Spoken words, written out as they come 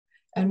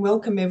and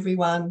welcome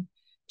everyone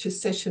to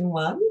session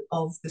one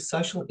of the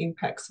Social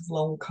Impacts of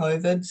Long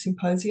COVID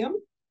Symposium.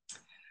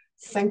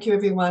 Thank you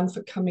everyone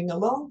for coming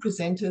along,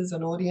 presenters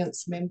and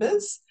audience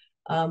members.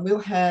 We'll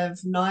have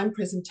 9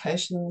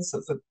 presentations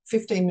of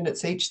 15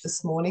 minutes each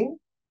this morning.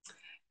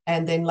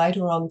 And then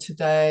later on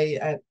today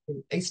at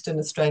Eastern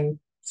Australian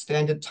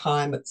Standard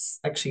Time, it's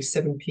actually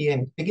 7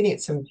 p.m. Beginning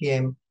at 7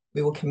 p.m,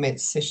 we will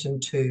commence session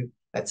 2.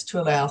 That's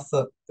to allow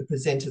for the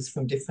presenters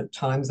from different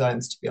time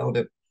zones to be able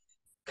to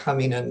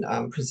come in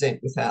and present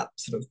without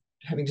sort of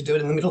having to do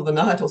it in the middle of the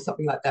night or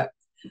something like that.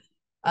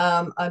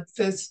 I'm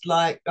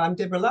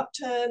Deborah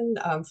Lupton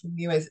from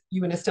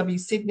UNSW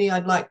Sydney.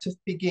 I'd like to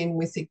begin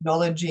with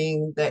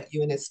acknowledging that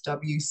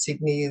UNSW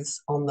Sydney is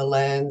on the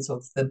lands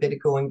of the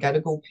Bedegal and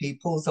Gadigal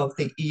peoples of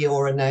the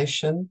Eora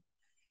Nation.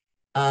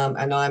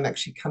 And I'm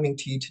actually coming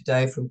to you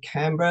today from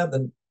Canberra,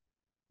 the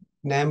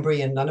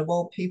Ngambri and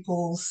Ngunnawal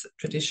peoples'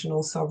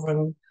 traditional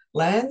sovereign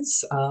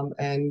lands.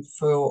 And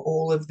for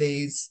all of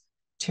these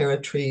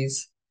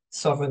territories,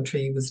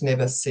 sovereignty was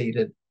never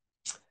ceded.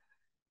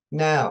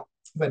 Now,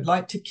 I'd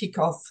like to kick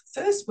off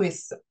first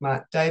with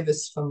Mark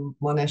Davis from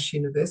Monash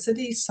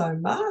University. So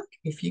Mark,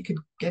 if you could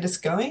get us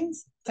going,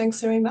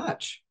 thanks very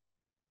much.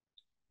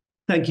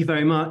 Thank you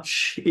very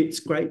much.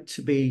 It's great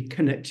to be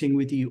connecting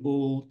with you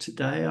all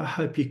today. I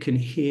hope you can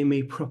hear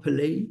me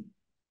properly.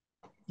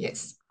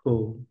 Yes.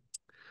 Cool.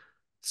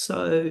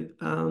 So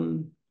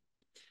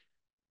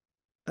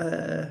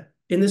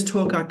in this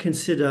talk,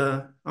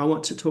 I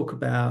want to talk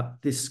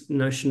about this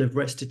notion of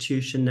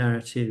restitution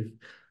narrative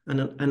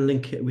and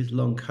link it with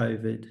long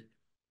COVID.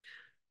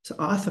 So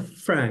Arthur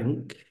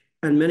Frank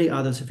and many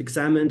others have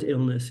examined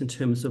illness in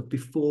terms of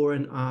before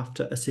and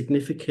after a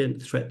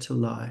significant threat to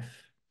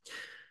life.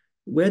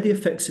 Where the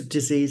effects of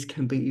disease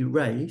can be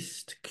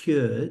erased,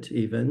 cured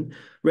even,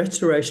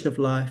 restoration of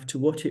life to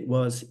what it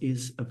was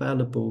is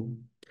available.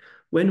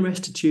 When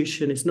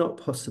restitution is not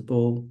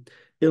possible,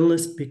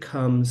 illness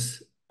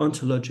becomes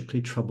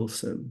ontologically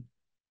troublesome.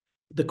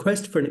 The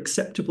quest for an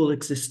acceptable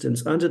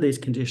existence under these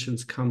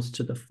conditions comes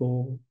to the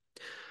fore.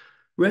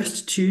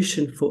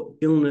 Restitution for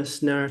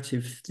illness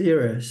narrative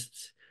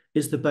theorists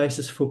is the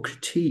basis for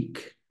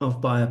critique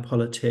of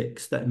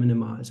biopolitics that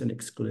minimize and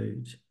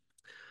exclude.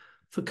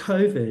 For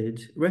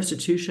COVID,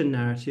 restitution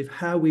narrative,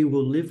 how we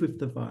will live with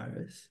the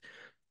virus,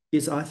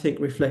 is, I think,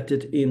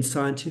 reflected in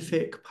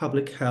scientific,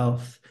 public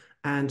health,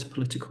 and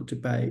political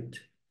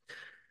debate.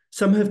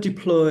 Some have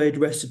deployed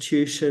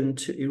restitution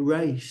to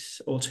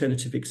erase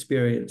alternative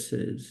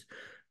experiences,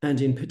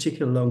 and in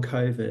particular long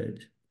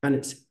COVID, and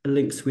its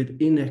links with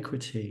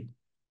inequity.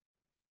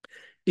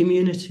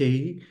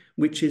 Immunity,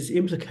 which is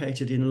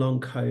implicated in long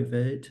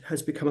COVID,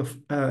 has become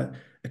a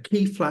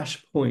key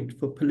flashpoint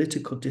for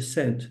political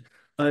dissent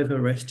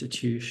over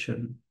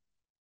restitution.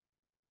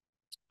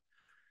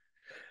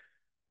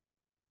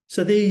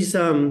 So these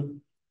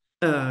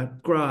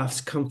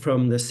graphs come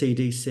from the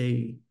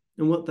CDC,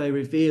 and what they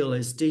reveal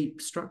is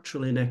deep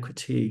structural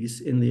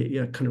inequities in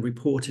the kind of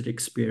reported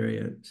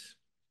experience.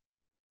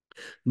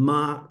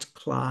 Marked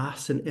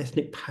class and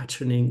ethnic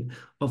patterning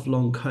of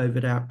long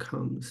COVID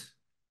outcomes.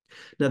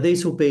 Now,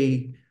 these will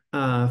be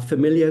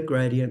familiar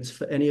gradients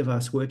for any of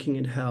us working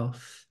in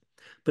health,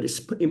 but it's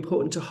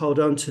important to hold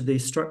on to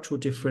these structural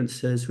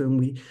differences when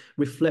we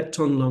reflect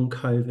on long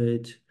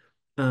COVID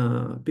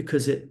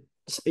because it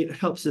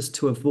helps us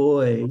to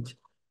avoid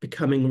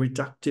becoming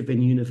reductive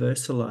and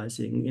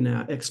universalizing in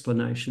our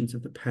explanations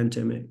of the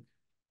pandemic.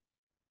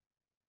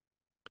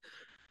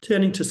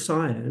 Turning to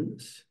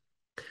science,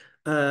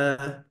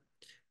 my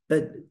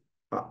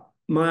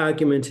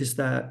argument is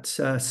that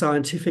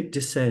scientific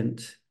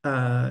dissent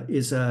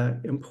is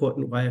an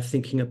important way of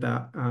thinking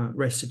about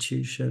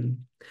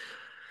restitution.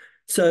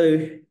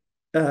 So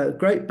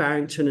Great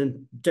Barrington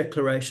and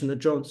Declaration, the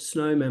John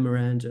Snow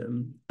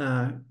Memorandum,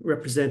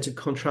 represented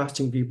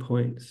contrasting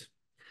viewpoints.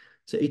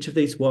 So each of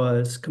these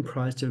was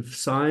comprised of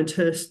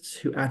scientists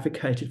who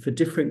advocated for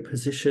different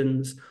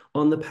positions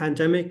on the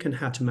pandemic and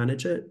how to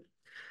manage it.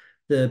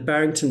 The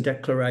Barrington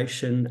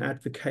Declaration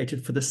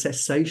advocated for the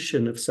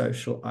cessation of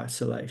social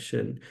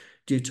isolation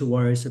due to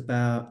worries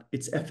about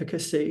its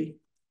efficacy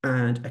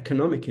and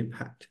economic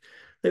impact.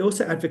 They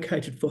also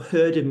advocated for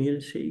herd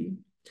immunity,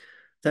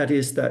 that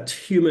is, that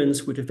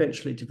humans would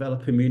eventually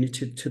develop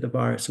immunity to the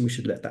virus and we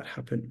should let that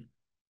happen.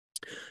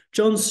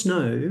 John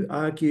Snow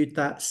argued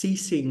that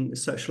ceasing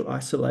social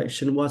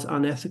isolation was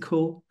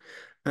unethical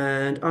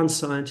and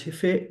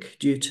unscientific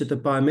due to the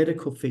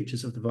biomedical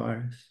features of the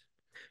virus.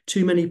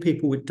 Too many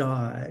people would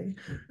die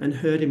and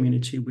herd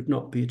immunity would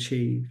not be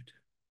achieved.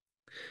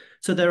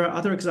 So there are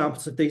other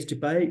examples of these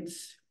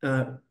debates.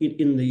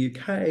 In the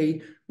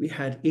UK, we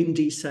had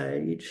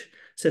IndySage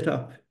set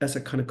up as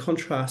a kind of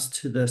contrast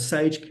to the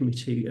SAGE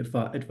committee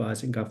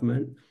advising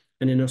government.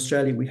 And in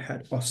Australia, we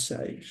had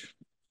AusSage.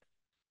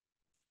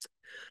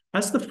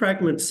 As the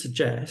fragments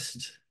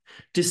suggest,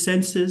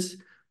 dissensus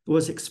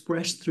was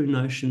expressed through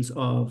notions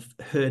of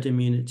herd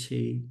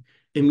immunity,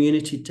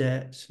 immunity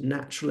debt,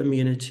 natural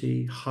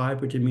immunity,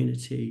 hybrid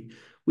immunity.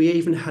 We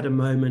even had a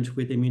moment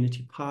with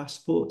immunity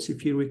passports,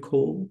 if you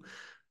recall,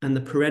 and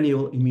the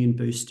perennial immune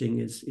boosting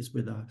is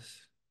with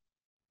us.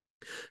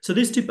 So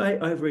this debate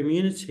over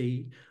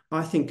immunity,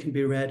 I think, can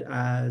be read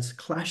as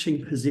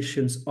clashing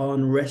positions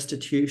on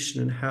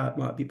restitution and how it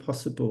might be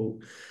possible.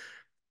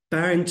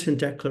 Barrington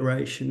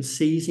Declaration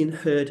sees in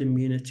herd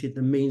immunity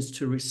the means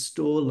to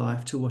restore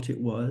life to what it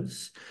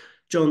was.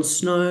 John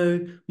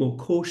Snow more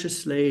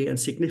cautiously and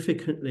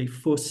significantly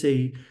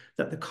foresee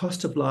that the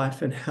cost of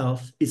life and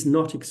health is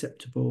not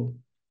acceptable.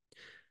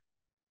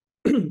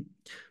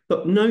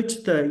 But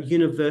note the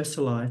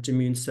universalized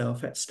immune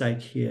self at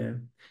stake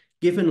here.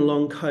 Given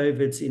long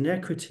COVID's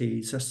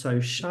inequities are so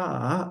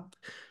sharp,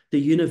 the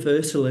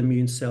universal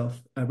immune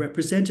self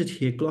represented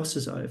here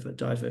glosses over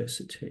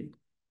diversity.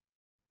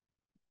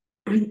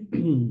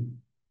 The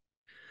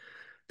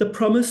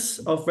promise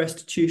of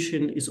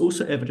restitution is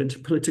also evident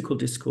in political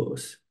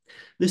discourse.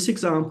 This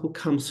example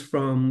comes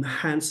from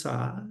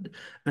Hansard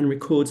and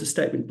records a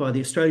statement by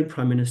the Australian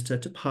Prime Minister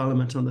to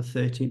Parliament on the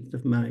 13th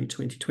of May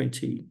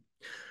 2020.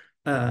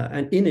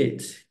 And in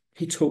it,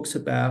 he talks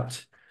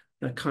about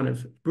a kind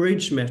of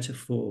bridge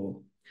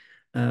metaphor,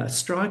 a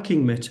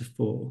striking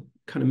metaphor,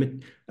 kind of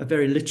a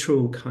very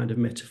literal kind of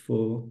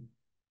metaphor,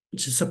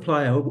 to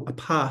supply a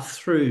path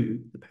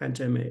through the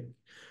pandemic,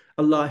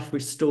 a life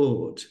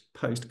restored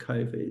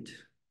post-COVID.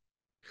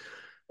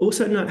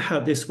 Also note how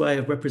this way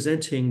of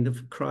representing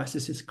the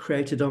crisis is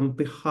created on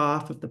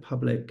behalf of the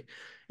public.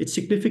 It's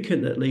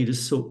significant that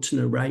leaders sought to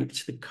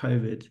narrate the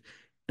COVID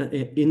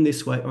in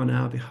this way on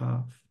our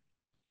behalf.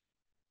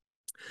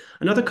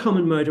 Another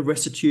common mode of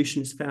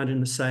restitution is found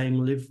in the saying,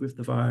 live with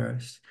the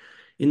virus.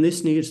 In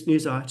this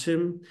news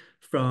item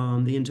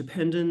from The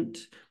Independent,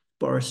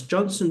 Boris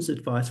Johnson's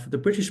advice for the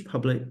British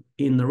public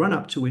in the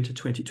run-up to winter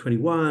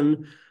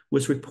 2021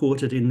 was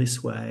reported in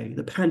this way.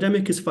 The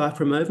pandemic is far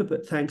from over,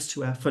 but thanks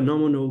to our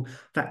phenomenal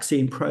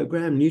vaccine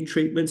program, new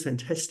treatments and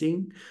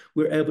testing,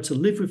 we're able to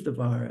live with the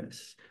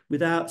virus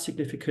without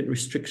significant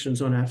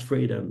restrictions on our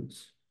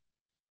freedoms.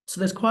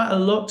 So there's quite a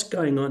lot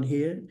going on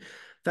here.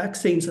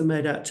 Vaccines are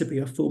made out to be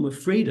a form of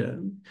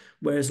freedom,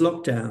 whereas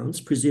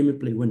lockdowns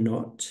presumably were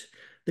not.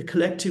 The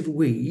collective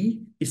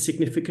we is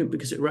significant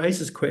because it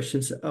raises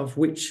questions of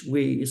which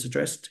we is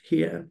addressed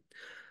here.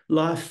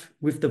 Life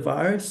with the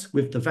virus,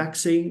 with the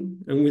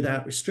vaccine, and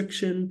without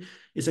restriction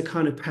is a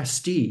kind of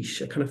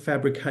pastiche, a kind of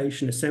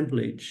fabrication,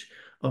 assemblage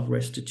of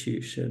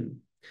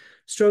restitution.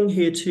 Strong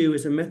here too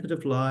is a method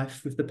of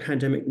life with the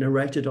pandemic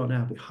narrated on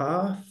our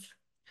behalf.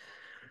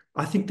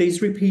 I think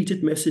these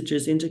repeated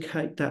messages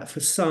indicate that for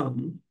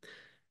some,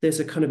 there's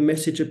a kind of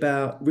message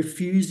about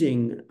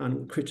refusing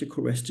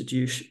uncritical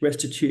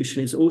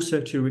restitution is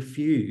also to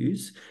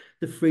refuse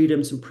the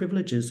freedoms and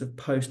privileges of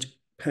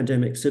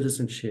post-pandemic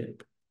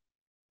citizenship.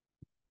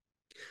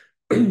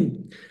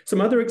 Some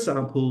other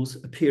examples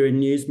appear in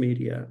news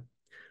media,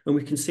 and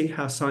we can see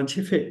how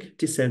scientific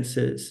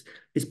dissensus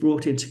is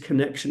brought into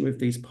connection with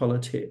these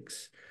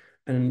politics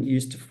and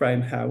used to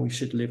frame how we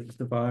should live with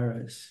the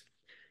virus.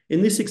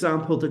 In this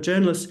example, the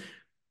journalist,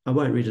 I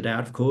won't read it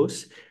out, of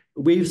course,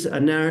 weaves a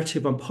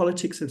narrative on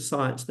politics and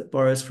science that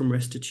borrows from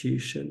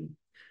restitution.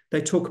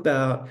 They talk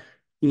about,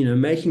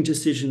 making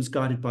decisions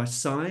guided by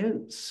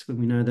science, when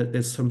we know that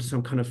there's some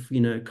kind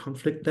of,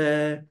 conflict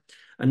there,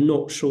 and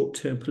not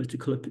short-term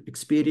political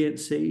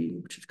expediency,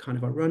 which is kind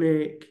of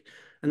ironic.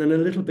 And then a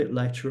little bit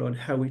later on,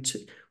 how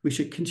we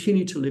should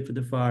continue to live with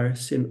the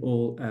virus in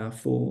all our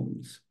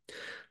forms.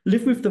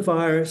 Live with the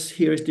virus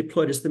here is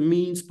deployed as the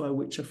means by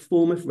which a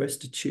form of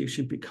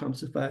restitution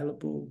becomes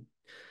available.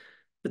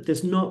 But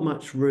there's not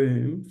much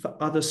room for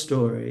other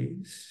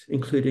stories,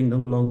 including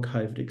the long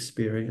COVID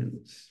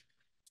experience.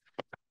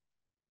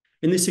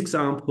 In this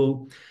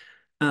example,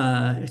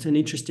 it's an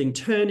interesting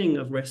turning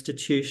of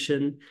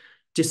restitution.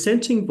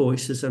 Dissenting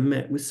voices are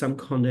met with some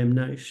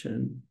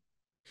condemnation.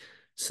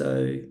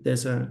 So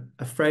there's a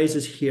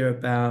phrases here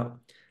about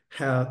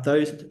how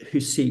those who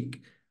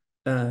seek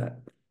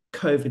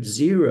COVID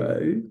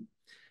zero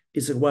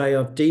is a way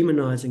of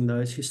demonizing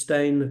those who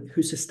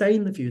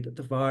sustain the view that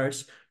the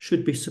virus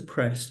should be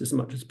suppressed as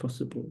much as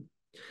possible.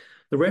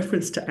 The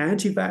reference to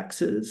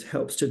anti-vaxxers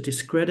helps to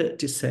discredit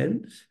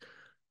dissent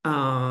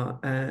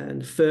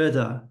and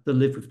further the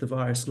live with the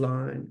virus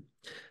line.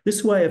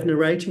 This way of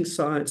narrating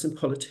science and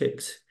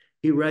politics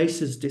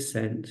erases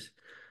dissent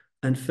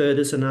and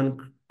furthers an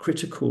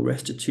uncritical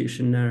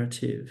restitution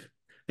narrative.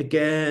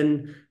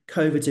 Again,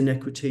 COVID's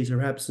inequities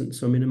are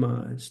absent or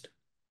minimized.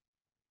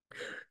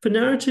 For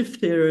narrative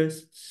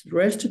theorists,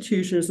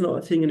 restitution is not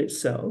a thing in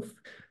itself,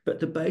 but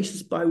the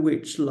basis by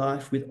which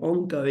life with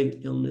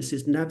ongoing illness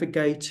is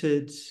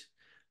navigated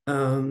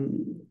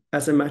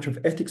as a matter of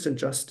ethics and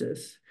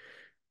justice.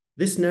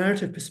 This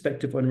narrative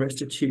perspective on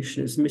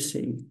restitution is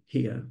missing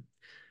here.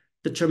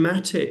 The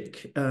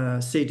dramatic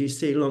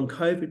CDC long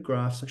COVID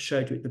graphs I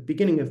showed you at the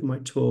beginning of my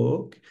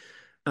talk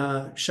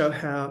show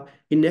how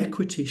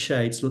inequity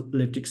shades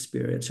lived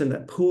experience and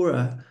that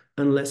poorer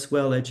and less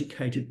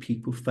well-educated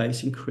people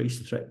face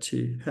increased threat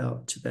to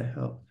their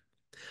health.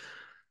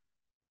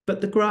 But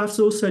the graphs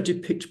also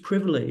depict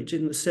privilege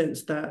in the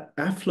sense that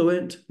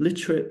affluent,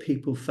 literate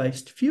people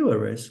faced fewer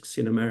risks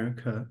in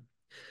America.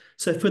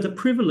 So for the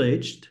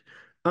privileged,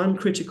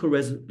 uncritical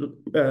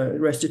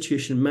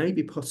restitution may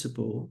be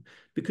possible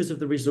because of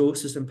the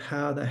resources and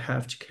power they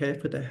have to care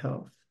for their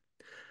health.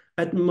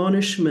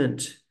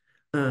 Admonishment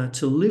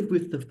to live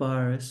with the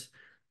virus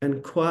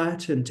and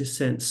quieten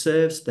dissent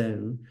serves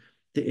then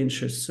the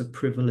interests of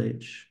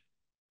privilege.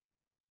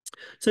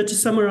 So to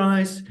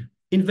summarise,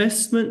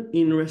 investment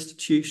in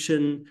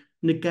restitution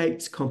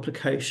negates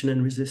complication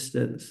and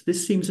resistance.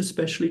 This seems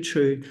especially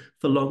true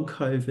for long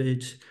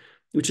COVID,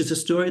 which is a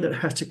story that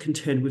has to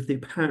contend with the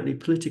apparently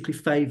politically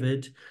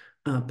favoured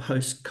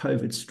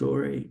post-COVID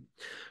story.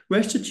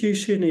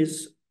 Restitution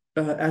is,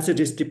 as it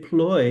is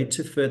deployed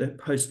to further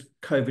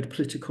post-COVID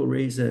political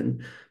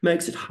reason,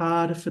 makes it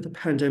harder for the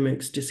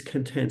pandemic's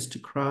discontents to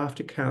craft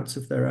accounts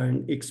of their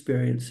own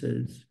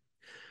experiences.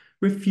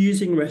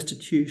 Refusing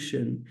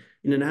restitution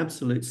in an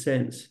absolute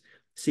sense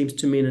seems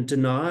to mean a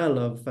denial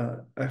of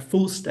a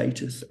full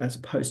status as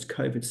a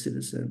post-COVID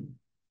citizen.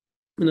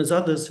 And as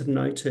others have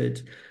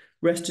noted,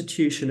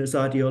 restitution as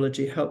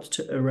ideology helps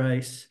to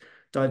erase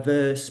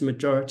diverse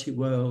majority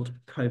world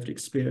COVID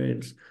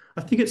experience.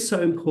 I think it's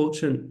so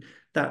important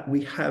that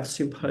we have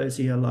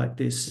symposia like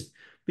this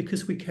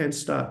because we can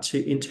start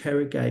to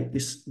interrogate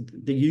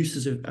the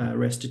uses of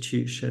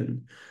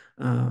restitution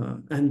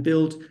and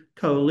build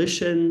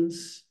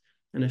coalitions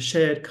and a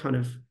shared kind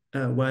of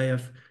way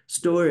of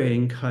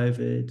storying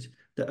COVID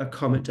that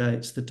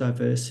accommodates the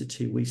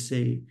diversity we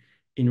see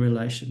in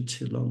relation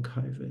to long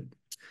COVID.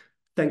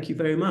 Thank you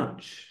very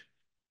much.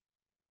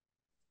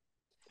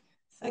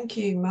 Thank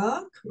you,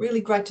 Mark. Really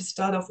great to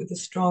start off with a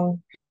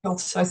strong health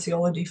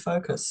sociology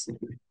focus.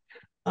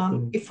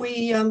 If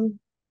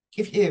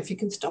you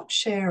can stop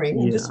sharing,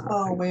 and just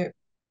while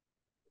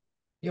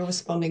you're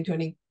responding to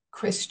any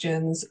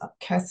questions,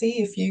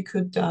 Kathy, if you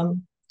could,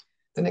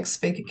 the next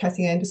speaker,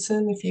 Kathy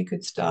Anderson, if you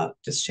could start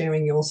just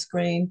sharing your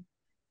screen,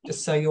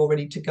 just so you're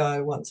ready to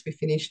go once we're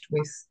finished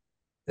with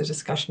the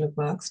discussion of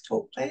Mark's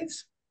talk,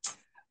 please.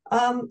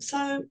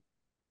 So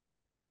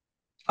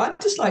I'd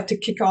just like to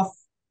kick off.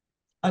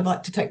 I'd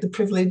like to take the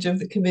privilege of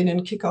the convener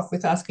and kick off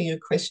with asking a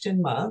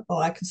question, Mark. Well,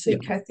 I can see,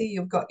 Kathy,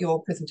 you've got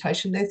your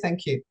presentation there.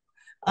 Thank you.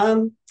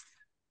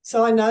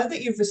 So I know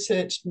that you've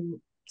researched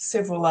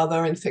several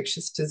other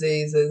infectious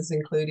diseases,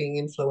 including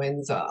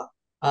influenza,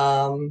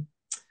 and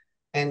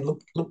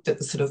looked at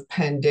the sort of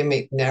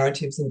pandemic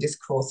narratives and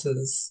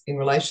discourses in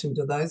relation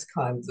to those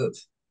kinds of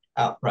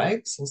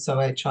outbreaks, also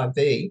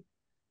HIV.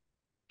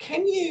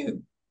 Can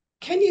you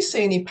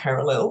see any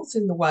parallels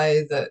in the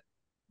way that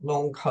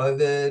long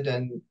COVID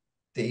and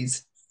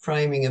these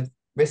framing of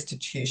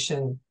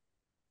restitution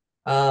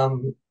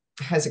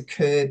has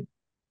occurred,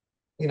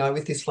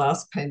 with this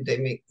last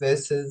pandemic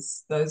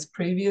versus those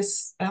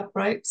previous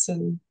outbreaks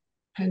and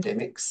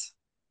pandemics?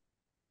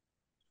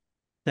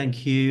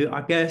 Thank you.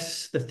 I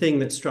guess the thing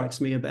that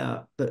strikes me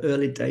about the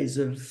early days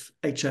of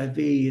HIV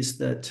is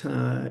that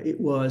it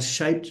was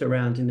shaped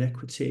around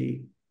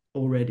inequity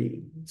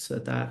already, so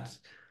that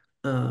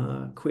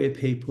queer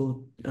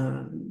people,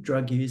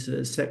 drug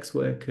users, sex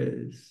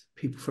workers,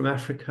 people from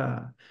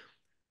Africa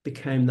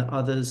became the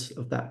others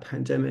of that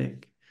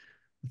pandemic.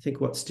 I think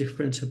what's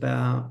different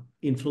about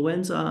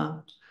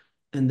influenza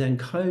and then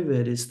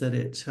COVID is that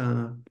it,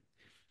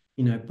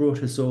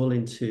 brought us all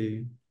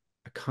into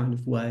a kind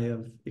of way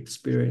of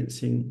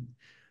experiencing,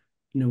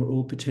 we're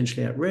all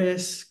potentially at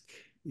risk.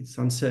 It's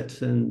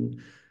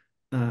uncertain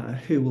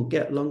who will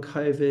get long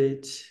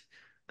COVID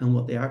and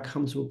what the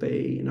outcomes will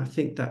be. And I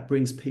think that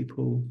brings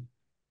people,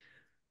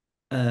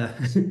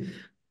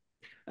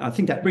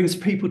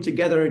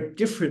 together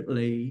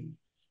differently.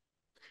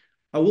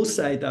 I will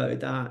say though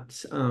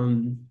that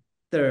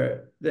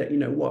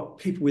what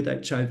people with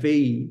HIV,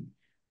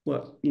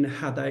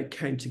 how they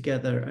came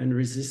together and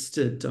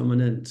resisted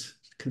dominant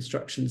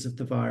constructions of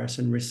the virus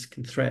and risk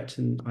and threat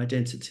and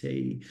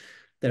identity.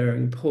 There are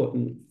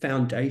important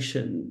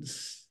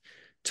foundations,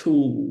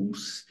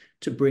 tools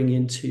to bring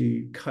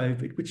into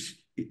COVID, which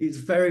is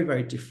very,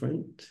 very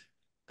different.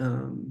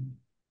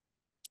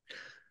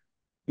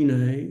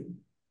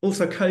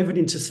 Also COVID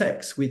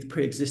intersects with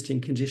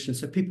pre-existing conditions.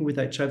 So people with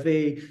HIV,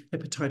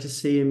 hepatitis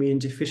C, immune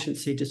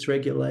deficiency,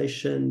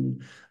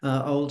 dysregulation,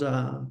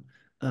 older,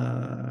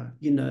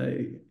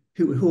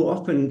 who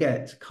often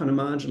get kind of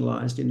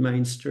marginalized in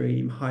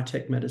mainstream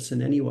high-tech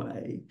medicine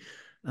anyway,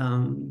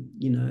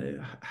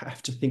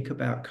 have to think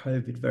about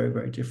COVID very,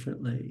 very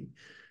differently.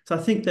 So I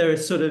think there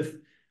is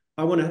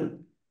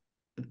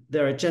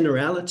there are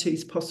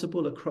generalities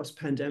possible across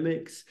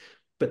pandemics,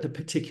 but the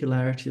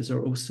particularities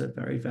are also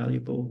very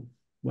valuable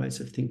ways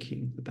of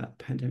thinking about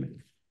the pandemic.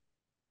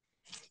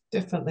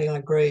 Definitely, I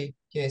agree.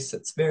 Yes,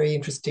 it's very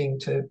interesting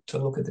to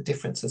look at the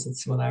differences and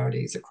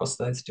similarities across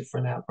those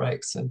different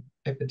outbreaks and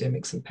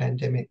epidemics and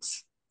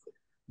pandemics.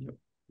 Yep.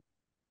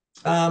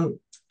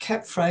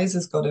 Kat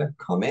Fraser's got a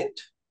comment.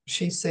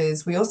 She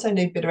says, we also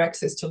need better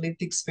access to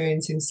lived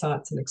experience,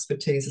 insights and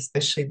expertise,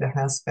 especially the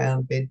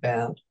housebound,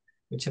 bedbound,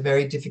 which are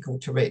very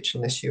difficult to reach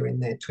unless you're in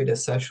their Twitter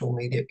social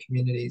media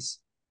communities.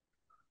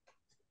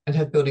 and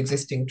have built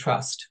existing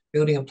trust,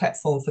 building a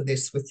platform for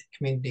this with the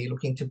community,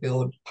 looking to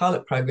build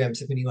pilot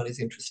programs if anyone is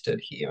interested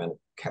here. And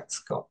Kat's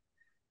got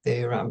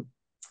their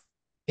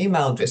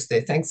email address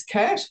there. Thanks,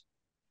 Kat.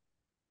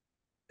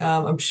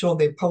 I'm sure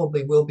there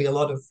probably will be a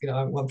lot of,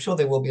 I'm sure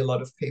there will be a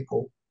lot of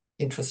people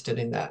interested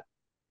in that.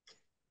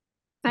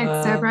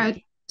 Thanks, Deborah.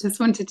 I just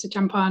wanted to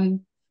jump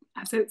on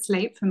as it's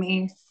late for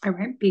me. I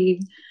won't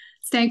be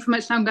staying for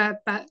much longer,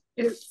 but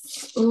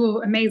it's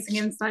all amazing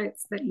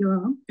insights that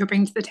you're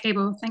bringing to the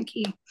table. Thank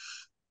you.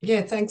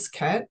 Yeah, thanks,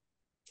 Kat.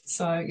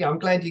 So yeah, I'm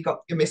glad you got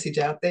your message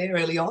out there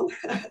early on.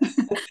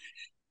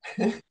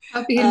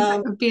 I'll be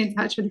in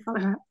touch with the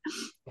follow-up.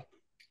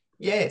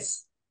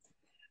 Yes.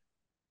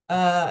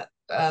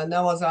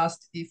 Noah was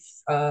asked if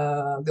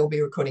there'll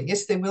be recording.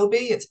 Yes, there will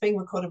be. It's being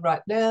recorded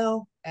right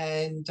now,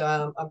 and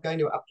I'm going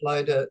to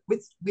upload it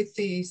with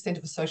the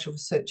Centre for Social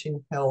Research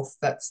in Health.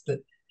 That's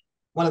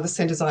one of the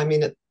centres I'm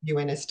in at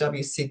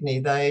UNSW Sydney.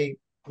 They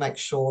make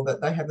sure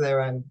that they have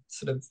their own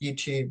sort of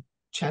YouTube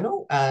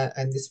channel,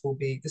 and this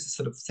is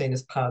sort of seen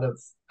as part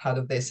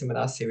of their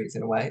seminar series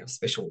in a way, a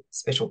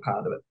special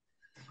part of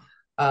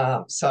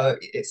it. So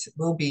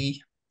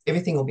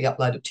everything will be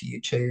uploaded to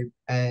YouTube,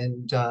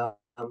 and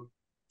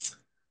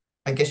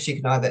I guess you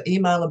can either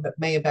email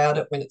me about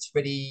it when it's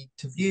ready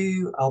to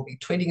view. I'll be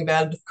tweeting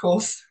about it, of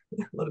course.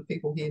 A lot of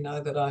people here know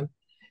that I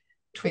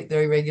tweet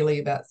very regularly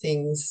about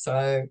things.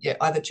 So yeah,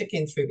 either check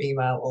in through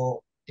email,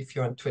 or if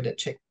you're on Twitter,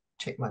 check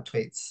my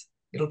tweets.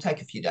 It'll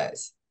take a few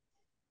days.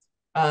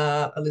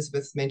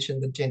 Elizabeth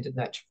mentioned the gendered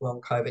nature of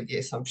long COVID.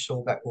 Yes, I'm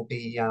sure that will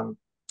be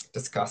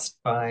discussed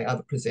by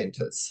other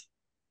presenters.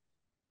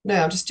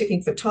 Now, I'm just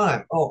checking for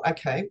time. Oh,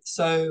 okay.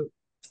 So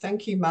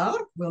thank you,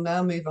 Mark. We'll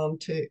now move on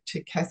to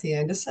Kathy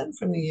Anderson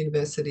from the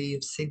University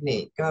of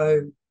Sydney.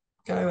 Go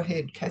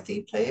ahead,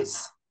 Kathy,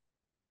 please.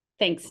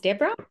 Thanks,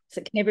 Deborah.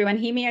 So can everyone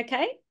hear me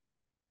okay?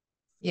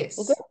 Yes.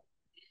 All good.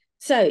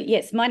 So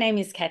yes, my name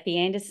is Kathy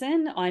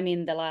Anderson. I'm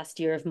in the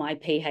last year of my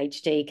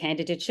PhD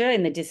candidature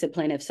in the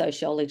discipline of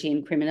sociology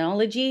and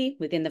criminology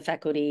within the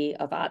Faculty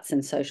of Arts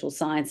and Social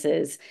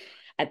Sciences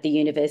at the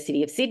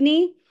University of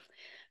Sydney.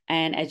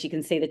 And as you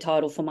can see, the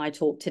title for my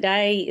talk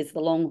today is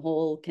The Long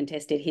Haul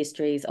Contested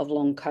Histories of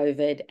Long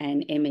COVID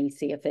and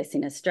ME/CFS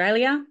in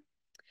Australia.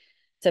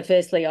 So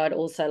firstly, I'd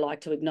also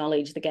like to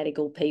acknowledge the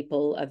Gadigal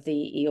people of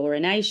the Eora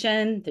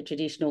Nation, the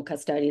traditional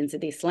custodians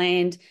of this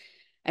land,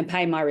 and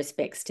pay my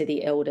respects to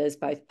the elders,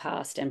 both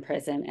past and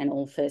present, and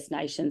all First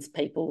Nations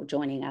people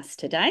joining us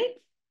today.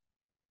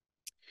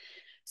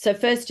 So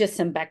first, just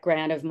some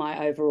background of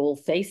my overall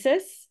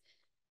thesis.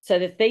 So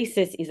the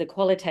thesis is a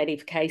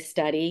qualitative case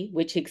study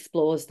which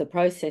explores the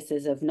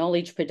processes of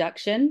knowledge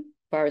production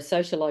via a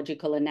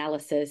sociological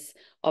analysis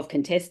of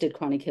contested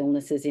chronic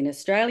illnesses in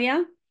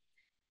Australia.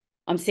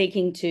 I'm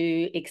seeking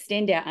to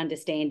extend our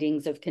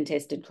understandings of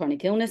contested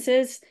chronic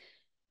illnesses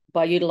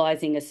by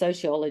utilising a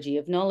sociology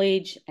of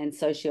knowledge and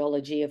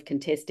sociology of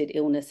contested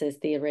illnesses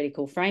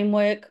theoretical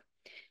framework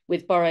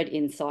with borrowed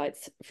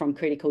insights from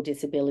critical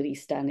disability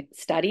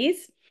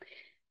studies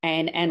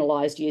and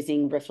analysed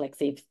using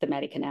reflexive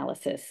thematic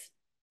analysis.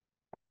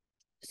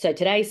 So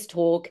today's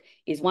talk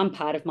is one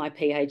part of my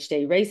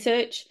PhD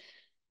research.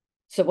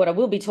 So what I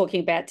will be talking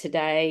about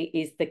today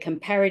is the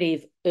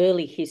comparative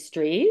early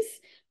histories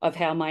of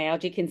how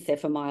myalgic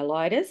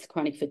encephalomyelitis,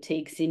 chronic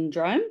fatigue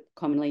syndrome,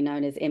 commonly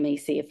known as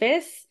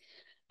ME/CFS,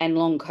 and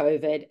long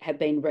COVID have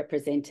been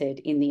represented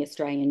in the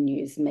Australian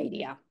news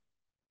media.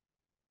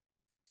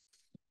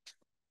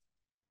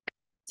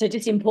 So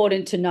just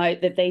important to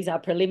note that these are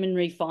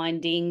preliminary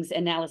findings.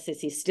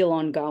 Analysis is still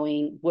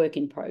ongoing, work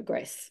in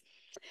progress.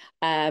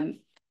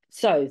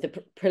 So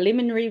the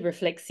preliminary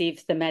reflexive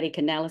thematic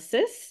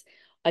analysis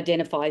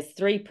identifies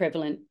 3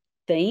 prevalent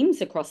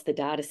themes across the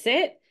data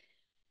set,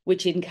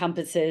 which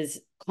encompasses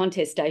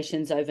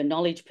contestations over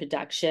knowledge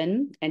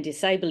production and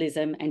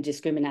disableism and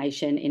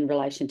discrimination in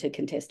relation to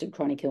contested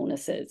chronic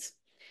illnesses.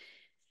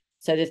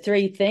 So the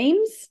 3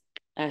 themes,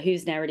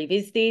 whose narrative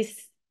is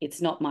this? It's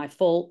not my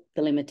fault,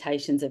 the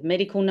limitations of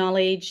medical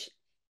knowledge,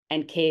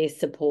 and care,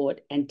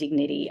 support, and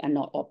dignity are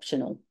not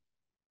optional.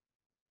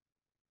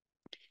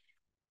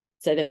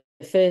 So the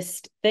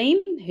first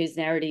theme, whose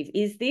narrative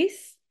is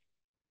this,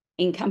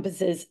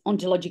 encompasses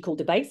ontological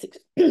debates,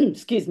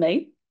 excuse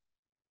me,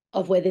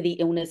 of whether the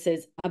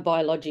illnesses are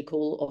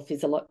biological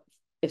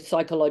or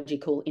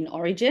psychological in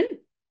origin.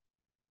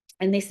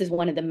 And this is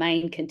one of the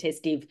main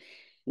contestive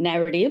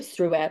narratives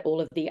throughout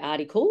all of the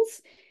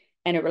articles,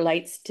 and it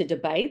relates to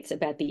debates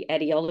about the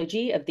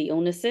etiology of the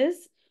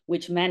illnesses,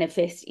 which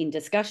manifest in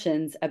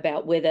discussions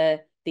about whether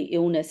the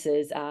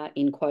illnesses are,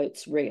 in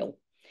quotes, real.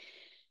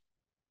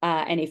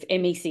 And if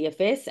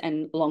ME/CFS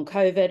and long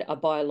COVID are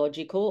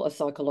biological or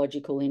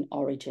psychological in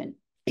origin.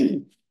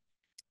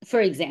 For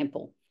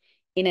example,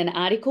 in an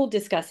article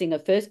discussing a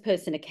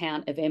first-person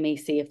account of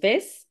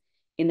ME/CFS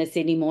in the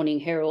Sydney Morning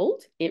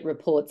Herald, it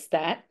reports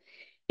that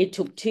it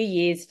took 2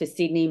 years for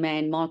Sydney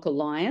man Michael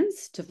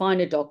Lyons to find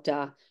a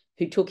doctor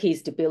who took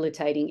his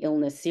debilitating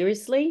illness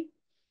seriously.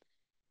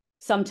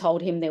 Some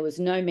told him there was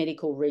no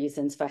medical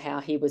reasons for how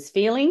he was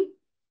feeling,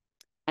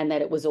 and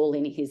that it was all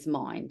in his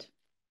mind.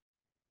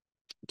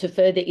 To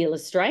further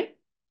illustrate,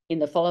 in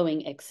the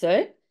following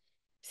excerpt,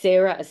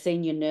 Sarah, a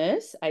senior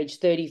nurse, aged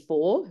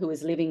 34, who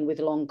is living with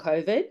long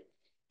COVID,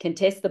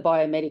 contests the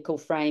biomedical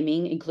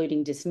framing,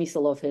 including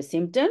dismissal of her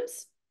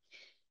symptoms.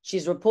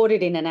 She's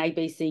reported in an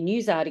ABC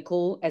News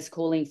article as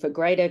calling for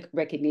greater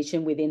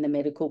recognition within the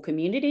medical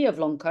community of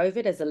long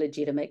COVID as a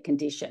legitimate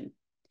condition.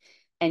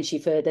 And she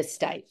further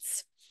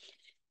states,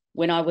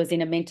 when I was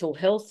in a mental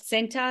health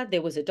centre,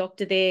 there was a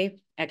doctor there,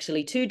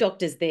 actually 2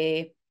 doctors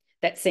there,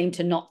 that seemed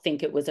to not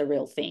think it was a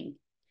real thing,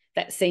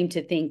 that seemed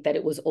to think that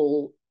it was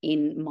all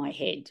in my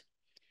head.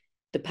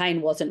 The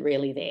pain wasn't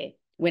really there,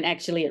 when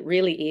actually it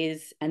really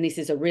is, and this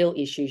is a real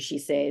issue, she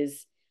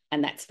says,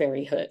 and that's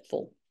very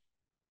hurtful.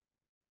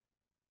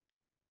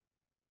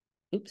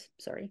 Oops,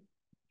 sorry.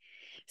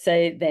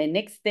 So the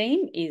next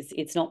theme is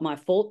It's Not My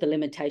Fault, the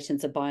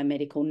Limitations of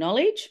Biomedical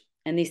Knowledge,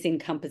 and this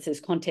encompasses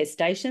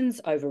contestations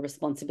over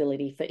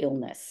responsibility for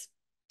illness.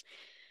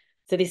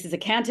 So this is a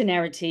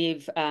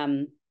counter-narrative,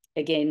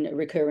 again,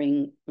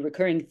 recurring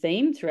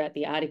theme throughout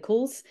the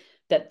articles,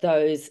 that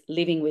those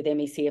living with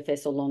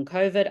ME/CFS or long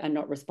COVID are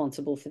not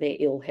responsible for their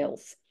ill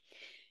health.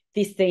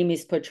 This theme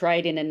is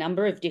portrayed in a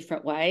number of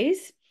different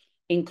ways,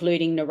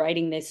 including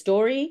narrating their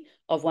story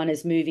of one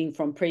as moving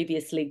from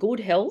previously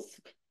good health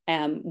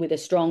with a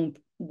strong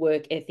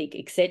work ethic,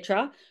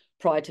 etc.,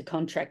 prior to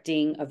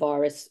contracting a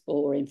virus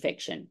or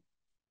infection.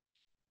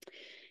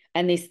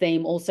 And this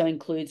theme also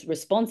includes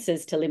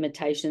responses to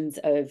limitations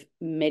of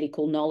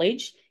medical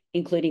knowledge,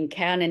 including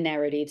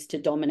counter-narratives to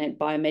dominant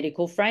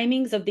biomedical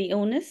framings of the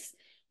illness,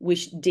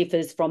 which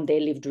differs from their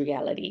lived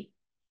reality.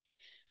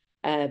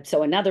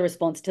 So another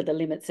response to the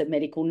limits of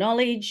medical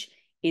knowledge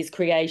is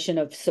creation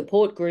of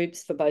support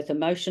groups for both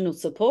emotional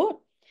support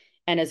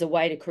and as a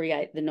way to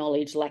create the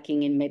knowledge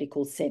lacking in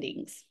medical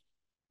settings.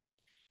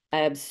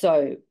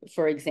 So,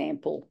 for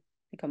example,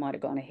 I think I might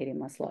have gone ahead in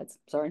my slides,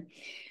 sorry.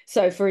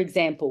 So, for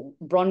example,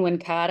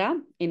 Bronwyn Carter,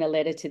 in a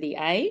letter to The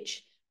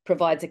Age,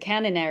 provides a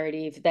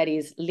counter-narrative that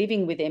is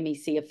living with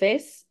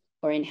ME/CFS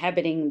or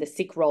inhabiting the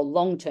sick role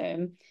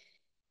long-term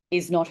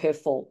is not her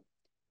fault,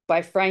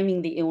 by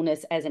framing the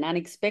illness as an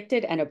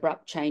unexpected and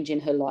abrupt change in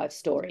her life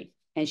story.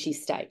 And she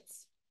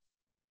states,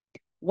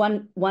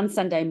 one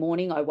Sunday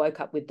morning, I woke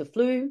up with the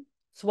flu,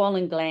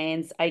 swollen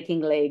glands,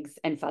 aching legs,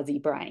 and fuzzy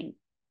brain.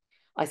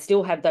 I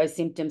still have those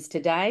symptoms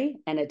today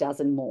and a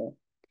dozen more.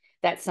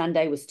 That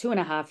Sunday was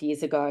 2.5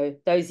 years ago.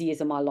 Those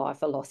years of my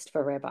life are lost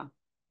forever.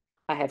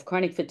 I have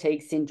chronic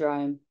fatigue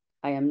syndrome.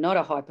 I am not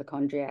a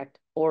hypochondriac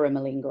or a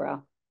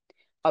malingerer.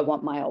 I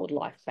want my old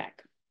life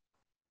back.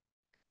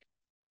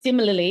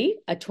 Similarly,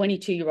 a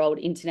 22-year-old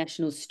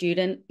international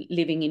student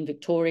living in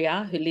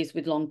Victoria who lives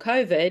with long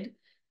COVID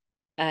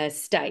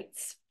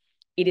states,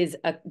 it is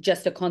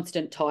just a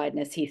constant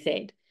tiredness, he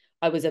said.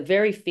 I was a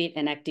very fit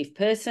and active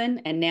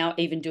person, and now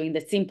even doing the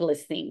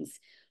simplest things,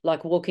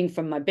 like walking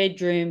from my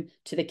bedroom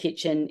to the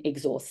kitchen,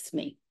 exhausts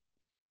me.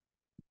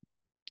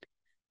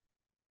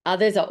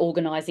 Others are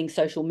organising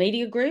social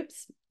media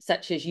groups,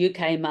 such as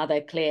UK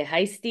mother Claire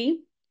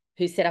Hasty,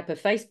 who set up a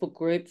Facebook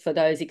group for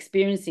those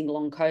experiencing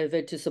long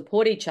COVID to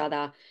support each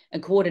other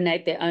and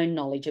coordinate their own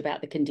knowledge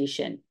about the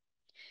condition,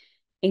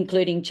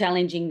 including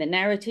challenging the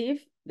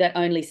narrative that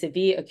only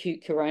severe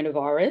acute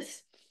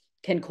coronavirus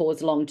can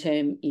cause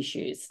long-term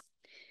issues.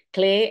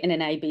 Claire, in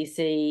an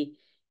ABC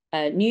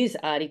News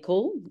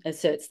article,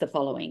 asserts the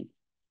following.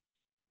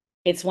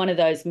 It's one of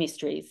those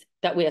mysteries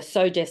that we are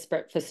so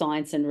desperate for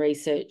science and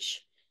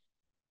research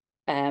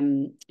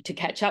to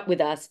catch up with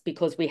us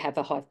because we have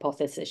a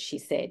hypothesis, she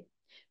said.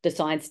 The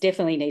science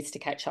definitely needs to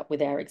catch up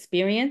with our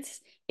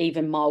experience.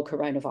 Even mild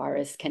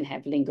coronavirus can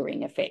have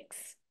lingering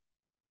effects.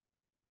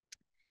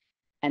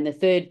 And the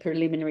third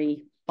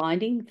preliminary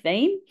finding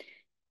theme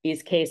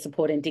is care,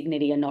 support and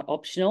dignity are not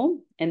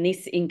optional. And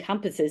this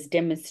encompasses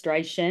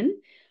demonstration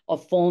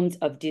of forms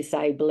of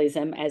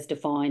disableism as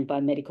defined by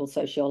medical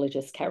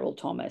sociologist Carol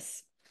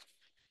Thomas.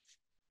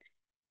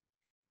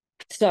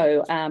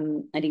 So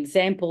some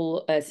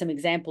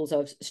examples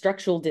of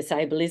structural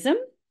disableism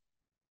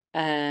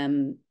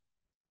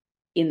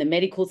in the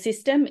medical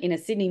system. In a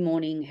Sydney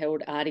Morning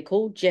Herald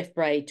article, Jeff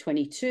Bray,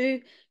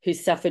 22, who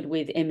suffered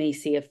with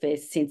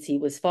ME/CFS since he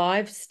was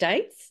 5,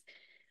 states,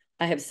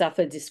 I have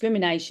suffered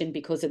discrimination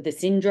because of the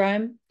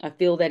syndrome. I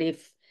feel that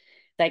if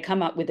they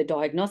come up with a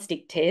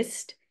diagnostic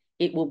test,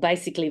 it will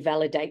basically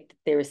validate that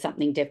there is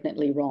something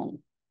definitely wrong.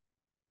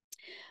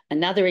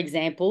 Another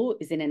example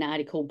is in an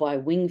article by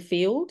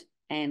Wingfield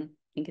and I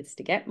think it's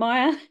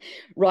Degatmeyer,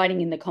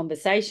 writing in The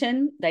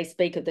Conversation. They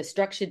speak of the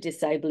structured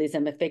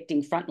disableism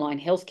affecting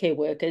frontline healthcare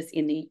workers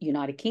in the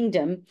United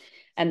Kingdom,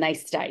 and they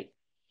state,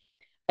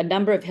 a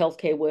number of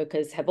healthcare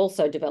workers have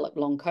also developed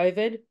long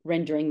COVID,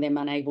 rendering them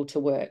unable to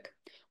work.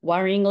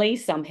 Worryingly,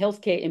 some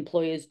healthcare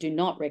employers do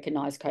not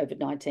recognise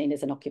COVID-19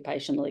 as an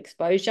occupational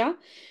exposure.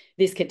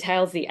 This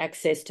curtails the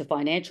access to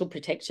financial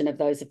protection of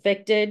those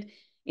affected.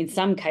 In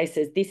some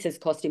cases, this has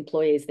cost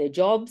employers their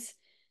jobs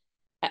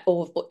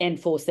and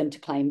forced them to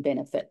claim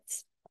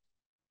benefits.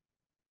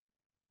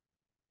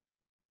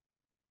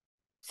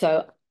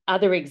 So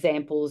Other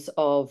examples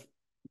of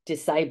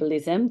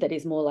disableism that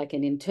is more like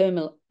an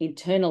internalized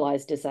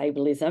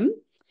disableism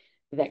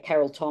that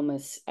Carol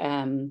Thomas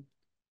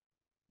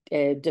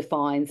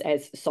defines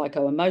as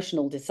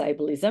psycho-emotional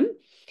disableism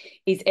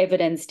is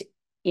evidenced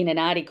in an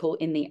article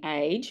in The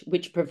Age,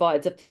 which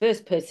provides a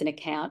first-person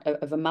account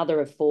of a mother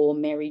of four,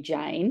 Mary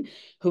Jane,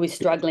 who is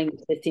struggling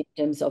with the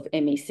symptoms of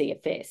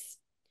ME/CFS.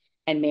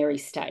 And Mary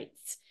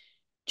states,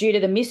 "Due to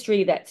the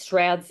mystery that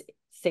shrouds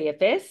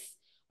CFS,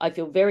 I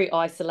feel very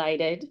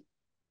isolated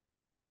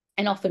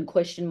and often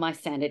question my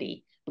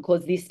sanity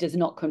because this does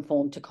not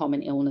conform to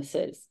common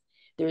illnesses.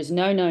 There is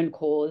no known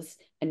cause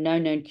and no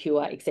known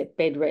cure except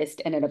bed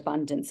rest and an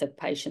abundance of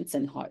patience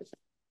and hope."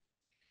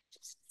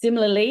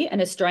 Similarly,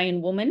 an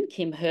Australian woman,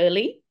 Kim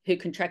Hurley, who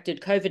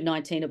contracted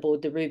COVID-19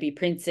 aboard the Ruby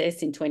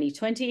Princess in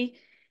 2020,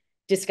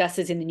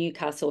 discusses in the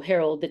Newcastle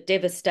Herald the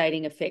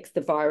devastating effects the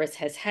virus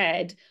has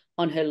had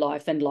on her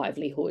life and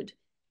livelihood.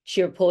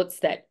 She reports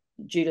that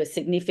due to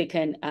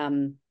significant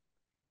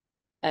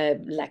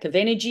lack of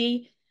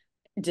energy,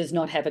 does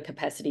not have a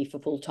capacity for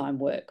full-time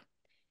work.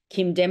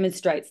 Kim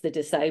demonstrates the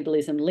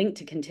disableism linked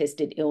to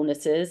contested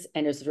illnesses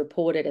and is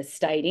reported as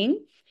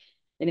stating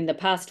that in the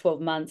past 12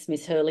 months,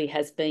 Ms. Hurley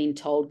has been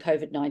told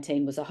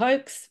COVID-19 was a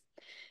hoax,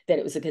 that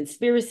it was a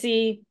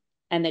conspiracy,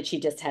 and that she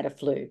just had a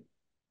flu.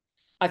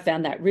 I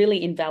found that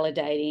really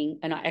invalidating,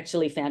 and I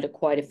actually found it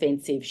quite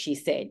offensive, she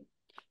said.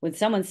 When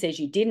someone says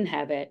you didn't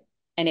have it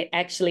and it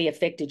actually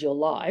affected your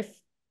life,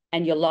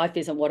 and your life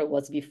isn't what it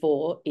was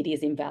before, it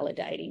is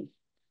invalidating.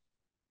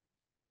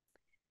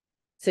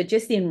 So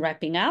just in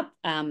wrapping up,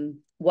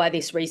 why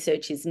this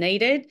research is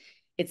needed,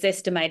 it's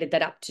estimated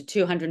that up to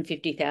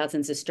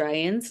 250,000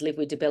 Australians live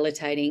with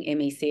debilitating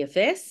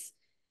ME/CFS.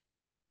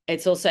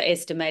 It's also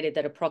estimated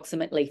that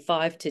approximately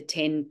 5 to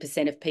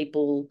 10% of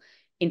people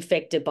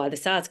infected by the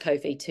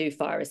SARS-CoV-2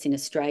 virus in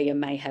Australia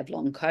may have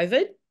long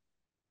COVID.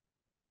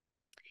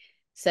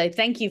 So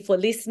thank you for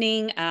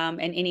listening,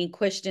 and any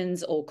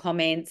questions or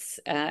comments,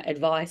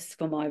 advice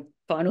for my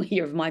final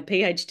year of my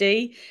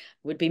PhD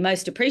would be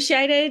most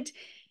appreciated.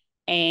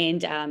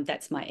 And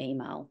that's my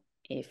email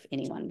if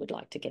anyone would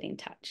like to get in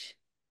touch.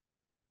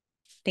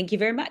 Thank you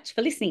very much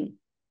for listening.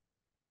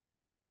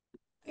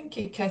 Thank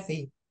you,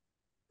 Kathy.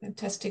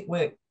 Fantastic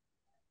work.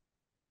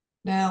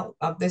 Now,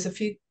 there's a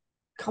few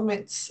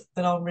comments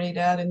that I'll read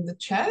out in the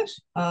chat.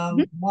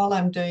 While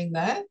I'm doing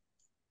that,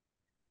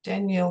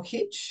 Danielle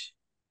Hitch,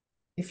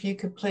 if you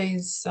could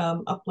please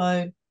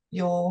upload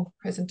your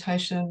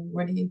presentation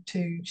ready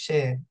to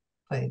share,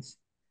 please.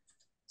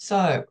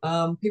 So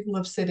people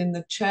have said in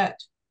the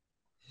chat,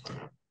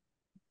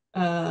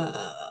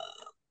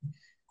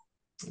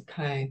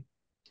 okay,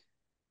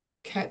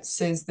 Kat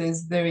says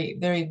there's very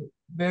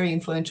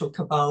influential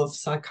cabal of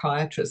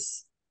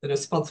psychiatrists that are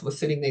responsible for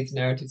setting these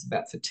narratives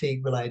about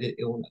fatigue-related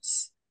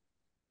illness.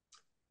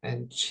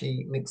 And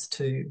she links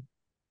to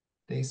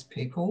these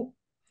people.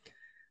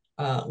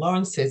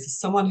 Lauren says, as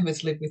someone who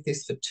has lived with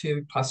this for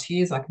 2+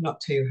 years, I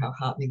cannot tell you how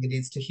heartening it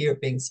is to hear it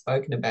being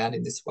spoken about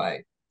in this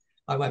way.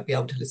 I won't be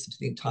able to listen to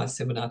the entire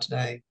seminar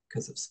today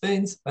because of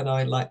spoons, but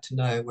I'd like to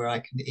know where I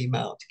can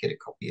email to get a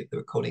copy of the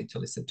recording to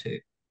listen to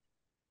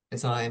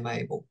as I am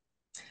able.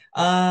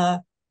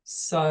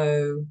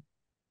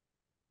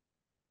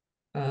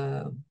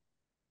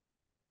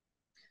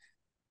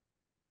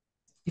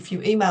 If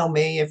you email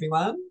me,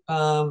 everyone,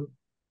 so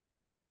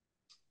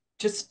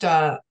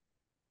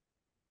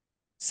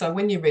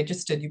when you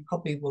registered, you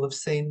probably will have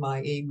seen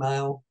my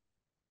email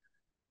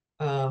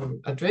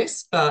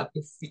address, but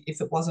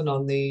if it wasn't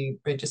on the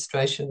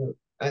registration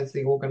as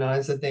the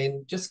organizer,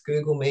 then just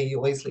Google me.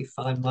 You'll easily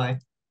find my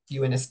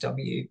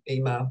UNSW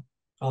email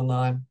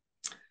online.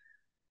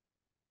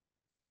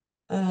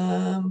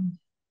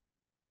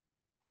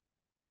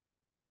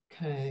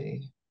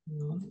 Okay,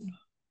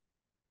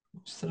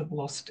 sort of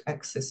lost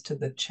access to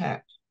the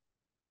chat.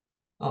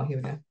 Oh, here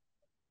we go.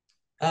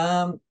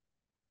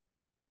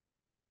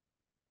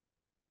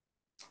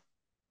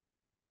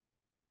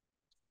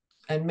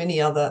 And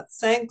many other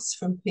thanks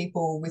from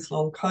people with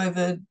long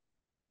COVID.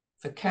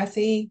 For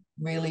Kathy,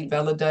 really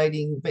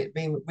validating,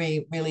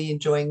 really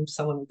enjoying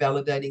someone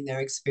validating their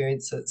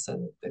experiences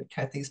and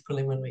Kathy's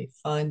preliminary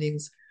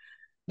findings.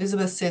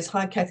 Elizabeth says,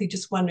 hi, Kathy,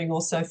 just wondering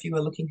also if you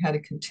were looking how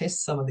to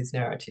contest some of these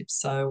narratives.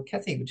 So,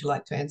 Kathy, would you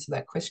like to answer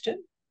that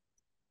question?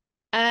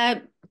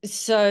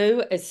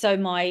 So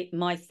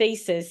my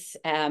thesis,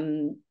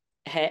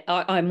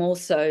 I'm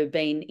also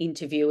been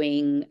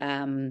interviewing,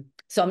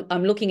 so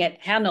I'm looking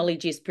at how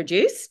knowledge is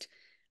produced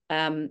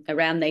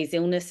around these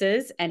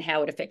illnesses and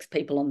how it affects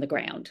people on the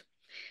ground.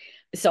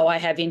 So I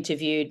have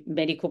interviewed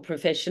medical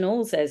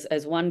professionals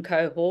as one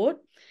cohort,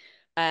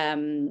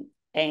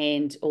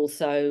 and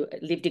also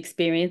lived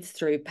experience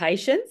through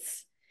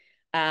patients.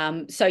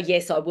 So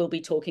yes, I will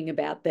be talking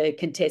about the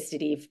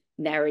contestative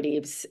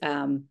narratives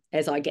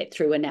as I get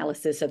through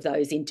analysis of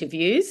those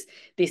interviews.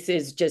 This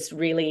is just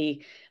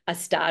really a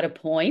starter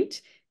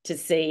point to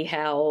see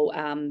how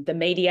the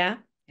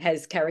media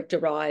has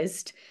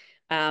characterised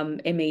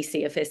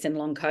ME/CFS and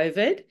long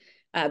COVID.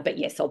 But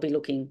yes, I'll be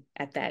looking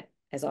at that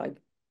as I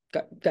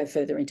go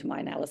further into my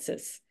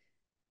analysis.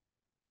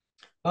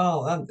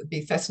 Oh, it'd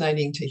be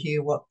fascinating to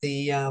hear what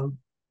the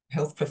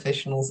health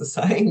professionals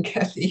are saying,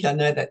 Kathy. I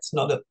know that's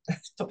not a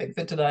topic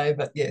for today,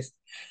 but yes,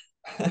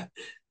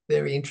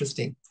 very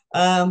interesting.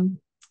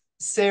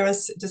 Sarah,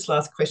 just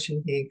last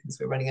question here because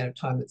we're running out of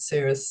time. But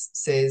Sarah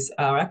says,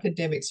 are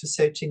academics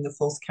researching the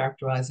false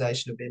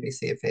characterisation of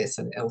ME/CFS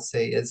and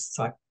LC as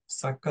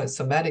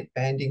psychosomatic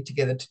banding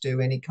together to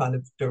do any kind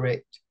of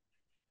direct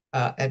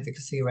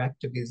advocacy or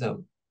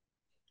activism?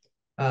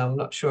 I'm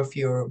not sure if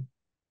you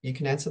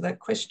can answer that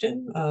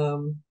question.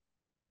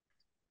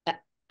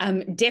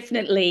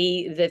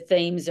 Definitely the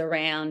themes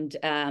around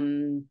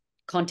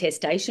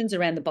contestations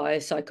around the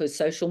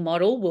biopsychosocial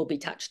model will be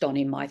touched on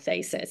in my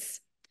thesis,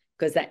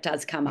 because that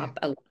does come up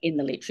in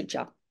the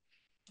literature.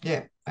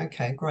 Yeah,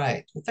 okay,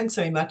 great. Well, thanks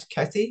very much,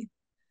 Kathy.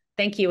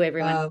 Thank you,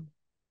 everyone.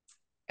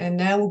 And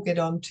now we'll get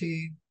on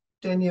to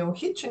Danielle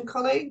Hitch and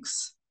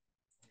colleagues.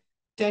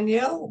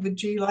 Danielle,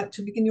 would you like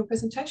to begin your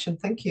presentation?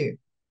 Thank you.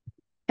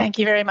 Thank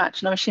you very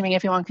much. And I'm assuming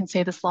everyone can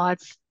see the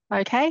slides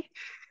okay.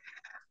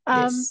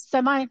 Yes.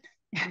 So my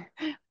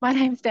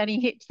name's Danny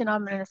Hitch and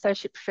I'm an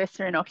Associate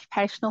Professor in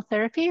Occupational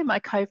Therapy. And my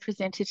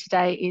co-presenter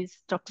today is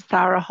Dr.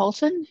 Sarah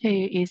Holton, who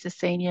is a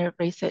Senior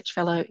Research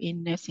Fellow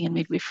in Nursing and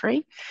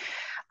Midwifery.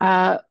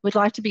 We'd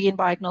like to begin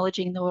by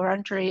acknowledging the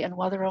Wurundjeri and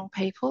Wathaurong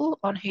people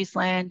on whose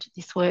land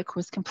this work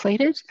was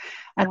completed,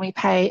 and we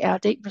pay our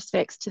deep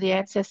respects to the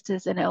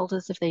ancestors and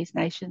elders of these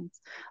nations,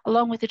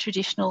 along with the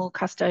traditional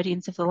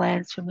custodians of the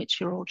lands from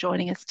which you're all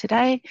joining us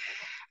today.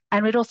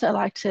 And we'd also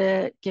like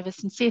to give a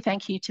sincere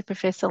thank you to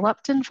Professor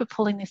Lupton for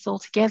pulling this all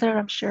together.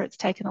 I'm sure it's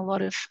taken a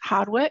lot of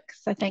hard work,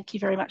 so thank you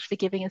very much for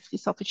giving us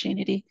this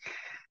opportunity.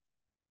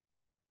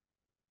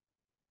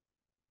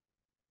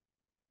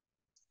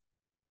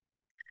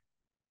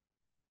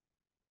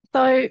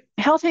 So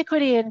health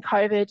equity and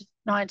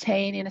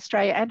COVID-19 in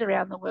Australia and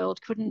around the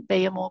world couldn't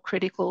be a more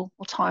critical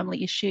or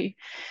timely issue.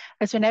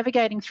 As we're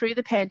navigating through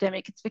the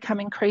pandemic, it's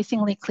become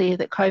increasingly clear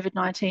that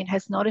COVID-19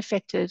 has not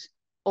affected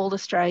all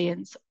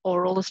Australians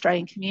or all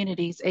Australian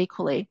communities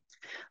equally.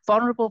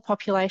 Vulnerable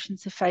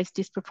populations have faced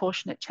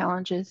disproportionate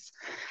challenges,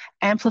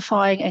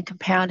 amplifying and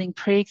compounding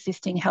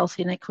pre-existing health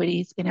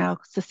inequities in our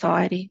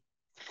society.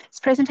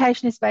 This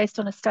presentation is based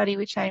on a study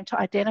which aimed to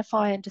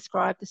identify and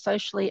describe the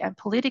socially and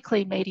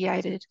politically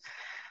mediated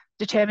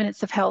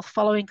determinants of health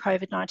following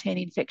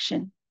COVID-19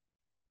 infection.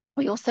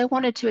 We also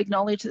wanted to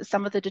acknowledge that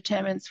some of the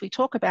determinants we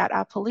talk about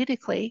are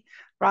politically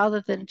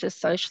rather than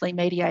just socially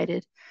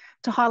mediated,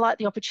 to highlight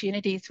the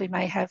opportunities we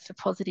may have for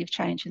positive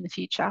change in the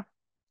future.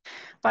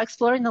 By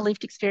exploring the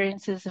lived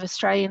experiences of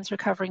Australians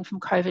recovering from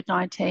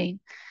COVID-19,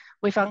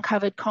 we've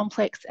uncovered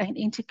complex and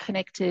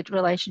interconnected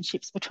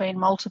relationships between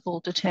multiple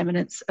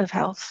determinants of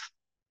health.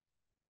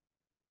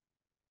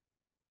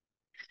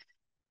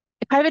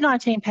 The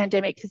COVID-19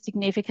 pandemic has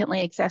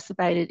significantly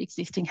exacerbated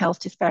existing health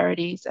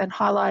disparities and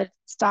highlighted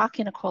stark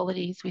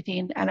inequalities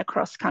within and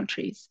across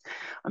countries.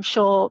 I'm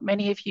sure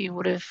many of you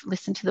would have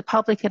listened to the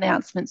public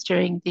announcements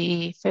during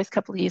the first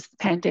couple of years of the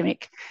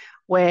pandemic,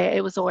 where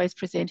it was always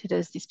presented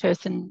as this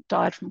person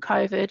died from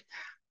COVID,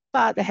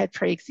 but they had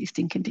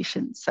pre-existing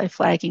conditions. So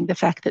flagging the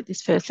fact that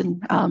this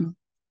person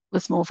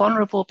was more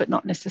vulnerable, but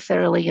not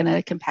necessarily in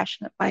a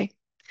compassionate way.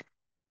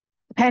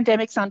 The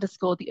pandemic's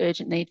underscored the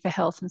urgent need for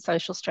health and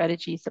social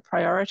strategies that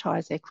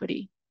prioritise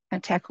equity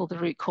and tackle the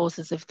root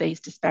causes of these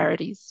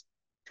disparities.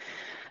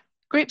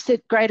 Groups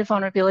at greater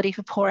vulnerability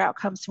for poor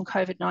outcomes from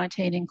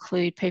COVID-19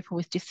 include people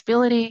with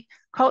disability,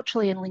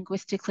 culturally and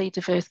linguistically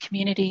diverse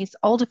communities,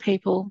 older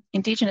people,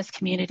 Indigenous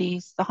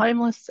communities, the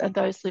homeless, and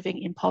those living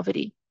in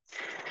poverty.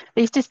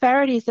 These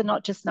disparities are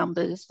not just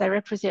numbers, they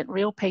represent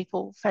real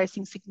people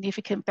facing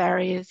significant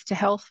barriers to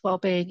health,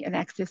 wellbeing, and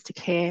access to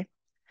care.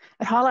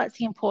 It highlights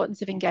the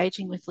importance of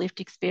engaging with lived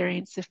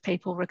experience of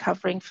people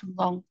recovering from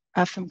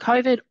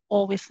COVID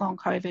or with long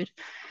COVID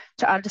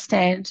to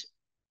understand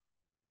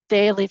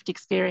their lived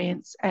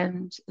experience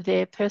and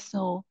their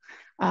personal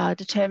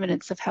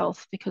determinants of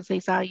health, because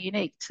these are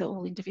unique to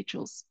all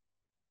individuals.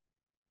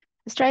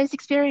 Australia's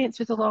experience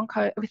with the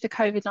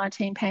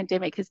COVID-19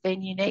 pandemic has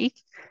been unique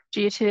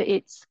due to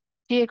its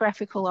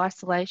geographical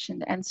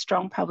isolation and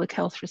strong public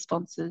health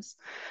responses,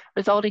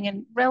 resulting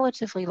in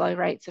relatively low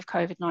rates of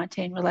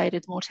COVID-19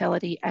 related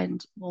mortality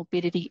and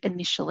morbidity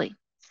initially.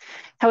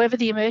 However,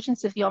 the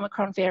emergence of the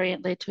Omicron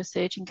variant led to a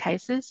surge in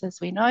cases, as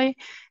we know,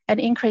 and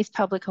increased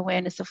public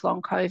awareness of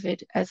long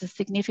COVID as a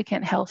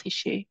significant health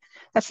issue.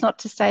 That's not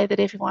to say that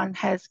everyone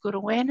has good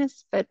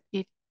awareness, but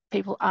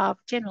people are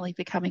generally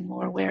becoming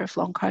more aware of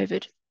long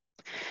COVID.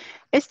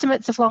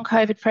 Estimates of long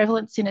COVID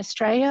prevalence in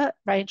Australia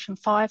range from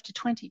 5 to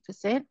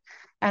 20%,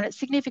 and its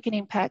significant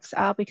impacts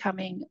are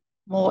becoming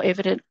more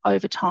evident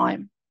over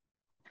time.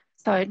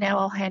 So now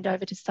I'll hand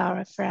over to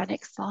Sarah for our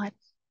next slide.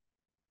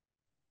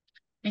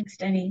 Thanks,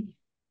 Danny.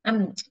 So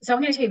I'm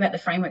going to tell you about the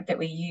framework that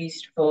we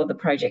used for the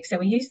project. So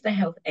we used the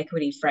health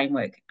equity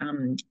framework,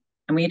 and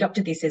we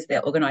adopted this as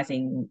the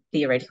organising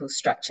theoretical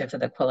structure for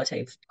the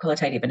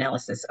qualitative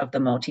analysis of the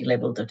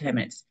multi-level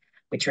determinants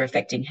which are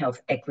affecting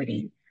health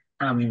equity.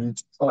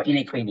 or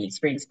inequity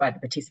experienced by the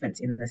participants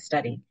in the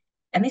study.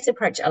 And this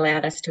approach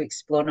allowed us to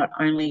explore not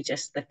only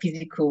just the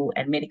physical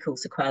and medical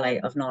sequelae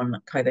of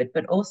non-COVID,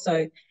 but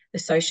also the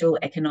social,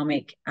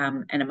 economic,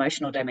 and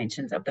emotional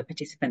dimensions of the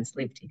participants'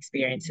 lived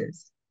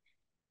experiences.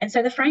 And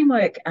so the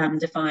framework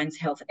defines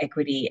health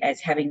equity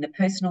as having the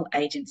personal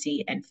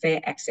agency and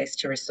fair access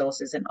to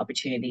resources and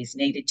opportunities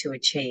needed to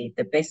achieve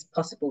the best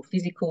possible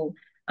physical,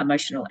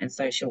 emotional, and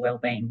social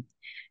well-being.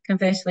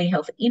 Conversely,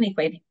 health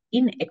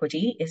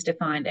inequity is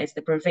defined as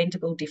the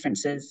preventable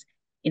differences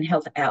in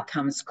health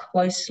outcomes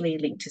closely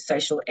linked to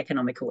social,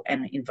 economical,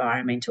 and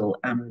environmental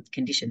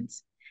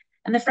conditions.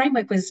 And the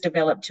framework was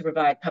developed to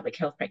provide public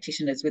health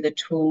practitioners with a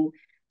tool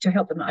to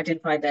help them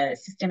identify the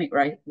systemic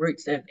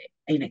roots of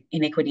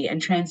inequity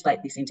and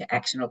translate this into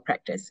action or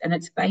practice. And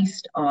it's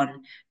based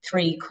on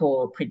 3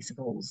 core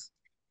principles.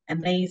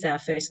 And these are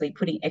firstly,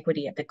 putting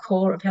equity at the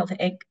core of health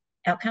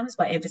outcomes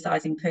by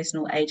emphasising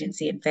personal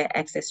agency and fair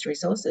access to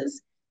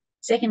resources.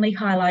 Secondly,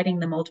 highlighting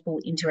the multiple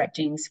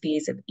interacting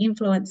spheres of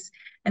influence.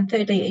 And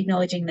thirdly,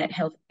 acknowledging that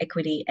health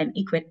equity and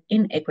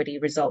inequity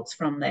results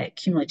from the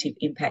cumulative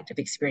impact of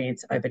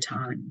experience over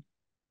time.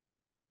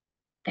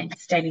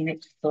 Thanks, Danny.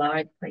 Next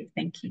slide, please.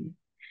 Thank you.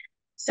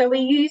 So we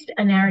used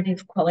a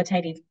narrative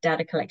qualitative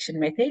data collection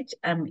method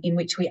in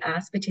which we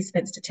asked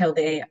participants to tell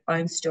their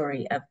own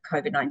story of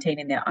COVID-19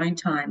 in their own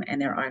time and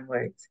their own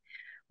words.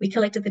 We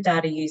collected the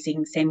data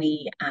using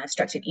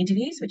semi-structured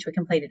interviews, which were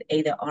completed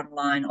either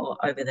online or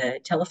over the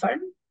telephone.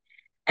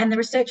 And the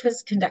research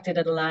was conducted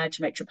at a large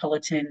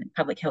metropolitan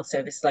public health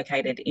service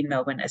located in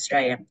Melbourne,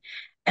 Australia.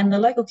 And the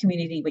local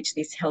community which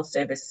this health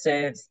service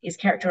serves is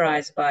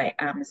characterised by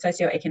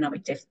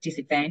socioeconomic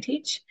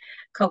disadvantage,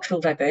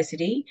 cultural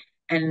diversity,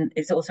 and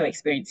is also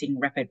experiencing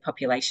rapid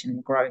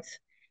population growth.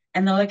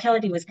 And the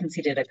locality was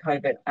considered a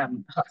COVID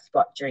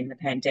hotspot during the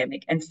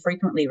pandemic and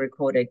frequently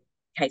recorded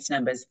case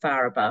numbers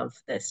far above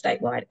the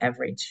statewide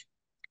average.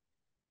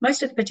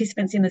 Most of the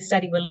participants in the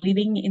study were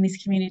living in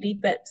this community,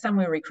 but some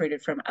were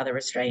recruited from other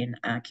Australian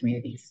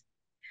communities.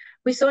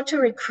 We sought to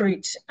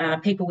recruit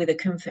people with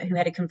who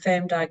had a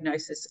confirmed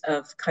diagnosis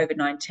of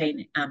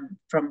COVID-19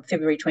 from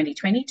February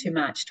 2020 to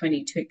March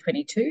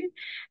 2022,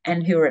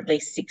 and who were at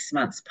least 6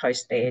 months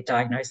post their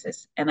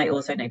diagnosis, and they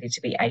also needed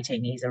to be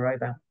 18 years or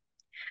over.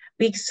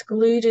 We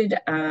excluded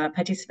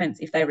participants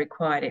if they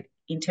required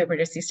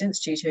interpreter assistance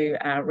due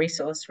to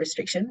resource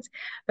restrictions,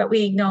 but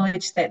we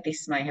acknowledge that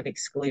this may have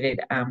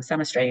excluded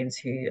some Australians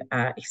who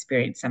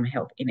experience some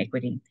health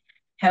inequity.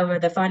 However,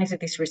 the findings of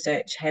this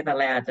research have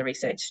allowed the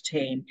research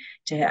team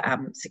to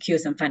secure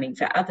some funding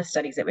for other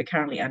studies that we're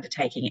currently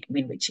undertaking,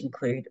 which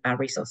include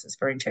resources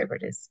for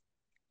interpreters.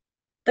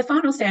 The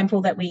final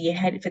sample that we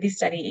had for this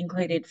study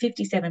included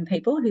 57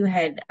 people who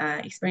had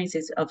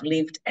experiences of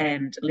lived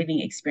and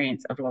living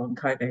experience of long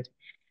COVID.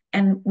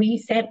 And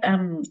we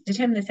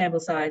determined the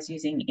sample size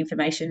using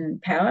information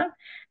power,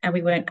 and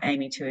we weren't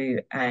aiming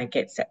to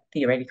get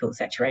theoretical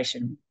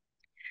saturation.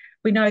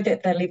 We know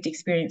that the lived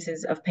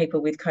experiences of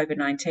people with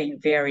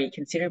COVID-19 vary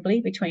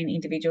considerably between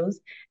individuals,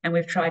 and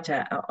we've tried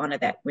to honour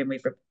that when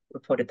we've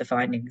reported the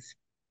findings.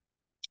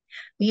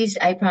 We used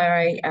a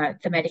priori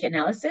thematic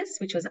analysis,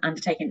 which was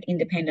undertaken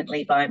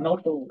independently by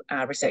multiple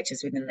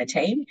researchers within the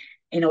team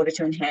in order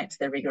to enhance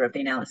the rigour of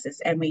the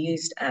analysis. And we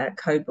used a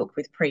code book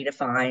with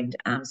predefined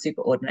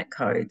superordinate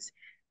codes,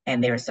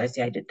 and their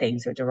associated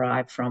themes were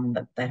derived from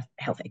the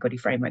health equity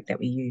framework that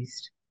we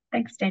used.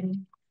 Thanks, Danny.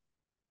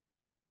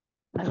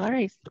 No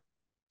worries.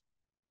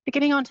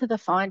 Getting on to the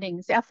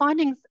findings. Our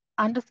findings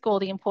underscore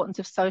the importance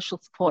of social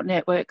support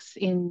networks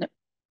in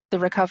the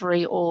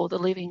recovery or the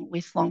living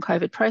with long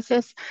COVID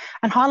process,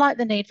 and highlight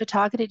the need for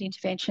targeted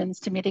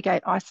interventions to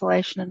mitigate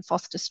isolation and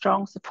foster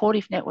strong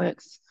supportive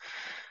networks.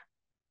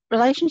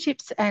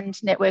 Relationships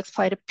and networks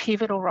played a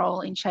pivotal role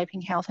in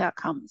shaping health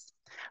outcomes.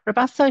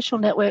 Robust social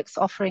networks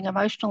offering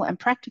emotional and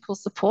practical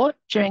support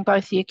during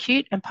both the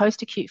acute and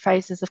post-acute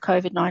phases of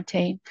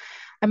COVID-19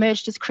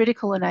 emerged as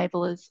critical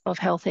enablers of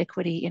health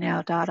equity in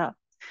our data.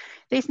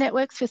 These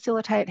networks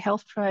facilitate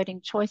health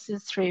promoting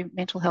choices through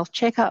mental health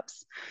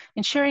checkups,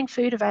 ensuring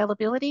food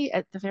availability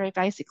at the very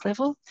basic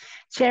level,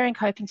 sharing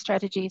coping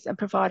strategies, and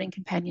providing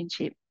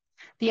companionship.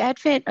 The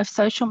advent of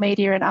social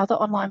media and other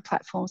online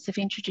platforms have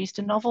introduced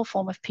a novel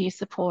form of peer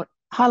support,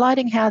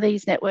 highlighting how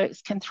these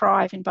networks can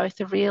thrive in both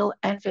the real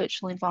and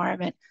virtual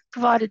environment,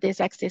 provided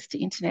there's access to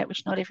internet,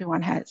 which not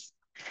everyone has.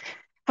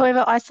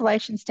 However,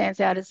 isolation stands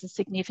out as a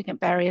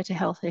significant barrier to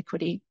health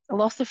equity. A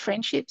loss of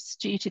friendships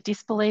due to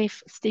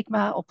disbelief,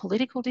 stigma, or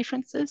political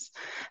differences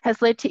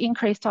has led to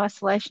increased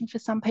isolation for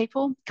some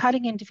people,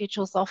 cutting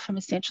individuals off from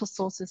essential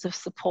sources of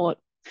support.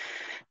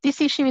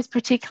 This issue is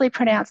particularly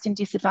pronounced in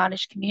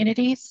disadvantaged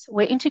communities,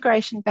 where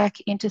integration back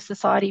into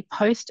society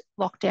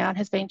post-lockdown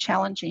has been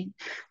challenging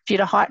due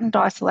to heightened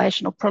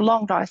isolation or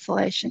prolonged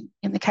isolation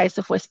in the case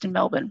of Western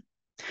Melbourne.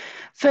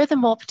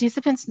 Furthermore,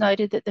 participants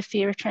noted that the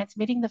fear of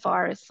transmitting the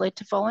virus led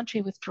to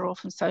voluntary withdrawal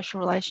from social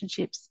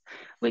relationships,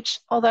 which,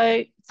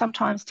 although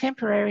sometimes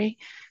temporary,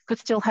 could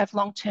still have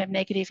long-term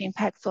negative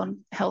impacts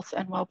on health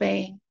and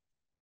well-being.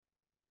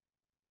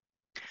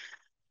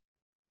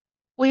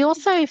 We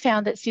also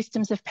found that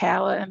systems of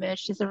power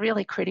emerged as a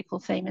really critical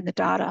theme in the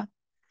data.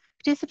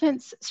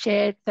 Participants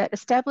shared that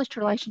established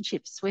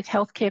relationships with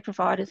healthcare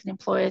providers and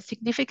employers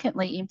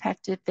significantly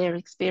impacted their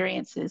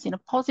experiences in a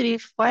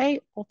positive way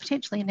or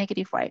potentially a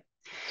negative way.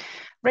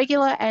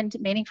 Regular and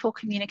meaningful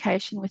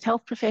communication with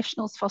health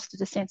professionals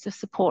fostered a sense of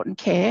support and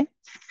care,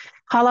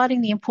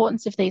 highlighting the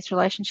importance of these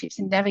relationships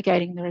in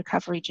navigating the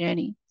recovery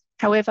journey.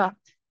 However,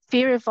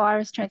 fear of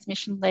virus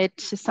transmission led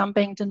to some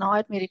being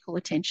denied medical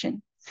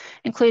attention,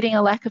 including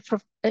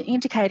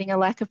indicating a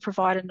lack of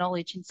provider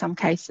knowledge in some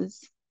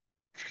cases.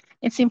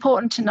 It's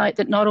important to note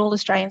that not all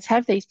Australians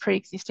have these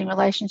pre-existing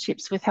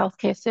relationships with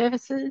healthcare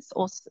services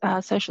or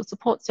social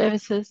support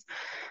services.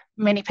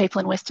 Many people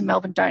in Western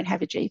Melbourne don't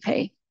have a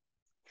GP.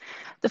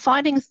 The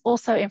findings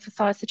also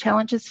emphasise the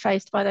challenges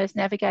faced by those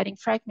navigating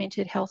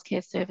fragmented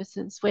healthcare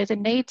services, where the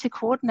need to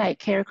coordinate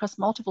care across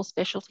multiple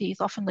specialties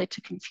often led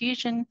to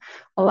confusion,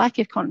 a lack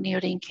of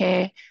continuity in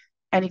care,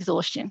 and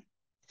exhaustion.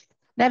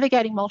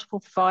 Navigating multiple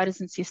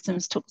providers and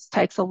systems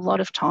takes a lot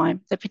of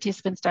time that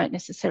participants don't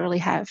necessarily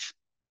have.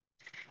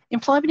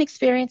 Employment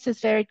experiences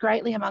varied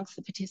greatly amongst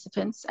the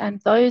participants,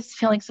 and those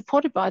feeling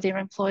supported by their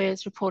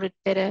employers reported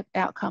better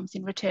outcomes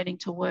in returning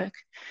to work.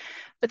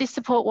 But this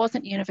support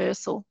wasn't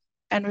universal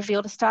and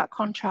revealed a stark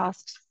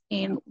contrast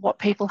in what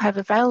people have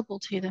available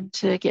to them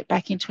to get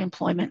back into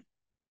employment.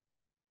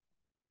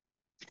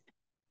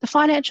 The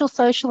financial,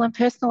 social and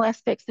personal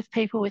aspects of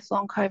people with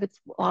long COVID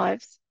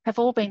lives have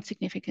all been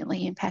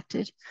significantly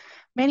impacted.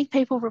 Many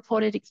people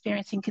reported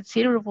experiencing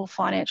considerable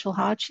financial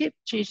hardship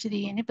due to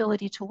the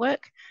inability to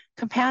work,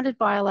 compounded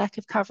by a lack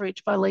of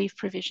coverage by leave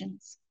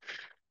provisions.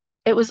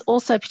 It was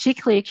also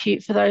particularly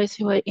acute for those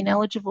who were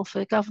ineligible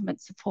for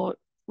government support,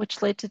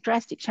 which led to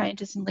drastic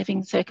changes in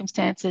living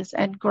circumstances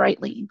and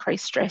greatly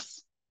increased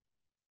stress.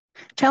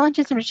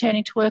 Challenges in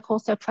returning to work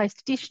also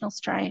placed additional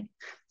strain,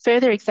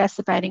 further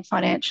exacerbating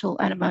financial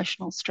and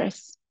emotional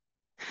stress.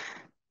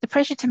 The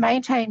pressure to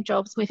maintain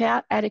jobs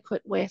without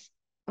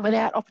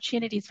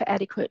opportunities for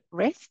adequate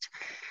rest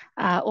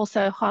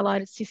also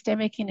highlighted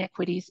systemic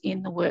inequities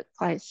in the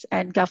workplace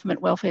and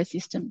government welfare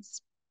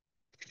systems.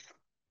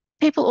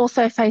 People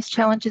also face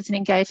challenges in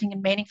engaging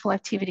in meaningful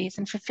activities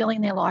and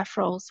fulfilling their life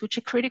roles, which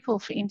are critical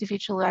for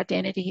individual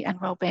identity and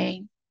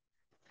well-being.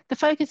 The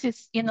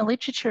focus in the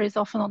literature is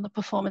often on the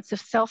performance of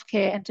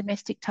self-care and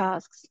domestic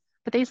tasks,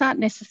 but these aren't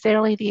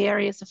necessarily the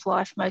areas of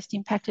life most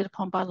impacted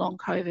upon by long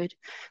COVID,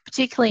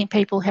 particularly in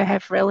people who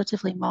have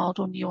relatively mild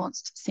or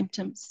nuanced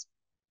symptoms.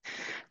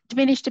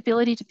 Diminished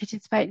ability to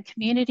participate in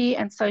community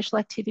and social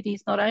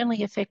activities not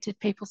only affected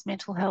people's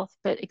mental health,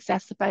 but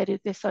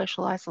exacerbated their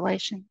social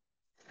isolation.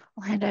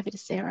 I'll hand over to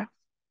Sarah.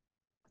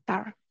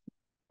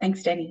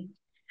 Thanks, Danny.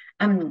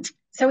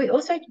 So we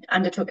also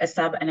undertook a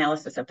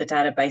sub-analysis of the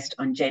data based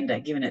on gender,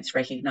 given its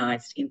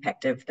recognised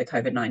impact of the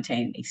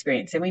COVID-19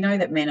 experience. And we know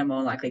that men are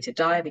more likely to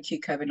die of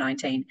acute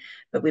COVID-19,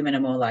 but women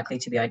are more likely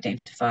to be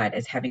identified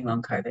as having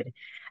long COVID. And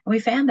we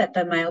found that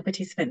the male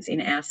participants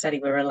in our study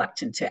were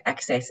reluctant to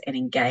access and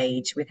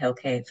engage with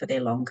healthcare for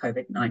their long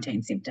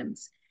COVID-19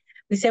 symptoms,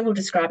 with several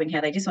describing how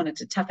they just wanted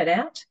to tough it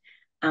out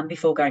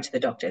before going to the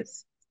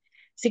doctors.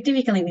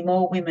 Significantly,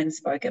 more women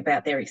spoke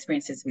about their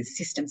experiences with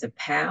systems of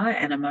power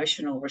and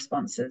emotional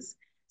responses.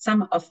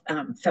 Some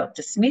felt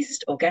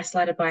dismissed or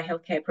gaslighted by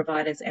healthcare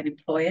providers and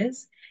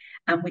employers,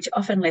 which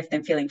often left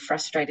them feeling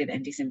frustrated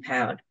and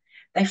disempowered.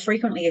 They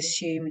frequently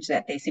assumed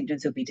that their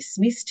symptoms would be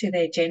dismissed to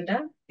their gender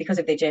because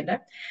of their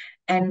gender,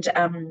 and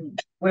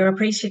were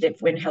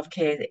appreciative when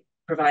healthcare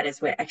providers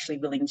were actually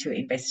willing to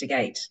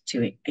investigate,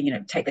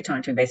 take the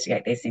time to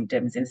investigate their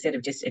symptoms instead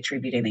of just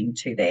attributing them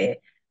to their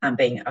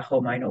being a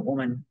hormonal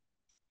woman.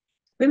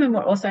 Women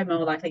were also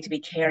more likely to be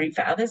caring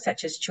for others,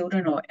 such as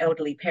children or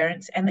elderly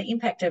parents, and the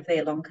impact of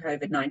their long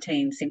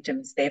COVID-19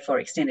 symptoms therefore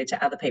extended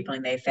to other people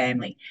in their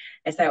family,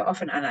 as they were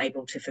often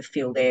unable to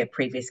fulfil their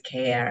previous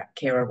carer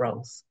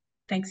roles.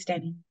 Thanks,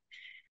 Danny.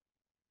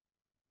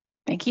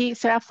 Thank you.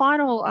 So our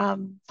final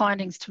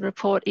findings to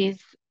report is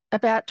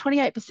about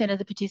 28% of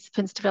the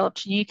participants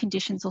developed new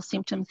conditions or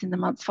symptoms in the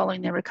months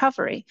following their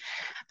recovery,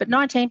 but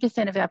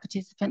 19% of our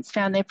participants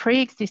found their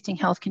pre-existing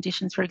health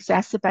conditions were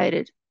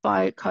exacerbated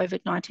by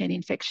COVID-19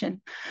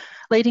 infection,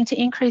 leading to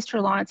increased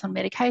reliance on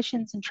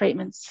medications and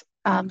treatments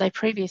they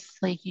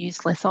previously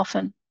used less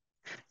often.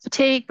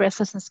 Fatigue,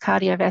 breathlessness,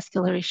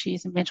 cardiovascular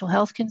issues and mental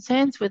health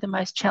concerns were the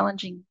most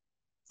challenging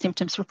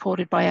symptoms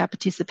reported by our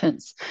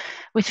participants,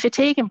 with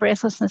fatigue and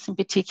breathlessness in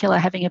particular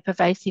having a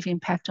pervasive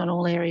impact on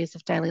all areas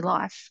of daily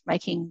life,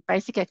 making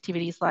basic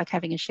activities like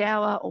having a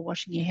shower or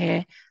washing your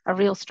hair a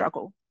real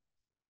struggle.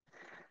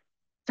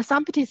 For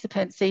some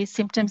participants, these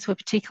symptoms were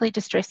particularly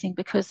distressing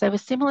because they were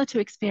similar to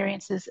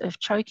experiences of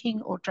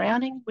choking or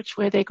drowning, which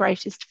were their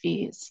greatest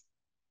fears.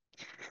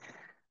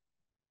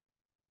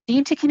 The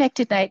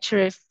interconnected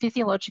nature of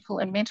physiological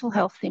and mental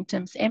health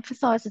symptoms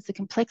emphasises the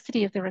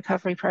complexity of the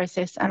recovery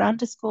process and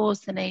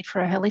underscores the need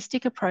for a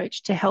holistic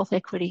approach to health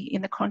equity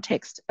in the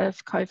context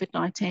of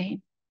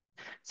COVID-19.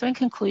 So in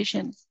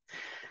conclusion,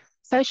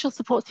 social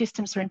support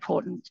systems are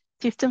important.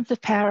 Systems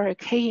of power are a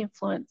key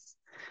influence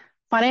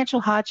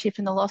Financial hardship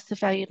and the loss of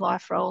valued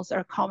life roles are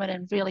a common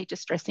and really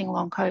distressing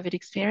long COVID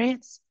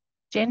experience.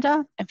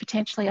 Gender and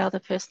potentially other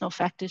personal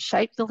factors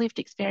shape the lived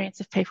experience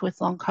of people with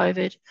long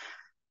COVID.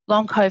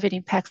 Long COVID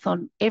impacts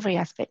on every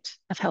aspect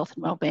of health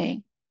and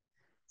wellbeing.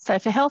 So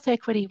for health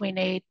equity, we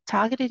need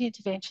targeted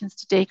interventions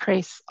to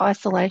decrease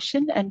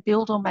isolation and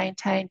build or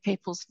maintain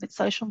people's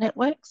social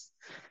networks,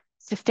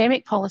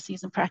 systemic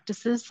policies and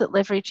practices that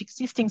leverage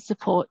existing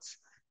supports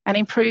and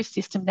improve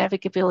system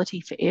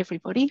navigability for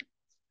everybody,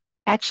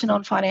 action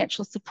on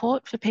financial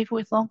support for people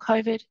with long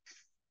COVID,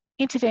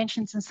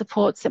 interventions and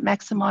supports that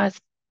maximise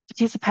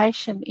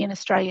participation in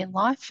Australian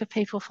life for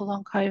people for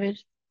long COVID,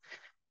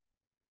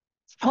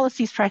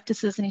 policies,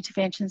 practices and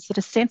interventions that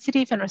are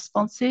sensitive and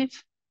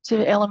responsive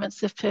to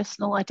elements of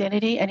personal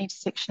identity and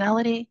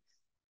intersectionality.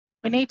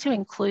 We need to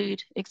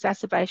include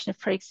exacerbation of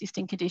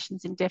pre-existing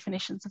conditions in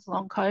definitions of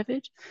long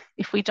COVID.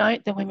 If we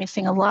don't, then we're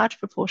missing a large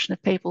proportion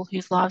of people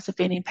whose lives have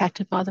been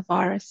impacted by the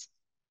virus.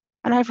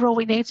 And overall,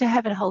 we need to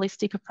have a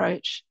holistic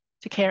approach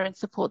to care and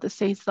support that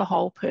sees the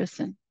whole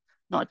person,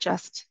 not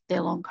just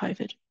their long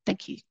COVID.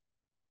 Thank you.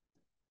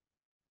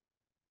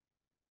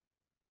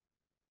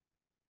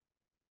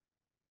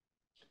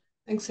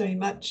 Thanks very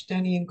much,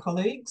 Danny and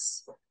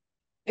colleagues.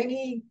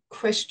 Any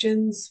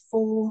questions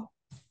for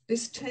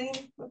this team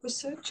of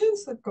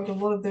researchers? They've got a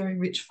lot of very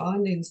rich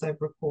findings they've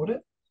reported.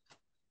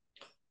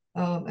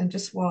 And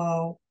just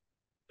while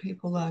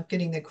people are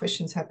getting their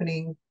questions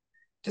happening,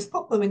 just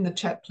pop them in the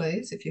chat,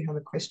 please, if you have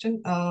a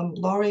question.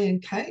 Laurie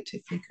and Kate,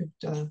 if you could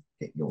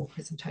get your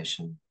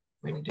presentation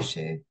ready to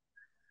share.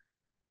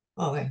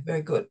 Oh, yeah,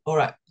 very good. All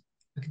right.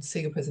 I can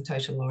see your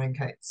presentation, Laurie and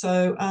Kate.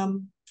 So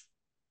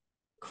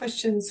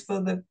questions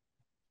for the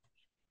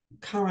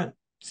current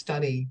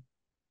study.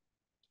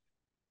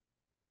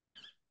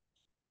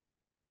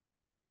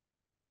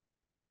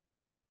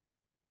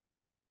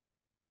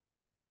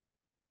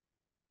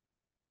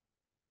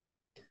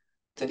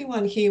 Does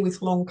anyone here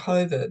with long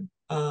COVID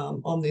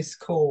on this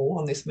call,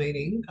 on this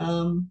meeting,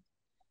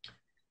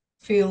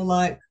 feel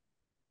like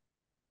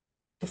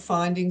the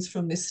findings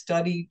from this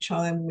study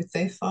chime with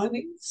their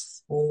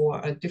findings or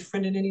are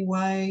different in any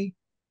way?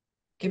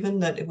 Given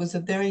that it was a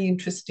very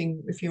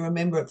interesting, if you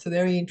remember, it's a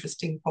very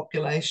interesting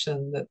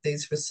population that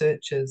these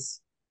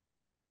researchers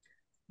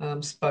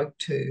spoke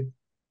to,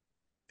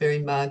 very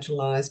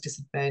marginalised,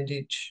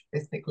 disadvantaged,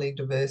 ethnically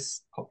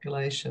diverse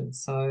population.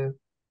 So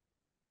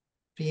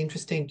be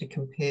interesting to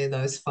compare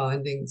those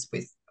findings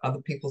with other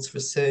people's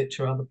research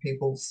or other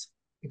people's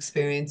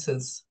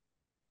experiences.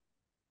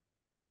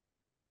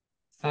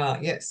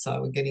 Yes,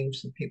 so we're getting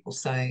some people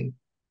saying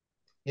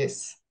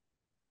yes.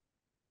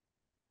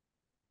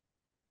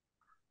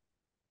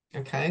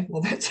 Okay,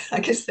 well,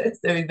 I guess that's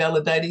very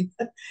validating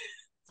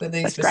for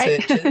these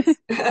researchers.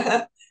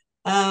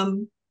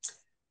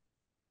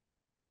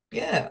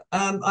 Yeah,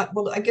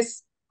 I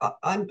guess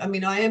I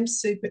mean, I am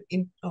super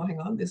in. Oh, hang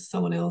on, there's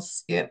someone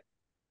else. Yep.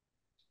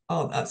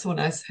 Oh, someone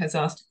else has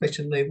asked a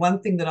question, Lou.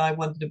 One thing that I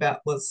wondered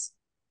about was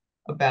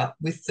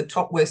with the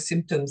top worst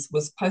symptoms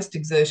was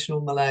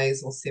post-exertional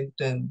malaise or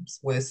symptoms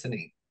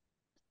worsening.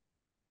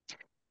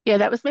 Yeah,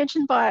 that was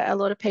mentioned by a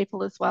lot of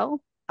people as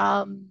well,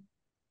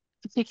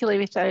 particularly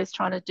with those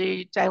trying to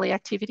do daily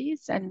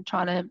activities and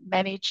trying to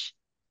manage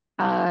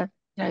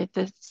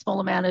the small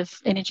amount of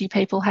energy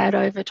people had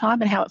over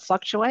time and how it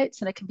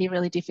fluctuates, and it can be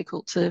really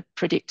difficult to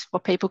predict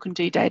what people can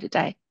do day to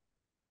day.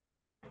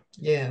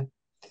 Yeah.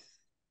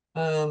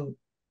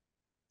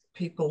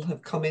 People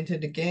have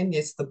commented again,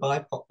 yes, the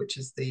BIPOC, which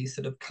is the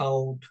sort of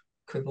cold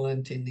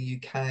equivalent in the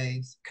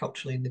UK,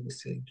 culturally and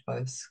linguistically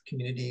diverse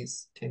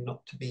communities tend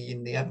not to be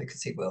in the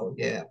advocacy world.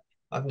 Yeah,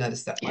 I've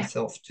noticed that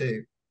myself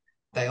too.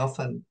 They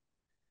often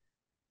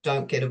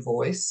don't get a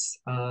voice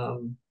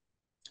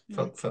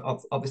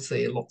for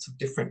obviously lots of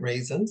different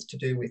reasons to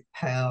do with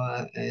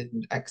power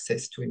and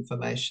access to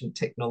information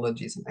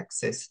technologies and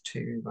access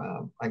to,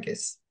 I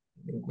guess,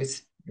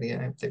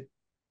 the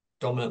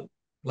dominant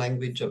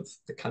language of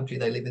the country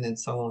they live in and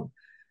so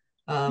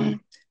on.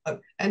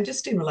 And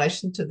just in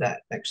relation to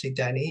that, actually,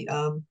 Danny,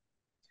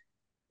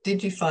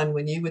 did you find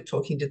when you were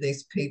talking to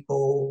these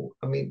people,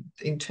 I mean,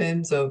 in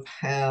terms of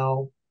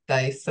how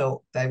they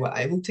felt they were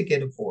able to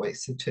get a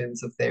voice in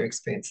terms of their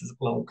experiences of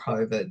long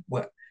COVID,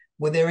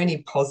 were there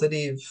any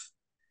positive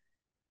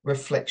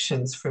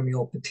reflections from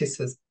your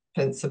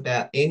participants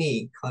about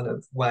any kind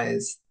of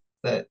ways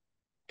that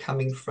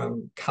coming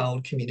from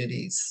cold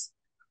communities,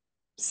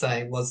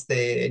 say, was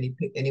there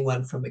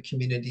anyone from a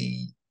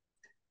community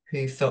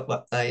who felt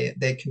like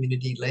their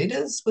community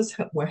leaders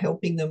were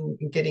helping them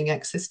in getting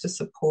access to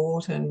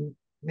support and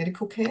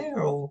medical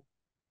care or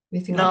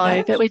anything like that?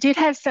 No, but we did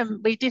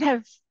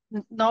have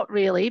not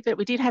really, but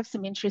we did have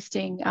some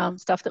interesting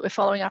stuff that we're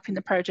following up in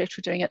the project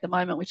we're doing at the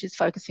moment, which is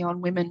focusing on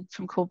women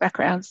from core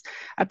backgrounds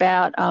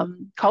about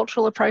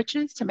cultural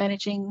approaches to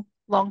managing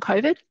long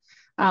COVID.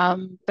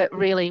 But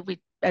really,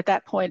 at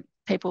that point,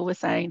 people were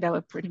saying they were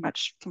pretty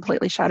much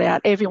completely shut out.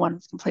 Everyone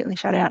was completely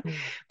shut out.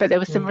 But there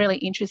were some really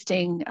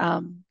interesting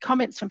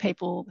comments from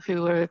people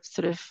who were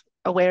sort of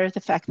aware of the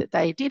fact that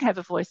they did have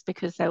a voice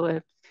because they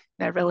were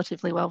they're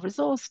relatively well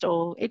resourced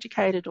or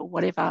educated or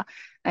whatever,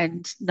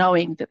 and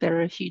knowing that there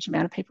are a huge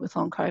amount of people with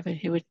long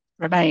COVID who would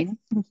remain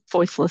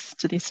voiceless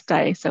to this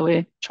day. So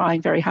we're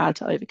trying very hard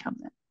to overcome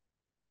that.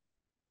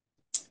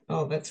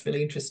 Oh, that's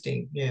really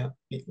interesting. Yeah,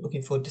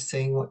 looking forward to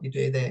seeing what you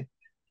do there.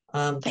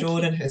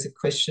 Jordan has a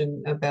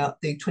question about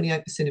the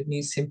 28% of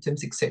new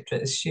symptoms, etc.,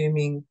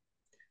 assuming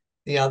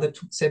the other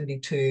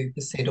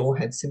 72% all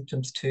had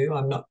symptoms too.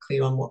 I'm not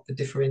clear on what the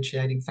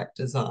differentiating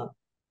factors are.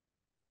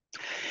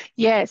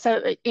 Yeah,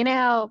 so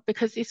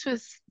because this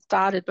was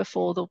started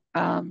before the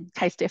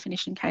case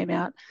definition came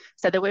out,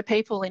 so there were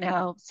people in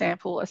our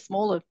sample, a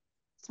small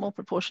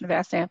proportion of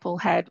our sample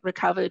had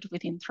recovered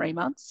within 3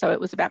 months. So it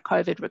was about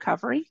COVID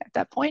recovery at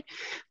that point.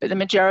 But the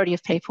majority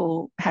of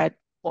people had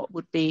what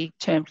would be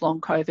termed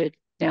long COVID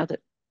now that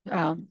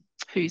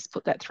WHO's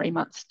put that 3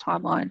 months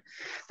timeline.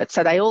 But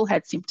so they all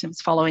had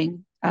symptoms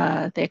following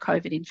their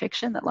COVID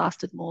infection that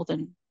lasted more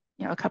than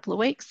a couple of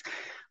weeks.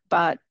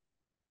 But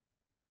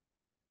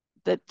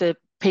the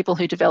people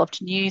who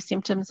developed new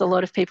symptoms, a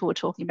lot of people were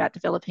talking about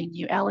developing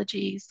new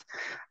allergies,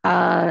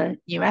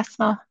 new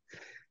asthma.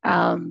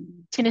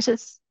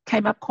 Tinnitus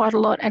came up quite a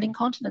lot, and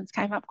incontinence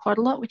came up quite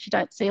a lot, which you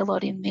don't see a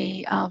lot in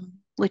the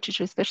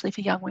literature, especially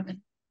for young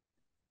women.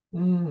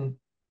 Mm.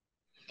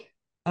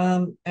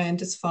 And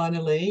just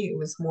finally, it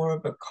was more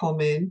of a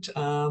comment.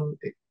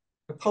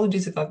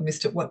 Apologies if I've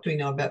missed it. What do we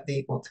know about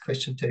what's the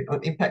question too?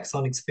 Impacts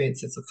on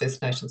experiences of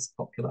First Nations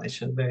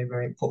population. Very,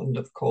 very important,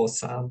 of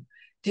course.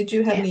 Did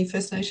you have any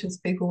First Nations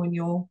people in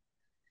your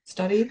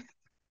study?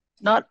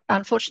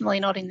 Unfortunately,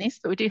 not in this,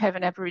 but we do have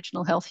an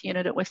Aboriginal health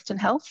unit at Western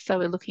Health. So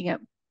we're looking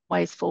at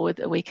ways forward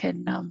that we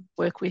can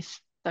work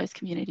with those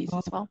communities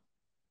as well.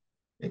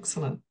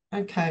 Excellent.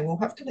 Okay, we'll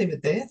have to leave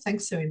it there.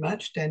 Thanks very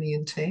much, Danny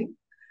and team.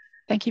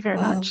 Thank you very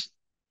much.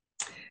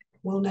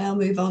 We'll now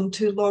move on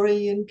to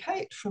Laurie and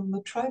Kate from La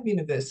Trobe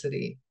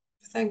University.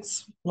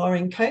 Thanks, Laurie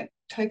and Kate.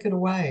 Take it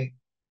away.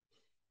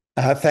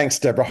 Thanks,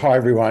 Deborah. Hi,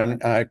 everyone.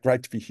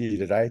 Great to be here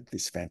today at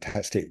this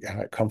fantastic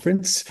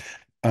conference.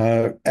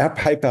 Our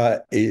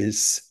paper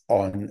is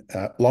on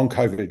long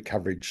COVID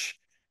coverage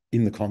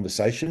in the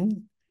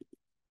conversation.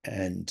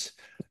 And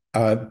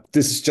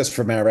this is just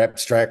from our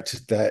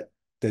abstract that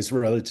there's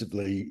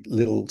relatively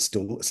little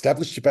still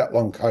established about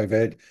long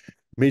COVID.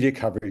 Media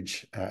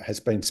coverage has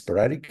been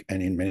sporadic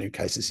and in many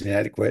cases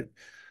inadequate.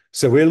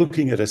 So we're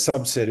looking at a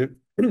subset of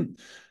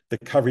the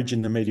coverage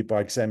in the media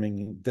by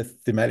examining the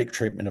thematic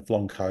treatment of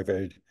long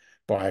COVID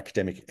by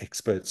academic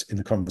experts in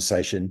the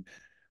conversation,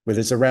 where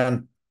there's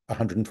around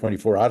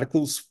 124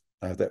 articles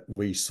that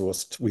we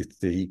sourced with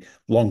the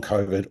long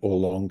COVID or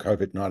long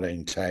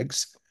COVID-19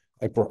 tags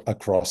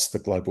across the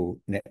global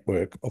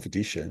network of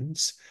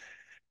editions.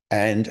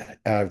 And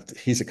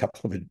here's a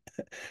couple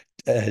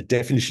of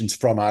definitions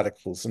from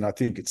articles, and I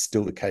think it's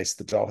still the case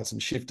the dial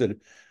hasn't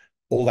shifted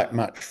all that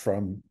much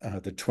from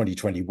the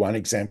 2021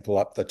 example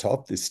up the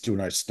top. There's still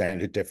no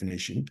standard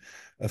definition.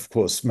 Of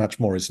course, much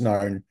more is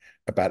known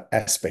about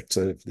aspects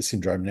of the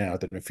syndrome now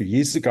than a few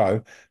years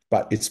ago,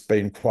 but it's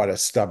been quite a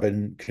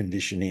stubborn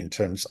condition in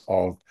terms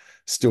of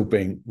still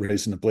being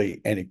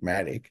reasonably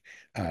enigmatic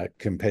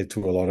compared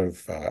to a lot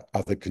of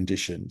other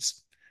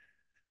conditions.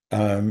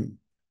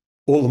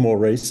 All the more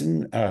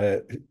reason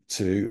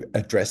to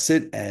address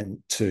it and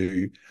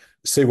to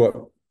see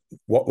what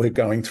we're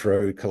going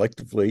through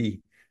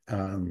collectively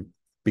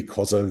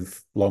because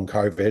of long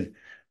COVID.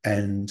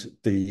 And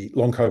the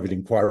long COVID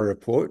inquiry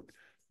report,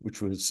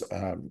 which was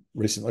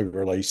recently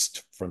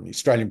released from the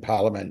Australian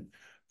Parliament,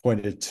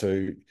 pointed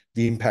to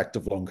the impact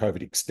of long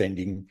COVID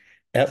extending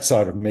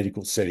outside of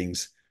medical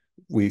settings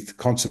with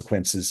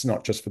consequences,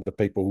 not just for the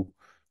people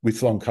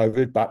with long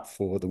COVID, but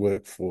for the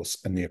workforce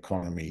and the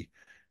economy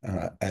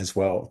as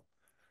well.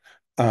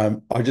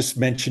 I just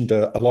mentioned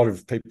a lot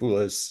of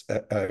people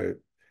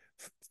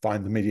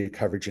find the media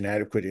coverage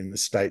inadequate in the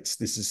States.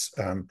 This is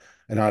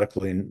an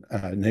article in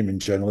Neiman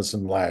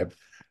Journalism Lab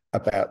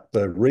about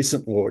the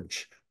recent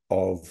launch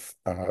of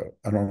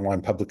an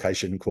online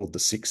publication called the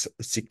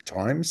Sick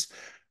Times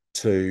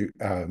to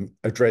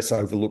address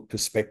overlooked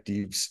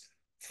perspectives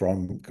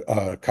from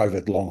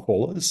COVID long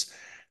haulers.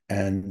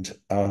 And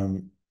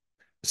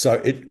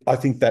so I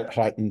think that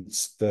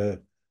heightens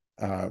the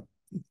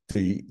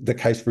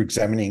case for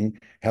examining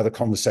how the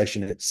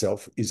conversation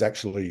itself is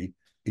actually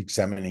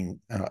examining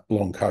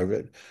long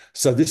COVID.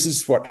 So this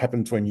is what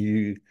happens when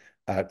you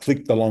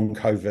click the long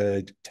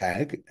COVID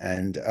tag,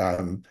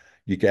 and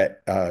you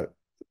get,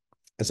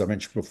 as I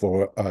mentioned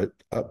before,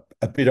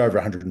 a bit over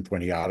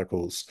 120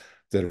 articles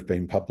that have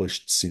been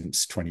published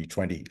since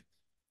 2020.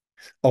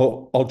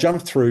 I'll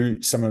jump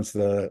through some of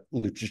the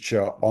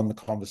literature on the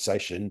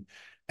conversation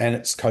and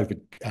its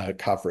COVID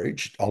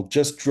coverage. I'll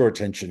just draw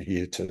attention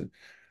here to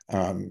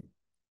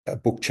a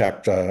book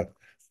chapter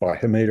by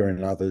Hamida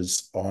and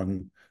others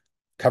on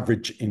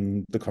coverage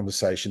in the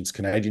Conversations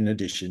Canadian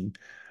edition,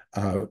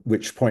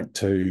 which point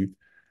to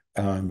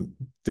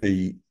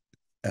the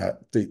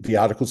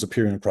articles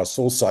appearing across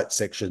all site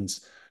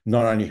sections,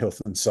 not only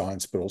health and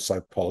science, but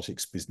also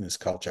politics, business,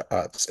 culture,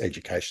 arts,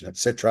 education,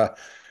 etc.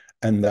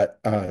 and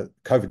that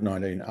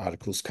COVID-19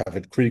 articles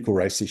covered critical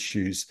race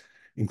issues,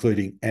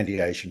 including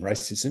anti-Asian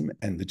racism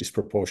and the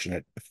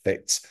disproportionate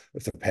effects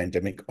of the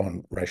pandemic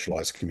on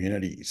racialised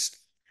communities.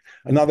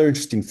 Another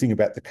interesting thing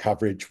about the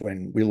coverage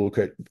when we look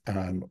at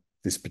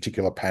this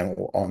particular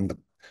panel on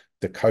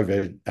the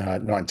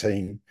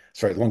COVID-19,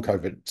 long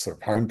COVID sort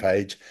of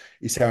homepage,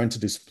 is how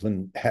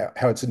interdiscipline,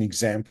 how it's an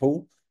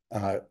example,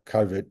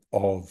 COVID,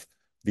 of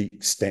the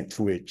extent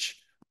to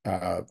which,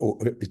 or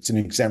it's an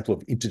example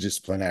of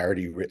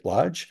interdisciplinarity writ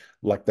large,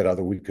 like that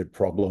other wicked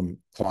problem,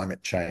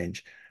 climate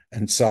change.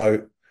 And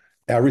so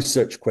our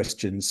research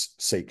questions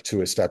seek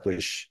to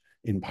establish,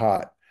 in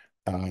part,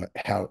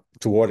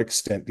 to what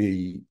extent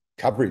the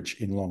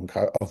coverage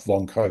of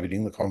long COVID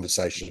in the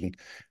conversation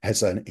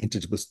has an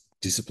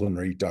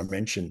interdisciplinary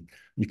dimension.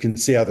 You can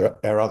see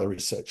our other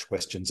research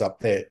questions up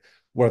there.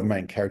 What are the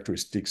main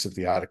characteristics of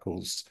the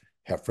articles?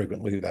 How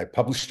frequently are they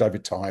published over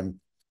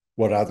time?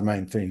 What are the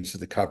main themes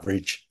of the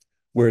coverage?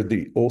 Where are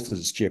the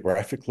authors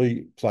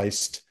geographically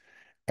placed?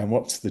 And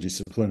what's the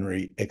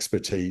disciplinary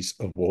expertise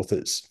of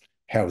authors?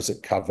 How is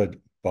it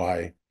covered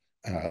by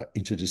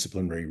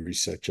interdisciplinary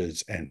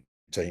researchers and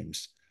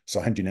teams? So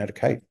I hand you now to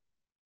Kate.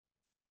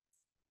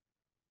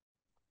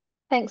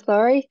 Thanks,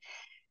 Laurie.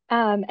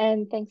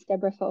 And thanks,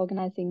 Deborah, for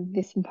organising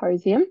this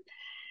symposium.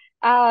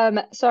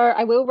 So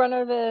I will run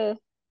over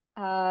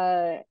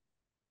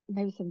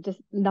maybe some just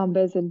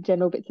numbers and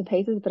general bits and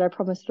pieces, but I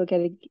promise it'll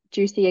get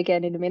juicy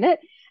again in a minute.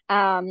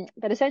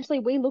 But essentially,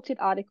 we looked at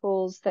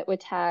articles that were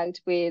tagged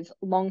with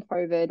long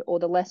COVID, or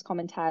the less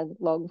common tag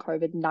long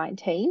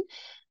COVID-19.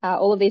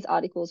 All of these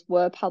articles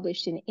were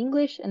published in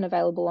English and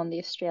available on the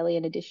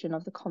Australian edition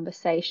of The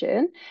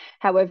Conversation.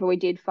 However, we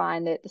did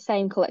find that the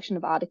same collection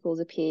of articles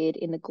appeared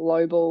in the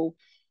global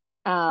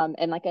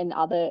and like in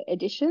other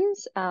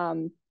editions.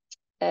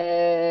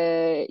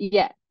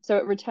 So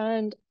it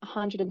returned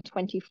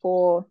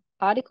 124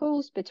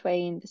 articles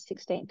between the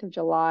 16th of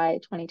July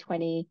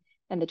 2020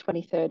 and the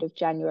 23rd of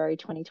January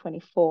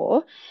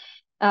 2024.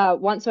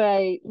 Once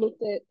I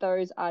looked at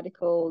those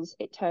articles,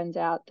 it turns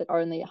out that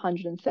only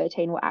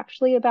 113 were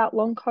actually about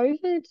long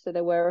COVID. So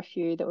there were a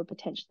few that were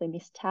potentially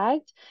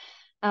mistagged.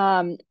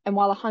 And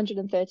while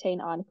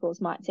 113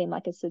 articles might seem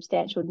like a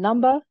substantial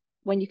number,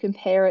 when you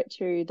compare it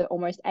to the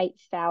almost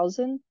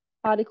 8,000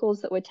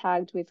 articles that were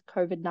tagged with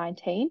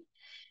COVID-19,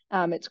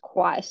 it's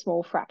quite a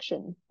small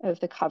fraction of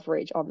the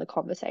coverage on The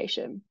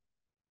Conversation.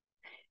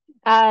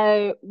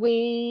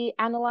 We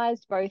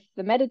analysed both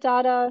the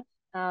metadata,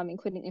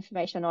 including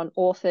information on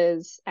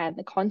authors and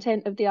the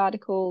content of the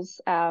articles,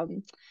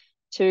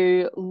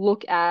 to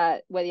look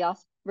at where the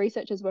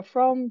researchers were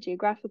from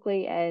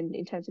geographically and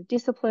in terms of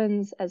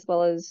disciplines, as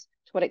well as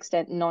to what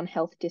extent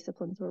non-health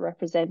disciplines were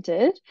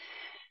represented.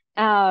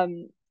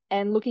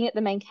 And looking at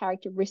the main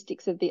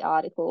characteristics of the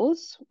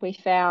articles, we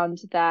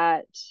found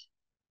that,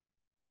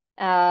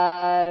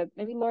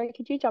 maybe Laurie,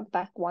 could you jump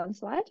back one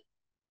slide?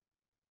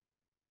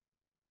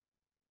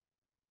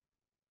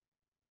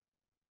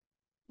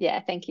 Yeah,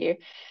 thank you.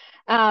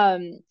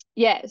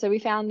 So we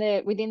found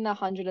that within the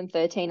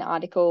 113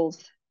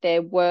 articles,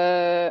 there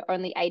were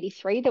only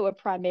 83 that were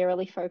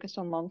primarily focused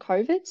on long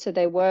COVID. So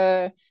there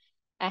were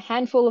a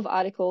handful of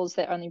articles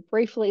that only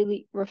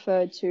briefly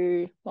referred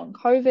to long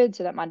COVID.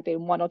 So that might have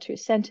been one or two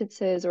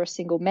sentences or a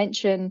single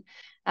mention.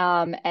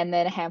 And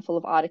then a handful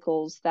of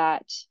articles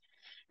that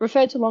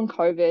referred to long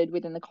COVID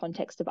within the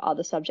context of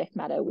other subject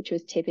matter, which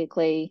was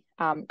typically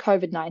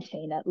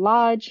COVID-19 at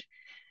large.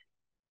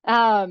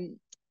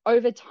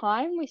 Over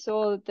time, we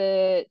saw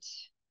that,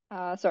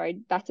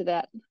 back to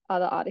that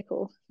other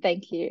article.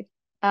 Thank you.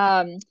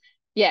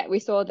 We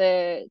saw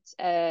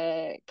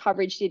that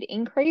coverage did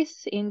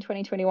increase in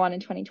 2021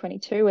 and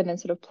 2022 and then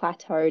sort of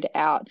plateaued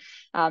out.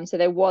 So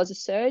there was a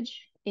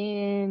surge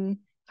in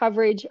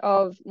coverage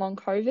of long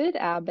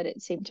COVID, but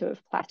it seemed to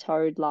have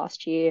plateaued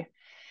last year.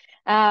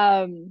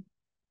 Thanks,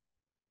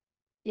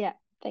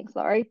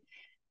 Laurie.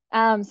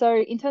 So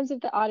in terms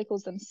of the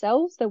articles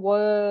themselves, there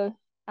was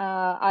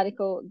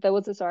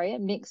a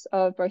mix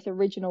of both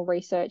original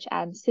research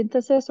and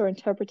synthesis or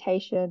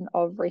interpretation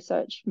of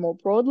research more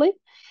broadly.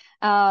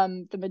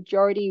 The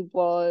majority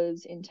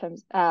was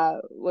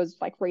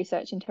like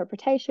research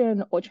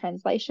interpretation or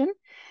translation.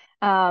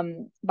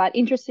 But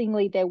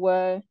interestingly, there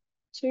were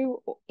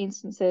two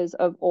instances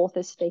of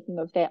authors speaking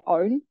of their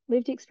own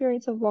lived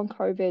experience of long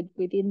COVID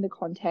within the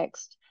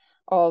context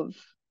of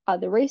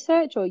other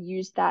research, or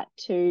use that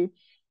to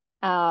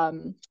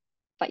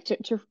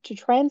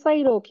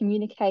translate or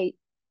communicate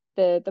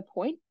the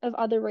point of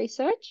other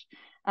research.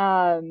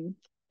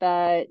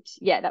 But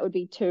yeah, that would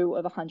be 2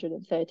 of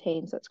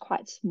 113, so it's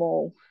quite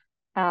small.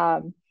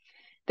 There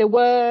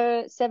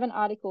were 7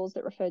 articles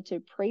that referred to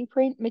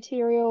preprint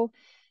material,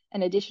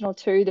 an additional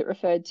 2 that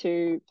referred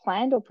to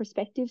planned or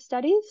prospective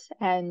studies,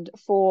 and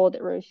 4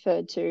 that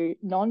referred to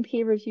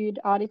non-peer reviewed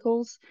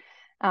articles.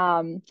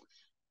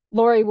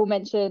 Laurie will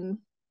mention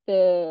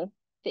the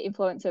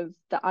influence of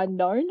the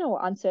unknown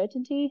or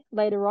uncertainty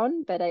later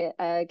on, but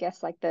I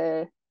guess like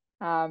the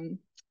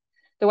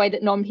way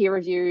that non-peer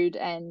reviewed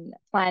and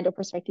planned or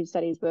prospective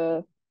studies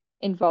were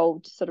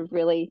involved sort of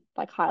really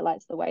like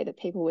highlights the way that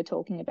people were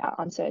talking about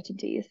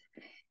uncertainties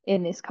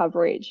in this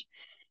coverage.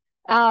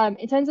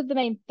 In terms of the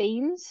main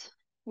themes,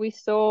 we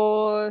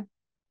saw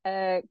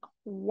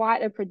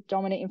quite a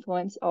predominant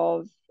influence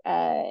of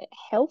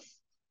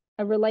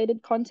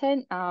health-related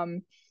content.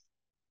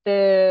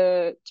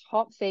 The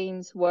top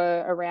themes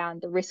were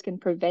around the risk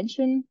and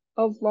prevention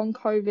of long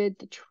COVID,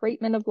 the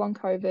treatment of long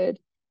COVID,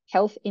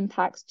 health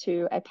impacts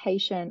to a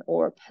patient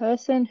or a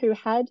person who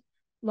had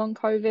long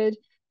COVID,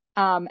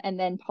 and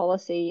then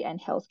policy and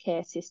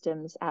healthcare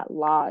systems at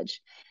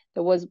large.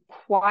 There was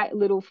quite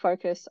little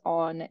focus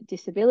on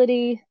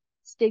disability,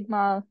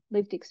 stigma,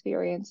 lived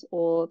experience,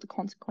 or the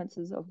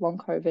consequences of long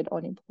COVID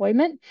on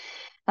employment.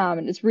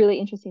 And it's really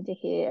interesting to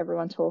hear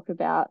everyone talk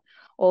about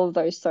all of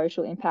those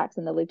social impacts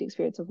and the lived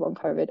experience of long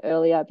COVID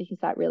earlier, because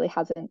that really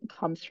hasn't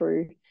come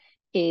through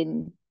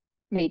in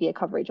media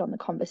coverage on the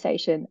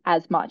conversation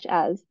as much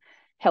as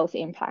health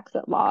impacts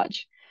at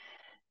large.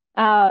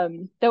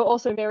 There were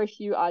also very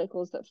few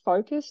articles that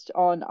focused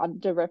on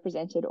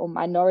underrepresented or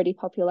minority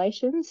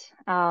populations,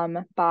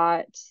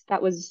 but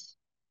that was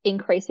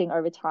increasing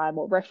over time,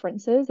 or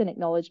references and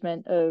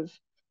acknowledgement of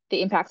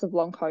the impacts of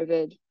long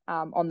COVID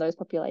on those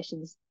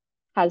populations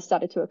has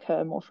started to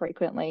occur more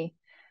frequently,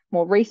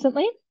 more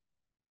recently.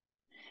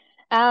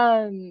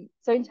 So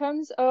in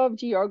terms of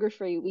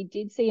geography, we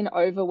did see an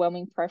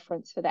overwhelming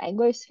preference for the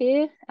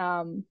Anglosphere,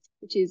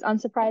 which is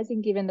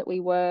unsurprising given that we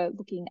were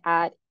looking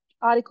at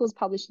articles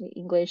published in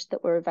English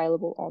that were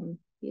available on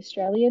the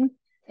Australian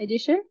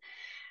edition.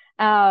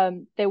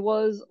 There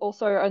was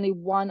also only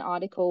one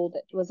article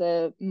that was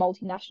a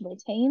multinational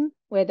team,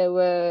 where there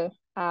were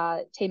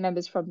team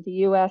members from the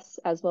US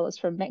as well as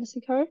from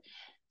Mexico.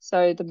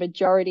 So the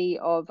majority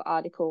of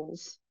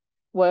articles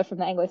were from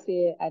the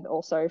Anglosphere and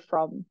also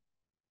from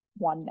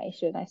one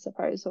nation, I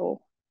suppose.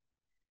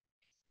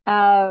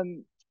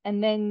 And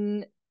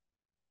then,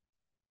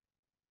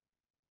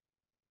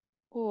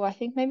 I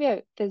think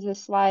maybe there's a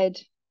slide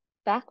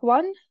back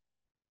one.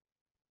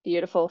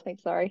 Beautiful,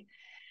 thanks, Laurie.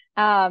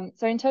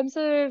 So in terms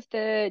of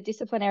the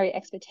disciplinary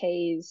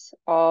expertise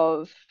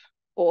of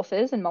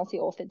authors and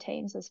multi-authored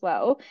teams as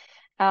well,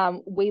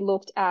 we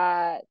looked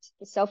at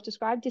the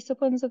self-described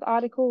disciplines of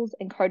articles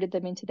and coded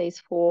them into these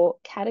 4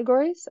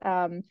 categories.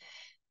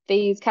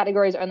 These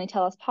categories only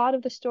tell us part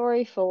of the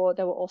story, for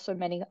there were also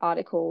many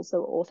articles that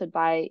were authored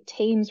by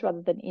teams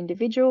rather than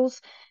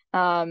individuals,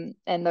 and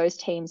those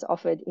teams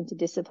offered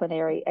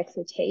interdisciplinary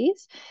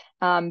expertise,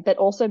 but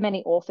also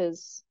many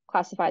authors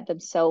classified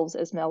themselves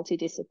as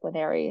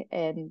multidisciplinary,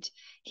 and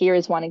here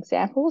is one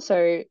example.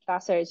 So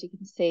Vaso, as you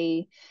can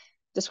see,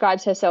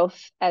 describes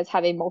herself as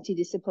having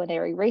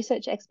multidisciplinary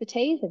research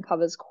expertise and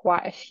covers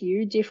quite a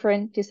few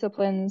different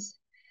disciplines.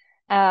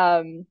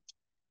 And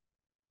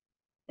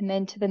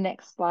then to the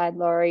next slide,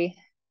 Laurie.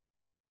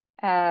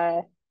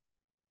 So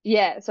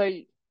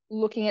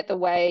looking at the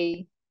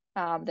way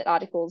that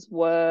articles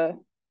were,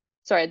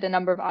 the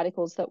number of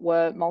articles that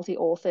were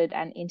multi-authored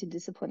and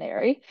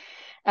interdisciplinary,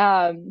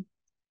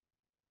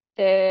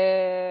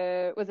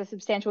 there was a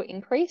substantial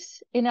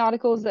increase in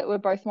articles that were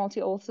both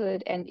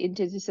multi-authored and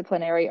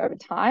interdisciplinary over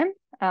time.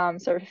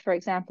 So for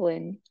example,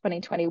 in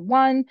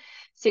 2021,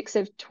 6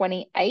 of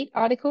 28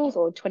 articles,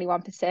 or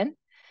 21%,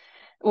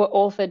 were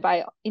authored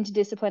by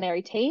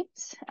interdisciplinary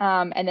teams.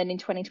 And then in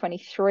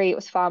 2023, it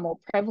was far more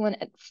prevalent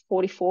at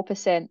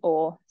 44%,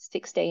 or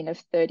 16 of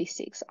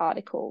 36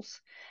 articles.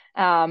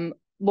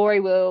 Laurie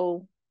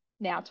will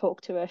now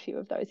talk to a few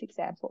of those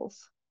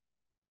examples.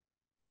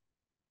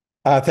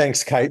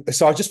 Thanks, Kate.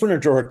 So I just want to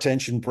draw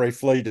attention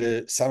briefly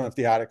to some of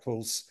the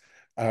articles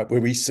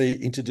where we see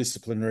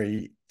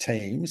interdisciplinary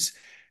teams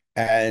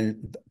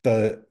and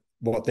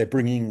what they're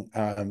bringing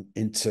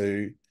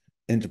into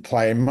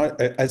play. And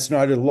as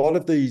noted, a lot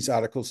of these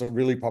articles are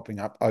really popping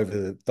up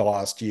over the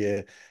last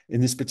year.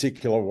 In this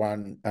particular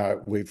one,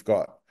 we've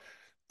got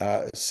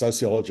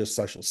sociologists,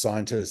 social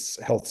scientists,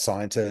 health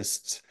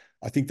scientists.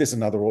 I think there's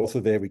another author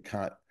there we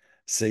can't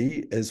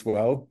see as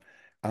well.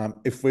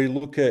 If we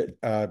look at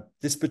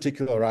this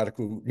particular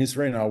article,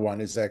 Nisreen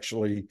one is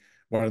actually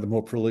one of the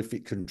more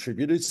prolific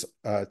contributors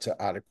to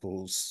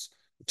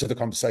the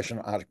conversation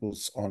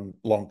articles on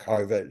long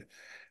COVID.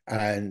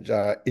 And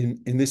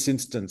in this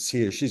instance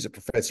here, she's a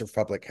professor of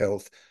public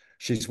health.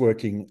 She's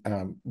working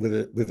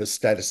with a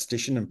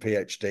statistician and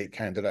PhD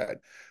candidate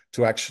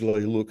to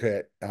actually look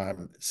at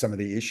some of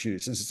the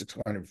issues. This is a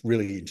kind of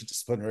really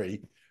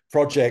interdisciplinary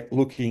project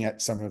looking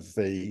at some of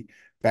the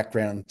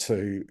background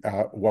to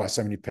why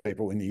so many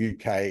people in the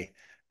UK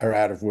are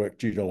out of work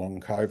due to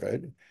long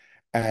COVID.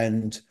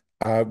 And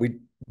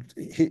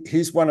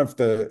here's one of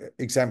the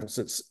examples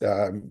that's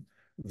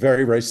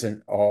very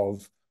recent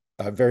of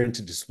a very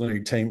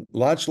interdisciplinary team,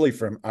 largely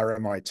from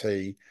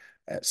RMIT,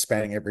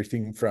 spanning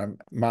everything from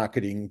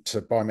marketing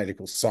to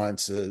biomedical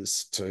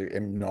sciences to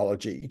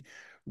immunology,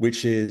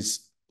 which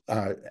is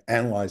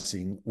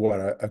analysing what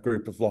a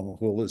group of long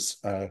haulers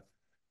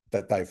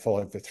that they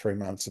followed for 3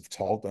 months have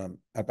told them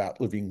about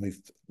living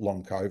with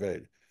long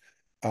COVID.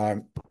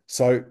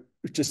 So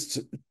just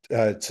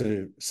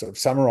to sort of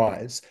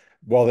summarise,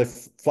 while there are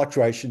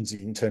fluctuations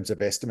in terms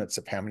of estimates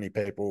of how many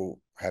people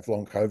have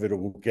long COVID or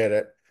will get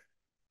it,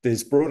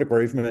 there's broad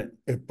agreement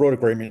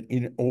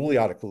in all the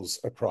articles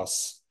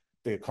across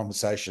the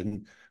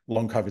conversation.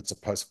 Long COVID's a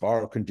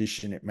post-viral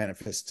condition. It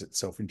manifests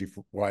itself in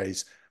different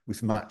ways,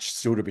 with much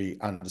still to be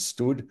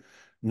understood.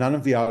 None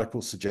of the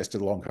articles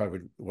suggested long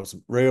COVID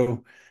wasn't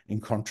real, in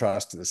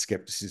contrast to the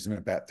skepticism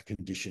about the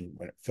condition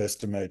when it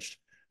first emerged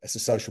as a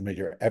social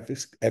media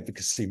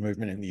advocacy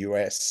movement in the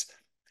US.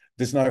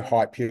 There's no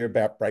hype here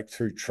about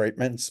breakthrough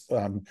treatments.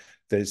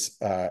 There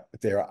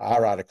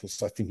are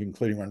articles, I think,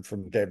 including one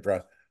from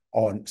Deborah,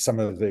 on some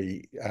of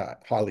the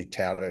highly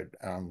touted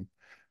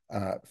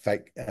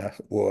fake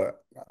or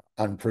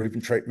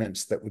unproven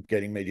treatments that were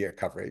getting media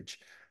coverage.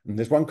 And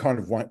there's one kind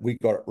of we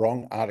got it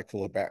wrong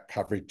article about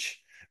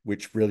coverage,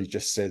 which really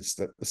just says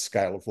that the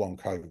scale of long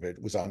COVID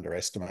was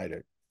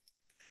underestimated.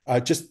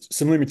 Just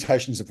some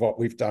limitations of what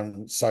we've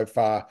done so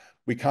far.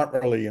 We can't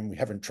really, and we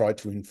haven't tried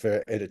to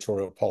infer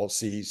editorial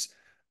policies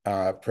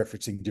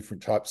preferencing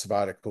different types of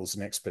articles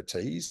and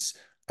expertise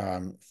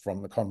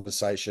from the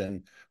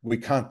conversation. We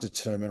can't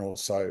determine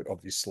also,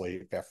 obviously,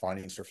 if our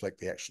findings reflect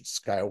the actual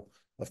scale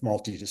of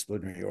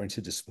multidisciplinary or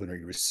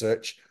interdisciplinary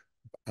research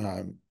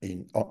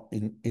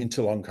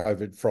into long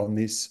COVID from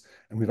this.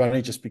 And we've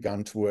only just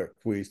begun to work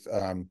with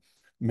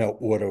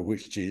Meltwater,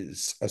 which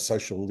is a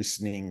social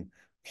listening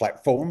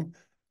platform,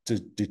 to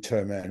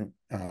determine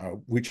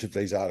which of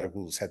these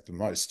articles had the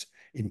most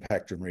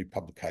impact and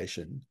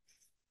republication.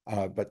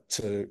 But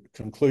to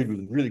conclude with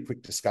a really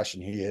quick discussion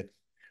here,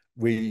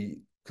 we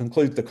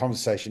conclude the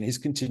conversation is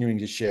continuing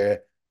to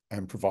share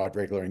and provide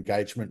regular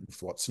engagement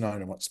with what's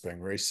known and what's being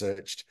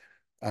researched.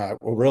 Well,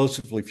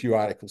 relatively few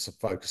articles are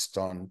focused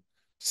on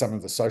some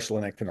of the social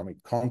and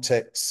economic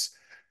contexts.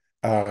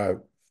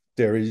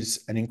 There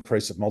is an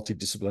increase of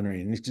multidisciplinary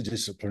and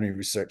interdisciplinary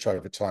research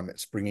over time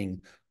that's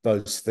bringing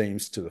those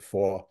themes to the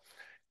fore.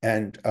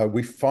 And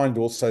we find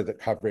also that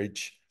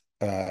coverage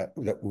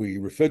that we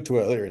referred to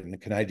earlier in the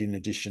Canadian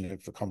edition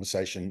of the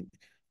conversation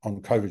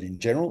on COVID in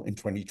general in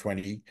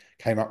 2020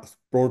 came up with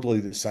broadly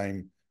the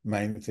same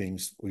main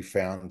themes we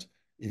found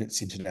in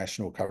its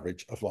international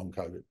coverage of long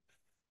COVID.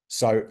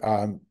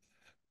 So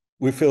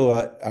we feel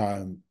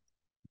that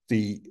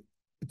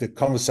the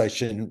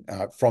conversation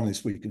from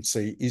this, we can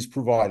see, is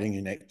providing a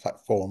unique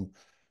platform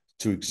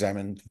to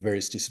examine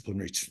various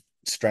disciplinary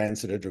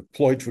strands that are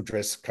deployed to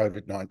address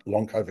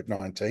long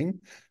COVID-19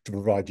 to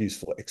provide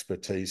useful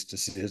expertise to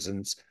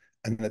citizens,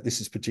 and that this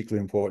is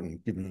particularly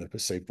important given the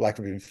perceived lack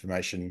of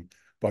information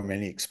by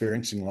many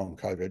experiencing long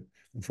COVID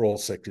and for all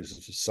sectors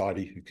of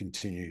society who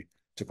continue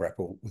to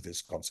grapple with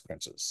its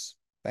consequences.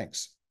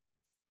 Thanks.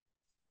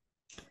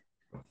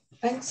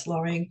 Thanks,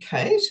 Laurie and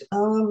Kate.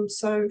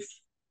 So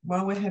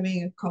while we're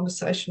having a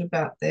conversation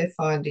about their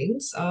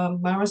findings,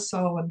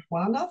 Marisol and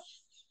Juana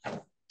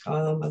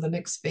are the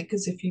next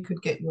speakers. If you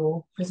could get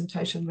your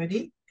presentation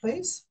ready,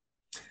 please.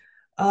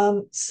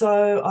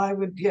 So I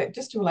would,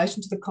 just in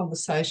relation to the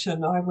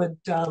conversation, I would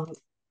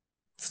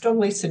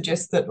strongly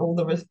suggest that all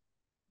the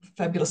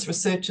fabulous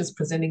researchers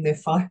presenting their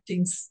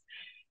findings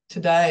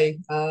today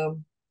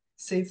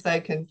see if they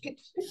can get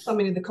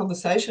something in the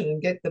conversation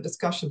and get the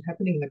discussion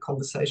happening in the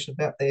conversation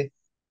about their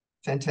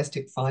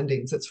fantastic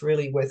findings. It's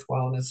really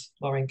worthwhile, and as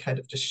Laurie and Kate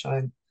have just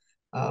shown,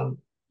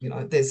 you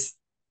know,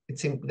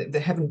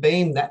 there haven't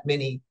been that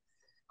many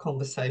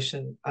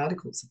conversation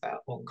articles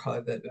about long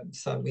COVID, and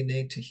so we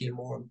need to hear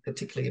more,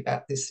 particularly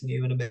about this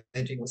new and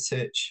emerging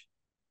research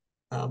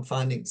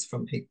findings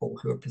from people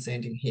who are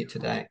presenting here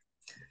today.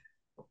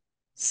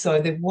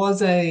 So there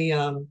was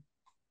a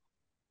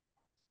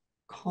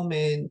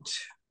comment.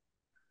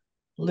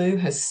 Lou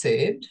has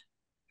said,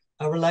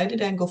 a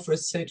related angle for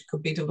research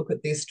could be to look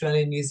at the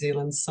Australian New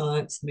Zealand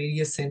Science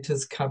Media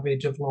Centre's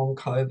coverage of long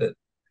COVID.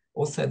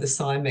 Also the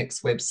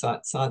SciMex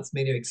website, Science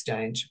Media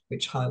Exchange,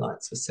 which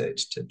highlights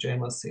research to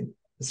journalists in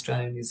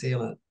Australia and New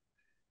Zealand.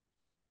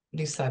 What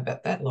do you say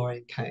about that, Laurie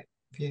and Kate?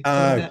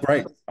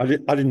 Great. I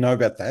didn't know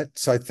about that.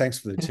 So thanks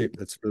for the tip.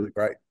 That's really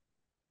great.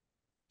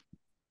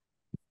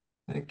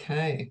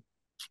 Okay.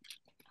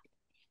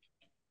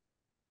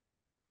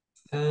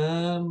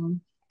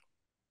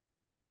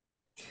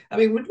 I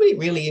mean, would be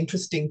really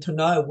interesting to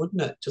know,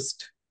 wouldn't it?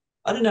 Just,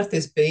 I don't know if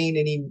there's been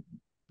any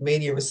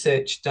media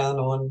research done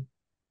on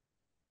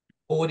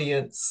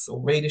audience or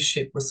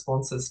readership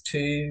responses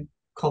to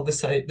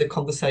the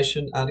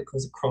conversation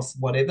articles across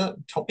whatever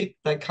topic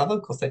they cover.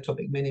 Of course, they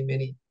topic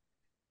many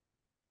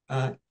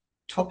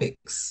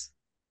topics.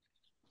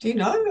 Do you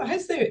know,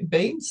 has there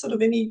been sort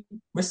of any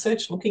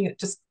research looking at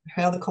just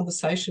how the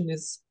conversation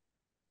is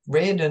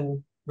read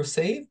and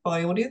received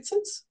by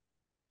audiences?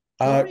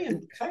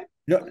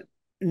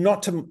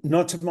 Not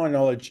to my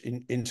knowledge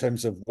in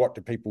terms of what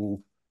do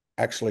people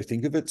actually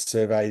think of it,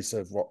 surveys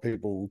of what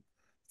people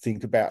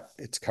think about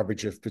its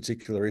coverage of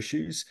particular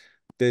issues.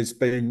 There's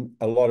been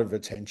a lot of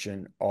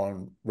attention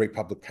on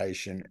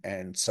republication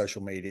and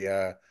social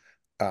media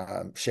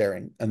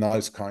sharing and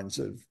those kinds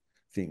of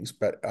things,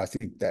 but I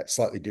think that's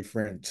slightly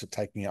different to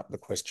taking up the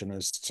question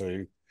as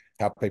to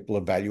how people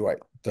evaluate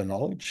the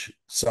knowledge.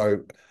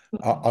 So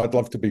I'd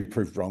love to be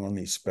proved wrong on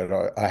this, but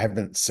I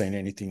haven't seen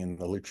anything in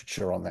the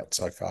literature on that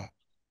so far.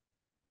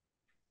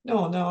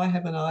 No, I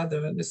haven't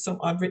either. And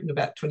I've written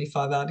about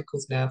 25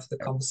 articles now for the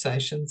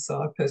conversation,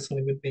 so I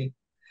personally would be.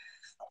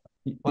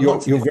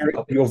 Well,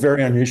 you're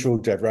very unusual,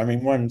 Deborah. I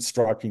mean, one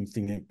striking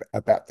thing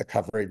about the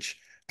coverage,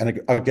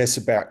 and I guess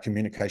about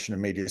communication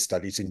and media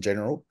studies in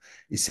general,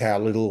 is how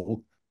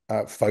little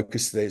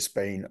focus there's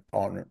been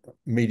on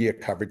media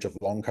coverage of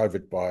long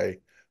COVID by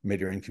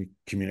media and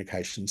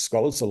communication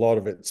scholars. A lot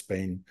of it's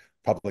been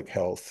public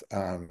health,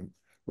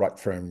 right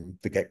from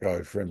the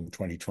get-go from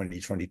 2020,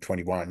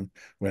 2021,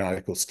 when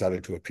articles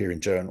started to appear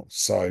in journals.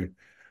 So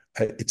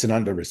it's an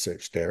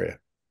under-researched area.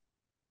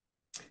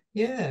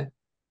 Yeah.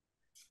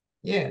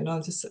 Yeah,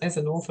 no, just as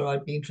an author,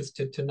 I'd be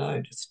interested to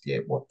know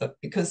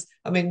because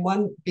I mean,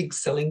 one big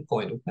selling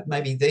point, or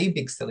maybe the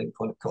big selling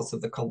point, of course,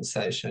 of the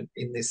conversation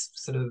in this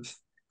sort of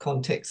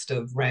context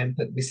of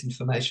rampant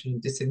misinformation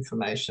and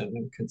disinformation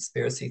and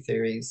conspiracy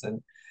theories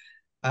and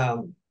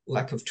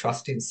lack of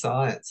trust in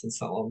science and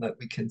so on that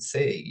we can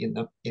see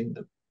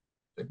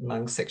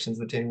among sections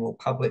of the general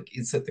public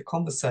is that the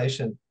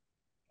conversation,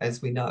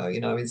 as we know,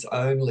 is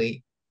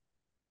only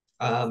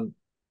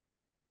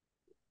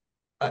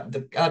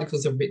the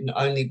articles are written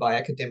only by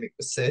academic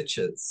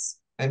researchers,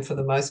 and for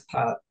the most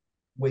part,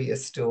 we are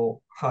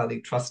still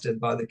highly trusted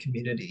by the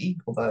community,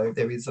 although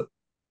there is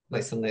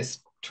less and less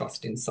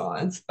trust in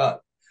science. But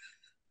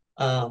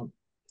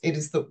it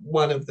is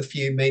one of the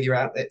few media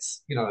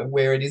outlets,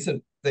 where it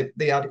isn't.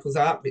 The articles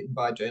aren't written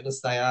by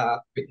journalists; they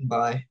are written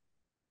by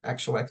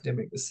actual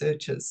academic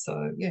researchers.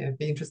 So yeah, it'd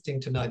be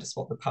interesting to know just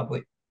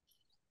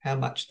how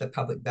much the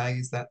public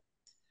values that.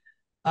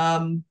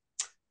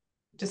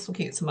 Just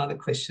looking at some other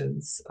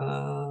questions.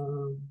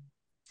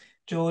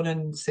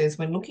 Jordan says,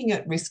 when looking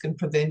at risk and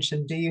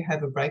prevention, do you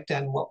have a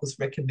breakdown of what was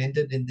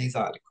recommended in these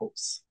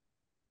articles?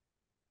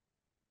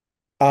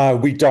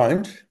 We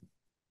don't.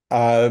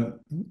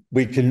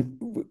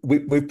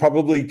 We've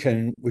probably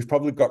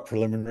got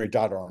preliminary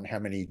data on how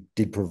many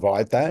did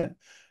provide that.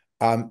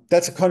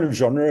 That's a kind of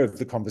genre of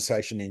the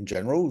conversation in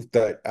general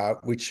that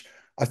which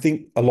I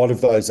think a lot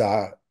of those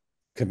are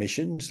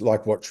commissioned,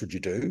 like what should you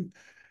do?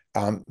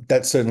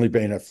 That's certainly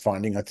been a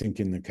finding, I think,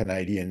 in the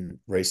Canadian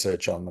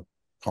research on the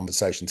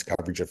conversations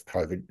coverage of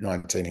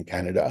COVID-19 in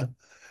Canada.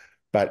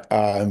 But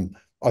I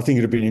think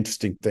it'll be an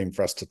interesting thing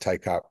for us to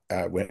take up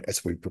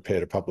as we prepare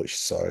to publish.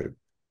 So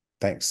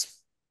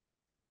thanks.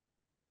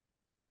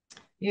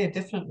 Yeah,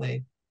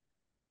 definitely.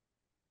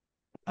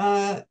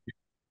 Kat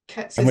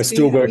says, and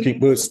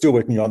we're still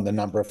working on the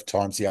number of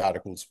times the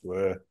articles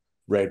were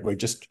read. We're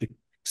just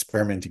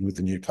experimenting with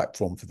the new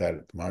platform for that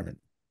at the moment.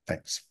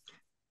 Thanks.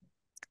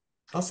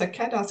 Also,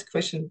 Kat asked a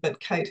question, but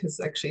Kate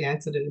has actually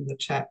answered it in the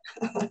chat.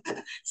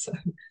 So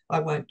I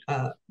won't,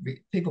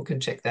 people can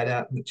check that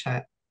out in the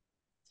chat.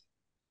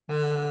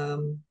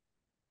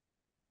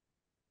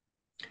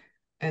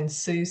 And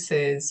Sue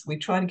says, we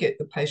try to get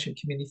the patient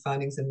community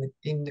findings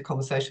in the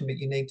conversation, but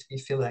you need to be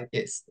affiliated.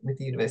 Yes, with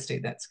the university,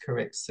 that's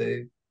correct,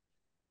 Sue.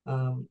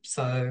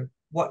 So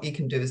what you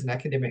can do as an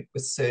academic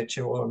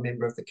researcher or a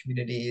member of the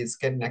community is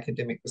get an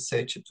academic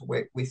researcher to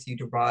work with you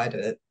to write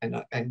it.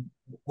 And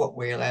what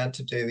we're allowed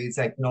to do is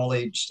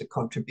acknowledge the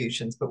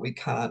contributions, but we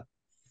can't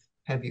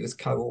have you as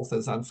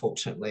co-authors,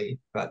 unfortunately.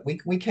 But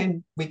we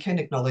can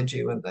acknowledge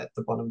you at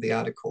the bottom of the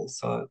article.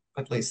 So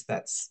at least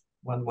that's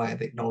one way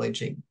of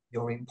acknowledging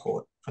your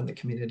input from the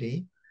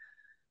community.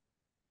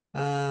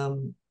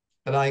 But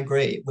I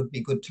agree, it would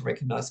be good to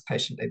recognise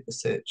patient-led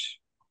research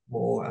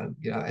more.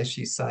 As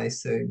you say,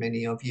 so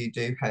many of you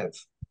do have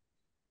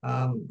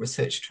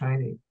research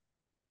training.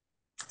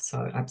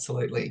 So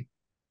absolutely.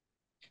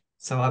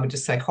 So I would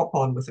just say hop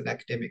on with an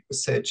academic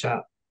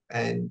researcher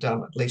and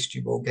at least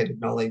you will get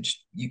acknowledged.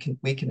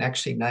 We can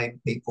actually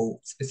name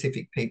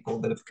specific people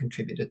that have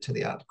contributed to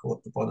the article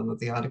at the bottom of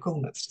the article,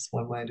 and that's just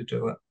one way to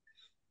do it.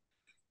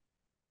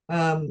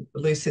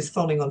 Lou says,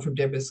 following on from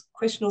Deborah's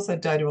question, also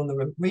data on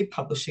the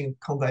republishing of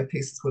convo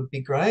pieces would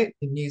be great.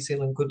 In New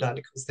Zealand, good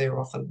articles, they're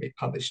often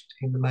republished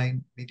in the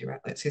main media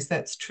outlets. Yes,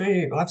 that's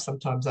true. I've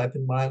sometimes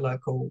opened my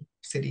local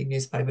city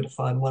newspaper to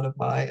find one of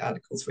my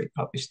articles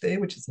republished there,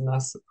 which is a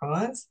nice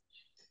surprise.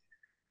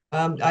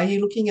 Are you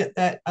looking at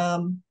that,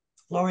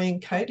 Laurie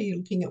and Kate, are you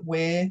looking at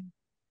where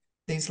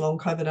these long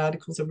COVID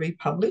articles are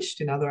republished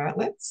in other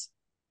outlets?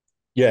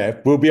 Yeah,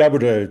 we'll be able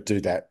to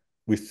do that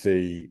with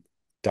the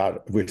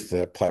data, with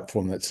the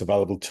platform that's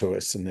available to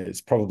us, and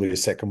there's probably a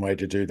second way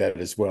to do that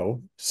as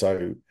well.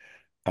 So,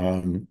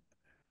 and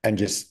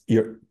just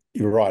you're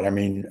right. I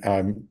mean,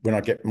 when I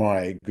get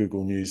my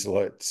Google News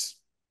alerts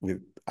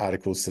with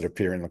articles that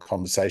appear in the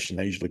conversation,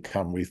 they usually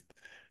come with,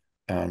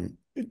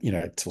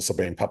 it's also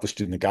being published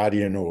in The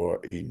Guardian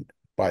or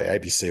by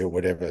ABC or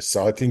whatever.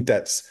 So I think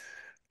that's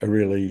a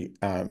really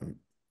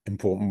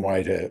important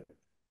way to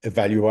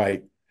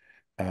evaluate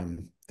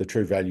the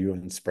true value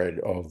and spread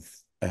of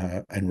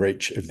and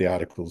reach of the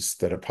articles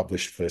that are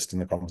published first in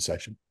the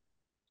conversation.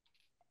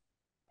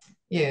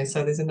 Yeah,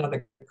 so there's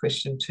another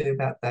question too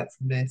about that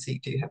from Nancy.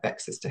 Do you have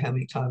access to how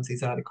many times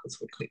these articles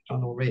were clicked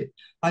on or read?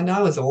 I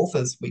know as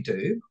authors we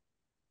do,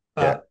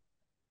 but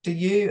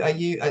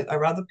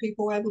are other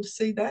people able to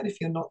see that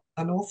if you're not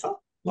an author,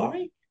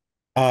 Laurie?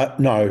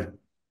 No,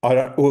 I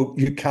don't. Well,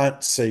 you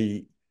can't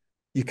see.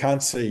 I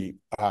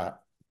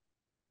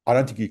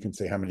don't think you can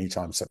see how many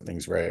times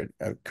something's read.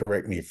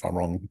 Correct me if I'm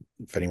wrong,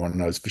 if anyone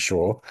knows for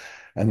sure,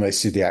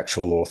 unless you're the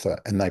actual author.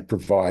 And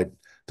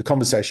the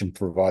conversation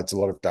provides a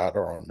lot of data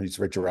on who's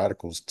read your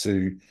articles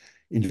to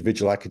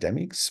individual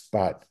academics,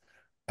 but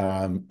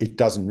it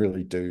doesn't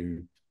really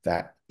do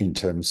that in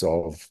terms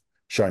of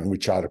showing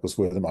which articles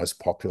were the most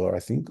popular, I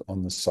think,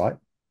 on the site.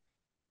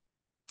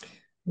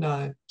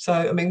 No. So,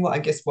 I mean, I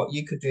guess what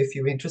you could do if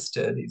you're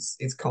interested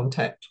is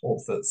contact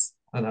authors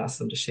and ask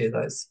them to share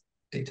those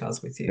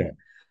details with you.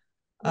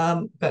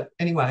 Yeah. But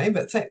anyway,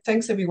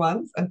 thanks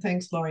everyone, and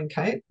thanks Laurie and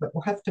Kate. But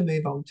we'll have to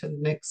move on to the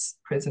next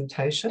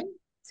presentation,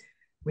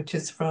 which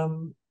is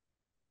from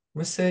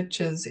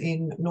researchers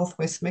in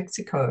Northwest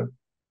Mexico.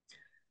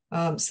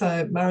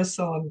 So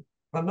Marisol,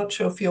 I'm not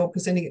sure if you're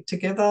presenting it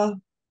together,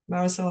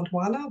 Marisol and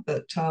Juana,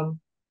 but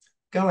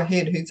go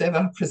ahead, who's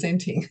ever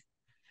presenting,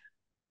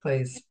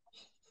 please.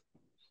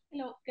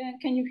 Hello,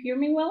 can you hear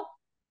me well?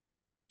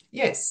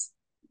 Yes.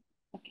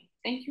 Okay,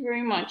 thank you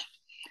very much.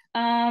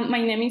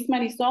 My name is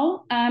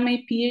Marisol. I'm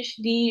a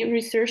PhD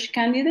research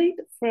candidate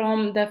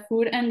from the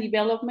Food and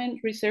Development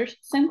Research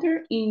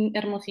Center in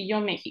Hermosillo,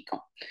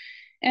 Mexico.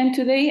 And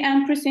today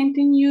I'm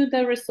presenting you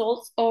the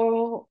results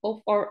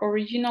of our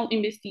original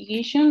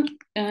investigation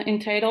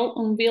entitled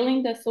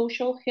Unveiling the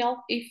Social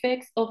Health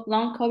Effects of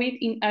Long COVID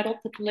in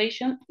Adult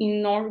Population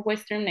in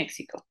Northwestern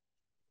Mexico.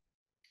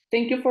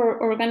 Thank you for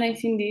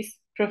organizing this,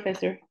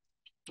 Professor.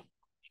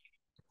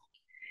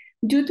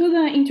 Due to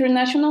the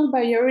international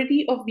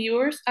variety of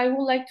viewers, I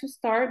would like to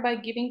start by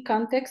giving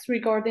context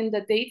regarding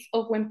the dates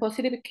of when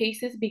positive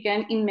cases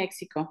began in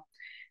Mexico.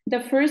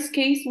 The first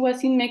case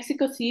was in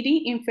Mexico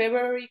City in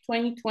February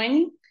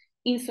 2020.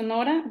 In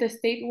Sonora, the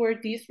state where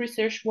this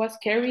research was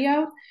carried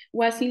out,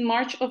 was in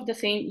March of the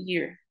same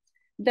year.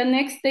 The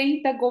next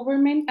day, the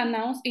government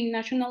announced a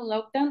national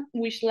lockdown,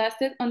 which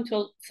lasted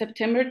until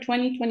September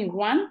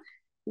 2021,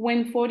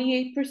 when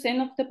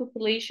 48% of the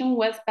population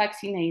was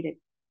vaccinated.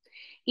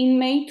 In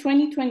May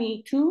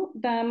 2022,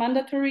 the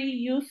mandatory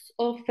use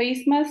of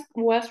face masks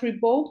was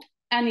revoked,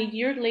 and a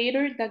year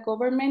later, the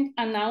government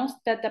announced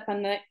that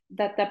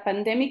the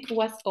pandemic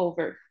was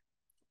over.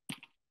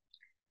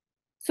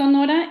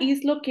 Sonora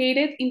is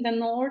located in the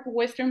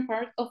northwestern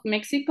part of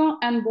Mexico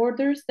and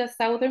borders the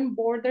southern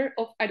border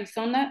of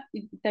Arizona,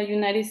 the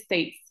United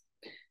States.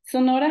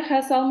 Sonora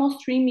has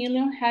almost 3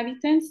 million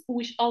inhabitants,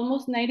 which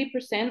almost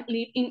 90%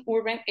 live in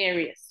urban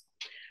areas.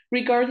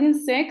 Regarding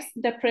sex,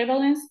 the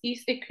prevalence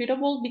is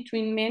equitable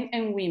between men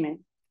and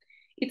women.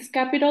 Its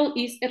capital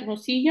is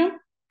Hermosillo,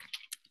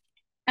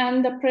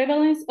 and the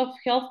prevalence of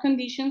health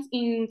conditions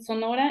in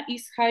Sonora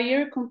is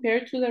higher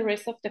compared to the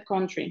rest of the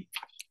country.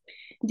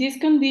 These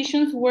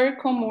conditions were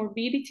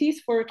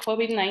comorbidities for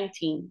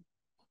COVID-19.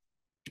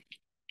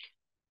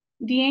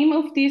 The aim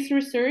of this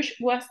research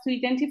was to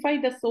identify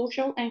the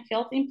social and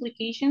health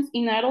implications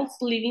in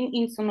adults living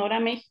in Sonora,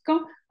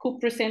 Mexico, who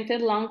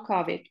presented long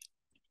COVID.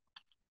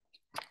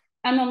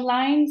 An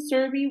online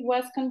survey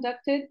was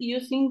conducted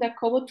using the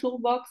COVID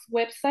Toolbox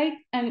website,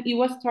 and it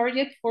was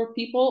targeted for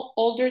people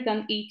older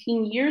than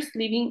 18 years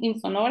living in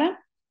Sonora.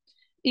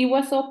 It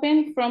was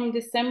open from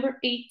December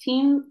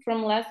 18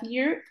 from last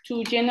year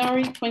to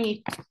January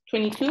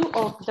 2022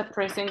 of the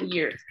present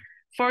year.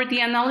 For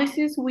the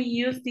analysis, we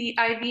used the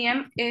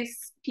IBM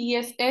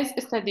SPSS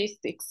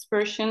Statistics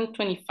version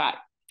 25.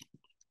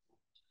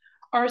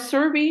 Our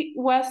survey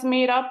was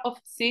made up of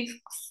 6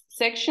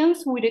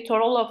 sections with a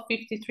total of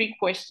 53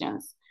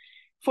 questions.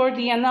 For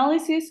the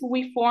analysis,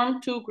 we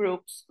formed 2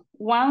 groups,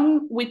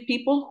 one with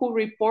people who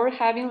report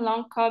having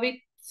long COVID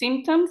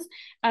symptoms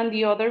and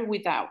the other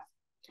without.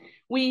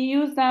 We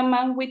used the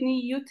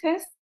Mann-Whitney U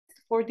test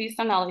for this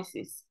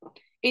analysis.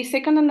 A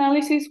second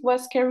analysis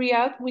was carried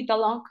out with the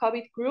long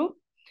COVID group,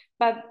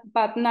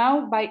 but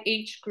now by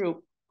age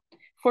group.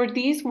 For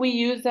this, we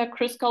used the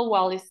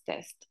Kruskal-Wallis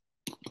test.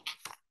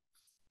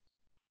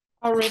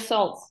 Our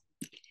results.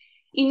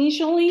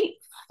 Initially,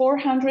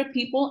 400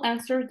 people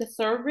answered the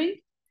survey,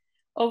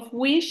 of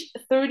which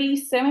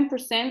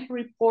 37%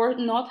 report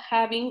not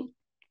having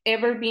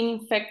ever been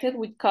infected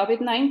with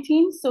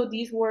COVID-19, so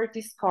these were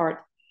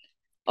discarded.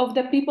 Of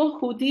the people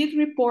who did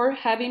report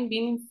having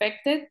been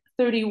infected,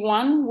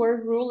 31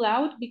 were ruled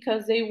out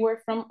because they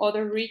were from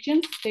other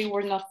regions, they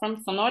were not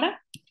from Sonora,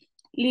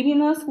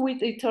 leaving us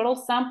with a total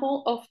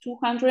sample of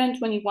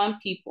 221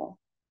 people.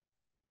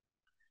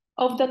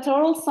 Of the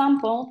total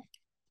sample,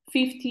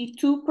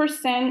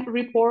 52%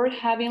 report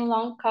having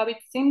long COVID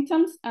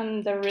symptoms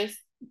and the rest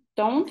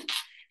don't.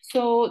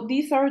 So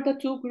these are the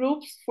 2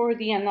 groups for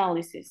the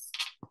analysis.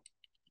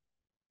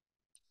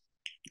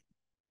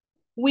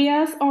 We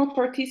asked our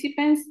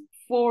participants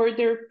for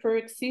their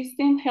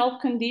pre-existing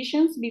health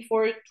conditions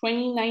before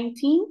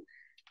 2019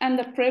 and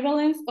the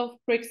prevalence of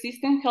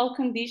pre-existing health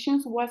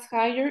conditions was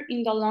higher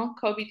in the long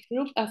COVID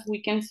group, as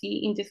we can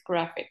see in this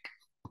graphic.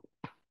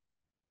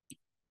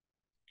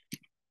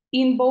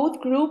 In both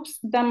groups,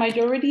 the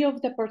majority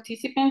of the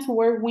participants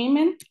were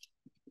women.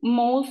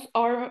 Most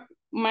are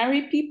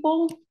married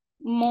people.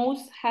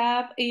 Most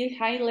have a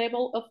high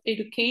level of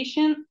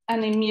education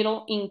and a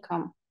middle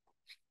income.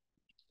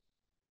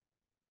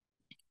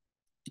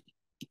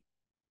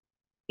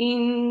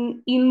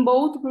 In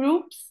both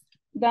groups,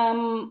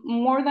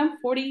 more than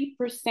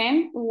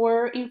 40%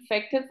 were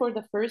infected for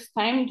the first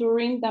time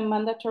during the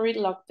mandatory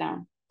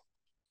lockdown.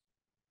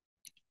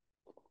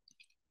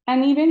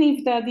 And even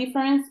if the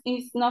difference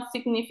is not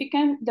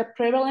significant, the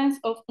prevalence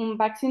of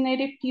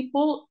unvaccinated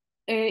people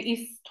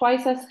is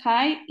twice as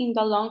high in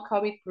the long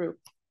COVID group.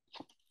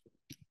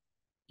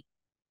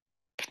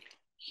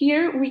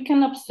 Here we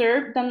can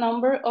observe the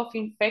number of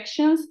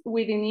infections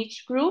within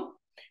each group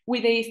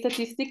with a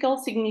statistical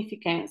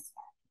significance.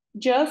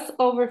 Just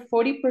over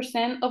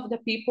 40% of the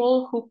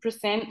people who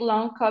present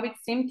long COVID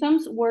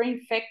symptoms were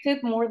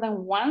infected more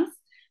than once,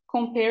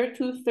 compared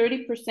to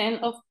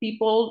 30% of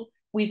people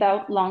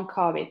without long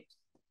COVID.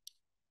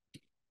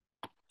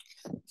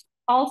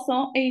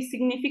 Also, a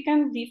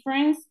significant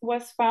difference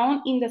was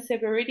found in the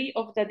severity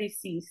of the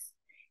disease.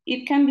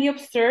 It can be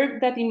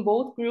observed that in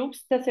both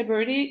groups, the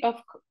severity of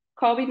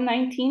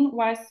COVID-19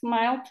 was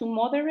mild to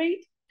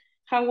moderate.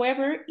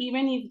 However,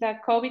 even if the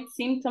COVID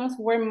symptoms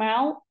were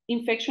mild,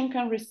 infection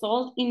can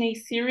result in a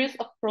series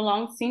of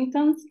prolonged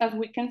symptoms, as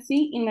we can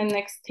see in the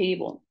next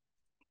table.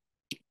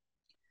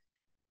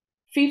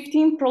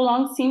 15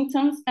 prolonged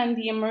symptoms and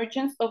the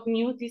emergence of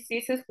new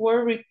diseases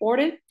were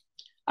reported.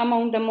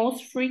 Among the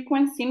most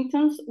frequent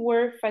symptoms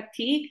were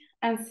fatigue,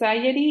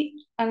 anxiety,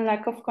 and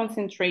lack of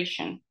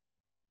concentration.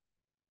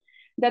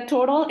 The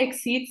total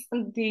exceeds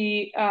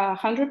the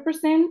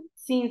 100%,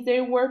 since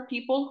there were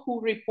people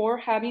who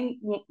report having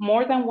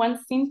more than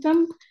one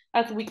symptom,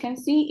 as we can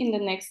see in the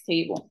next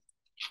table.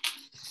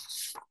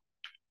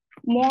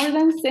 More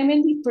than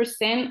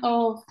 70%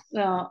 of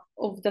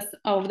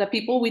the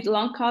people with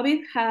long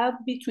COVID have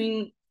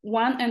between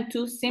 1 and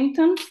 2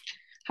 symptoms.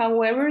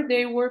 However,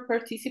 there were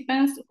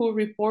participants who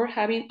report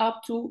having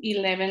up to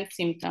 11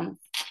 symptoms.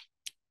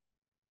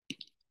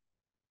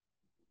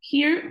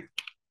 Here,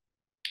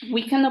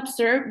 we can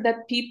observe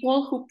that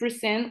people who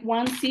present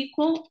 1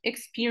 sequel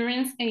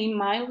experience a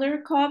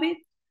milder COVID,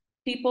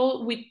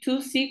 people with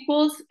 2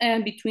 sequels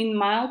between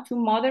mild to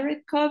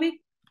moderate COVID,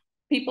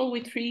 people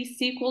with 3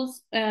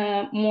 sequels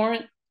more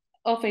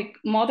of a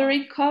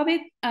moderate COVID,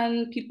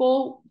 and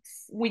people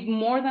with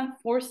more than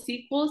 4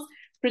 sequels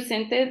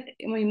presented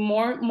a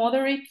more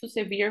moderate to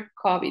severe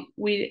COVID,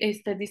 with a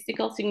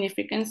statistical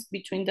significance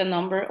between the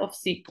number of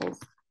sequels.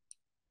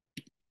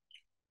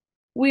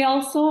 We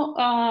also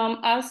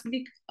asked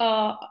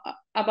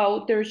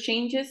about their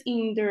changes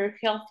in their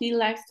healthy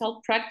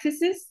lifestyle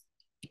practices.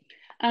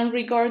 And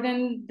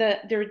regarding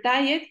their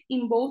diet,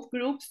 in both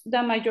groups,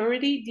 the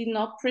majority did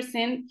not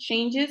present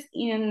changes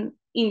in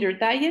their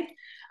diet,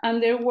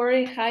 and there were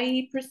a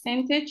high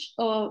percentage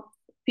of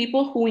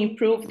people who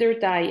improved their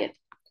diet.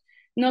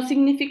 No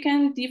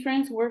significant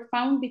difference were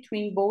found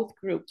between both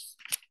groups.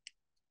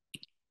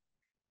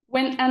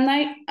 When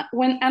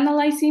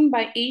analyzing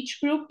by age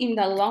group in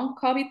the long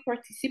COVID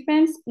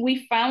participants,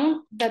 we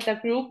found that the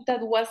group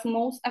that was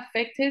most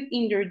affected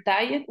in their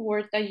diet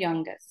were the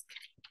youngest.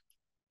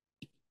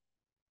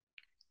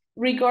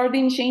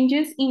 Regarding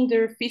changes in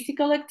their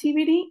physical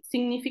activity,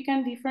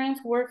 significant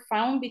differences were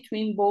found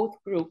between both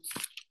groups.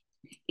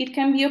 It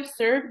can be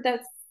observed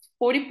that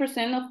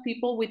 40% of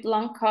people with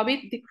long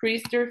COVID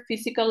decreased their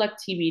physical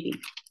activity.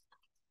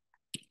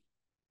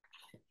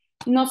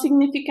 No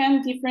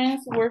significant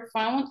difference were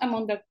found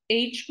among the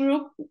age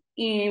group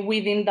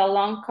within the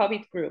long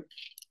COVID group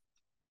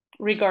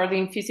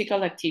regarding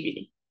physical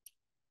activity.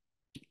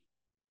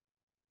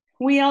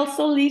 We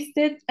also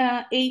listed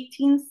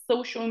 18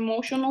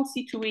 socio-emotional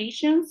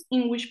situations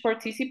in which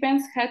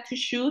participants had to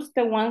choose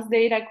the ones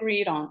they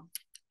agreed on.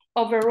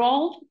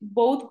 Overall,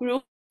 both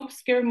groups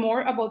care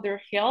more about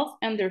their health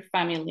and their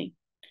family.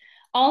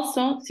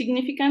 Also,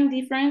 significant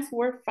differences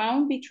were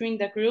found between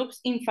the groups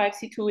in 5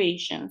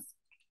 situations.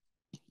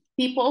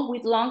 People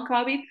with long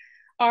COVID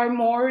are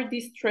more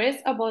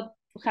distressed about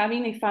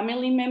having a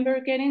family member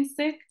getting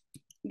sick.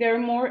 They're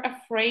more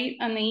afraid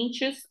and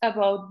anxious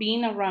about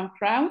being around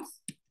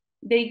crowds.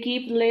 They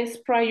give less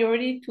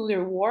priority to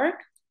their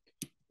work.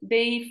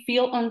 They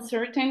feel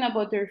uncertain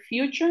about their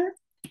future,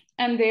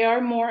 and they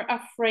are more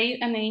afraid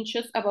and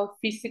anxious about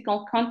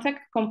physical contact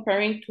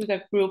comparing to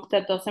the group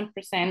that doesn't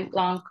present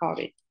long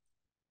COVID.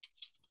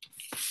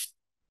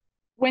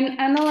 When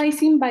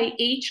analyzing by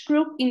age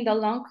group in the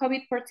long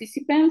COVID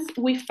participants,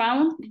 we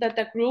found that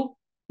the group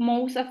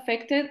most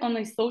affected on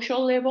a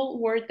social level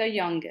were the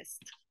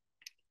youngest.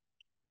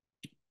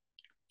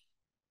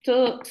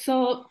 To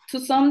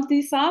sum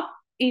this up,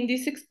 in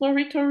this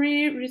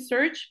exploratory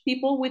research,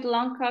 people with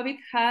long COVID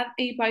had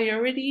a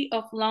variety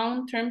of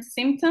long-term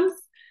symptoms.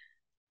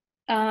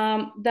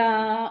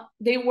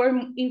 They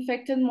were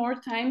infected more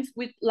times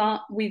with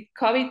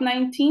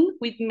COVID-19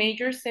 with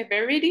major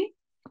severity.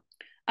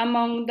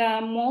 Among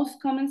the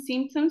most common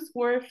symptoms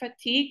were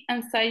fatigue,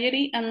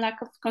 anxiety, and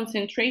lack of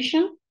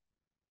concentration.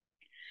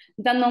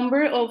 The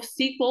number of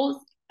sequels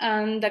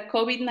and the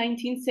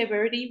COVID-19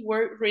 severity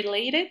were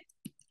related.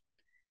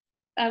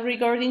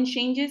 Regarding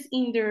changes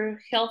in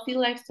their healthy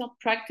lifestyle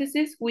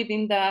practices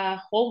within the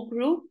whole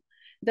group,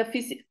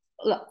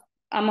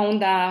 among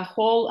the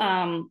whole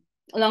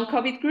long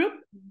COVID group,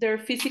 their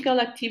physical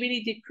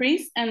activity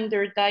decreased and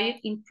their diet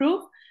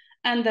improved,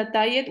 and the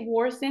diet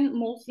worsened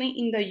mostly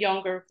in the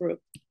younger group.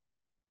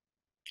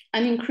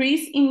 An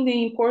increase in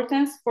the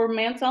importance for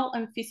mental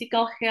and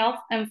physical health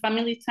and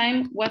family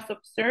time was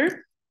observed,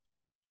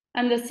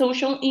 and the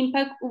social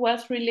impact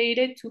was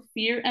related to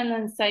fear and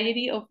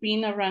anxiety of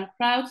being around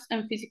crowds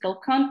and physical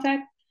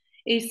contact,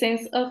 a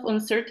sense of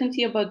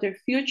uncertainty about their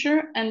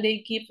future, and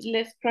they give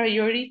less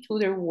priority to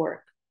their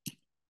work.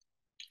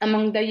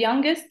 Among the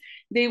youngest,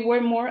 they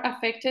were more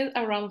affected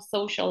around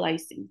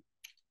socializing.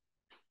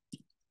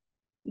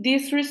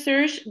 This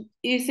research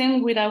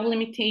isn't without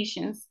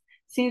limitations,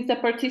 since the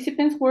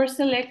participants were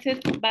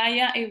selected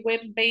via a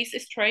web-based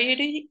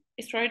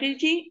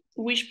strategy,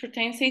 which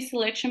contains a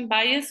selection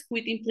bias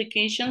with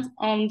implications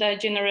on the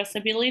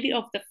generalizability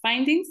of the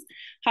findings.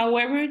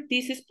 However,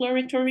 this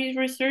exploratory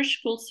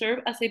research could serve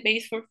as a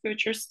base for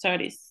future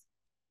studies.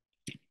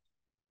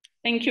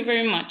 Thank you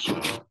very much.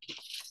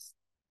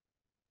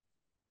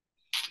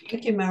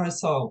 Thank you,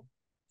 Marisol.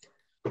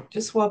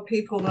 Just while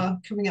people are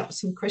coming up with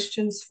some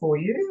questions for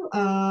you,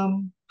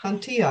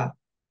 Pantia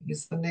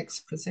is the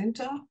next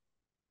presenter.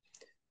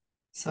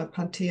 So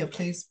Pantia,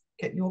 please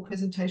get your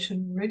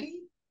presentation ready.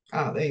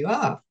 Ah, there you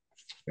are,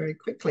 very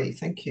quickly,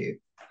 thank you.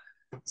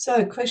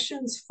 So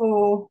questions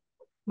for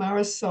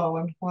Marisol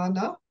and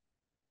Juana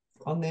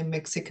on their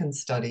Mexican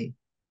study.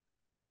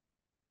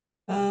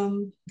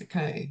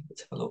 Okay,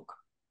 let's have a look.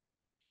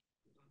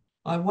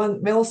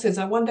 Mel says,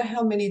 I wonder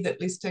how many that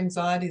list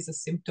anxiety as a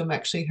symptom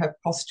actually have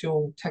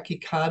postural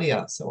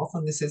tachycardia. So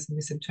often this is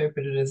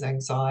misinterpreted as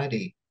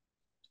anxiety.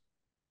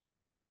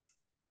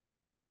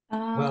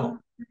 Well,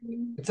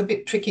 it's a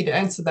bit tricky to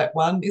answer that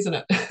one, isn't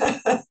it?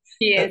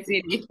 Yes,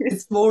 it is.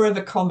 It's more of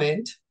a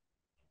comment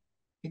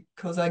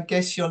because I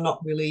guess you're not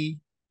really.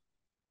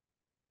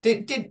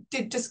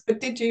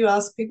 Did you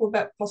ask people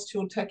about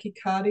postural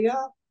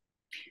tachycardia?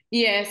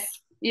 Yes,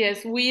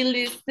 we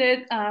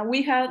listed.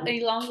 We had a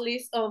long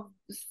list of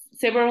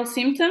several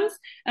symptoms,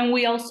 and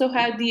we also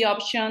had the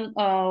option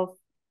of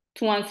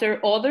to answer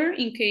other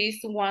in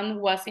case one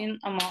wasn't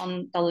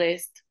among the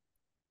list.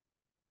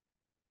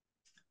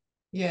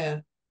 Yeah,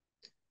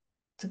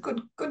 it's a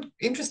good,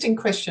 interesting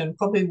question.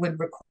 Probably would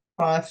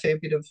require a fair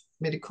bit of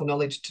medical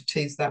knowledge to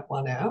tease that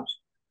one out.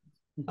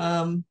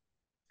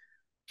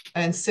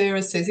 And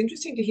Sarah says,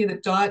 interesting to hear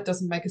that diet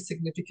doesn't make a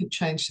significant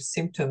change to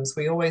symptoms.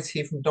 We always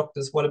hear from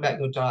doctors, what about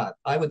your diet?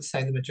 I would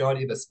say the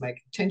majority of us make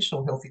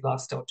intentional healthy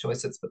lifestyle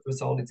choices, but the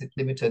result is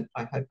limited.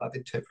 I hope I've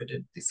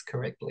interpreted this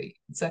correctly.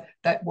 So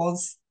that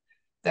was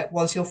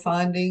your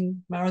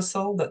finding,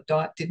 Marisol, that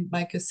diet didn't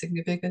make a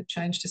significant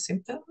change to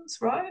symptoms,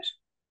 right?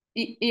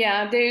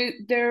 Yeah,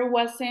 there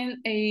wasn't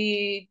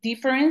a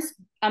difference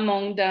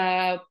among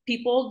the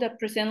people that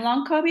present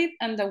long COVID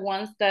and the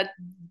ones that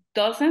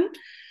doesn't.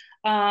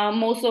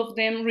 Most of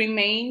them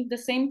remained the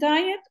same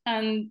diet,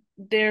 and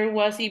there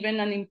was even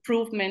an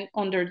improvement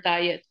on their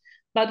diet.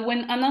 But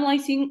when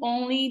analyzing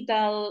only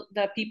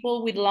the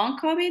people with long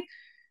COVID,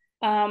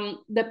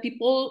 the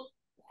people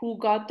who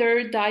got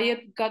their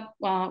diet got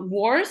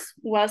worse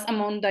was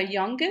among the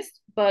youngest,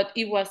 but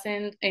it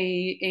wasn't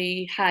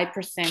a high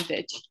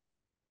percentage.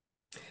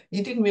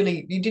 You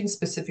didn't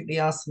specifically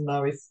ask them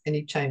though if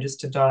any changes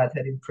to diet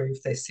had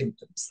improved their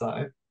symptoms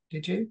though,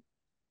 did you?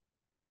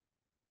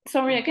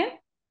 Sorry, again?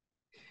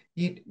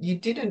 You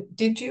didn't,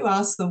 did you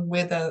ask them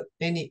whether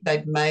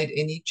they'd made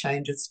any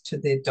changes to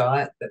their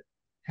diet that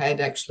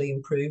had actually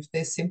improved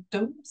their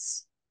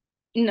symptoms?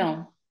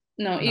 No.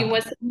 It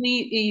was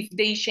only if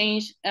they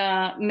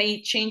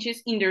made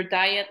changes in their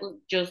diet,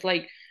 just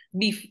like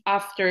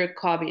after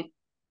COVID.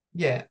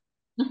 Yeah.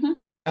 Mm-hmm.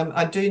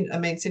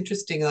 It's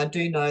interesting. I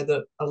do know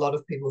that a lot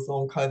of people with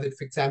long COVID,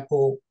 for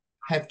example,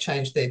 have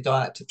changed their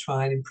diet to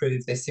try and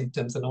improve their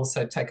symptoms and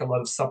also take a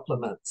lot of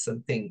supplements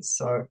and things.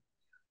 So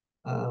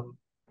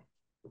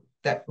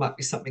that might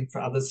be something for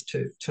others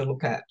to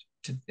look at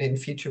in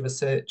future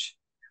research.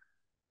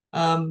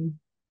 Jordan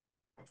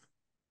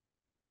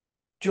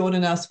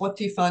asks, what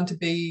do you find to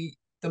be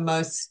the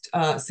most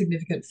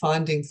significant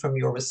finding from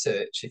your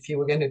research? If you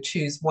were going to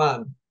choose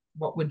one,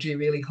 what would you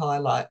really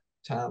highlight,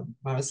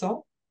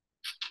 Marisol?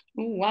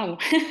 Wow.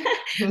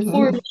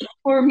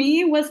 For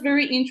me, it was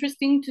very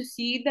interesting to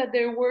see that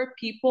there were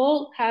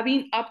people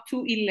having up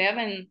to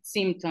 11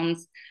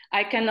 symptoms.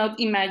 I cannot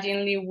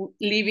imagine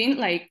living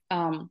like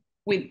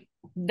with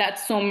that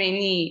so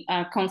many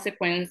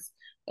consequences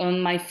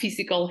on my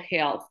physical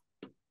health.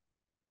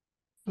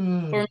 For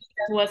me,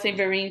 that was a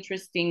very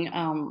interesting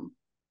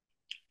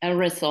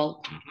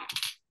result.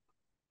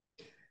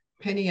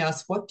 Penny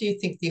asked, what do you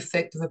think the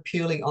effect of a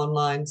purely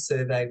online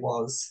survey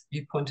was?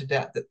 You pointed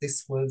out that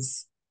this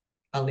was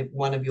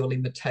one of your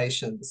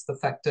limitations, the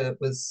fact that it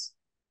was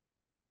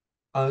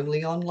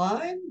only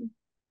online.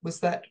 Was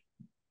that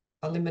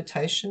a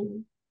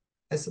limitation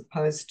as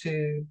opposed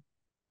to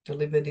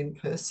delivered in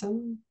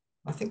person?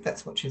 I think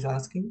that's what she's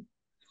asking.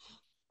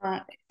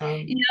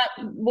 Yeah,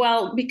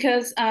 well,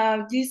 because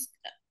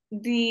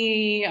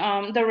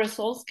the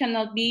results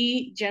cannot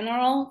be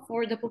general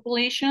for the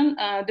population.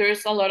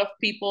 There's a lot of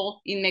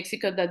people in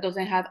Mexico that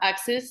doesn't have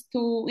access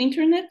to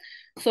internet.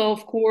 So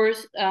of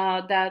course,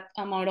 that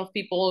amount of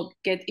people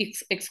get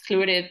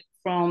excluded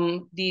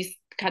from this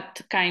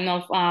kind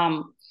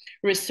of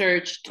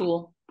research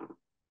tool.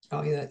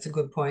 Oh yeah, that's a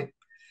good point.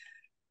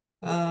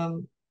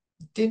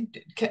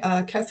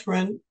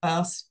 Catherine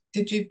asked,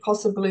 did you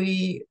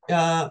possibly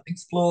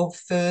explore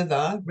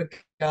further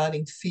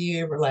regarding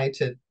fear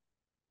related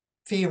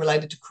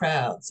to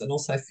crowds and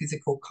also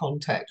physical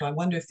contact? I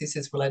wonder if this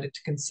is related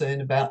to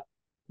concern about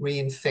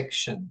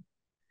reinfection.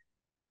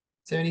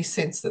 Is there any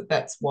sense that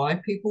that's why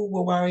people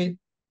were worried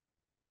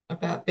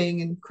about being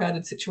in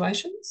crowded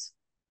situations?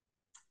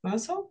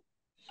 Marisol?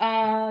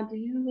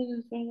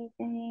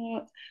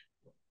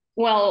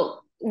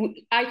 Well,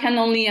 I can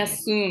only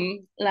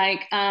assume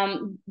like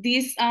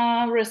these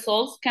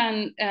results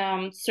can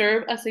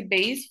serve as a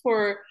base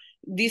for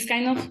these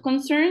kind of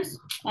concerns.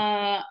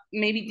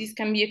 Maybe this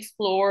can be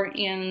explored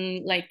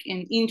in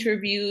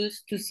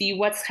interviews to see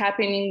what's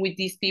happening with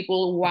these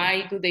people.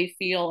 Why do they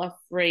feel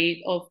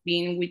afraid of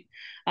being with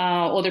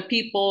other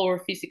people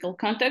or physical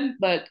contact?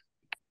 But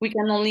we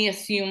can only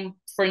assume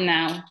for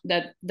now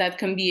that that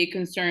can be a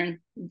concern,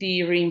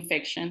 the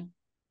reinfection.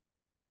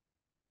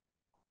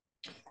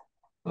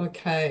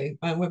 Okay,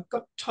 we've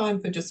got time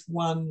for just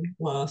one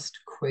last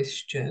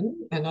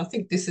question, and I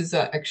think this is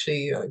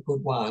actually a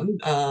good one.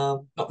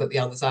 Not that the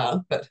others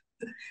aren't, but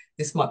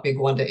this might be a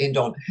good one to end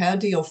on. How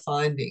do your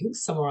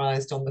findings,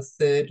 summarised on the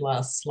third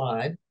last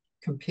slide,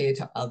 compare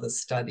to other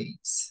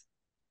studies?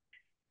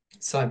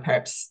 So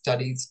perhaps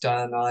studies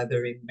done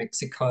either in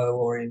Mexico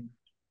or in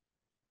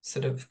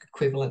sort of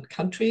equivalent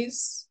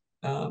countries.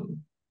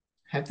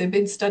 Have there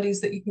been studies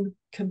that you can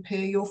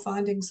compare your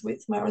findings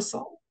with,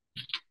 Marisol?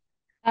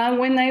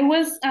 When I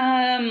was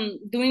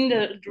doing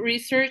the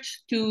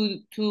research to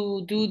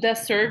do the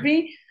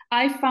survey,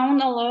 I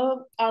found a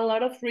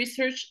lot of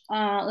research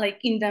like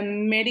in the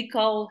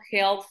medical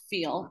health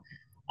field,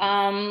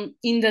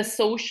 in the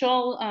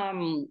social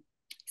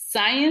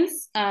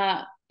science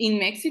in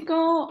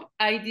Mexico.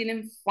 I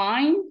didn't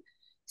find,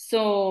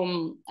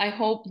 so I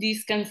hope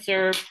this can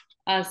serve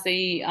as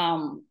a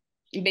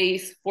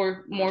base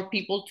for more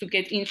people to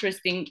get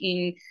interested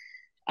in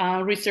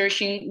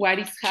researching what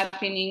is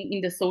happening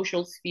in the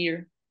social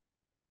sphere.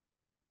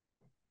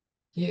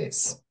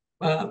 Yes,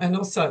 and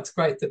also it's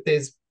great that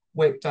there's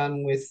work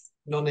done with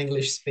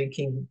non-English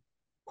speaking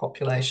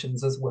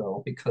populations as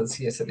well, because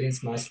yes, it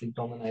is mostly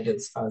dominated,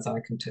 as far as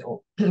I can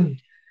tell,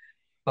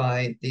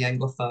 by the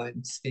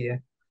Anglophone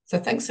sphere. So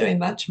thanks very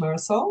much,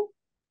 Marisol.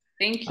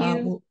 Thank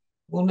you.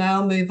 We'll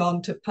now move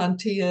on to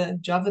Pantia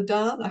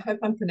Javidan. I hope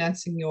I'm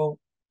pronouncing your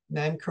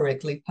name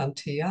correctly,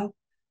 Pantia.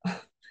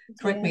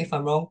 Correct me if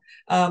I'm wrong,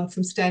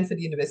 from Stanford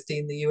University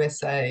in the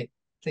USA.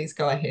 Please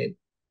go ahead.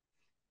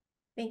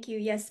 Thank you.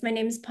 Yes, my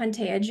name is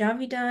Pantea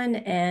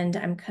Javidan, and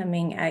I'm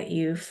coming at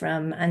you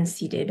from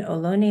unceded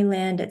Ohlone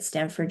land at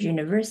Stanford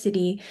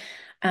University,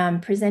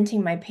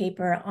 presenting my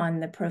paper on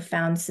the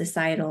profound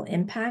societal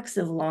impacts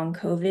of long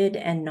COVID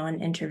and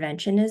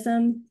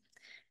non-interventionism.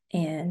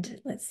 And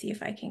let's see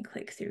if I can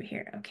click through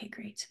here. Okay,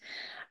 great.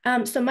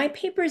 So my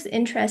paper is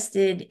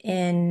interested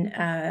in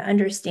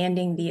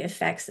understanding the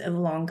effects of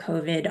long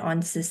COVID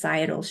on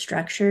societal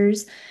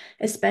structures,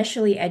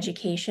 especially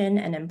education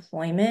and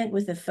employment,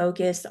 with a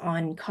focus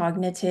on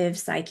cognitive,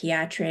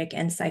 psychiatric,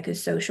 and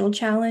psychosocial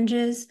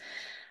challenges.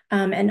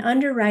 And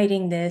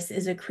underwriting this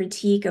is a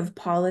critique of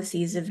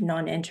policies of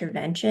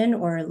non-intervention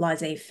or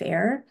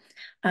laissez-faire,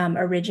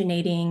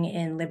 originating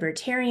in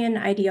libertarian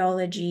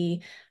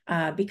ideology,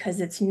 because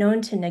it's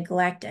known to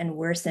neglect and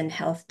worsen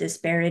health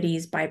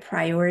disparities by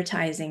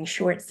prioritizing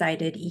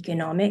short-sighted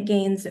economic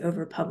gains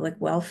over public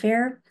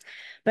welfare.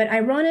 But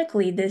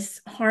ironically, this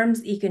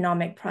harms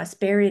economic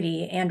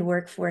prosperity and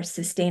workforce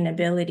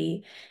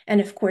sustainability, and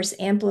of course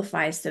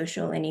amplifies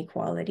social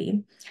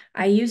inequality.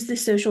 I use the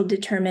social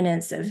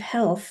determinants of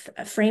health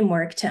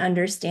framework to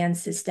understand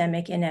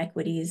systemic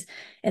inequities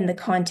in the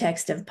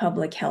context of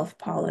public health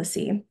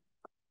policy.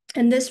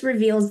 And this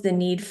reveals the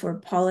need for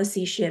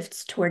policy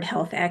shifts toward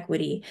health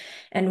equity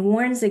and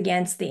warns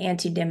against the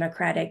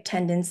anti-democratic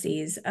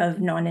tendencies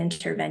of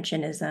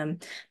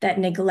non-interventionism that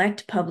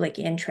neglect public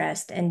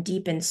interest and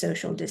deepen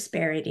social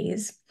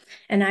disparities.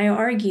 And I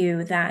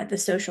argue that the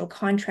social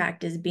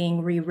contract is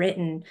being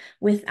rewritten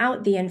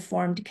without the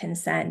informed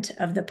consent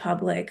of the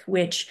public,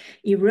 which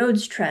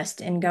erodes trust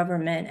in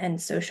government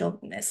and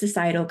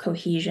societal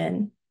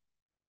cohesion.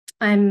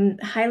 I'm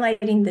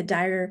highlighting the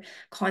dire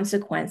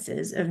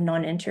consequences of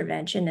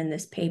non-intervention in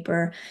this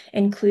paper,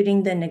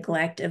 including the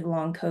neglect of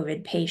long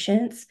COVID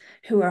patients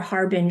who are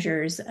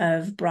harbingers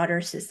of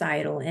broader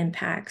societal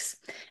impacts.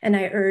 And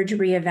I urge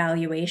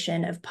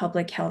reevaluation of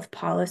public health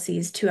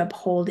policies to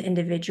uphold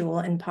individual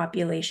and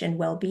population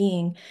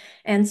well-being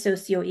and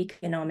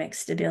socioeconomic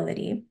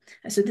stability.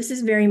 So this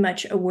is very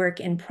much a work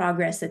in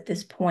progress at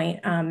this point,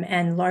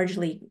 and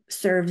largely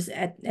serves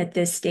at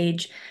this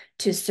stage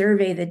to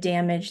survey the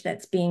damage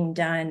that's being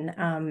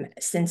done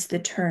since the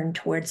turn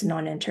towards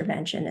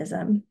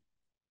non-interventionism.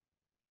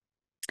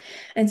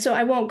 And so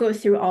I won't go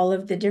through all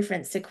of the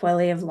different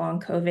sequelae of long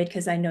COVID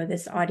because I know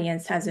this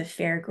audience has a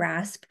fair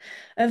grasp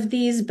of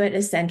these, but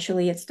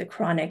essentially it's the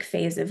chronic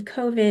phase of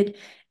COVID,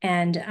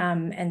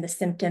 and the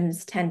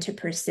symptoms tend to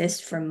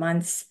persist for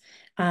months,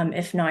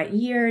 if not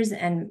years,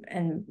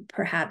 and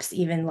perhaps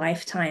even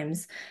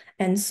lifetimes.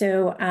 And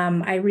so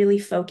I really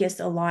focused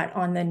a lot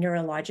on the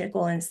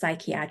neurological and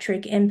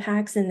psychiatric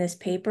impacts in this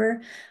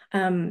paper.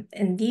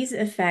 And these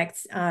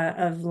effects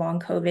of long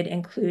COVID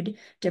include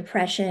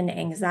depression,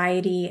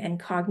 anxiety, and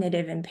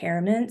cognitive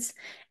impairments.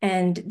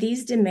 And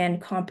these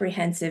demand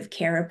comprehensive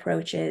care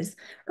approaches,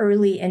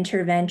 early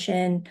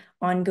intervention,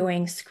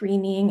 ongoing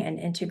screening, and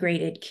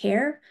integrated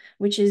care,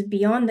 which is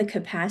beyond the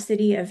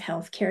capacity of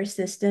healthcare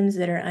systems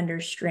that are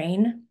under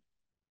strain.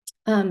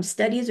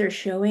 Studies are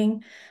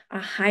showing a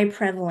high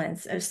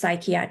prevalence of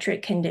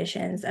psychiatric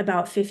conditions,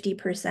 about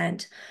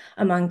 50%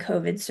 among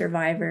COVID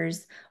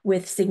survivors,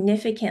 with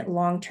significant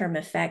long-term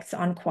effects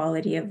on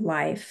quality of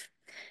life.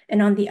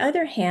 And on the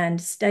other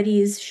hand,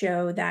 studies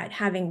show that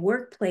having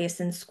workplace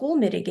and school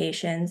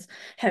mitigations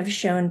have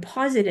shown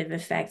positive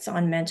effects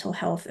on mental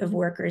health of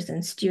workers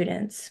and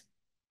students.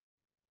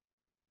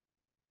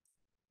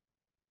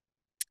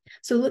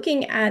 So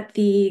looking at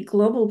the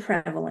global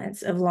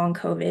prevalence of long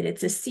COVID,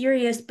 it's a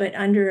serious but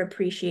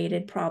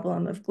underappreciated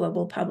problem of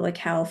global public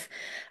health,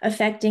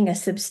 affecting a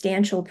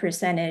substantial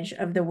percentage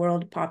of the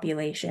world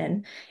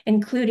population,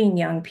 including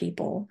young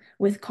people,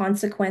 with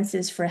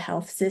consequences for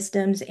health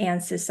systems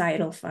and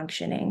societal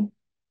functioning.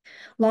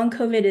 Long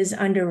COVID is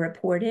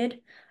underreported,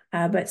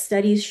 but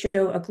studies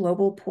show a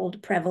global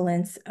pooled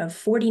prevalence of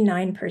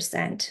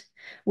 49%.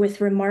 With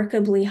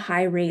remarkably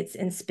high rates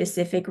in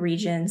specific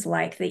regions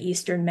like the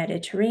Eastern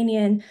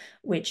Mediterranean,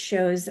 which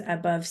shows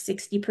above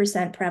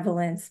 60%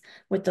 prevalence,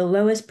 with the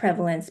lowest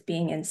prevalence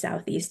being in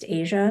Southeast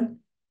Asia.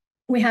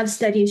 We have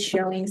studies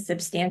showing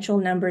substantial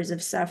numbers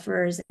of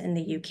sufferers in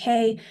the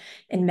UK,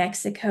 in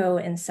Mexico,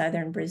 in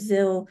southern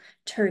Brazil,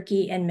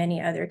 Turkey, and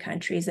many other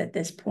countries at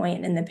this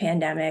point in the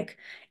pandemic.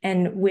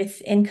 And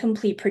with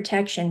incomplete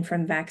protection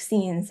from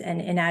vaccines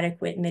and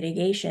inadequate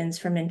mitigations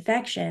from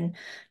infection,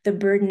 the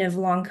burden of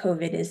long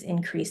COVID is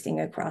increasing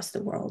across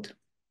the world.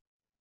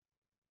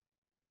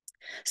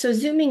 So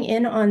zooming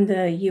in on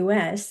the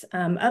US,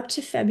 up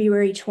to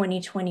February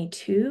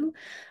 2022,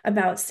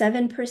 about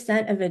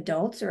 7% of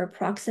adults, or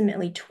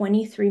approximately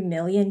 23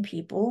 million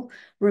people,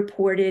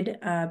 reported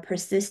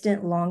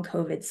persistent long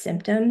COVID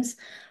symptoms,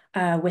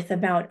 with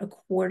about a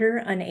quarter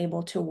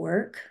unable to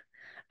work.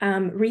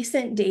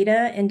 Recent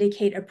data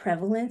indicate a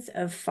prevalence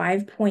of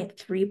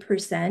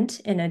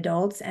 5.3% in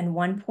adults and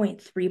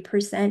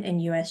 1.3% in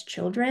US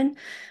children,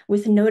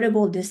 with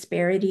notable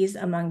disparities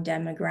among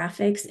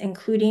demographics,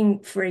 including,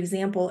 for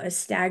example, a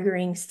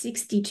staggering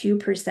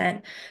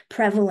 62%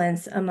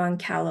 prevalence among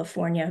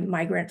California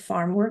migrant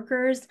farm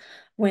workers,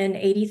 when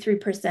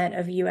 83%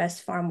 of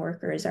US farm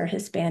workers are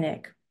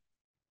Hispanic.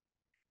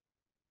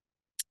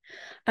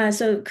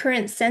 So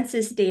current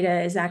census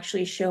data is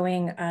actually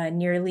showing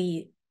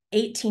nearly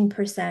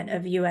 18%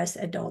 of US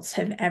adults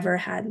have ever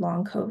had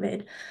long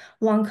COVID.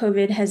 Long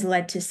COVID has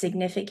led to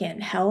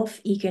significant health,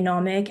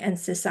 economic, and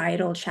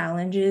societal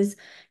challenges,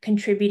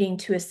 contributing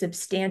to a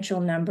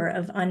substantial number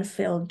of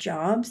unfilled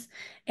jobs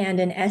and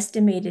an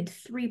estimated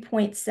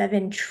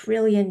 $3.7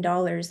 trillion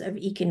of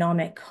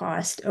economic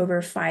cost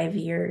over 5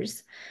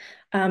 years.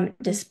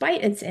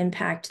 Despite its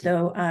impact,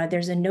 though,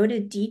 there's a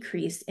noted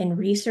decrease in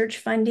research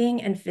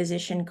funding and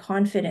physician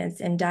confidence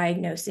in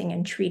diagnosing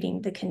and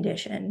treating the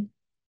condition.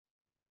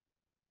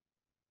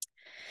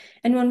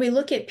 And when we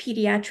look at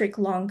pediatric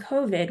long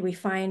COVID, we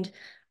find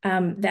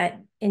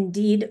that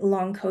indeed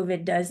long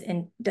COVID does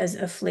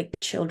afflict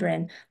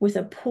children, with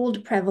a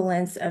pooled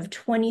prevalence of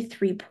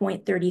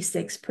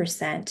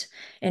 23.36%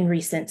 in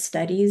recent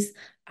studies,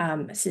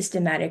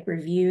 systematic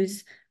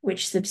reviews,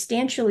 which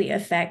substantially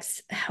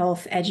affects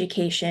health,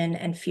 education,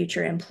 and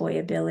future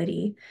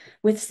employability,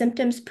 with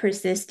symptoms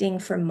persisting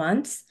for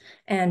months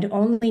and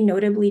only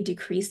notably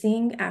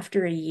decreasing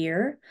after a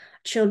year.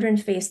 Children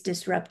face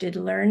disrupted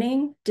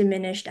learning,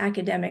 diminished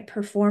academic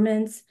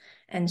performance,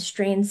 and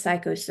strained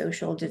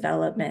psychosocial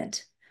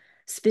development.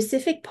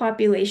 Specific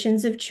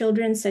populations of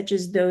children, such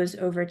as those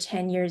over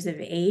 10 years of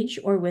age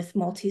or with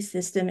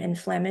multisystem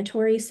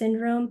inflammatory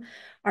syndrome,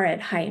 are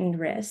at heightened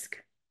risk.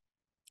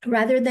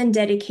 Rather than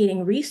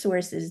dedicating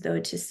resources, though,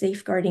 to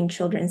safeguarding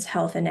children's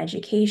health and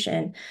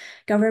education,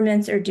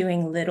 governments are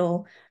doing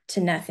little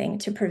to nothing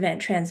to prevent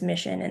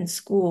transmission in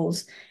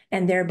schools,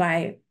 and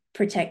thereby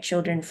protect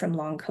children from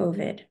long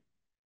COVID.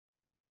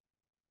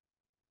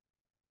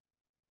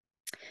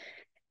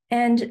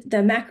 And the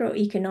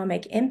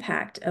macroeconomic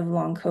impact of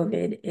long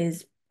COVID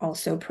is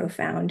also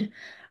profound.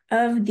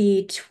 Of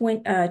the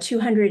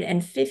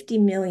 250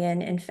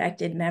 million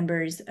infected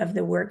members of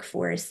the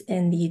workforce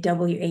in the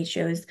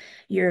WHO's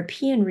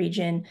European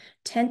region,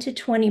 10 to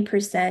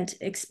 20%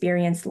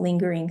 experience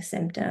lingering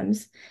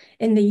symptoms.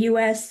 In the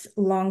US,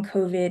 long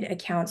COVID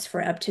accounts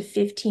for up to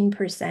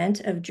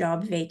 15% of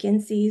job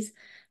vacancies,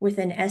 with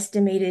an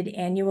estimated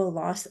annual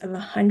loss of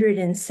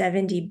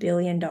 $170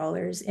 billion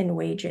in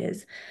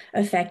wages,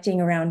 affecting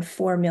around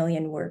 4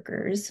 million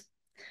workers.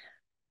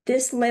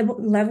 This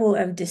level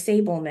of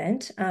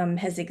disablement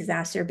has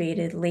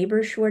exacerbated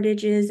labor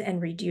shortages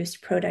and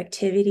reduced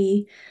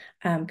productivity,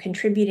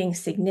 contributing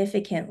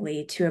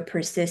significantly to a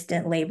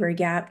persistent labor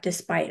gap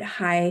despite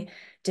high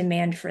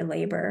demand for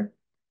labor,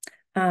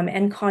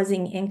 and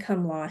causing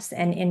income loss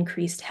and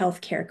increased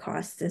healthcare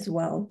costs as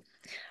well.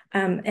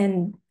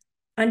 And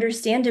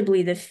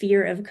understandably, the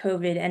fear of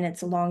COVID and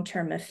its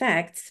long-term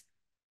effects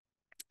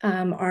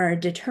are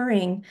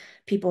deterring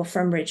people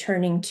from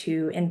returning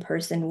to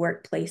in-person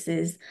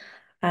workplaces,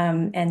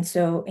 and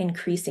so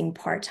increasing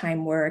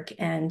part-time work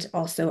and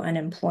also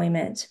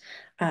unemployment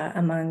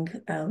among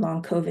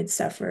long COVID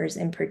sufferers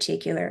in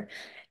particular.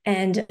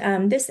 And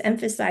this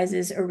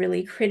emphasizes a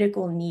really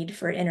critical need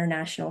for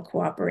international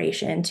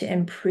cooperation to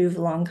improve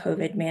long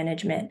COVID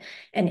management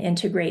and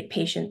integrate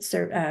patient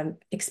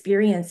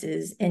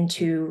experiences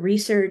into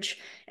research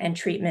and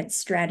treatment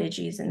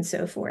strategies and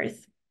so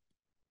forth.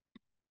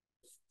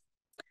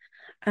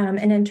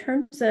 And in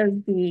terms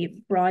of the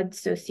broad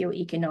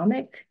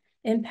socioeconomic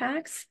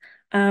impacts,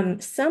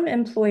 some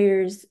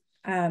employers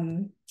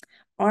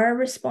are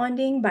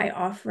responding by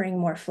offering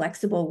more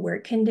flexible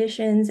work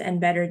conditions and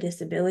better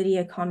disability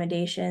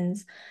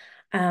accommodations.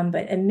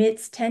 But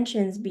amidst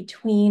tensions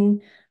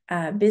between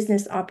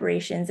business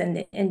operations and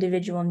the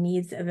individual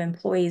needs of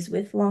employees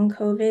with long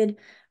COVID,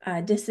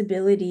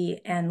 disability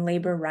and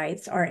labor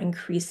rights are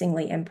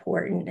increasingly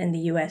important in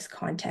the US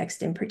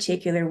context in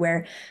particular,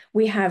 where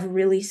we have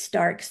really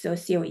stark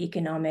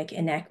socioeconomic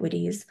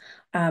inequities,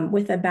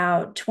 with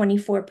about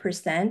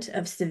 24%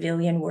 of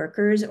civilian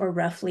workers, or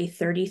roughly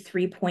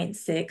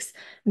 33.6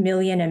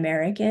 million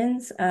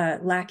Americans,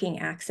 lacking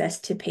access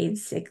to paid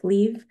sick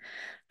leave.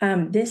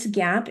 This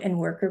gap in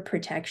worker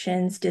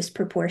protections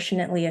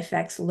disproportionately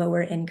affects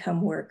lower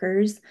income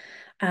workers.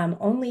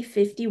 Only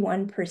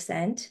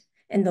 51%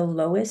 in the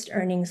lowest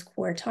earnings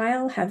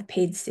quartile have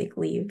paid sick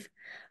leave.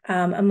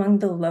 Among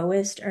the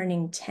lowest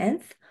earning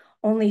 10th,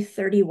 only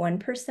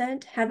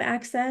 31% have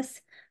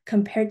access,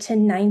 compared to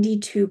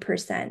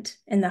 92%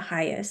 in the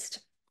highest.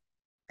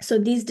 So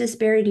these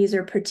disparities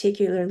are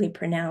particularly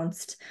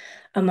pronounced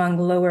among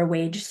lower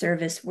wage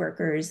service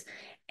workers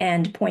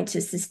and point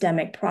to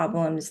systemic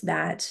problems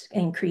that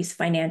increase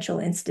financial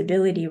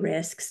instability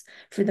risks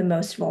for the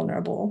most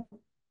vulnerable,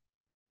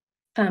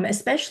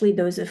 especially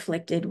those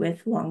afflicted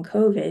with long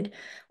COVID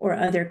or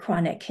other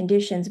chronic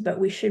conditions. But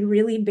we should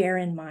really bear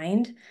in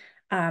mind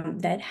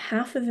that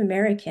half of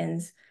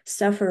Americans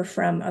suffer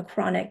from a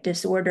chronic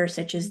disorder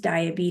such as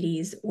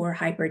diabetes or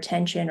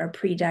hypertension or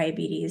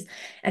prediabetes,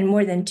 and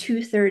more than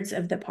 2/3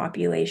 of the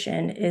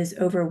population is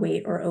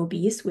overweight or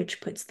obese, which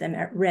puts them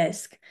at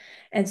risk.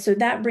 And so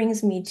that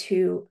brings me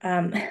to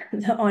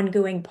the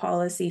ongoing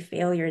policy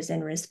failures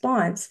in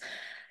response.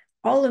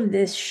 All of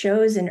this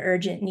shows an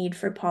urgent need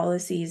for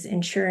policies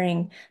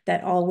ensuring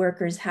that all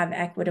workers have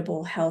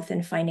equitable health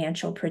and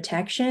financial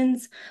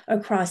protections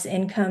across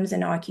incomes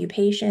and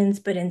occupations,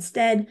 but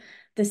instead,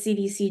 the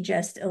CDC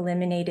just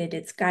eliminated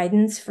its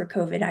guidance for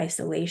COVID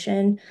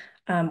isolation.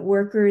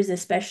 Workers,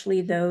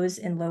 especially those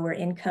in lower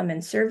income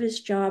and service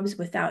jobs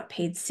without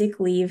paid sick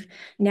leave,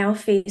 now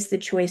face the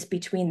choice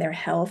between their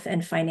health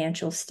and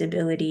financial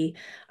stability,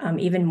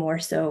 even more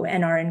so,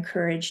 and are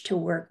encouraged to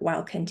work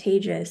while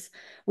contagious,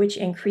 which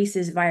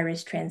increases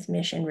virus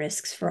transmission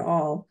risks for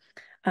all.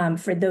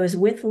 For those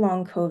with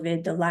long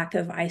COVID, the lack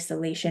of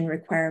isolation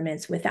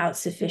requirements without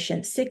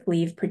sufficient sick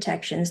leave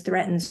protections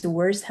threatens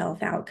worse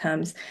health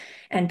outcomes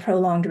and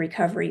prolonged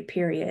recovery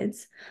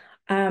periods.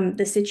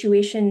 The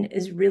situation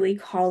is really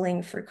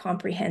calling for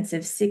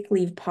comprehensive sick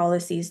leave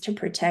policies to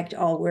protect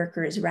all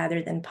workers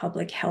rather than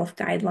public health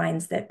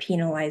guidelines that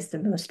penalize the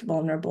most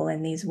vulnerable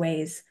in these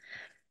ways.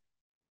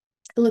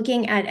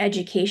 Looking at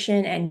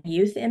education and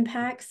youth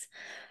impacts,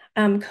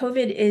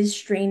 COVID is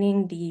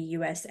straining the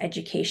US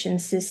education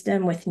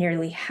system, with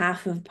nearly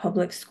half of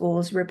public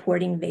schools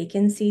reporting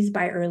vacancies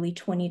by early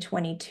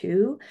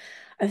 2022,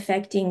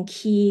 affecting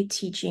key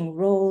teaching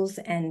roles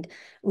and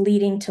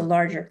leading to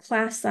larger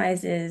class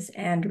sizes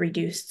and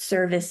reduced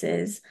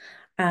services.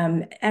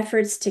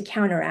 Efforts to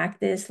counteract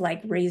this,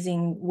 like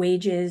raising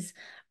wages,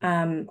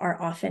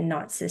 are often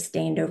not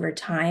sustained over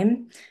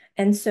time.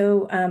 And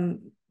so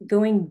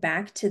going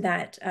back to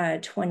that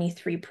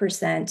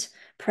 23%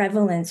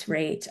 prevalence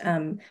rate,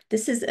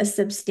 this is a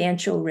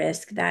substantial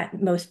risk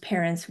that most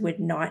parents would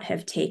not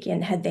have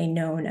taken had they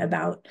known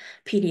about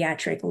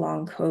pediatric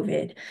long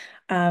COVID.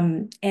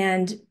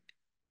 And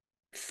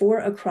for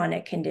a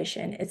chronic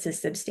condition, it's a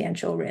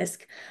substantial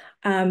risk.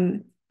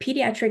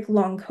 Pediatric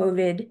long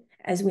COVID,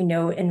 as we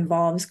know,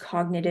 involves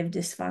cognitive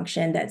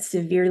dysfunction that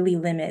severely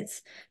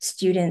limits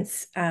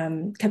students'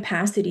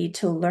 capacity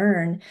to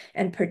learn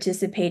and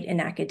participate in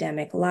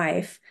academic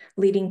life,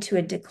 leading to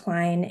a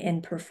decline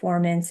in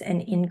performance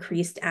and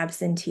increased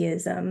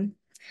absenteeism.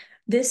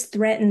 This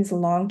threatens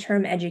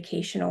long-term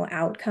educational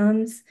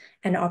outcomes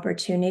and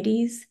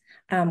opportunities.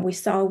 We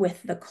saw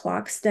with the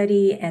CLOCK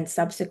study and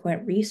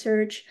subsequent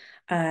research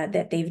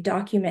that they've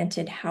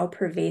documented how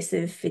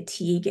pervasive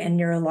fatigue and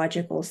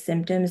neurological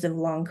symptoms of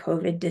long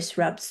COVID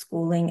disrupt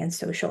schooling and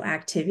social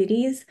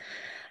activities.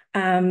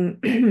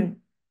 And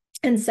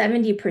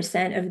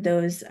 70% of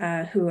those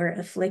who are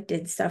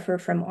afflicted suffer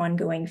from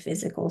ongoing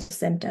physical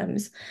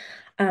symptoms.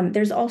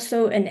 There's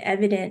also an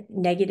evident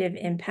negative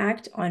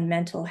impact on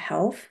mental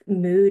health,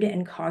 mood,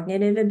 and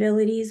cognitive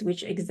abilities,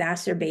 which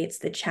exacerbates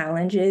the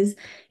challenges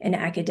in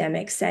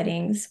academic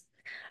settings.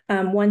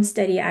 One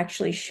study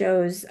actually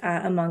shows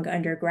among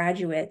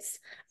undergraduates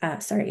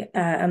that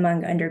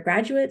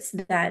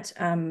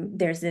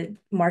there's a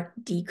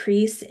marked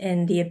decrease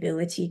in the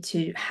ability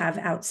to have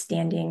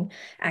outstanding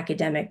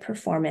academic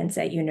performance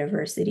at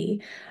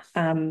university.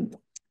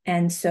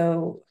 And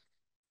so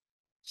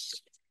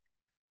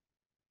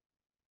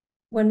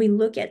when we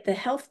look at the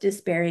health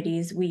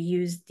disparities, we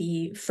use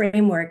the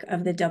framework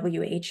of the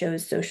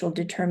WHO's social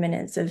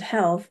determinants of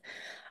health.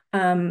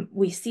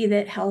 We see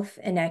that health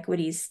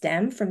inequities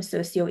stem from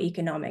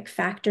socioeconomic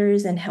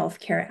factors and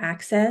healthcare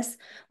access,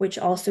 which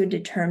also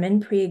determine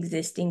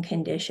pre-existing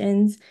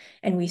conditions.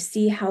 And we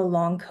see how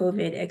long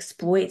COVID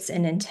exploits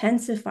and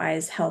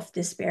intensifies health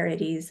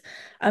disparities.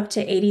 Up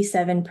to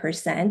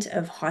 87%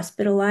 of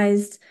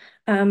hospitalized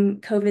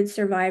COVID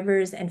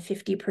survivors and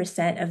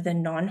 50% of the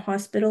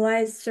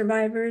non-hospitalized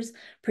survivors,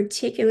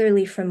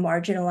 particularly from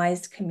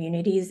marginalized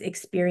communities,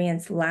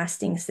 experience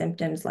lasting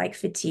symptoms like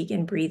fatigue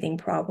and breathing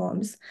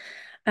problems.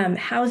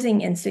 Housing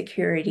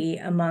insecurity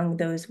among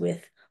those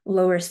with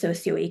lower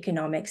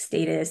socioeconomic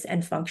status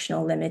and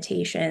functional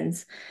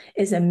limitations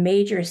is a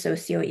major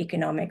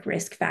socioeconomic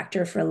risk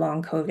factor for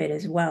long COVID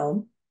as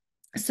well.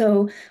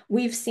 So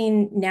we've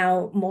seen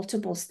now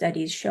multiple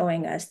studies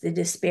showing us the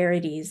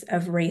disparities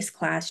of race,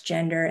 class,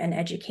 gender, and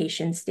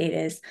education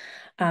status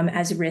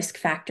as risk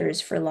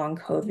factors for long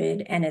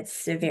COVID and its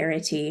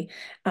severity.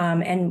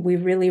 And we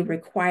really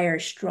require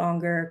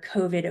stronger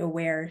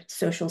COVID-aware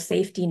social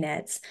safety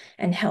nets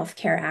and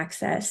healthcare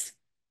access.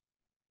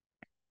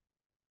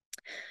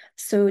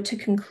 So to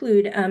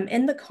conclude,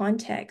 in the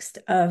context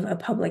of a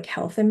public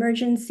health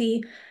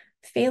emergency,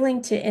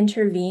 failing to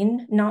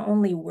intervene not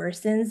only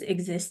worsens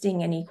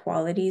existing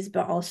inequalities,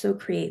 but also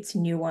creates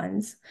new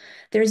ones.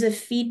 There's a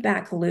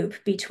feedback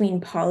loop between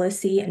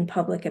policy and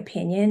public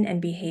opinion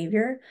and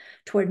behavior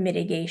toward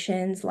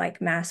mitigations like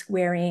mask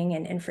wearing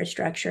and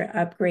infrastructure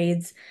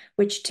upgrades,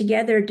 which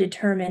together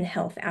determine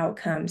health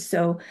outcomes.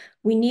 So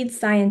we need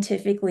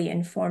scientifically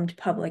informed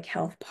public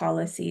health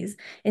policies.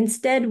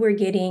 Instead, we're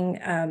getting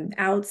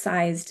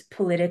outsized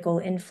political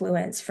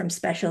influence from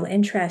special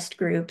interest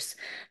groups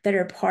that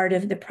are part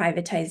of the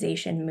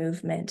privatization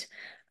movement.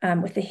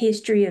 With a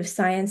history of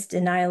science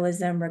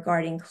denialism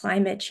regarding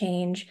climate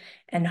change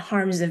and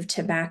harms of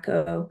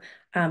tobacco,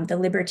 the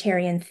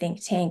libertarian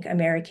think tank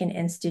American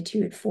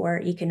Institute for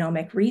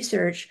Economic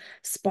Research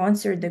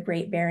sponsored the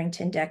Great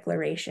Barrington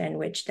Declaration,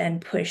 which then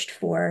pushed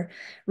for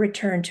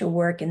return to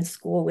work and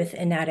school with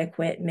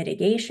inadequate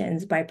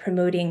mitigations by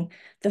promoting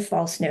the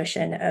false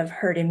notion of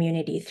herd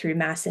immunity through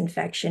mass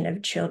infection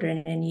of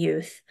children and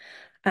youth,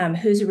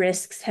 whose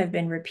risks have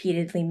been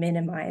repeatedly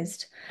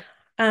minimized.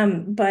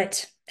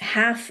 But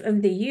half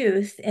of the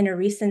youth in a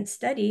recent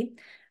study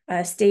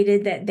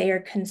stated that they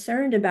are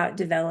concerned about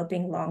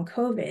developing long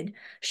COVID,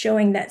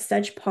 showing that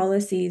such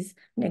policies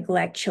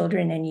neglect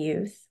children and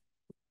youth.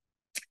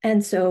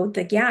 And so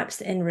the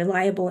gaps in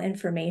reliable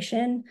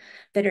information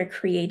that are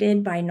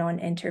created by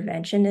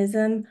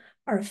non-interventionism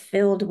are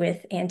filled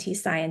with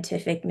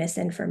anti-scientific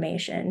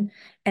misinformation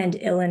and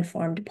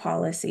ill-informed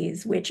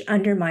policies, which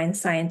undermine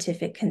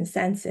scientific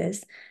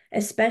consensus,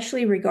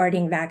 especially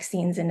regarding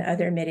vaccines and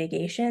other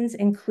mitigations,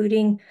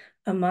 including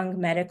among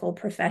medical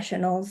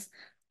professionals.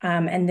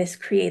 And this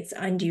creates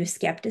undue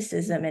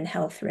skepticism in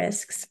health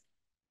risks.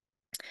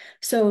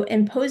 So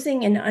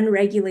imposing an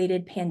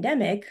unregulated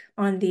pandemic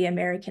on the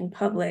American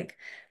public,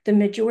 the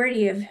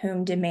majority of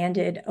whom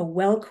demanded a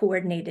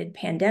well-coordinated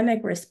pandemic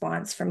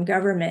response from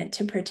government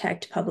to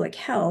protect public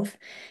health,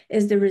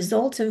 is the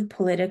result of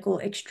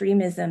political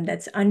extremism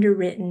that's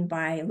underwritten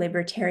by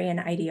libertarian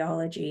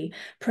ideology,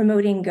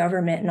 promoting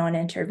government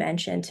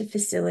non-intervention to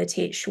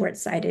facilitate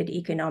short-sighted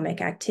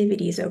economic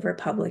activities over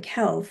public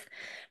health,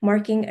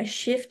 marking a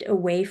shift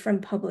away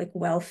from public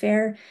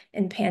welfare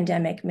and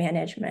pandemic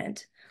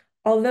management.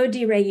 Although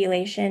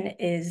deregulation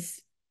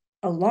is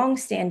a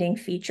long-standing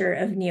feature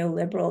of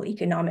neoliberal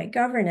economic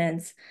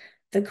governance,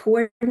 the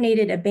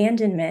coordinated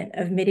abandonment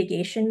of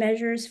mitigation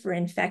measures for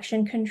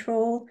infection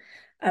control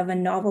of a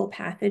novel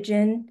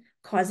pathogen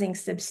causing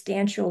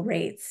substantial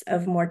rates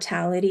of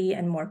mortality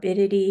and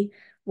morbidity,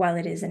 while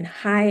it is in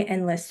high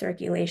endless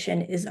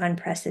circulation, is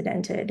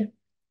unprecedented.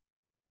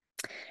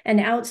 And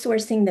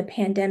outsourcing the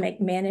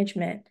pandemic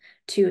management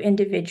to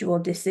individual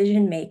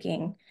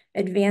decision-making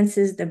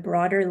advances the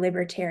broader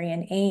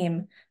libertarian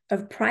aim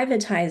of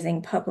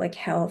privatizing public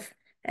health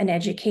and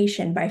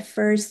education by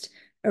first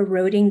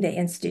eroding the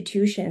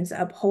institutions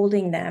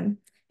upholding them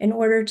in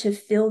order to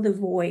fill the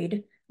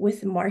void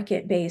with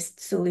market-based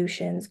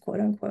solutions, quote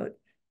unquote.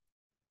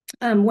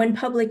 When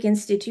public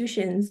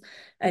institutions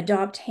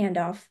adopt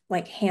hands-off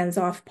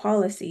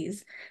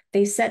policies,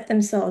 they set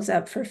themselves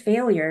up for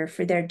failure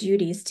for their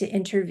duties to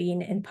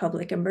intervene in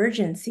public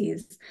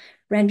emergencies,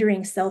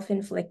 rendering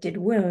self-inflicted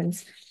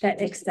wounds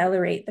that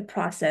accelerate the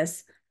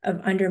process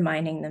of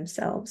undermining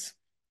themselves.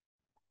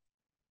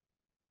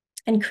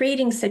 And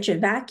creating such a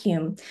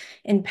vacuum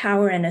in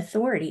power and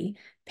authority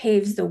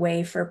paves the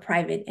way for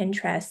private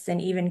interests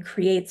and even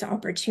creates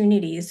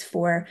opportunities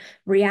for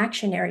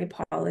reactionary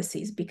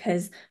policies,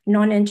 because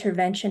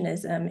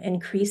non-interventionism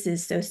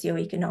increases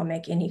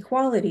socioeconomic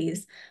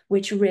inequalities,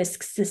 which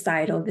risks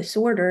societal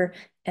disorder,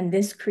 and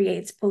this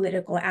creates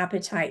political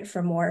appetite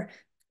for more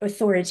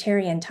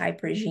authoritarian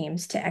type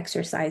regimes to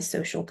exercise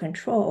social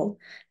control.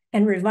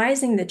 And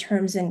revising the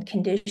terms and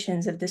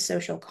conditions of the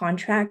social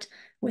contract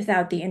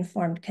without the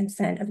informed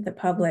consent of the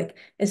public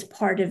is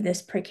part of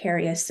this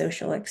precarious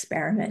social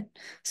experiment.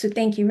 So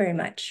thank you very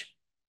much.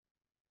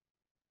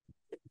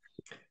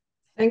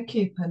 Thank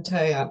you,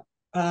 Pantea.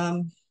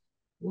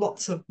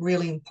 Lots of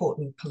really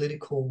important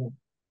political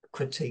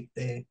critique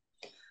there.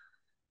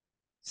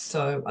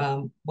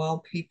 So while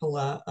people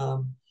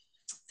are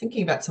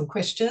thinking about some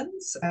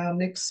questions, our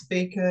next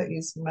speaker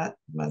is Matt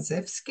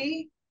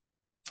Mazewski,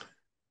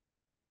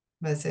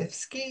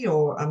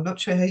 or I'm not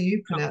sure how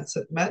you pronounce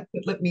it, Matt,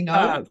 but let me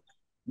know.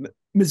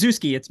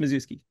 Mazewski, it's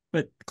Mazewski,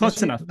 but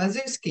close enough.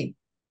 Mazewski.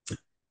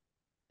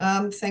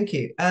 Thank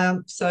you.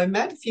 So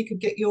Matt, if you could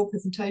get your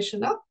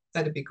presentation up,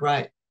 that'd be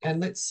great.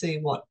 And let's see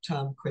what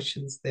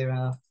questions there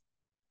are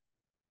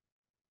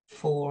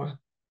for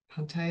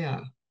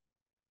Pantea.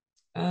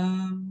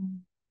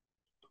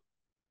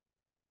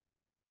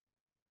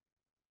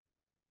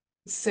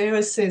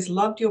 Sarah says,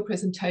 loved your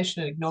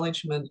presentation and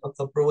acknowledgement of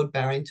the broad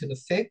Barrington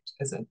effect.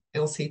 As an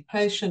LC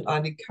patient,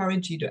 I'd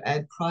encourage you to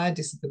add prior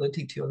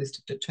disability to your list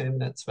of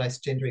determinants, race,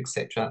 gender,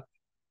 etc.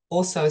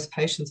 Also, as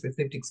patients with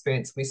lived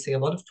experience, we see a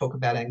lot of talk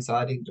about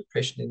anxiety and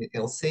depression in the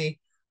LC.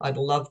 I'd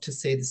love to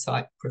see the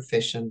psych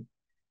profession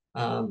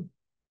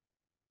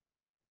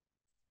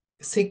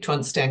seek to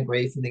understand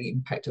grief and the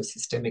impact of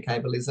systemic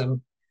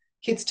ableism,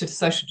 kids to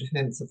social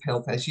determinants of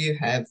health, as you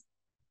have,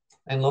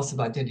 and loss of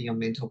identity on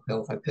mental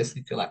health. I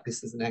personally feel like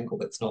this is an angle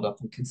that's not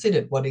often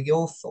considered. What are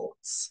your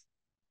thoughts?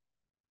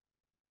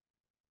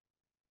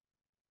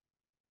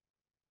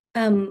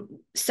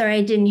 Sorry,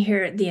 I didn't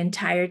hear the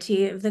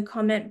entirety of the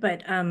comment,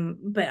 but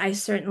I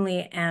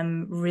certainly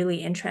am really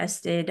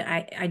interested.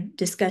 I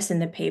discuss in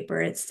the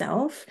paper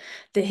itself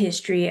the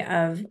history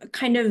of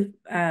kind of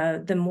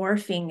the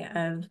morphing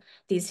of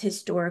these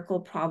historical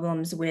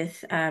problems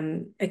with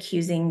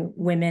accusing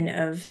women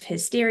of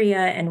hysteria,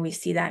 and we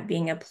see that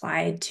being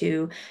applied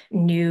to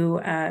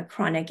new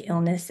chronic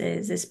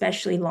illnesses,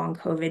 especially long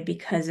COVID,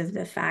 because of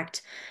the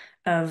fact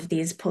of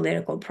these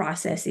political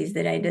processes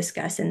that I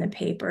discuss in the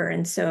paper.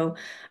 And so,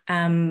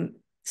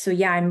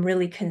 yeah, I'm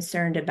really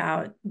concerned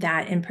about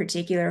that in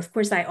particular. Of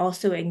course, I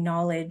also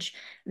acknowledge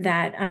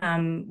that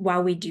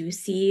while we do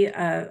see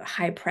a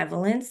high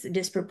prevalence,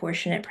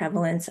 disproportionate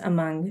prevalence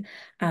among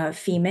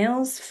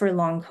females for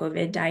long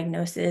COVID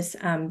diagnosis,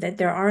 that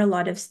there are a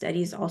lot of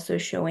studies also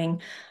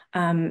showing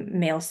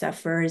male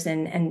sufferers.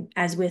 And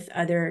as with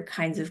other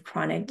kinds of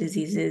chronic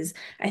diseases,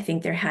 I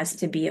think there has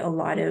to be a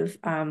lot of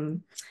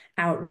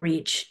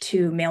outreach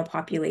to male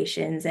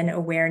populations and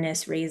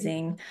awareness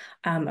raising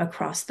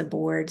across the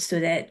board, so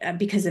that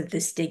because of the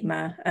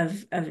stigma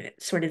of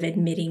sort of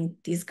admitting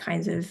these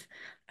kinds of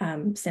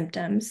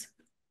symptoms.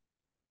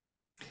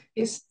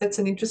 Yes, that's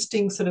an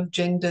interesting sort of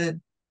gender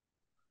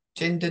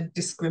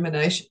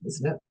discrimination,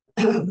 isn't it?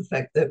 The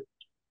fact that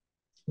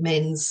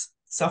men's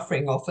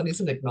suffering often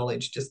isn't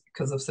acknowledged just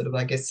because of sort of,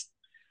 I guess,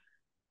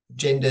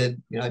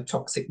 gendered,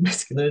 toxic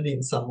masculinity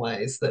in some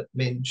ways, that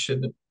men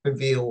shouldn't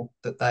reveal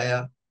that they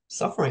are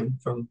suffering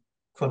from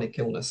chronic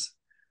illness,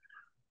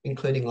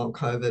 including long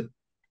COVID.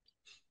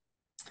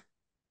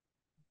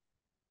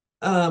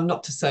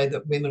 Not to say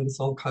that women with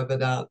long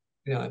COVID aren't,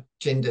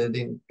 gendered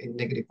in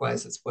negative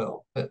ways as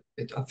well, but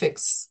it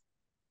affects,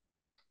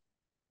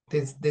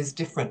 there's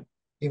different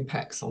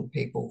impacts on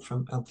people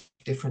from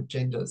different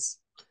genders.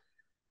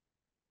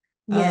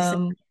 Yes,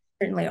 I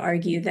certainly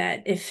argue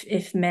that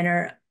if men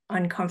are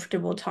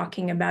uncomfortable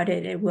talking about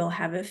it, it will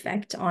have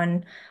effect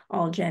on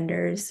all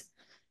genders.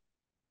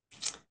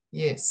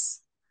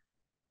 Yes.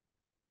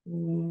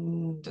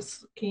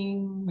 Just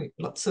looking,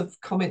 lots of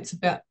comments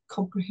about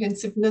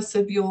comprehensiveness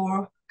of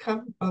your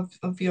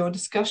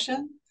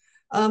discussion.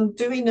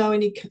 Do we know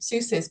any,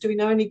 Sue says, do we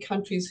know any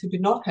countries who do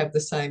not have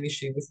the same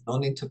issue with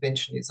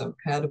non-interventionism?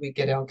 How do we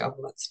get our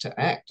governments to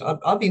act?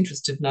 I'd be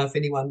interested to know if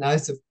anyone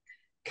knows of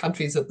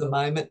countries at the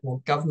moment,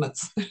 or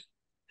governments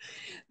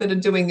that are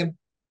doing a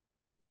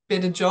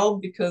better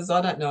job? Because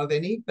I don't know of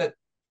any, but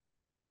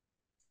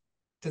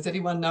does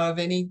anyone know of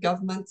any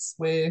governments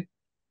where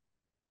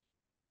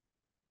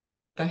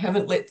they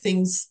haven't let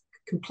things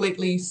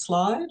completely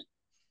slide?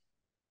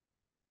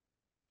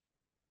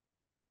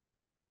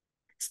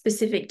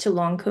 Specific to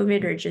long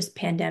COVID or just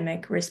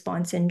pandemic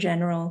response in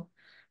general?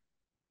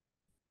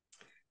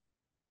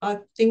 I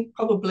think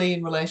probably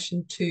in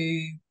relation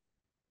to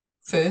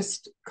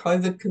first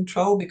COVID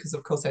control, because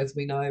of course, as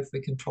we know, if we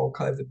control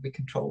COVID, we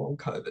control long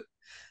COVID.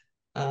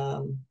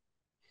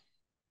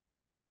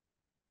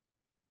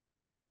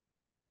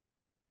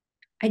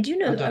 I do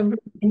know a really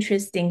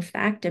interesting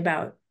fact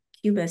about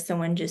Cuba.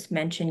 Someone just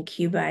mentioned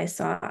Cuba. I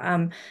saw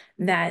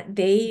that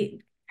they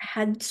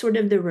had sort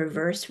of the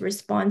reverse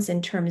response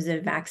in terms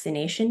of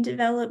vaccination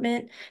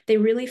development. They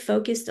really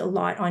focused a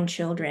lot on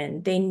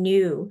children. They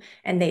knew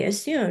and they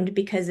assumed,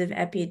 because of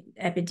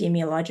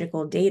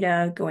epidemiological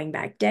data going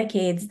back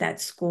decades,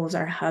 that schools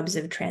are hubs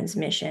of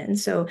transmission.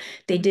 So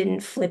they didn't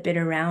flip it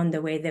around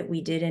the way that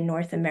we did in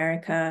North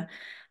America.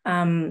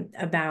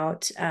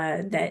 About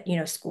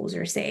that, schools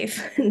are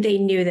safe. They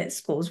knew that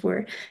schools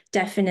were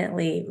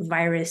definitely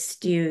virus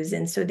stews.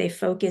 And so they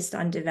focused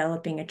on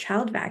developing a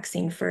child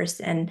vaccine first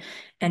and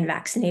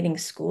vaccinating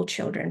school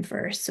children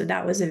first. So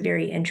that was a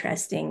very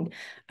interesting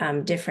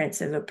difference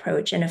of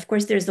approach. And of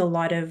course, there's a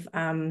lot of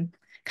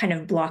kind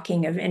of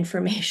blocking of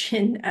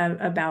information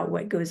about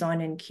what goes on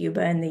in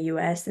Cuba and the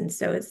US. And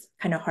so it's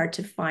kind of hard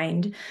to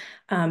find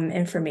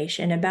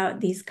information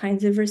about these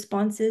kinds of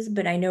responses.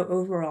 But I know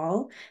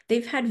overall,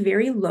 they've had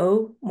very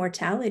low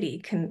mortality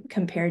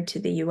compared to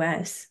the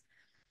US.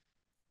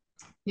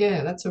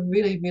 Yeah, that's a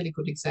really, really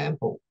good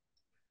example.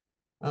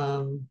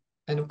 And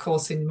of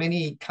course, in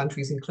many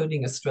countries,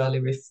 including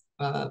Australia, if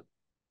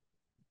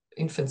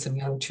infants and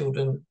young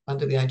children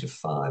under the age of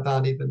 5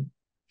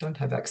 don't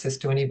have access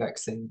to any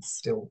vaccines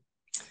still,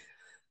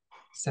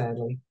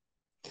 sadly.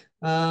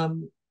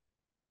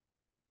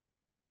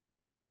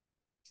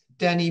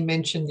 Danny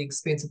mentioned the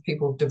experience of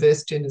people of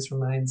diverse genders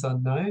remains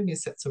unknown.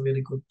 Yes, that's a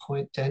really good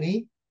point,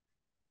 Danny.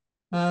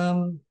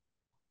 Yeah,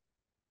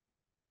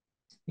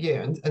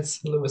 and as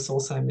Lewis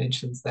also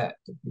mentions that,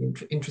 it'd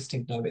be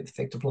interesting to know about the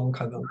effect of long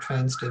COVID on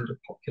transgender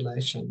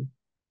population.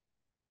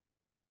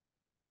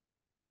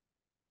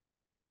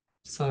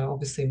 So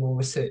obviously more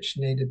research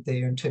needed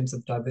there in terms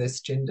of diverse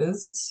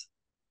genders.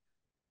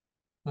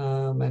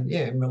 And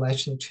yeah, in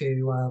relation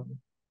to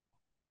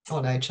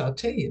on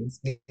HRT and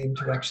the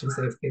interactions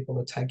there if people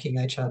are taking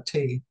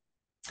HRT,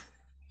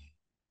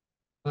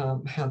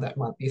 how that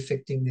might be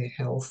affecting their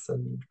health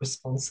and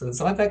responses.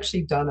 I've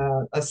actually done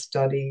a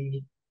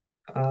study,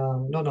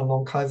 not on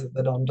long COVID,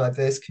 but on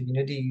diverse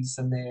communities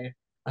and their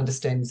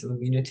understandings of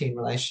immunity in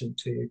relation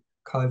to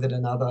COVID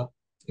and other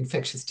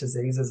infectious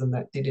diseases, and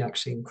that did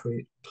actually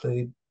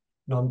include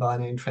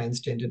non-binary and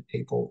transgendered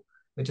people.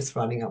 We're just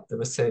running up the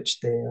research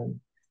there, and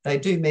they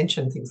do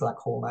mention things like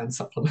hormone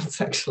supplements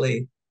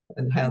actually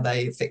and how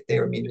they affect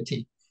their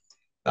immunity,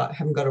 but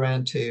haven't got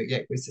around to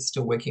yet. We're just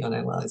still working on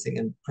analysing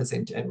and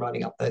presenting and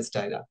running up those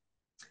data.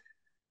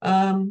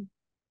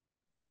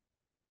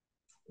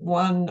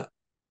 One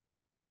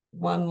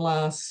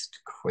last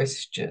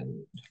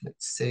question.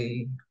 Let's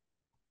see.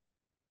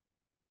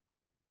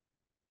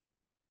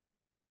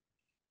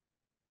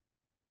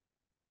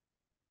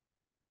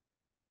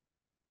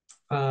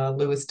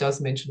 Lewis does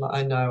mention that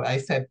I know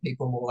AFAB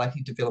people are more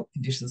likely to develop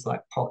conditions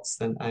like POTS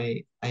than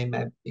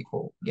AMAB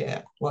people.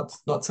 Yeah,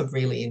 lots of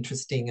really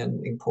interesting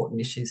and important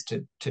issues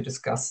to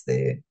discuss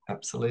there,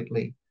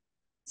 absolutely.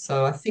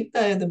 So I think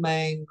they are the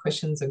main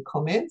questions and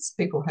comments.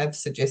 People have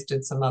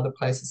suggested some other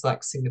places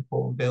like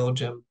Singapore and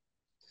Belgium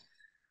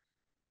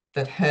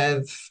that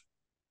have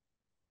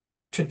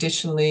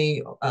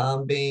traditionally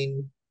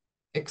been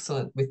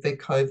excellent with their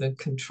COVID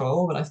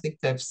control, but I think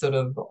they've sort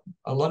of,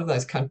 a lot of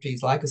those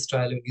countries like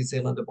Australia and New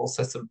Zealand have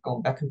also sort of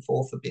gone back and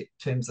forth a bit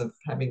in terms of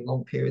having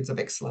long periods of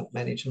excellent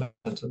management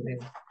and then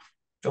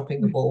dropping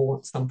the ball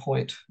at some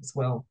point as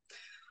well.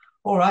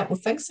 All right, well,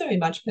 thanks very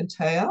much,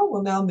 Pantea.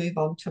 We'll now move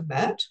on to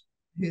Matt,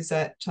 who's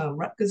at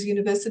Rutgers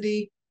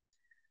University.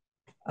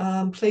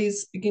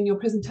 Please begin your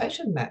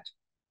presentation, Matt.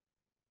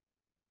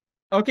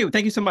 Okay, well,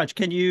 thank you so much.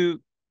 Can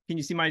you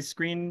see my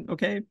screen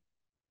okay?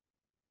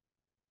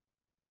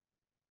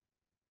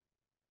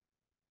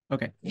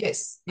 Okay.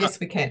 Yes,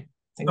 we can.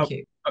 Thank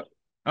you.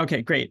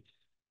 Okay, great.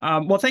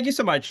 Well, thank you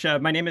so much.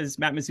 My name is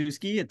Matt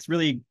Mazewski. It's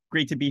really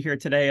great to be here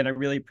today, and I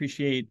really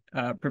appreciate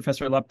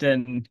Professor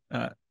Lupton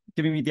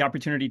giving me the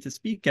opportunity to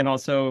speak, and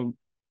also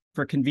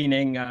for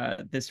convening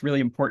this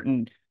really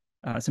important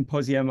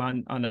symposium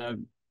on a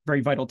very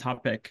vital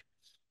topic.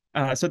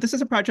 So this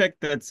is a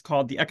project that's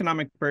called The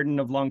Economic Burden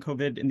of Long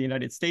COVID in the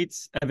United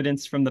States,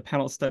 Evidence from the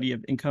Panel Study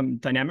of Income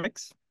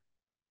Dynamics.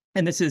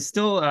 And this is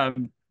still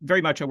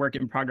very much a work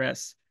in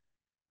progress.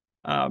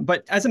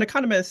 But as an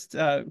economist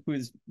who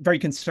is very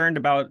concerned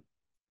about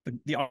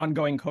the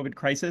ongoing COVID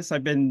crisis,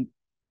 I've been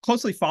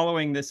closely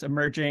following this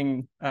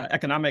emerging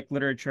economic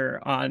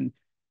literature on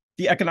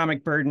the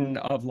economic burden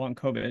of long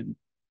COVID.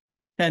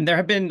 And there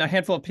have been a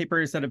handful of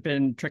papers that have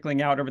been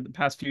trickling out over the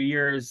past few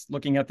years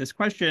looking at this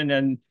question,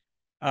 and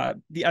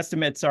the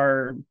estimates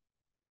are,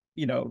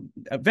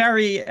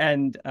 vary,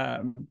 and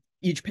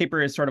each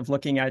paper is sort of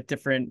looking at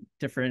different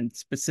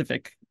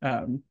specific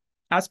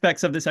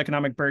aspects of this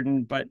economic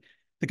burden, but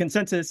the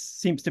consensus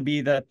seems to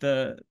be that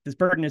this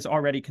burden is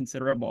already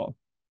considerable.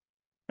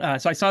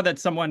 So I saw that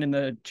someone in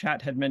the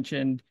chat had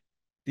mentioned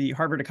the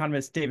Harvard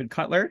economist David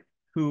Cutler,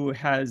 who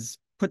has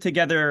put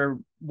together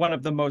one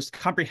of the most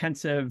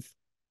comprehensive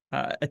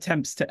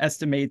attempts to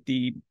estimate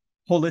the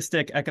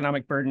holistic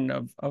economic burden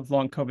of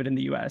long COVID in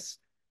the US.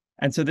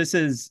 And so this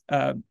is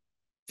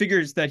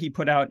figures that he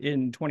put out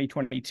in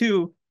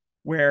 2022,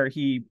 where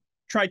he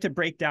tried to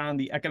break down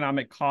the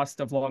economic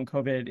cost of long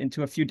COVID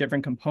into a few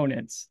different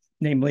components,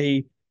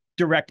 namely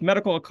direct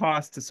medical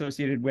costs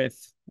associated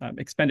with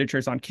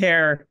expenditures on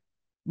care,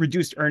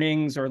 reduced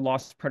earnings or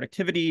lost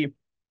productivity,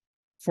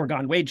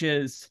 foregone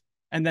wages,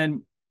 and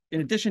then in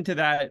addition to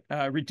that,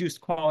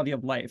 reduced quality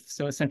of life.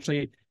 So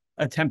essentially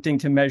attempting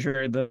to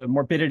measure the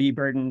morbidity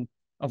burden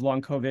of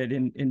long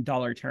COVID in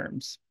dollar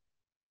terms.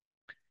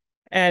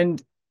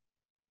 And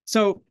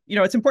so,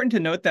 it's important to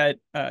note that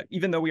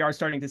even though we are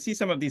starting to see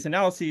some of these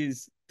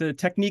analyses, the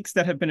techniques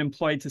that have been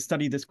employed to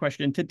study this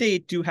question to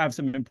date do have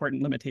some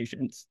important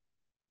limitations.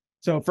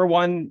 So for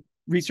one,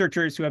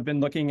 researchers who have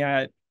been looking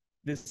at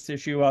this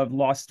issue of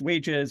lost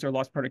wages or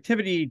lost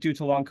productivity due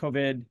to long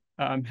COVID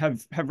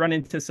have run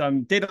into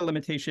some data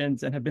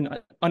limitations and have been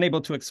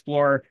unable to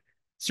explore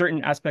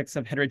certain aspects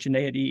of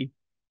heterogeneity.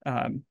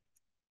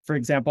 For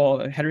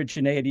example,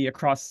 heterogeneity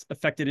across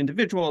affected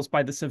individuals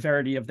by the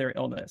severity of their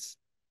illness.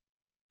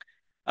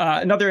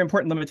 Another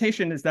important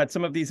limitation is that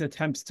some of these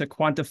attempts to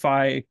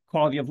quantify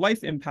quality of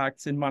life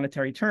impacts in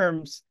monetary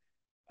terms,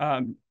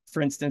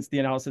 for instance, the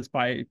analysis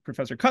by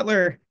Professor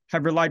Cutler,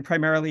 have relied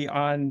primarily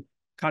on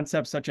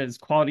concepts such as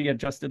quality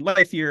adjusted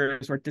life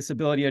years or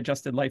disability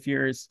adjusted life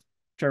years,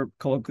 which are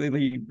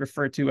colloquially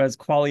referred to as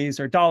QALYs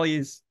or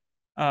DALYs.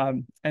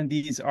 And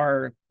these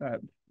are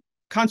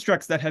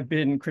constructs that have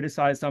been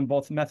criticized on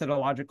both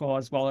methodological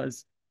as well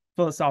as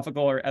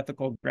philosophical or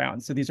ethical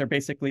grounds. So these are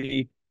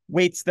basically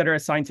weights that are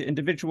assigned to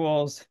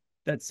individuals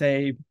that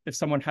say, if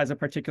someone has a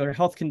particular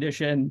health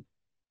condition,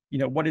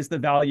 what is the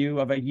value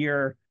of a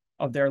year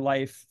of their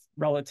life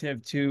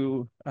relative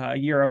to a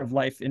year of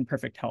life in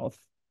perfect health?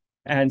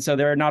 And so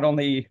there are not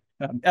only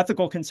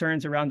ethical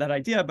concerns around that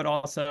idea, but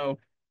also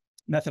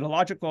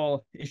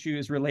methodological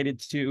issues related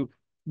to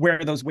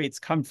where those weights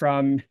come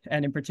from,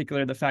 and in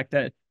particular, the fact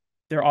that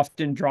they're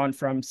often drawn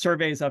from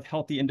surveys of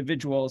healthy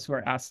individuals who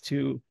are asked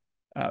to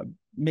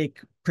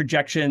make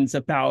projections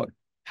about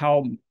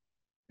how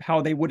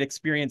they would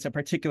experience a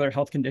particular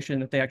health condition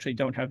that they actually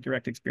don't have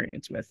direct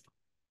experience with.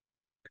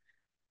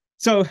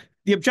 So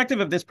the objective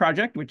of this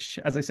project, which,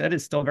 as I said,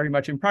 is still very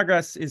much in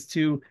progress, is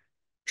to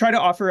try to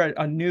offer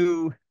a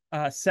new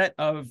set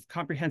of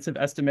comprehensive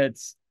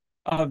estimates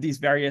of these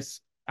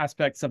various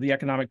aspects of the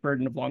economic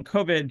burden of long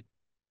COVID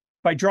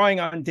by drawing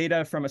on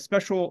data from a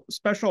special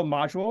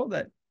module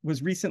that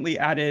was recently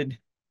added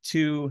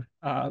to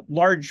a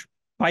large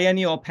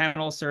biennial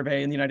panel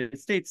survey in the United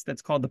States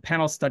that's called the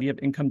Panel Study of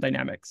Income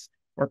Dynamics,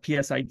 or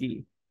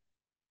PSID.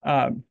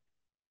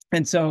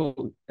 And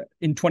so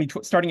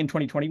starting in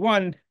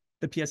 2021,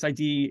 the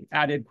PSID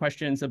added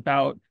questions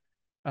about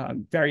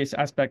various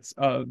aspects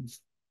of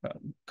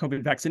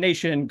COVID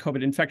vaccination,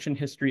 COVID infection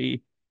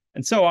history,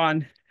 and so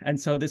on. And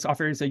so this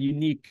offers a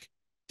unique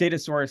data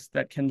source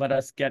that can let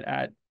us get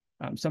at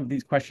some of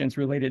these questions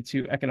related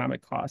to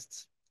economic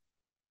costs.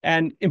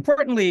 And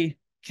importantly,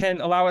 can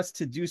allow us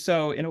to do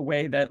so in a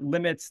way that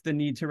limits the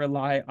need to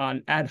rely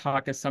on ad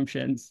hoc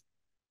assumptions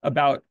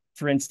about,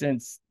 for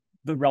instance,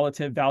 the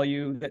relative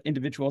value that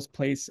individuals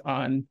place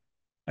on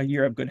a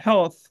year of good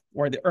health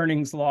or the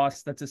earnings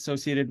loss that's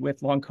associated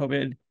with long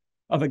COVID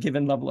of a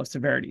given level of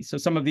severity. So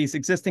some of these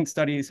existing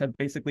studies have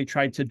basically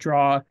tried to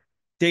draw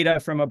data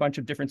from a bunch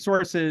of different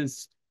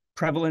sources,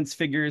 prevalence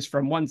figures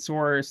from one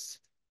source,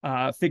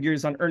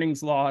 figures on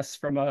earnings loss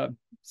from a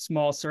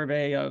small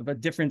survey of a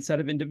different set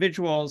of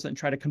individuals, and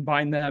try to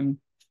combine them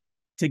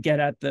to get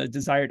at the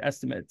desired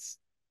estimates.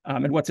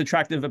 And what's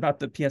attractive about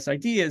the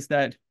PSID is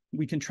that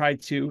we can try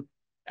to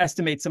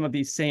estimate some of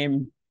these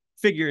same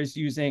figures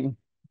using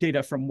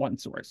data from one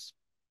source.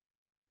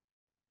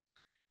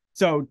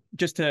 So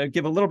just to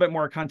give a little bit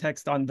more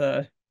context on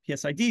the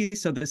PSID,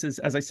 so this is,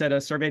 as I said, a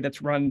survey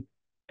that's run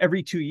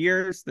every 2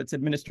 years that's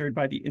administered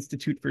by the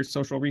Institute for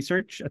Social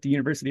Research at the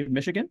University of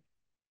Michigan.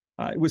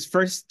 It was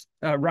first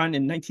run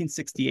in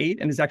 1968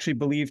 and is actually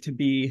believed to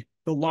be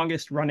the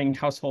longest running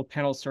household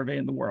panel survey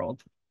in the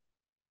world.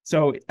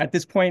 So at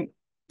this point,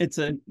 it's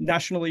a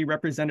nationally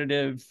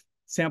representative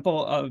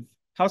sample of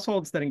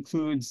households that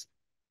includes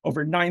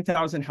over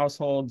 9,000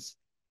 households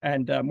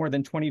and more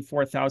than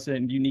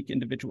 24,000 unique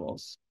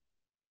individuals.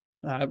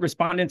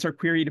 Respondents are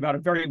queried about a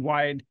very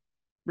wide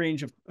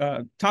range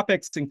of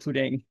topics,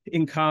 including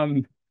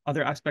income,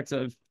 other aspects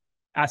of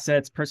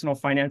assets, personal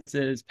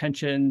finances,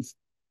 pensions,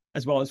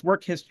 as well as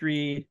work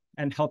history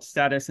and health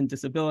status and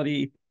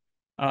disability.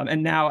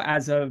 And now,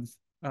 as of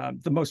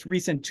the most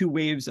recent 2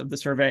 waves of the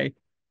survey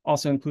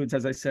also includes,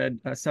 as I said,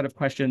 a set of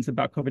questions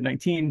about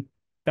COVID-19,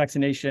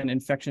 vaccination,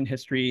 infection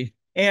history,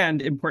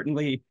 and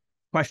importantly,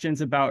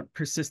 questions about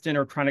persistent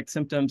or chronic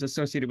symptoms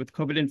associated with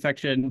COVID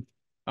infection,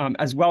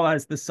 as well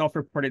as the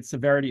self-reported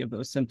severity of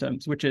those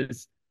symptoms, which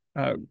is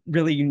a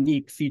really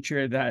unique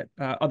feature that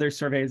other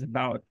surveys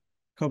about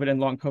COVID and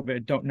long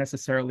COVID don't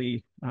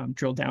necessarily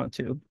drill down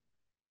to.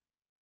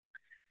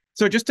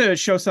 So just to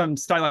show some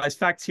stylized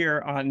facts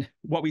here on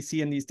what we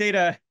see in these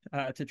data,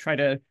 to try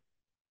to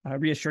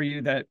reassure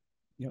you that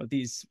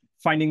these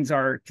findings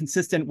are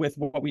consistent with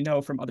what we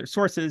know from other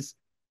sources.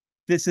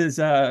 This is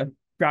a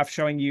graph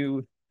showing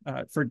you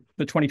for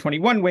the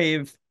 2021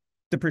 wave,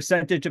 the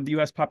percentage of the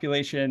US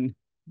population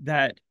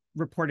that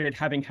reported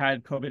having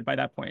had COVID by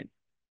that point.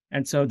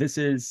 And so this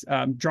is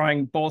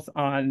drawing both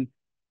on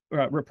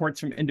reports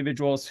from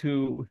individuals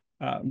who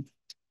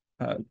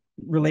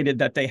related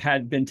that they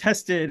had been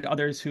tested,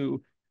 others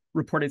who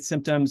reported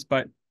symptoms,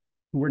 but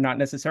who were not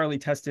necessarily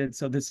tested.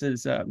 So this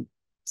is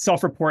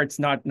self-reports,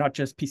 not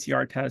just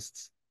PCR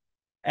tests.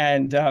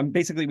 And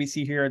basically we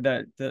see here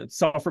that the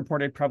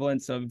self-reported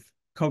prevalence of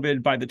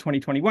COVID by the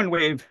 2021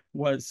 wave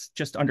was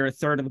just under a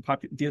third of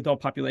the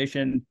adult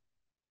population.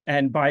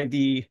 And by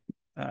the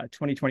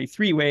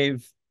 2023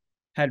 wave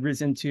had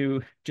risen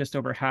to just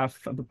over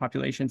half of the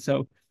population.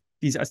 So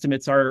these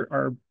estimates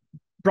are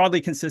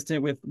broadly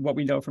consistent with what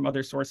we know from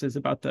other sources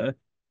about the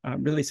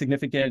really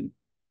significant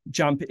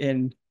jump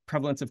in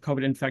prevalence of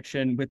COVID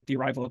infection with the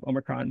arrival of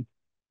Omicron.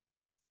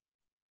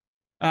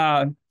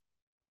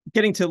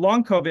 Getting to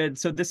long COVID,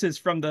 so this is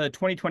from the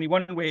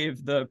 2021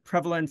 wave, the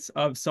prevalence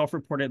of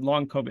self-reported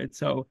long COVID.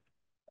 So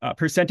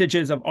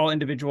percentages of all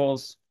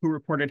individuals who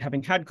reported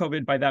having had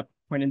COVID by that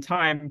point in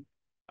time,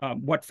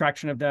 what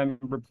fraction of them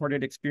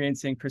reported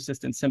experiencing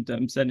persistent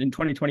symptoms. And in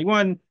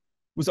 2021,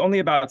 was only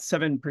about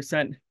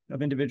 7%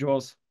 of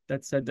individuals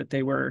that said that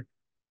they were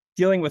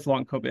dealing with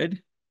long COVID.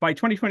 By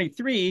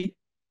 2023,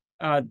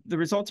 the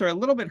results are a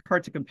little bit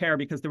hard to compare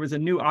because there was a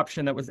new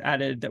option that was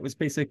added that was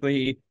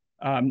basically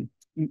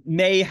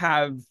may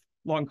have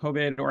long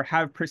COVID or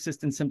have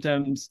persistent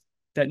symptoms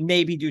that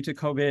may be due to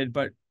COVID,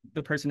 but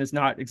the person is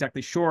not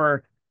exactly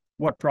sure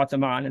what brought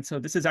them on. And so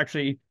this is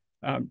actually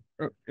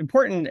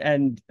important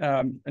and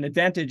an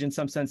advantage in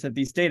some sense of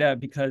these data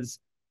because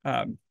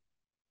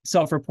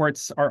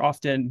self-reports are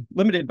often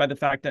limited by the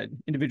fact that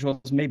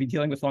individuals may be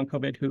dealing with long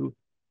COVID who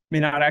may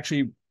not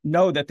actually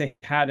know that they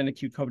had an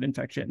acute COVID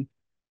infection.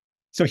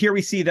 So here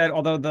we see that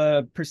although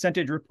the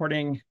percentage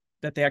reporting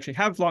that they actually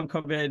have long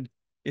COVID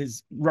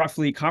is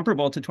roughly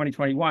comparable to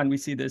 2021, we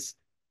see this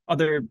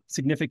other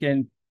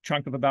significant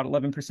chunk of about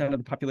 11% of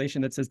the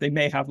population that says they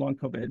may have long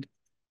COVID,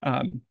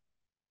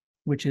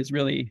 which is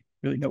really,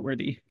 really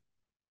noteworthy.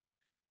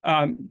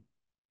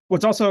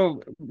 What's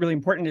also really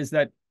important is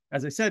that,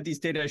 as I said, these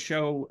data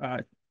show,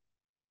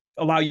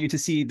 allow you to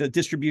see the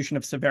distribution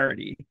of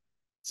severity.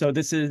 So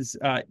this is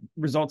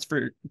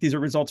these are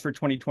results for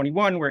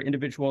 2021, where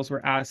individuals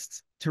were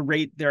asked to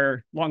rate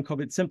their long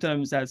COVID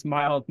symptoms as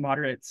mild,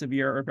 moderate,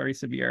 severe, or very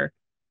severe.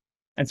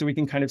 And so we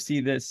can kind of see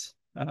this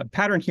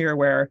pattern here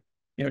where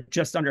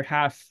just under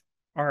half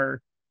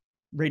are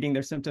rating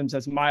their symptoms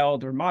as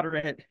mild or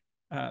moderate,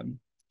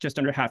 just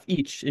under half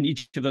each in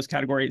each of those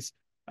categories.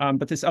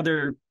 But this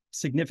other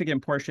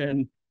significant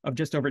portion of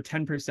just over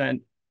 10%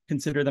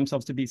 consider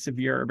themselves to be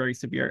severe or very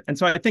severe. And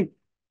so I think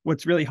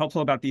what's really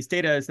helpful about these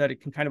data is that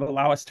it can kind of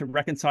allow us to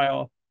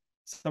reconcile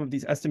some of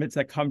these estimates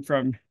that come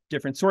from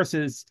different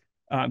sources.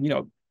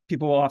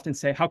 People will often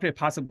say, how could it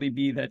possibly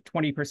be that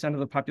 20% of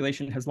the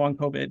population has long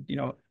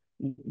COVID?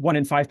 1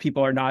 in 5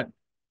 people are not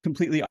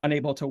completely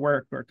unable to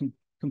work or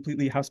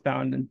completely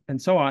housebound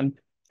and so on.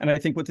 And I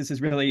think what this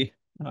is really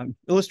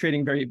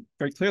illustrating very,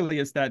 very clearly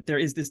is that there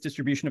is this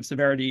distribution of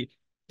severity.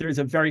 There is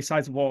a very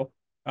sizable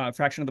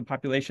fraction of the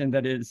population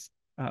that is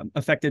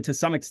affected to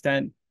some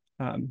extent.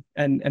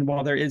 And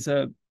while there is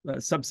a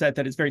subset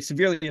that is very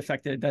severely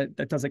affected,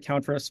 that does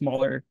account for a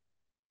smaller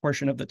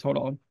portion of the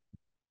total.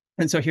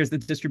 And so here's the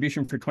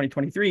distribution for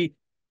 2023.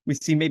 We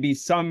see maybe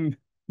some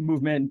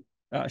movement,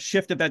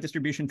 shift of that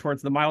distribution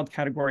towards the mild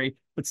category,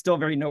 but still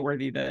very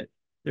noteworthy that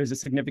there's a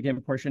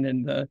significant portion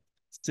in the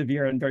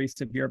severe and very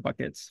severe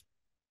buckets.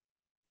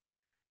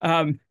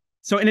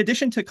 So in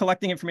addition to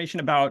collecting information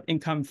about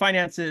income,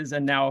 finances,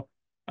 and now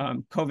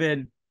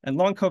COVID and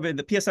long COVID,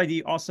 the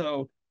PSID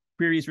also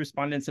queries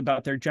respondents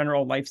about their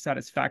general life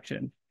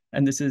satisfaction.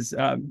 And this is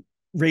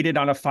rated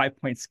on a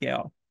 5-point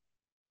scale.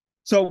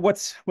 So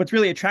what's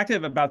really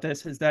attractive about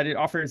this is that it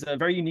offers a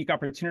very unique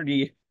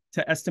opportunity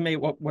to estimate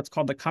what's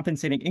called the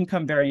compensating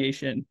income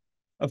variation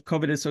of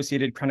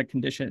COVID-associated chronic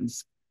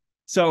conditions.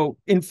 So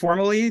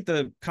informally,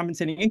 the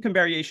compensating income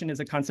variation is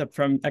a concept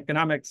from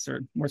economics,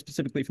 or more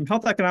specifically from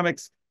health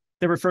economics,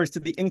 that refers to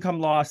the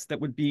income loss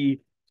that would be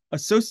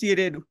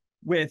associated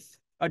with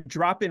a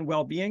drop in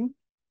well-being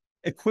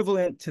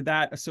equivalent to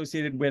that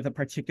associated with a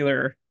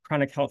particular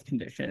chronic health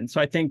condition. So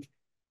I think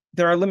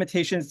there are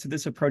limitations to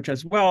this approach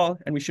as well,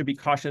 and we should be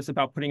cautious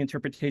about putting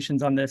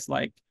interpretations on this,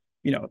 like,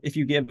 if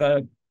you give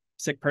a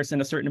sick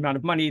person a certain amount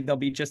of money, they'll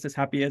be just as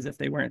happy as if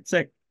they weren't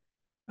sick.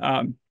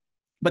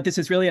 But this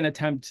is really an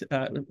attempt,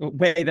 a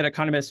way that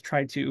economists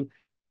try to,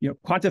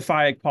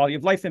 quantify quality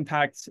of life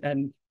impacts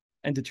and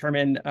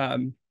determine,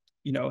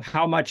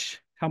 how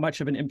much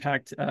of an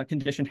impact a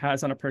condition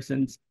has on a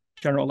person's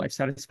general life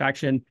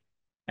satisfaction,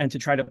 and to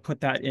try to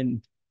put that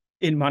in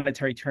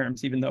monetary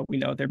terms, even though we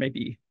know there may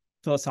be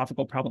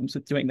philosophical problems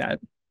with doing that.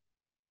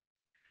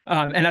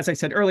 And as I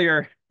said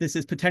earlier, this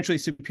is potentially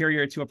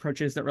superior to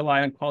approaches that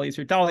rely on qualities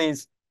or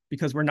dollies,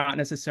 because we're not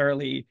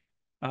necessarily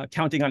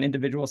counting on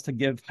individuals to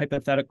give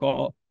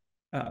hypothetical,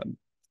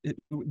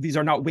 these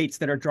are not weights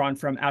that are drawn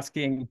from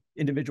asking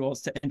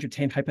individuals to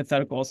entertain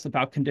hypotheticals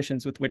about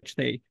conditions with which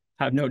they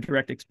have no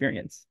direct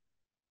experience.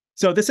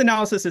 So this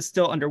analysis is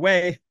still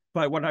underway,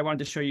 but what I wanted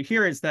to show you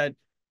here is that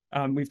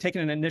we've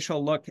taken an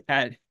initial look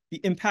at the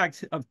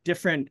impact of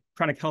different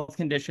chronic health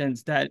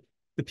conditions that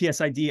the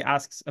PSID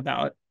asks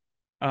about,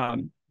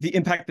 the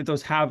impact that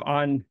those have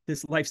on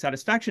this life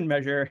satisfaction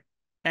measure.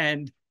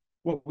 And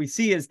what we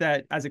see is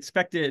that, as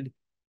expected,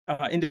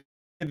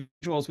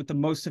 individuals with the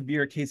most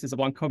severe cases of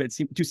long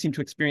COVID do seem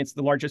to experience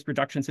the largest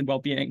reductions in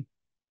well-being.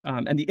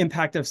 And the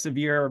impact of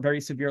severe or very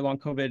severe long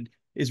COVID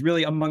is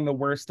really among the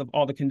worst of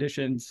all the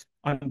conditions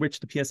on which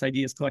the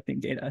PSID is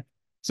collecting data.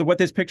 So what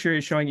this picture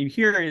is showing you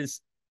here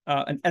is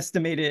an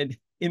estimated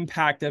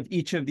impact of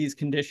each of these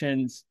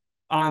conditions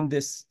on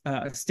this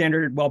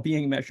standard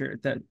well-being measure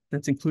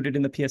that's included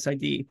in the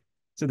PSID.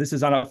 So this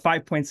is on a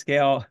 5-point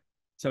scale.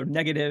 So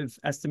negative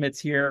estimates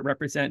here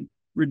represent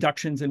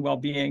reductions in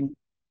well-being.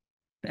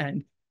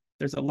 And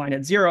there's a line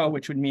at 0,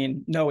 which would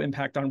mean no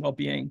impact on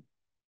well-being.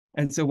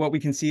 And so what we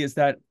can see is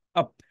that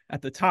up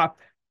at the top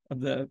of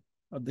the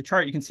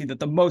chart, you can see that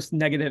the most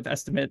negative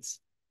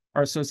estimates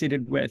are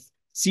associated with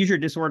seizure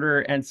disorder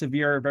and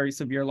severe, very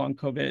severe long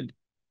COVID,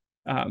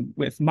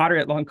 with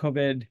moderate long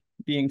COVID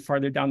being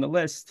farther down the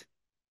list,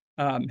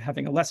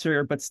 having a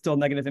lesser but still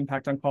negative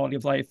impact on quality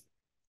of life,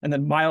 and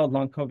then mild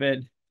long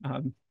COVID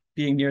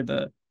being near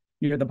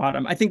the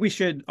bottom. I think we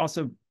should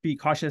also be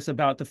cautious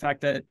about the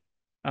fact that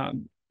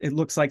it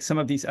looks like some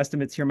of these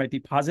estimates here might be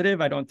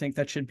positive. I don't think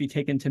that should be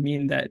taken to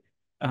mean that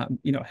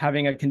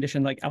having a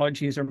condition like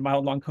allergies or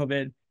mild long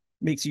COVID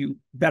makes you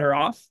better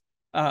off,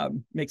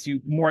 makes you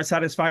more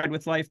satisfied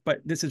with life. But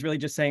this is really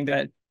just saying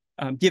that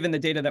given the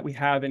data that we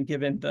have, and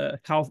given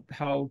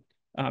how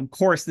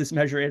coarse this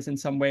measure is in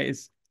some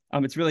ways,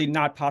 it's really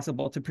not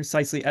possible to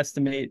precisely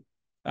estimate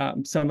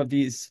some of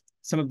these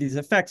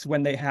effects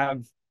when they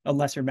have a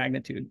lesser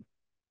magnitude.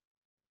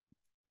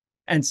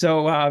 And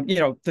so,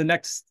 the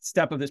next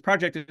step of this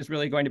project is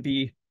really going to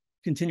be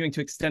continuing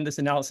to extend this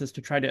analysis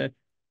to try to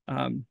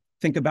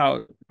think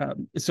about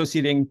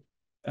associating,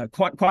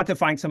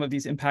 quantifying some of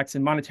these impacts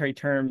in monetary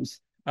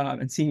terms,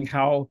 and seeing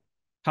how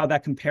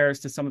that compares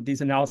to some of these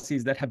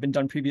analyses that have been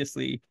done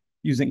previously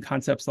using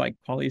concepts like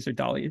qualities or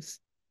dollies.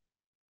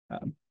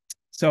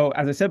 So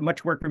as I said,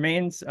 much work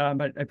remains,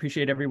 but I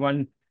appreciate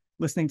everyone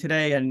listening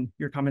today, and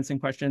your comments and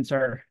questions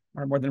are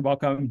more than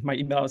welcome. My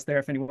email is there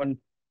if anyone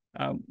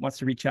wants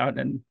to reach out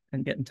and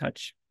get in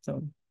touch.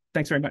 So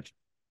thanks very much.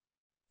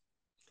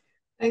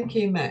 Thank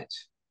you, Matt.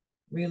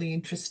 Really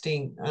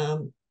interesting.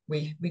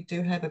 We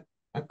do have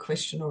a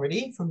question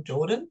already from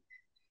Jordan,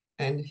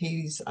 and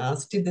he's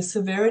asked, did the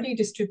severity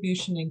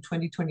distribution in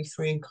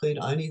 2023 include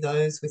only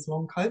those with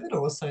long COVID, or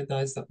also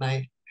those that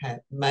may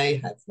have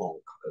long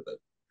COVID?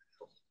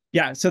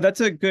 Yeah, so that's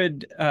a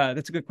good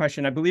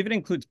question. I believe it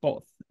includes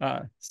both.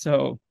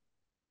 So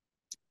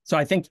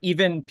I think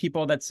even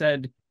people that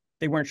said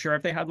they weren't sure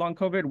if they had long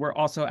COVID were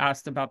also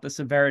asked about the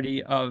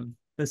severity of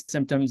the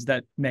symptoms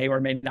that may or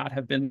may not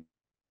have been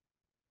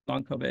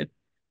long COVID.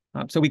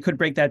 So we could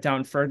break that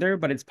down further,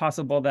 but it's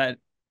possible that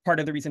part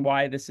of the reason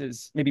why this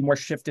is maybe more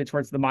shifted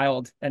towards the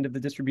mild end of the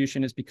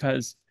distribution is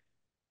because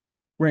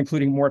we're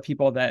including more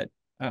people that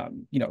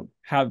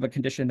have a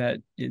condition that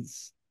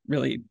is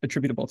really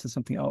attributable to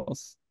something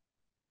else.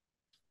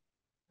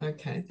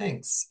 Okay,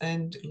 thanks.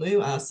 And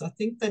Lou asks, I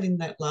think that in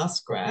that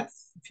last graph,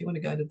 if you want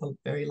to go to the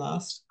very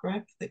last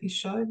graph that you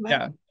showed,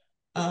 Matt,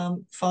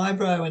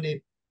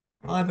 fibro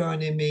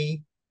and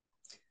ME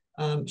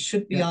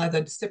should be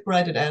either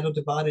separated out or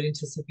divided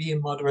into severe,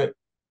 moderate,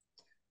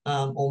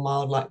 or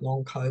mild, like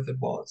long COVID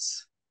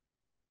was.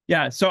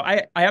 Yeah, so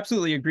I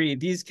absolutely agree.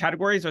 These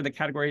categories are the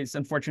categories,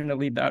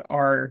 unfortunately, that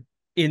are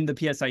in the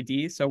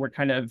PSID. So we're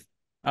kind of,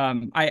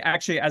 I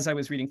actually, as I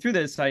was reading through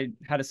this, I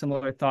had a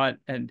similar thought,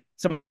 and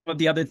some of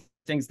the other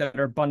things that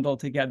are bundled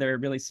together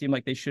really seem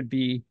like they should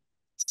be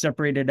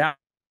separated out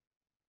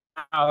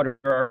or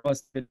are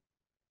almost the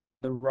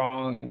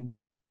wrong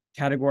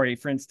category.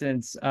 For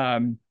instance,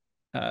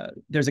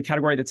 there's a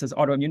category that says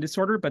autoimmune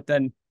disorder, but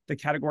then the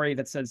category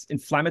that says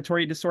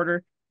inflammatory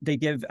disorder, they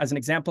give as an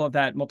example of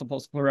that multiple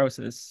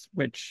sclerosis,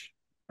 which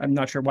I'm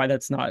not sure why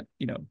that's not,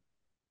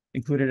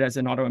 included as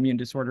an autoimmune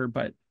disorder,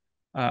 but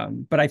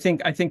I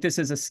think this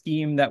is a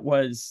scheme that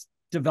was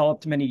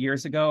developed many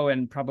years ago,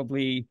 and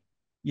probably,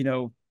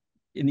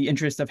 in the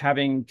interest of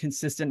having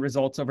consistent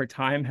results over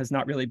time, has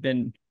not really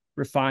been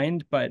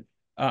refined. But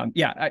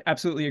yeah, I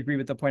absolutely agree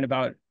with the point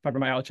about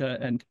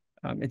fibromyalgia, and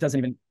it doesn't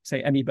even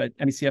say ME, but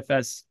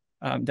ME/CFS,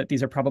 that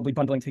these are probably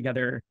bundling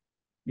together,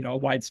 a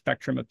wide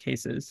spectrum of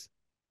cases.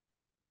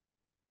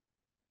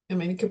 I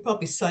mean, you could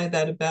probably say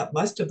that about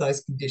most of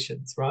those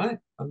conditions, right?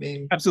 I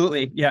mean,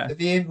 absolutely, yeah,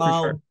 severe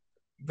mild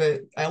sure.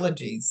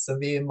 allergies,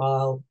 severe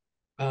mild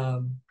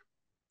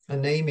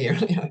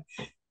anemia,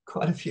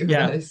 quite a few of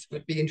those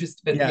would be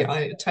interesting. But yeah,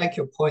 I take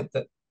your point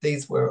that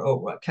these were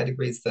all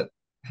categories that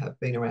have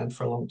been around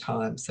for a long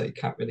time, so you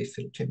can't really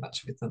fiddle too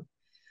much with them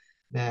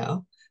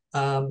now.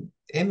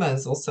 Emma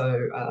has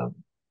also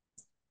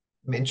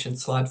mentioned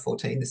slide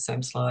 14, the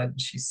same slide.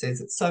 She says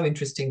it's so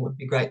interesting, it would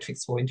be great to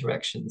explore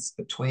interactions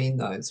between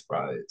those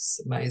rows.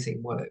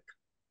 Amazing work.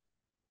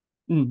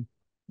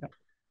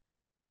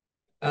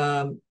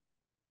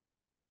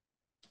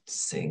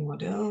 Seeing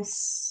what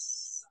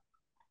else.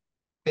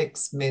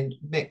 Bex made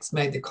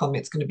the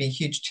comment, it's going to be a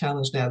huge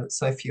challenge now that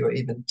so few are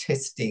even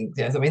testing.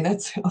 I mean,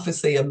 that's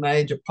obviously a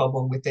major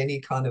problem with any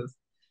kind of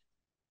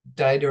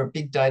data,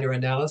 big data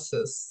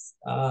analysis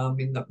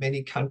in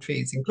many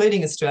countries,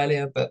 including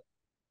Australia, but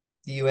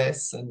the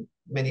US and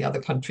many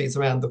other countries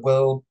around the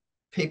world.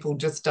 People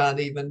just aren't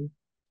even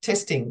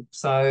testing.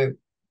 So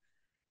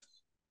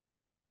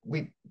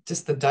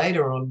just the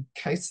data on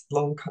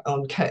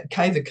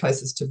COVID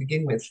cases to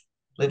begin with,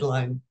 let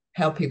alone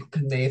how people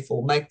can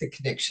therefore make the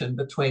connection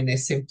between their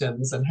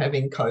symptoms and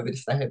having COVID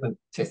if they haven't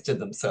tested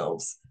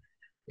themselves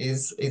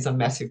is a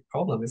massive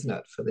problem, isn't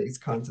it, for these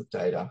kinds of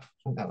data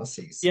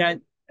analyses? Yeah,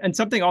 and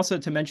something also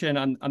to mention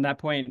on that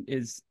point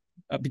is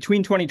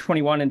between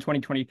 2021 and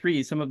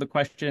 2023, some of the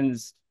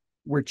questions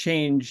were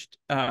changed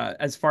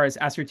as far as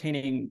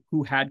ascertaining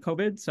who had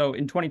COVID. So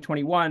in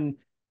 2021,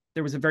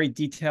 there was a very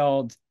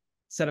detailed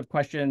set of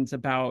questions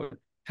about,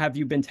 have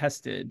you been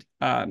tested?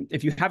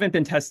 If you haven't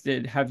been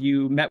tested, have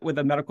you met with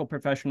a medical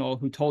professional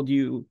who told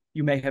you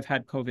you may have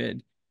had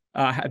COVID?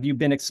 Have you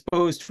been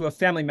exposed to a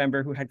family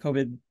member who had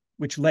COVID,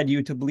 which led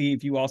you to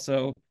believe you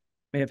also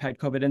may have had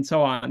COVID, and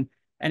so on?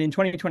 And in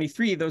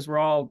 2023, those were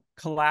all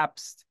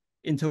collapsed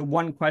into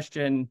one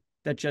question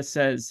that just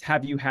says,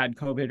 have you had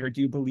COVID, or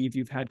do you believe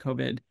you've had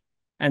COVID?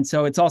 And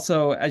so it's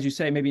also, as you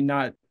say, maybe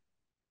not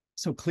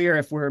so clear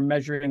if we're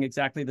measuring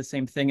exactly the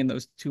same thing in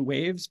those two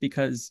waves,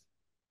 because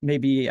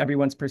maybe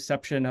everyone's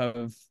perception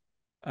of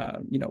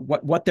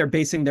what they're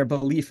basing their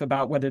belief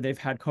about whether they've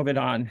had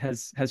COVID on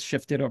has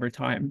shifted over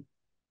time.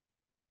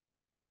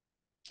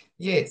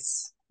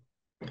 Yes.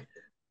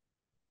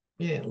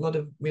 Yeah, a lot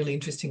of really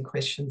interesting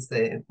questions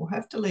there. We'll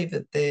have to leave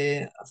it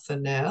there for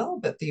now,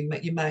 but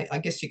I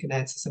guess you can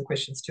answer some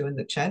questions too in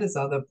the chat, as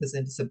other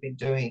presenters have been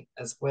doing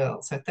as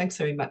well. So thanks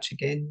very much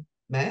again,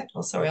 Matt.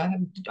 Oh, sorry, I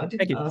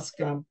didn't ask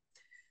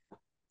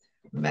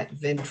Matt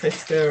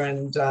Ventresca,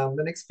 and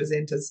the next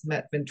presenters,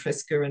 Matt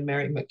Ventresca and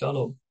Mary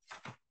McDonald.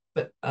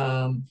 But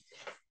to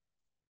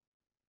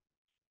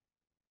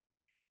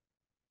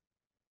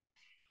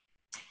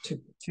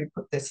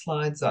put their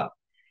slides up.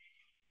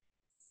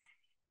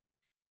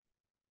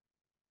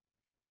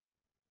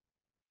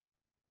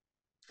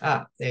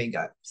 Ah, there you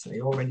go. So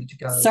you're all ready to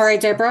go. Sorry,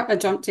 Deborah, I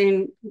jumped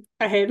in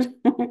ahead.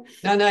 No.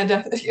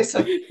 Yeah, so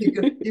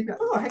you've got,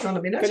 oh, hang on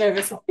a minute.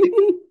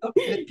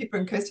 Pippa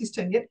and Kirsty's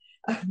turn yet.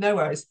 No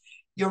worries.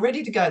 You're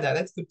ready to go, though.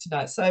 That's good to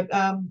know. So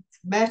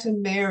Matt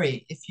and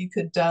Mary, if you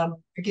could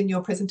begin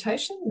your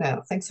presentation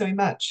now. Thanks very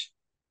much.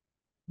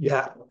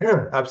 Yeah,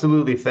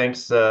 absolutely.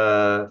 Thanks,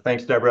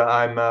 Deborah.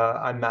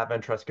 I'm Matt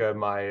Ventresca.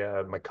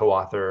 My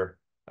co-author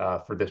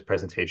for this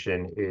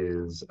presentation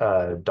is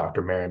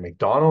Dr. Mary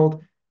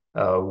McDonald.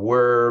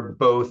 We're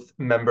both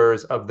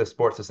members of the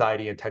Sports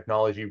Society and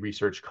Technology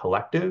Research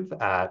Collective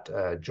at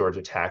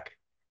Georgia Tech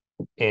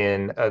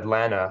in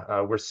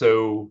Atlanta. We're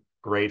so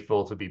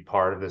grateful to be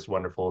part of this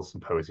wonderful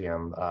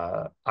symposium.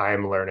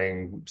 I'm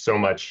learning so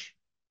much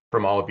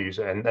from all of you,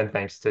 and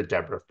thanks to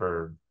Deborah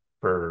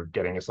for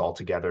getting us all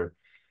together.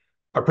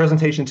 Our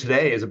presentation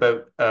today is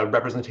about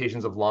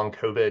representations of long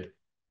COVID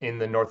in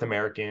the North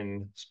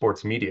American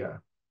sports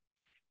media.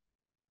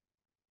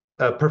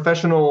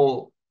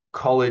 Professional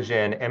college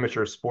and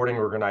amateur sporting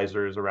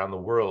organizers around the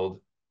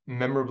world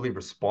memorably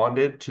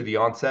responded to the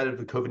onset of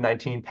the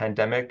COVID-19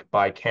 pandemic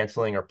by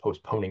canceling or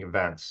postponing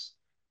events.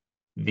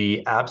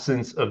 The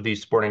absence of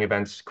these sporting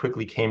events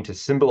quickly came to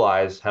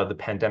symbolize how the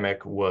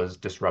pandemic was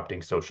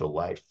disrupting social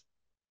life.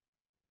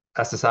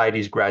 As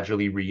societies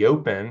gradually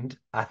reopened,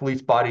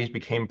 athletes' bodies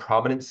became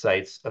prominent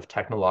sites of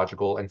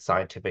technological and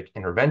scientific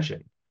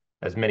intervention,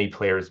 as many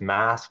players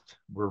masked,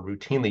 were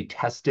routinely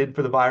tested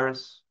for the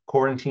virus,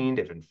 quarantined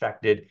if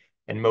infected,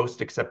 and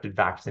most accepted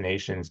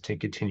vaccinations to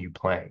continue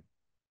playing.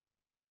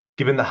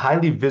 Given the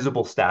highly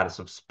visible status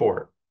of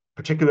sport,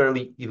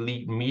 particularly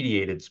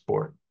elite-mediated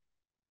sport,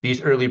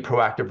 these early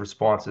proactive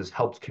responses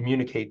helped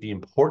communicate the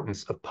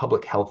importance of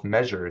public health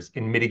measures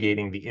in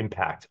mitigating the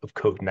impact of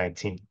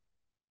COVID-19.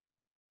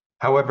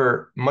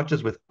 However, much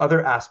as with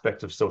other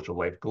aspects of social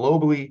life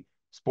globally,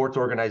 sports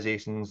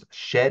organizations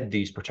shed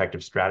these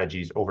protective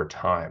strategies over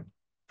time,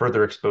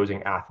 further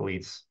exposing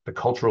athletes, the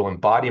cultural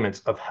embodiments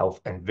of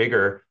health and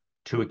vigor,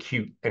 to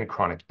acute and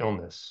chronic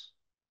illness.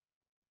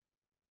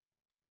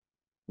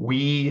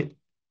 We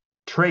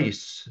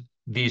trace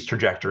these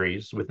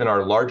trajectories within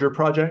our larger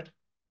project,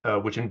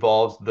 which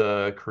involves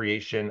the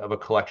creation of a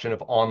collection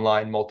of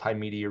online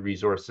multimedia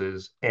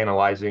resources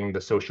analyzing the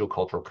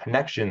sociocultural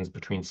connections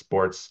between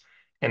sports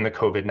and the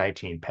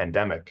COVID-19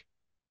 pandemic.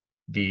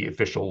 The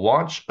official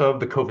launch of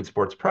the COVID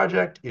Sports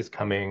Project is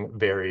coming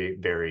very,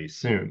 very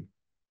soon.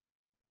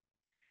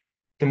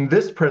 In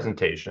this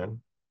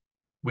presentation,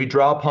 we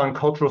draw upon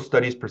cultural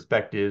studies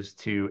perspectives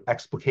to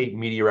explicate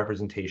media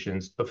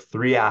representations of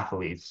 3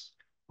 athletes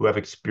who have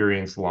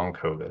experienced long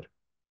COVID.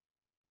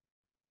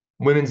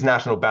 Women's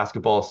National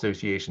Basketball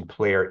Association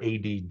player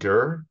A.D.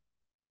 Durr,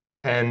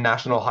 and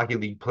National Hockey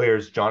League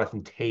players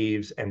Jonathan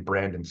Toews and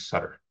Brandon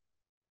Sutter.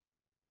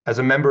 As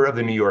a member of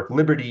the New York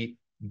Liberty,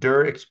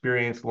 Durr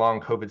experienced long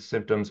COVID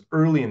symptoms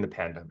early in the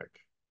pandemic,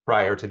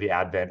 prior to the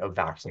advent of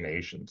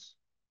vaccinations.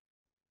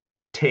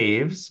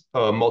 Toews,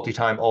 a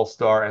multi-time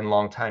All-Star and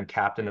longtime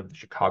captain of the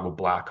Chicago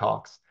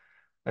Blackhawks,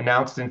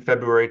 announced in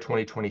February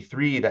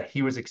 2023 that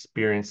he was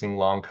experiencing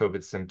long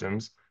COVID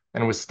symptoms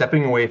and was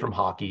stepping away from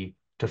hockey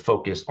to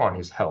focus on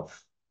his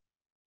health.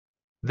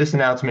 This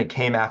announcement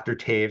came after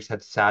Toews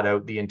had sat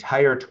out the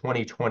entire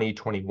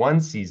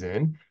 2020-21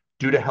 season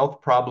due to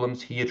health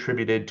problems he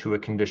attributed to a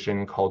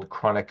condition called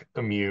chronic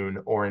immune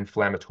or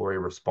inflammatory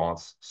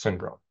response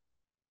syndrome.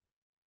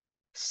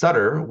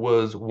 Sutter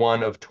was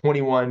one of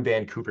 21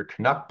 Vancouver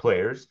Canuck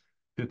players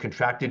who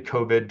contracted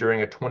COVID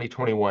during a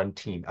 2021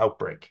 team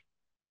outbreak.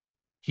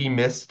 He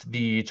missed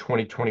the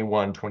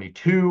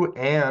 2021-22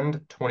 and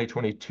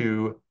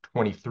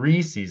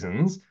 2022-23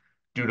 seasons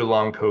due to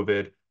long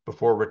COVID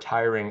before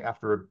retiring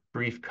after a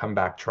brief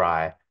comeback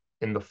try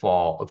in the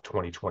fall of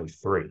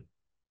 2023.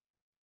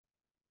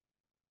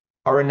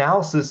 Our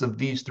analysis of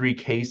these 3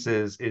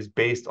 cases is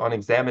based on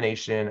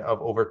examination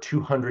of over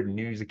 200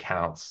 news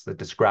accounts that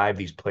describe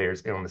these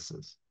players'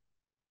 illnesses.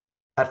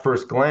 At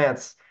first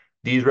glance,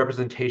 these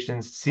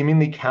representations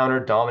seemingly counter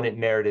dominant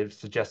narratives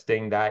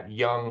suggesting that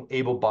young,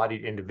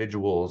 able-bodied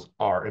individuals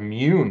are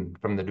immune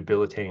from the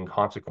debilitating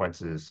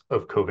consequences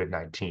of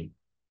COVID-19.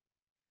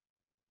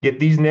 Yet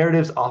these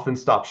narratives often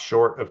stop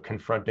short of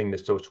confronting the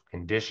social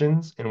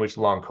conditions in which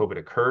long COVID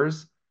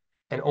occurs,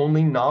 and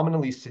only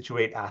nominally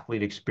situate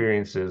athlete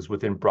experiences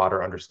within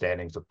broader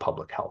understandings of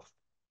public health.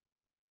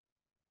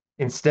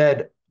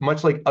 Instead,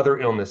 much like other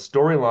illness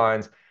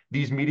storylines,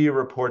 these media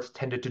reports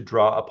tended to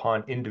draw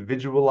upon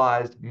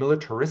individualized,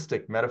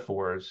 militaristic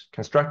metaphors,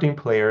 constructing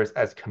players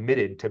as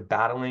committed to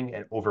battling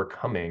and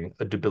overcoming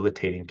a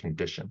debilitating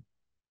condition.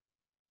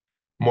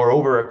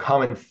 Moreover, a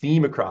common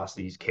theme across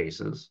these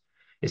cases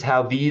is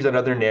how these and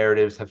other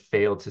narratives have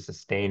failed to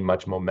sustain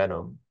much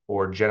momentum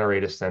or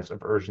generate a sense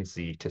of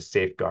urgency to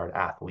safeguard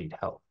athlete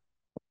health.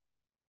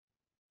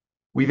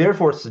 We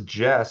therefore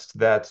suggest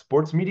that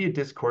sports media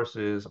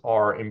discourses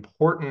are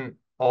important,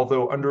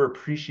 although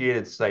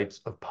underappreciated sites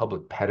of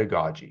public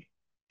pedagogy,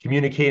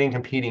 communicating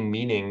competing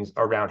meanings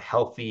around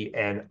healthy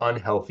and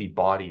unhealthy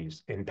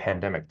bodies in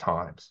pandemic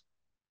times.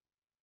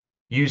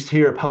 Used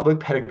here, public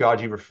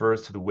pedagogy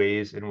refers to the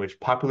ways in which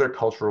popular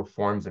cultural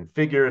forms and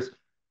figures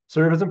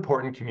serve as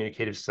important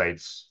communicative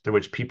sites through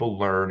which people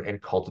learn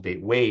and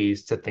cultivate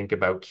ways to think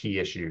about key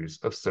issues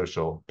of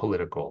social,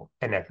 political,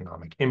 and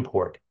economic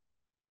import,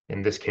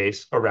 in this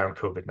case, around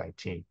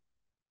COVID-19.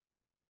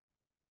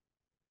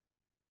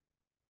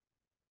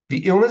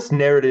 The illness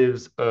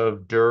narratives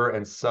of Durr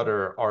and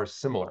Sutter are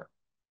similar,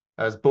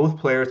 as both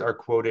players are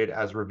quoted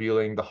as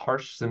revealing the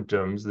harsh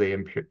symptoms they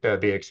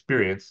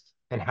experienced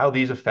and how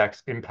these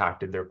effects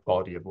impacted their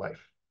quality of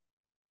life.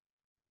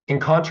 In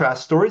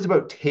contrast, stories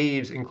about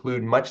Toews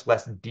include much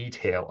less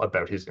detail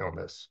about his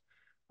illness,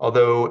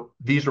 although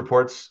these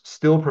reports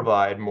still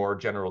provide more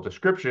general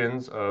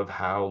descriptions of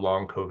how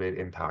long COVID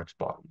impacts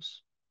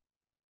bodies.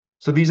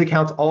 So these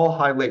accounts all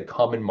highlight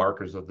common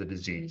markers of the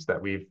disease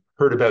that we've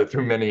heard about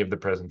through many of the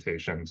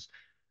presentations: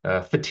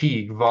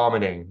 fatigue,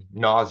 vomiting,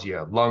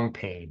 nausea, lung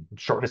pain,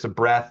 shortness of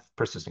breath,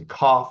 persistent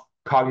cough,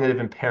 cognitive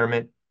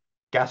impairment,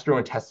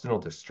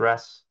 gastrointestinal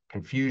distress,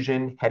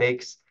 confusion,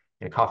 headaches,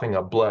 and coughing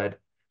up blood,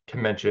 to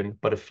mention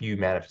but a few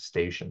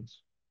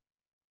manifestations.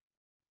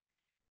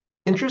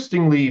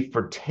 Interestingly,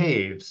 for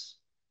Toews,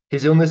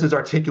 his illness is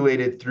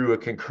articulated through a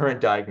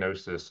concurrent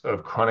diagnosis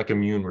of chronic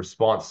immune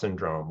response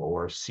syndrome,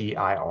 or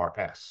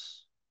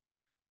CIRS,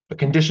 a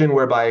condition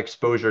whereby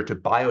exposure to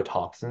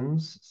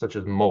biotoxins, such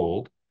as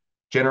mold,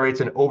 generates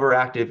an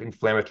overactive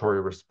inflammatory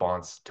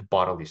response to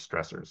bodily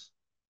stressors.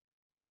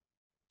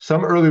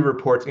 Some early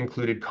reports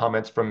included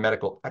comments from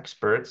medical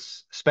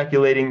experts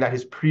speculating that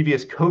his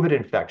previous COVID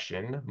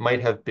infection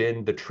might have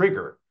been the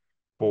trigger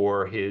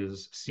for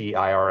his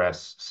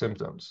CIRS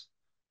symptoms.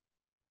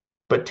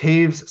 But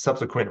Toews'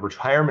 subsequent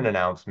retirement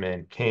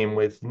announcement came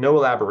with no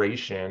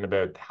elaboration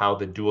about how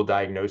the dual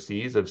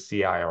diagnoses of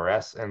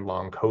CIRS and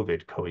long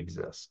COVID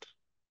coexist.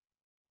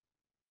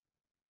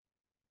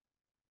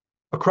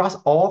 Across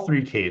all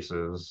 3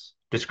 cases,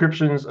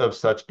 descriptions of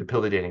such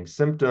debilitating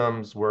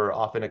symptoms were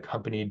often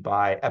accompanied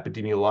by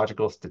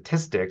epidemiological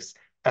statistics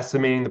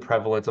estimating the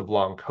prevalence of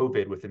long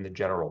COVID within the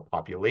general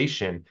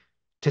population,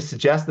 to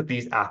suggest that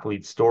these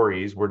athletes'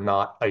 stories were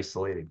not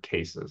isolated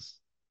cases.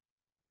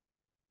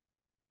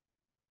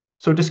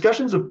 So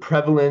discussions of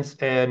prevalence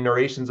and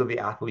narrations of the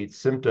athlete's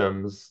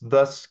symptoms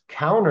thus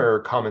counter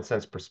common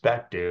sense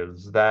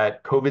perspectives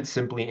that COVID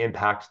simply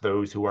impacts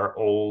those who are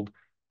old,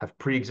 have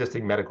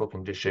pre-existing medical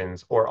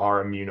conditions, or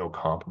are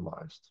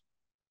immunocompromised.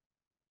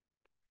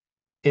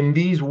 In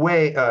this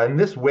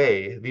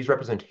way, these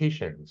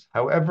representations,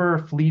 however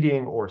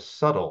fleeting or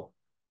subtle,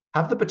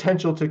 have the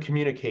potential to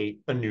communicate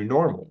a new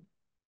normal,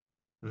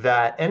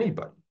 that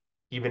anybody,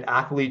 even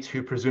athletes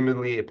who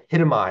presumably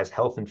epitomize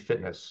health and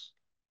fitness,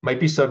 might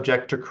be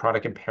subject to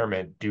chronic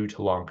impairment due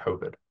to long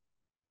COVID.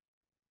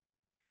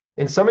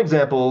 In some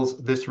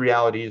examples, this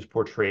reality is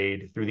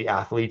portrayed through the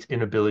athlete's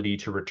inability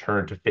to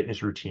return to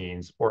fitness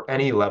routines or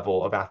any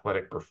level of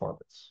athletic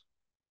performance.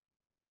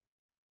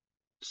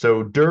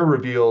 So Durr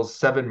reveals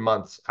 7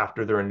 months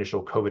after their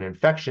initial COVID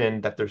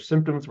infection that their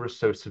symptoms were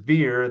so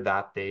severe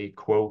that they,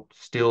 quote,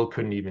 still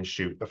couldn't even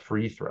shoot a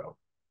free throw.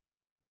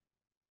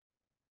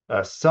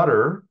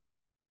 Sutter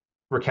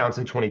recounts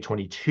in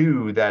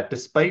 2022 that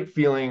despite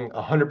feeling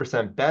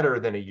 100% better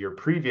than a year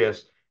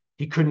previous,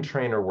 he couldn't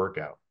train or work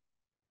out.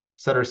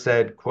 Sutter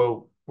said,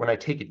 quote, "When I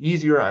take it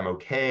easier, I'm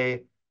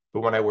okay, but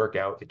when I work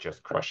out, it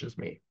just crushes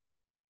me."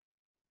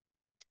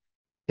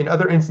 In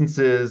other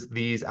instances,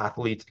 these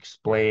athletes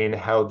explain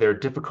how their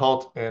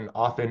difficult and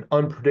often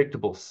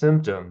unpredictable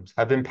symptoms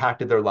have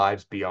impacted their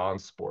lives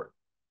beyond sport.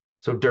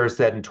 So Durr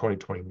said in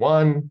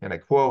 2021, and I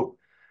quote,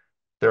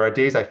 "There are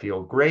days I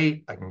feel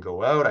great. I can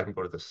go out, I can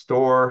go to the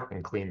store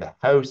and clean the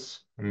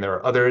house. And there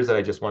are others that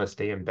I just want to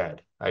stay in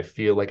bed. I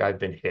feel like I've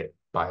been hit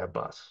by a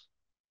bus."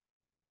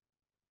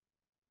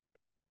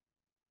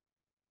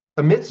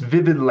 Amidst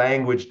vivid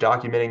language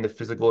documenting the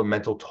physical and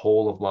mental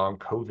toll of long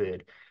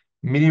COVID,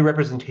 media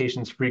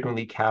representations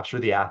frequently capture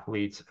the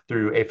athletes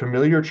through a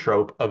familiar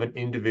trope of an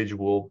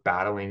individual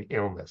battling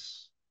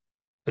illness,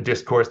 a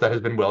discourse that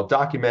has been well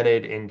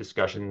documented in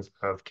discussions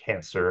of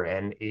cancer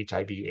and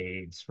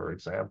HIV/AIDS, for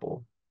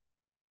example.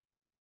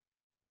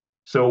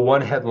 So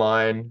one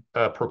headline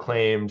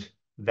proclaimed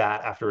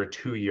that after a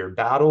 2-year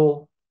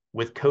battle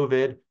with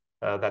COVID,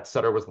 that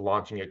Sutter was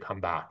launching a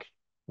comeback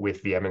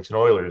with the Edmonton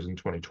Oilers in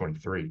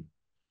 2023.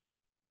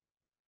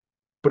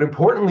 But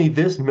importantly,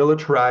 this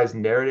militarized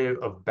narrative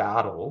of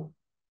battle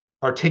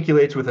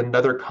articulates with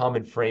another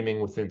common framing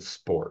within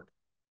sport,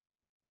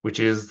 which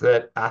is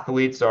that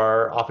athletes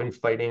are often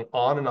fighting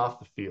on and off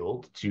the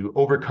field to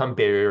overcome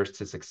barriers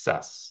to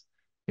success,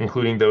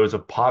 including those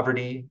of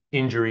poverty,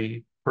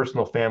 injury,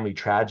 personal family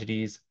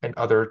tragedies, and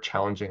other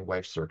challenging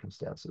life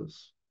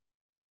circumstances.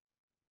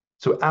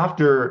 So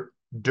after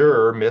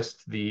Durr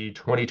missed the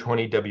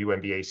 2020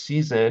 WNBA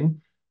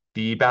season,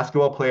 the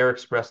basketball player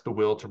expressed the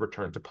will to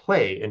return to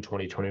play in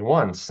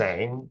 2021,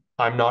 saying,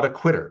 "I'm not a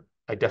quitter.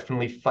 I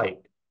definitely fight.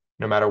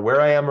 No matter where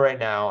I am right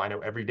now, I know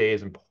every day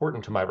is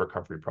important to my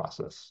recovery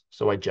process,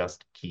 so I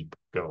just keep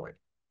going."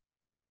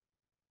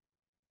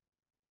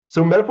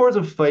 So metaphors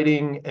of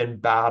fighting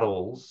and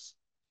battles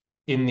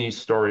in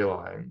these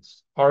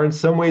storylines are in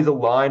some ways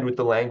aligned with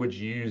the language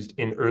used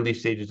in early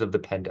stages of the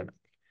pandemic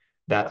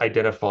that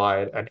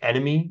identified an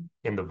enemy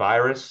in the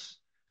virus,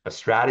 a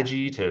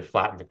strategy to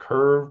flatten the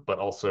curve, but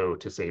also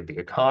to save the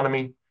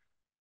economy,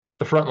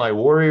 the frontline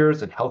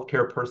warriors and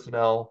healthcare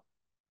personnel,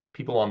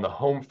 people on the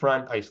home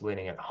front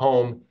isolating at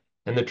home,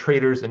 and the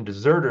traitors and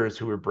deserters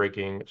who were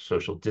breaking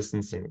social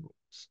distancing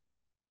rules.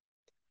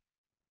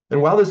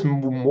 And while this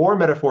more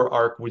metaphor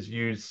arc was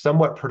used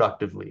somewhat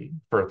productively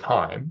for a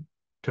time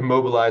to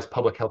mobilize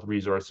public health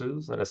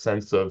resources and a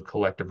sense of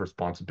collective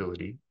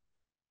responsibility,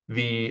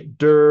 the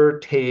Durr,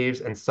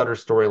 Taves, and Sutter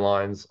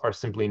storylines are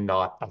simply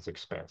not as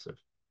expansive.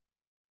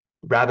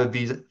 Rather,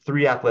 these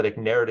 3 athletic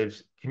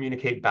narratives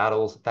communicate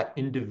battles that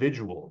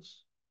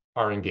individuals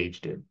are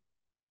engaged in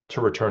to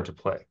return to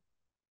play.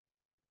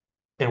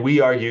 And we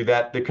argue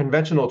that the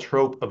conventional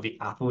trope of the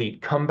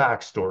athlete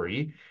comeback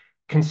story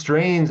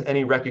constrains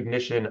any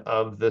recognition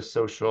of the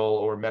social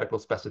or medical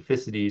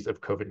specificities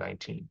of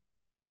COVID-19,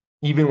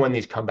 even when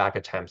these comeback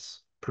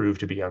attempts prove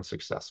to be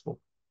unsuccessful.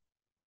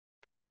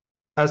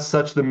 As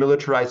such, the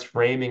militarized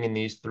framing in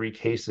these 3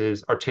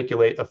 cases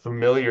articulate a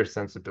familiar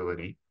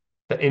sensibility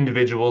that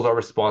individuals are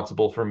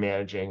responsible for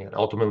managing and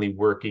ultimately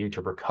working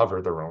to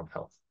recover their own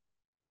health.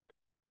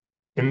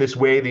 In this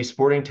way, these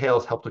sporting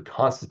tales help to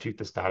constitute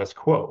the status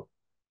quo,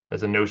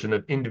 as a notion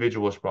of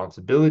individual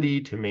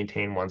responsibility to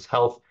maintain one's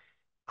health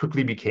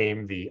quickly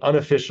became the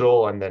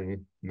unofficial and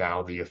then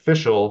now the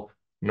official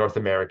North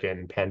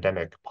American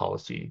pandemic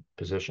policy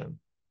position.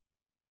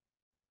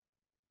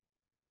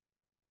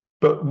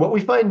 But what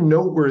we find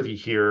noteworthy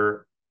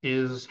here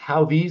is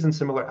how these and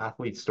similar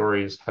athlete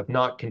stories have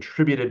not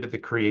contributed to the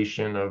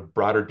creation of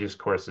broader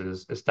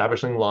discourses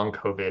establishing long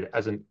COVID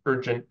as an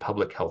urgent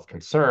public health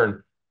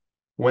concern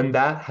when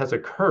that has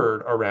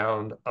occurred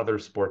around other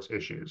sports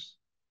issues.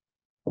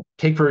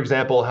 Take, for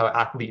example, how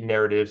athlete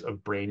narratives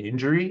of brain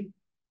injury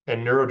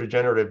and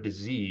neurodegenerative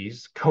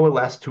disease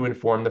coalesce to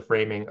inform the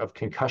framing of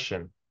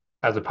concussion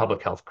as a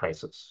public health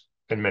crisis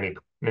in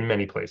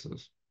many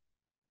places.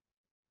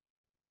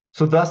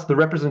 So thus, the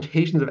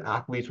representations of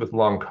athletes with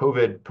long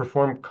COVID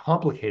perform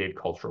complicated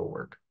cultural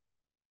work.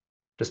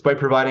 Despite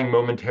providing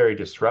momentary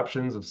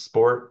disruptions of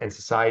sport and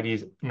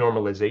society's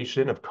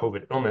normalization of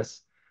COVID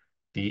illness,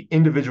 the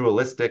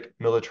individualistic,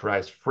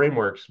 militarized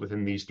frameworks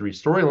within these three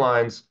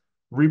storylines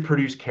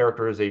reproduce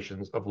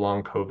characterizations of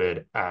long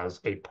COVID as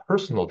a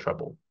personal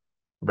trouble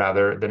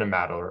rather than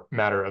a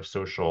matter of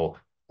social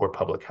or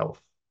public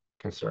health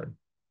concern.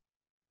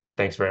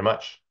 Thanks very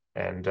much,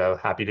 and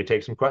happy to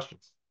take some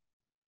questions.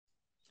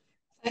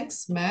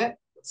 Thanks, Matt.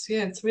 So,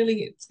 yeah,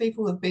 it's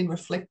people have been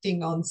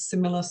reflecting on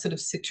similar sort of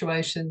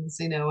situations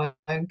in our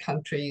own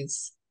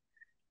countries.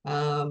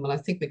 And I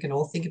think we can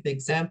all think of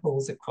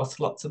examples across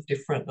lots of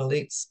different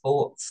elite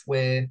sports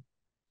where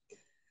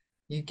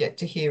you get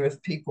to hear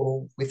of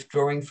people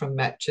withdrawing from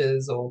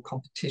matches or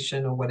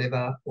competition or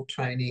whatever, or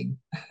training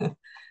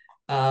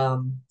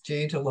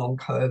due to long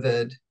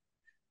COVID.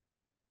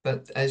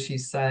 But as you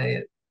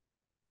say,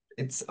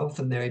 it's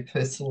often very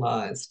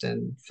personalised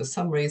and for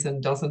some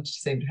reason doesn't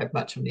seem to have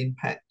much of an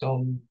impact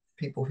on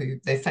people who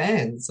they're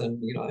fans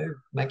and, you know,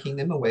 making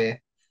them aware.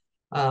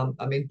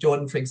 I mean,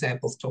 Jordan, for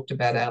example, has talked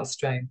about our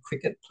Australian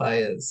cricket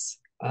players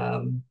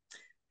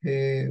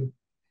who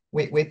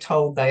we're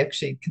told they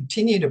actually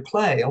continue to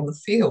play on the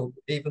field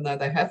even though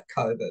they have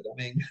COVID. I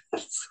mean,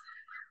 that's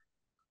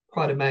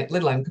quite amazing,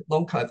 let alone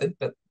long COVID,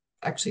 but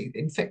actually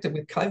infected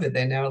with COVID,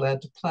 they're now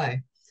allowed to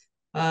play.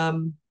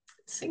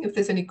 Seeing if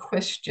there's any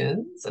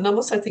questions. And I'm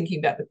also thinking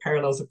about the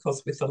parallels, of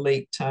course, with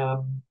elite,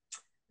 you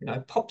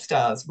know, pop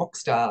stars, rock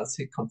stars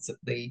who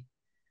constantly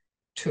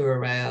tour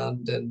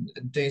around and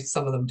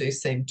some of them do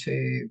seem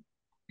to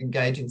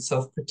engage in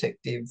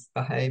self-protective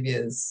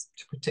behaviours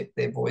to protect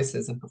their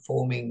voices and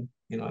performing,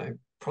 you know,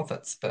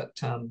 profits, but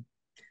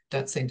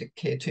don't seem to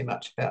care too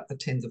much about the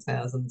tens of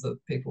thousands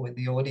of people in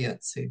the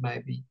audience who may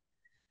be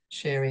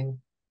sharing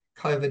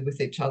COVID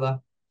with each other.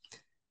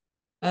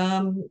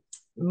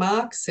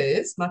 Mark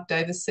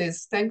Davis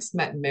says, thanks,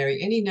 Matt and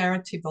Mary. Any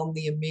narrative on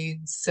the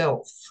immune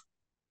self?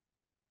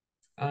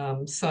 I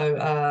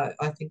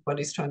think what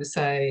he's trying to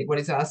say, what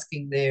he's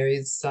asking there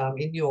is,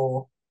 in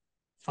your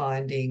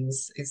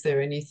findings, is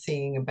there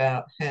anything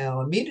about how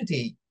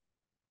immunity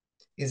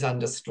is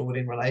understood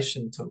in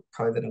relation to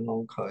COVID and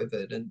long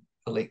COVID and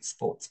elite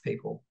sports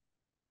people?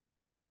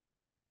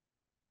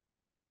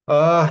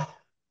 And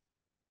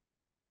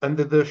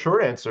the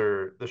short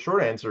answer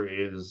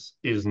is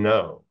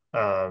no.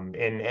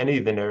 In any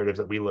of the narratives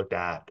that we looked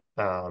at,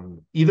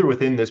 either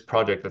within this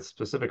project that's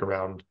specific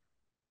around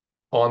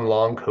on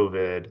long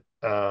COVID,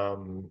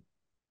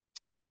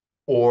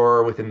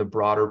 or within the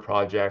broader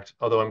project,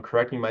 although I'm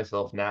correcting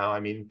myself now,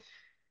 I mean,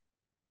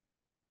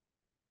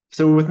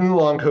 so within the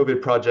long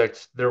COVID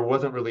project, there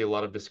wasn't really a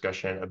lot of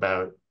discussion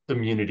about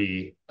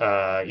immunity,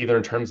 either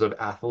in terms of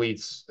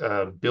athletes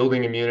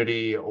building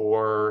immunity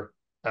or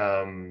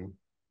having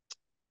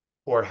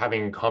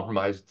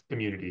compromised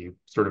immunity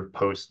sort of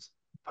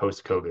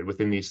post-COVID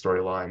within these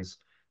storylines.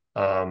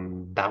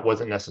 That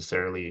wasn't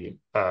necessarily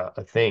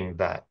a thing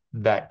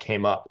that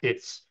came up.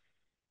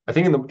 I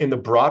think in the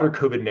broader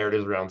COVID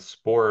narratives around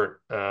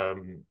sport,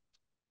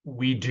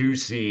 we do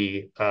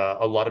see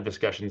a lot of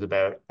discussions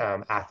about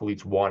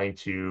athletes wanting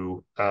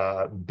to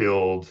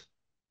build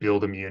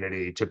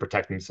immunity to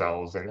protect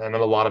themselves, and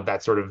a lot of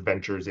that sort of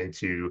ventures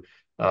into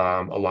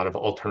a lot of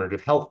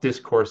alternative health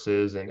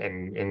discourses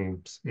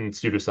and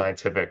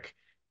pseudoscientific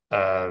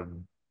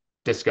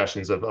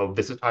discussions of, oh,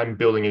 I'm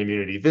building an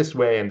immunity this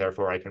way, and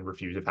therefore I can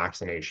refuse a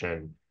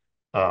vaccination,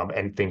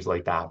 and things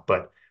like that.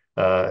 But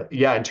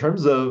yeah, in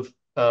terms of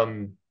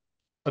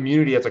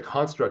immunity as a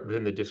construct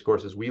within the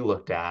discourses we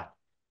looked at,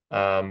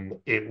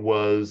 it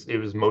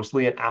was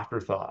mostly an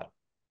afterthought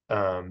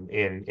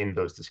in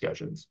those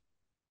discussions.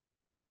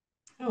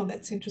 Oh,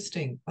 that's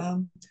interesting.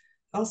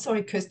 Oh,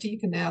 sorry, Kirsty, you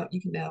can now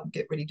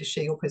get ready to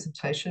share your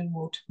presentation.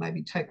 We'll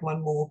maybe take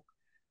one more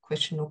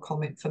question or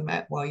comment for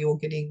Matt while you're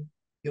getting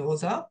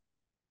yours up.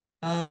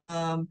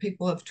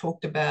 People have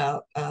talked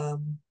about, oh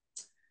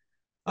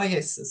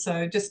yes,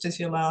 so just as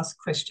your last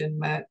question,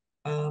 Matt,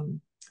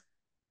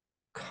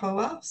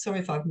 Koa, sorry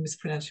if I've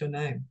mispronounced your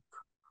name,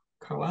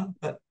 Koa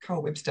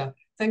Webster.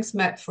 Thanks,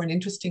 Matt, for an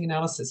interesting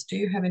analysis. Do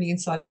you have any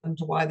insight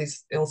into why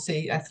these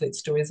LC athlete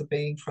stories are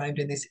being framed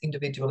in this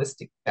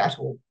individualistic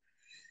battle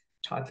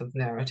type of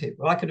narrative?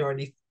 Well, I can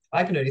already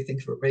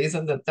think of a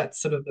reason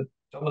that's sort of the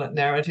dominant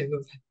narrative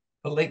of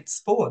elite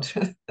sport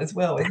as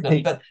well, isn't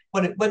it? But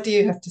what do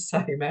you have to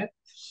say, Matt?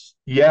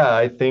 Yeah,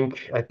 I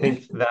think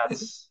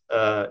that's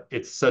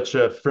it's such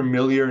a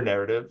familiar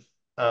narrative.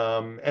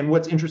 And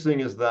what's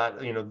interesting is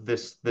that, you know,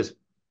 these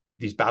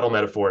battle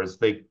metaphors,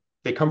 they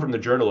come from the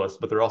journalists,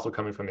 but they're also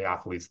coming from the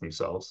athletes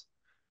themselves.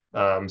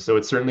 So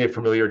it's certainly a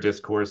familiar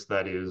discourse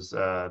that is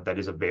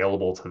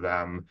available to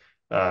them.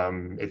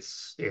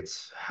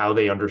 It's how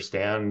they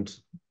understand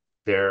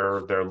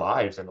their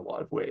lives in a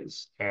lot of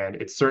ways, and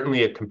it's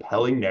certainly a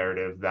compelling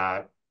narrative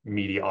that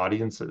media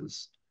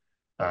audiences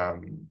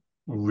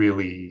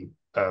really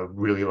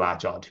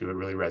latch onto. It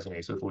really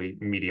resonates with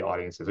media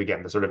audiences.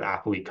 Again, the sort of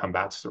athlete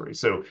comeback story.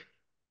 So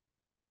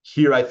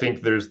here, I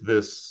think there's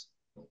this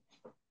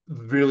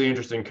really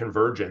interesting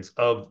convergence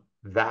of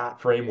that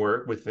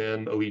framework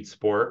within elite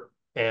sport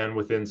and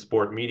within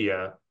sport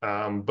media,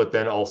 but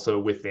then also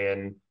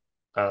within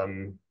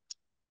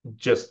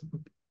just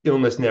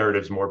illness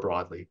narratives more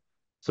broadly.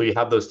 So you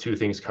have those two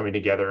things coming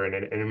together,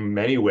 and in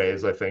many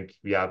ways, I think,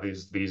 yeah,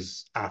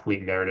 these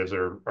athlete narratives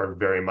are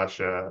very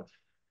much a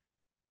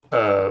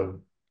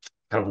kind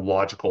of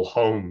logical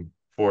home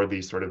for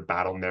these sort of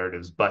battle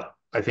narratives. But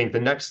I think the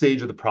next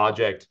stage of the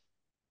project,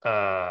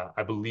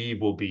 I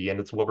believe, will be, and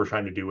it's what we're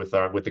trying to do with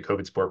the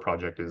COVID Sport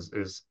project,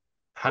 is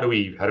how do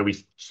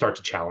we start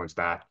to challenge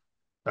that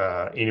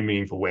in a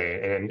meaningful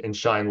way and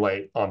shine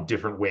light on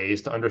different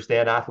ways to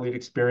understand athlete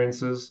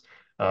experiences,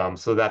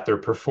 so that they're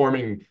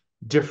performing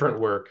different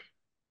work,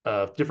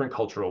 different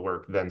cultural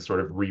work than sort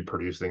of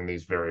reproducing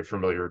these very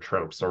familiar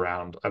tropes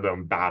around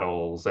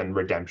battles and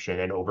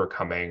redemption and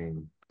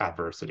overcoming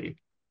adversity.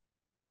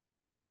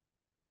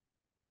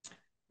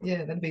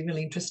 Yeah, that'd be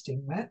really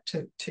interesting, Matt,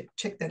 to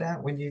check that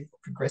out when you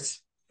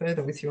progress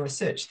further with your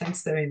research.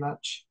 Thanks very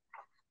much.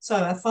 So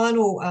our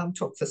final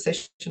talk for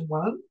session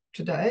one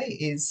today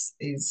is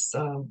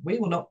we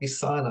will not be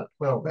silent.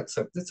 Well,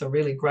 that's a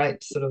really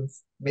great sort of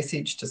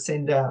message to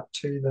send out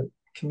to the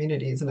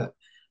community, isn't it?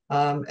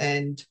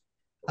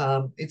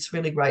 It's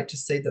really great to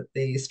see that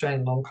the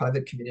Australian long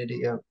COVID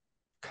community are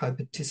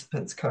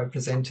co-participants,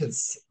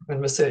 co-presenters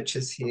and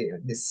researchers here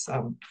in this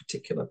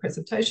particular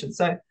presentation.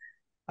 So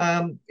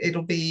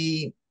it'll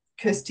be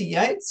Kirsty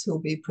Yates who'll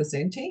be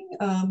presenting.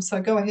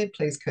 So go ahead,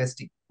 please,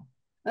 Kirsty.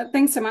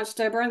 Thanks so much,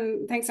 Deborah,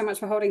 and thanks so much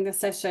for holding this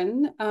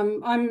session.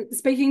 I'm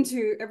speaking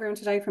to everyone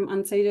today from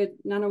unceded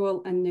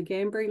Ngunnawal and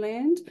Ngambri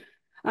land.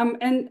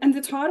 And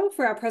the title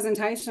for our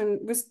presentation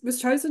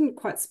was chosen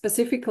quite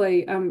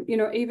specifically. You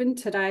know, even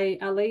today,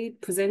 our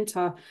lead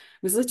presenter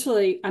was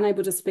literally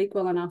unable to speak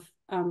well enough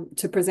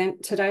to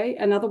present today.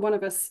 Another one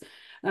of us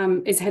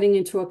is heading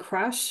into a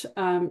crash.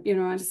 You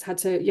know, I just had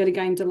to yet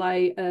again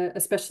delay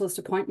a specialist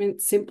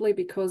appointment simply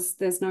because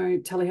there's no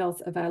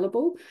telehealth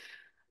available.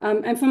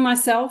 And for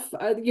myself,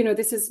 you know,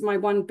 this is my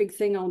one big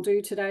thing I'll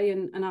do today.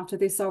 And after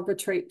this, I'll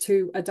retreat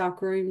to a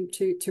dark room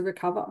to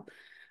recover.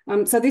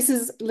 So this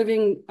is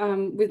living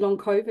with long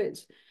COVID.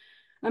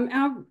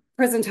 Our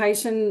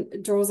presentation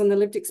draws on the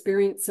lived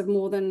experience of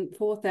more than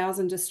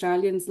 4,000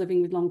 Australians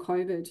living with long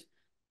COVID.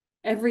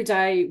 Every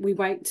day we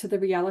wake to the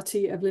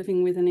reality of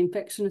living with an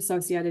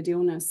infection-associated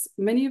illness.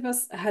 Many of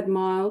us had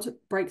mild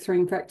breakthrough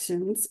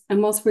infections,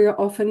 and whilst we are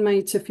often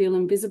made to feel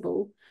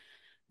invisible,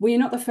 we are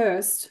not the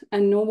first,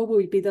 and nor will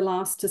we be the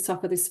last to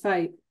suffer this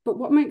fate. But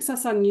what makes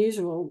us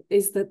unusual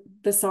is that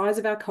the size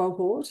of our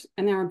cohort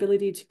and our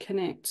ability to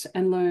connect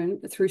and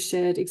learn through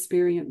shared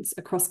experience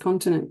across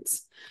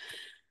continents.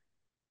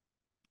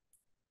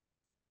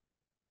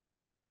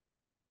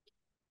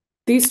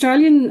 The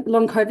Australian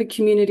long COVID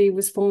community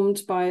was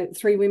formed by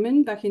 3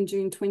 women back in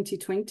June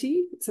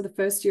 2020, so the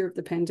first year of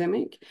the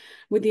pandemic,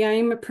 with the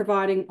aim of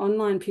providing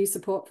online peer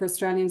support for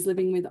Australians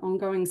living with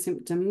ongoing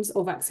symptoms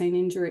or vaccine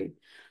injury.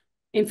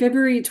 In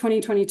February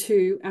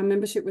 2022, our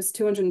membership was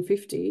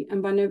 250,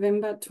 and by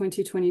November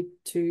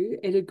 2022,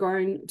 it had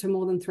grown to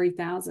more than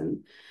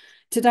 3,000.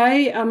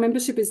 Today, our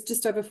membership is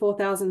just over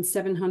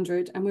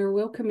 4,700, and we're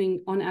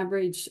welcoming, on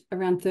average,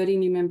 around 30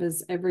 new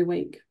members every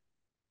week.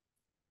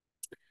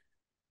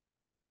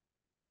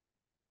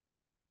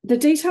 The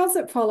details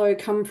that follow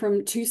come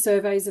from 2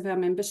 surveys of our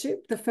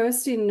membership. The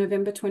first in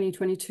November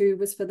 2022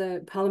 was for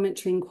the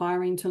Parliamentary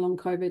Inquiry into Long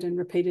COVID and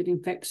Repeated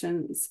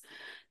Infections.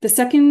 The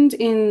second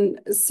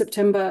in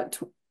September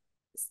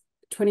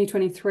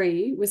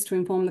 2023 was to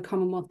inform the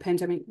Commonwealth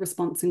Pandemic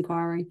Response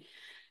Inquiry.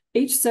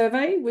 Each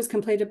survey was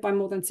completed by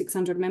more than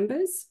 600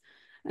 members.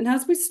 And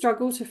as we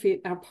struggle to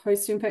fit our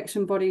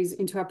post-infection bodies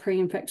into our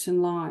pre-infection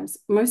lives,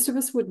 most of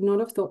us would not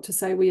have thought to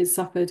say we had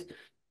suffered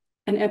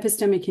an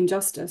epistemic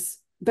injustice.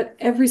 But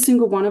every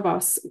single one of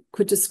us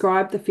could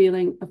describe the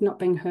feeling of not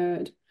being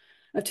heard,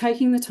 of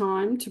taking the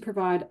time to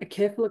provide a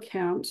careful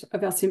account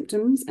of our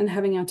symptoms and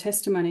having our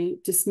testimony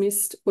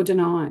dismissed or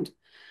denied.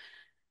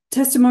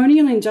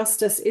 Testimonial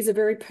injustice is a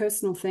very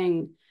personal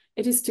thing.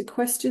 It is to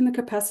question the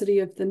capacity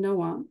of the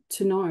knower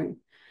to know.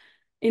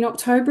 In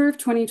October of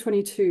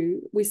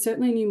 2022, we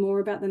certainly knew more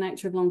about the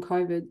nature of long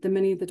COVID than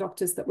many of the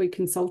doctors that we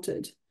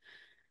consulted.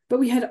 But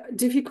we had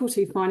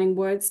difficulty finding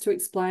words to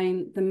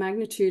explain the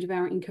magnitude of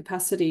our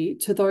incapacity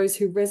to those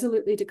who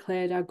resolutely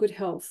declared our good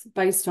health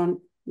based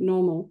on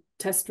normal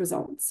test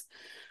results.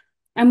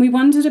 And we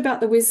wondered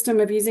about the wisdom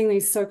of using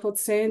these so-called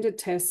standard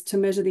tests to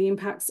measure the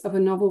impacts of a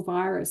novel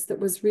virus that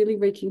was really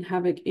wreaking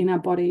havoc in our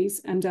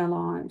bodies and our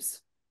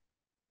lives.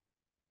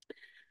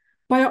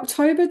 By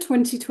October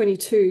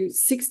 2022,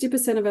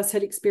 60% of us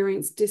had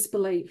experienced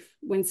disbelief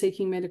when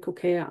seeking medical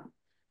care.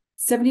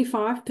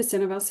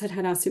 75% of us had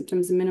had our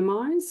symptoms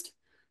minimised.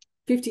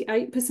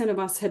 58% of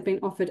us had been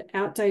offered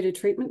outdated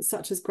treatments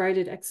such as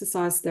graded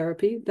exercise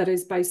therapy, that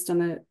is based on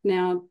the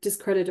now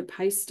discredited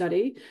PACE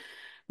study,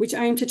 which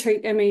aim to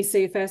treat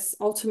ME/CFS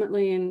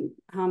ultimately in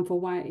harmful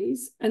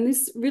ways. And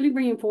this really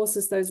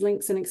reinforces those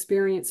links and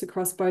experience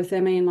across both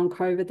ME and long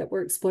COVID that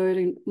were explored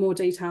in more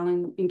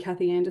detail in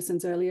Kathy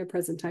Anderson's earlier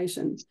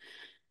presentation.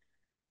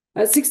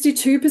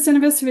 62%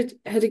 of us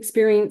had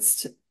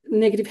experienced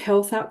negative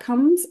health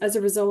outcomes as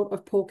a result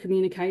of poor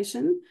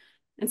communication,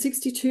 and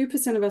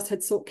 62% of us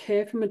had sought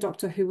care from a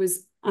doctor who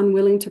was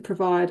unwilling to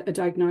provide a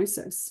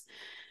diagnosis.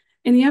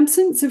 In the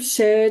absence of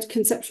shared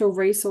conceptual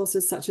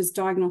resources such as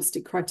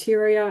diagnostic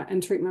criteria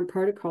and treatment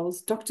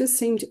protocols, doctors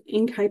seemed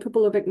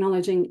incapable of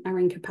acknowledging our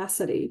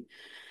incapacity,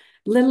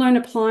 let alone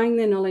applying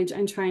their knowledge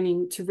and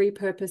training to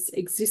repurpose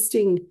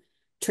existing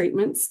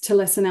treatments to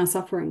lessen our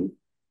suffering.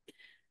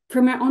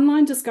 From our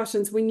online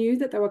discussions, we knew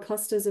that there were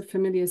clusters of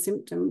familiar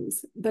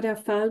symptoms, but our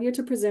failure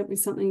to present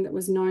with something that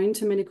was known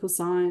to medical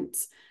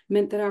science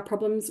meant that our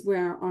problems were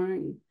our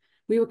own.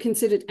 We were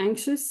considered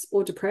anxious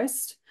or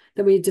depressed,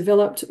 that we had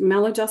developed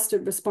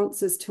maladjusted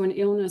responses to an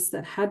illness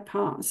that had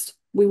passed.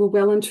 We were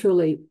well and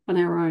truly on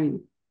our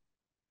own.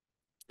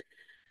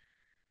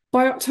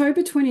 By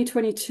October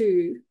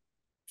 2022,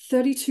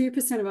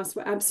 32% of us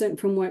were absent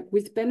from work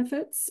with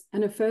benefits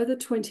and a further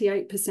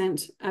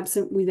 28%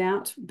 absent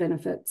without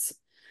benefits.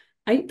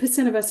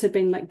 8% of us had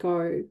been let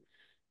go.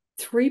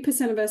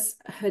 3% of us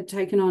had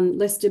taken on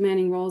less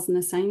demanding roles in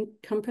the same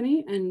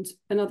company, and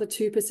another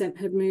 2%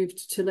 had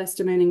moved to less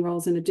demanding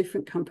roles in a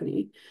different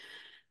company.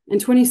 And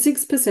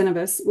 26% of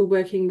us were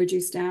working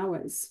reduced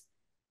hours.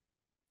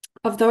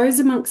 Of those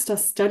amongst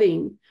us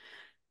studying,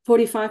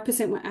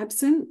 45% were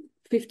absent,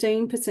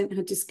 15%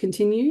 had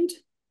discontinued,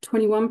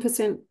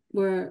 21%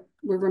 were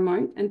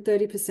remote, and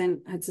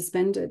 30% had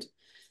suspended.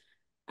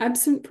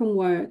 Absent from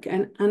work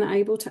and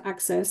unable to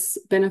access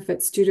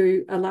benefits due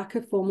to a lack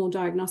of formal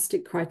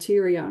diagnostic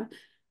criteria,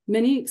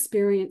 many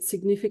experienced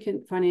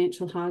significant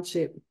financial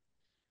hardship.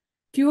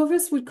 Few of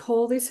us would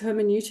call this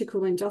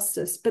hermeneutical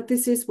injustice, but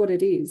this is what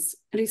it is.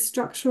 It is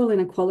structural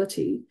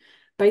inequality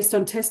based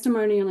on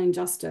testimonial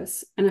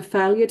injustice and a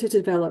failure to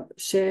develop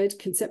shared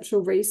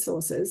conceptual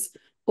resources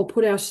or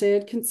put our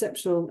shared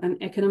conceptual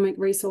and economic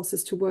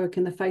resources to work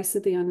in the face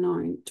of the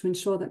unknown to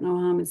ensure that no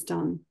harm is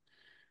done.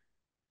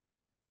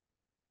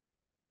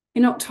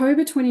 In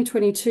October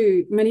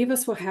 2022, many of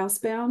us were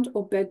housebound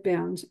or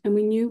bedbound, and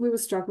we knew we were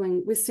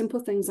struggling with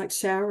simple things like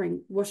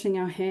showering, washing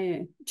our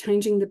hair,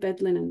 changing the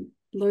bed linen,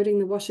 loading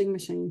the washing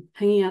machine,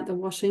 hanging out the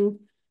washing,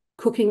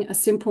 cooking a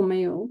simple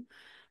meal,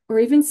 or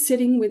even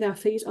sitting with our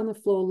feet on the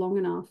floor long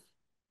enough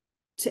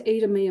to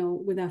eat a meal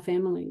with our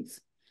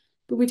families.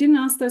 But we didn't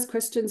ask those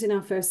questions in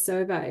our first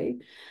survey.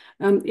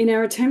 In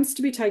our attempts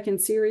to be taken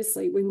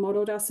seriously, we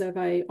modelled our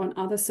survey on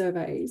other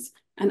surveys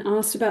and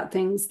asked about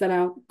things that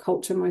our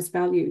culture most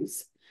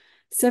values.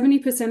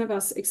 70% of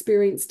us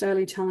experienced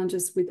daily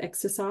challenges with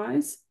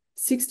exercise.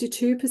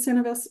 62%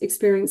 of us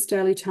experienced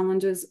daily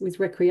challenges with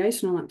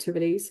recreational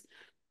activities,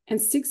 and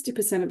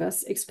 60% of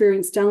us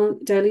experienced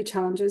daily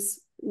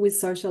challenges with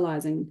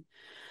socialising.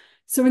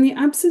 So in the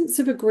absence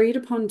of agreed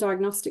upon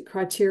diagnostic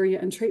criteria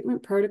and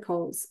treatment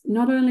protocols,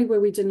 not only were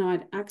we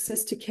denied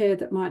access to care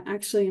that might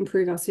actually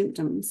improve our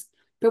symptoms,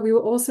 but we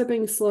were also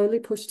being slowly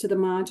pushed to the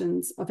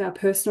margins of our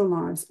personal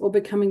lives or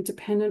becoming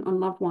dependent on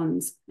loved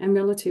ones and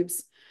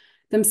relatives,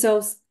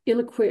 themselves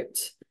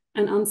ill-equipped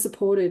and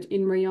unsupported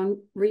in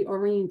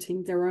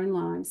reorienting their own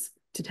lives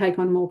to take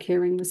on more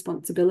caring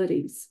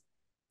responsibilities.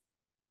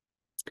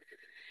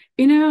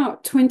 In our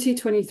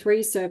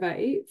 2023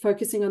 survey,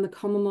 focusing on the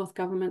Commonwealth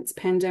Government's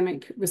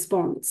pandemic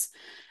response,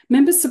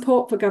 members'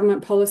 support for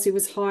government policy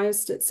was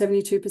highest at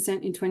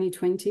 72% in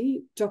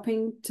 2020,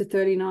 dropping to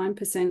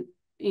 39%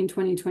 in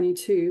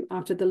 2022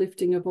 after the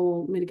lifting of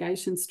all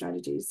mitigation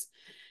strategies,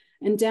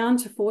 and down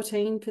to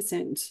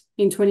 14%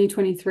 in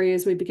 2023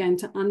 as we began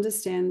to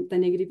understand the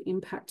negative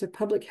impact of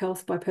public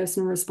health by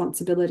personal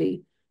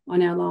responsibility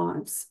on our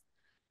lives.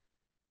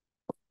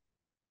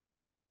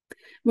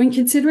 When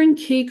considering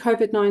key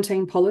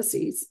COVID-19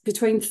 policies,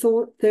 between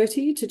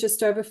 30 to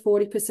just over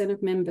 40%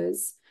 of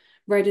members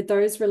rated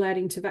those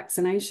relating to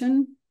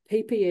vaccination,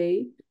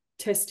 PPE,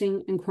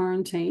 testing and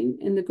quarantine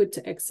in the good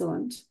to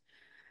excellent,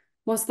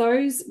 whilst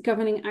those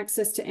governing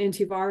access to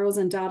antivirals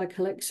and data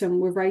collection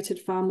were rated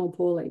far more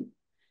poorly.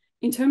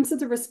 In terms of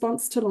the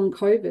response to long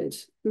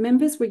COVID,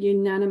 members were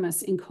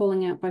unanimous in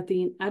calling out both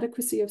the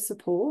inadequacy of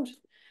support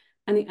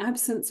and the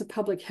absence of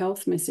public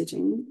health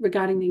messaging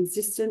regarding the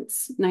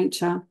existence,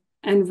 nature,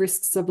 and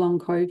risks of long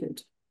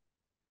COVID.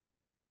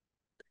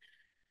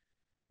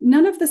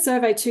 None of the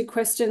survey 2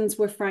 questions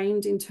were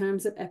framed in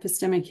terms of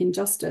epistemic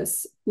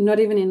injustice, not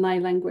even in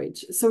lay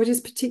language. So it is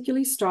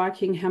particularly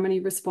striking how many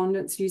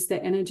respondents used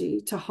their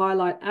energy to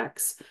highlight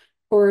acts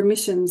or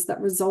omissions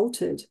that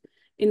resulted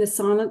in the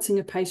silencing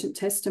of patient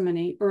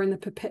testimony or in the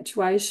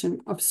perpetuation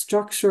of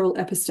structural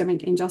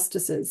epistemic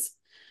injustices,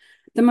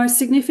 the most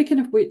significant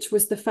of which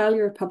was the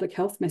failure of public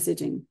health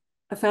messaging,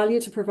 a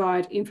failure to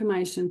provide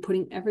information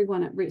putting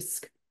everyone at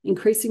risk,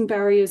 increasing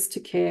barriers to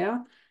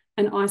care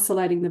and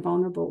isolating the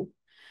vulnerable.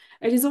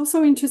 It is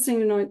also interesting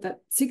to note that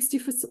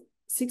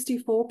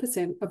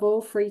 64% of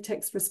all free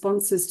text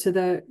responses to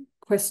the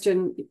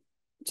question,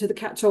 to the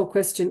catch-all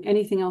question,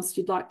 anything else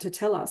you'd like to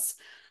tell us,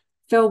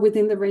 fell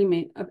within the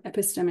remit of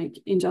epistemic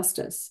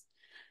injustice.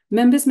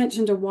 Members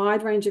mentioned a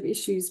wide range of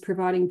issues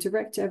providing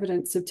direct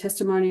evidence of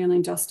testimonial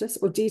injustice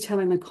or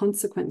detailing the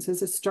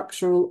consequences of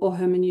structural or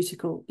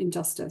hermeneutical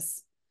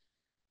injustice.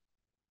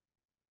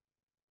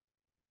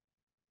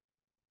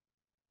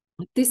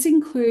 This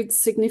includes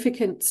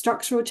significant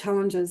structural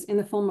challenges in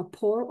the form of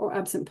poor or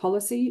absent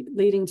policy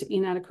leading to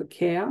inadequate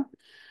care,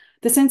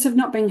 the sense of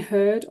not being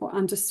heard or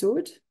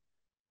understood,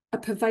 a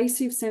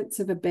pervasive sense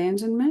of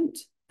abandonment,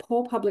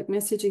 poor public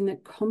messaging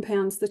that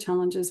compounds the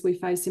challenges we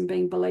face in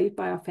being believed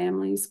by our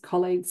families,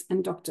 colleagues,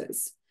 and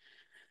doctors.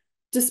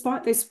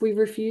 Despite this, we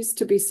refuse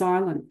to be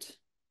silent.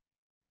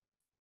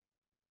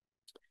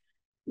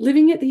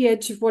 Living at the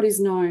edge of what is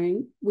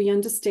known, we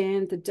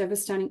understand the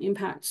devastating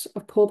impact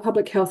of poor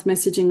public health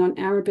messaging on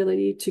our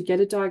ability to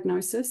get a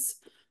diagnosis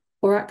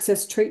or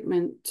access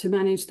treatment to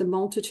manage the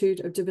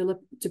multitude of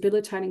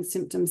debilitating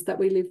symptoms that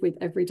we live with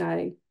every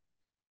day.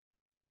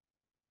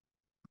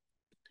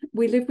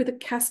 We live with a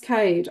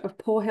cascade of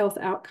poor health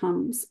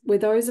outcomes where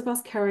those of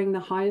us carrying the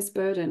highest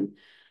burden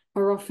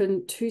are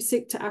often too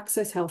sick to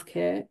access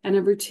healthcare and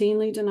are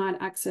routinely denied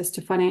access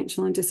to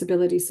financial and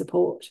disability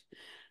support.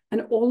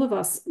 And all of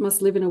us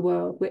must live in a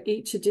world where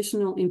each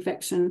additional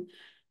infection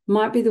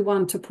might be the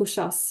one to push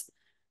us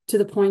to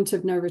the point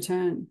of no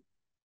return.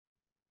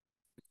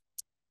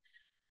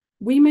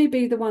 We may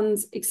be the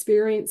ones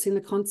experiencing the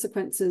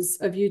consequences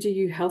of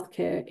UDU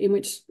healthcare, in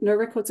which no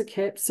records are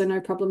kept, so no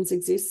problems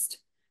exist,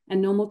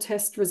 and normal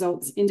test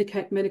results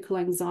indicate medical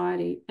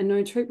anxiety, and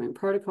no treatment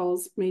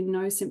protocols mean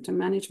no symptom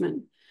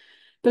management.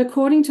 But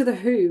according to the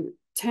WHO,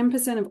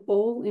 10% of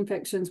all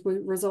infections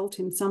will result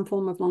in some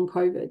form of long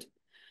COVID.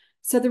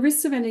 So the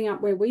risks of ending up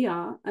where we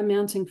are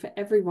mounting for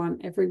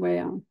everyone,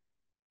 everywhere.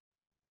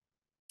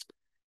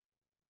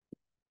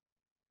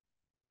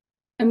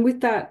 And with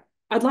that,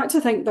 I'd like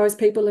to thank those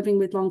people living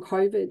with long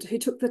COVID who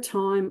took the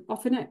time,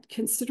 often at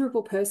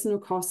considerable personal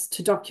cost,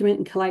 to document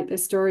and collate their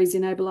stories,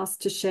 enable us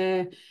to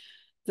share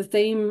the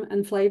theme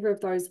and flavour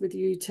of those with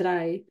you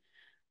today.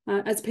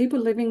 As people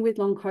living with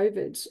long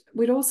COVID,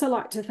 we'd also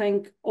like to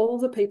thank all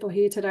the people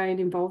here today and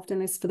involved in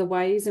this for the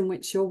ways in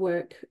which your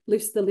work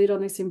lifts the lid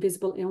on this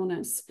invisible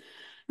illness.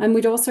 And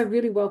we'd also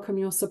really welcome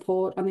your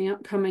support on the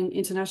upcoming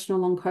International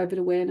Long COVID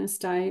Awareness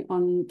Day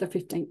on the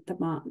 15th of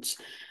March.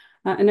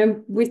 And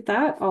then with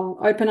that, I'll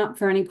open up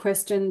for any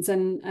questions,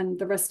 and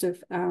the rest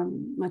of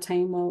my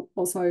team will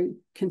also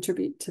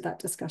contribute to that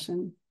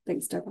discussion.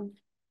 Thanks, Deborah.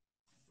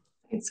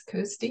 Thanks,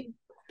 Kirsty.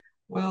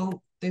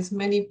 Well, there's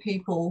many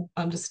people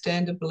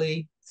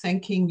understandably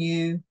thanking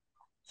you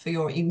for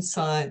your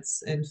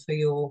insights and for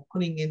your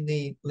putting in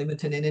the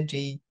limited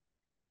energy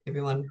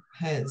everyone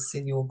has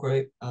in your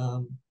group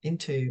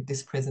into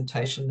this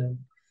presentation and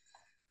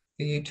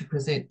for you to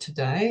present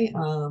today.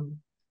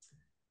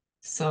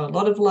 So a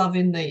lot of love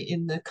in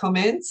the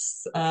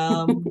comments,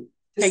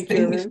 Thank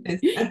you.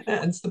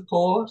 and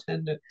support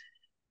and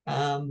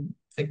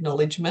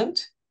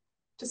acknowledgement.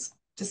 Just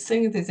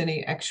seeing if there's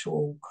any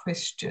actual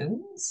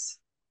questions.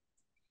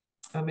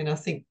 I mean, I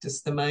think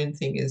just the main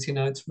thing is, you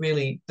know, it's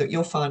really that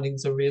your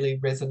findings are really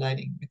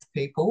resonating with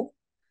people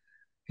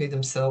who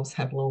themselves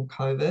have long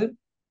COVID.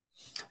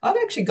 I've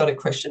actually got a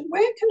question.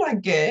 Where can I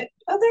get,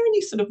 are there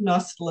any sort of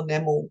nice little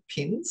enamel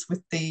pins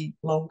with the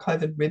long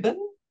COVID ribbon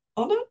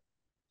on it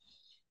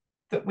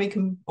that we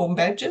can, or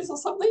badges or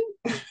something?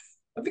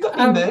 Have you got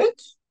any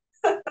merch?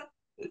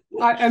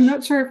 I'm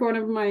not sure if one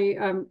of my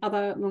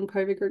other long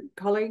COVID group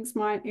colleagues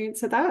might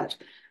answer that.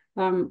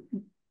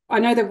 I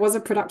know there was a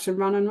production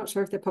run. I'm not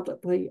sure if they're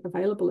publicly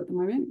available at the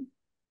moment.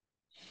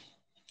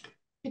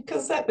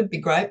 Because that would be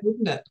great,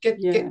 wouldn't it?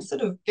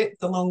 Get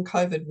the long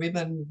COVID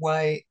ribbon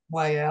way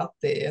out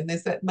there. And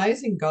there's that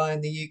amazing guy in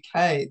the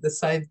UK, the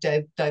Save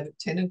David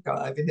Tennant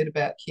guy. Have you heard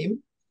about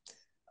him?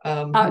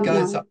 He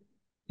goes up.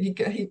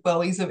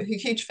 Well, he's a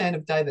huge fan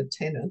of David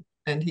Tennant,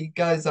 and he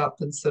goes up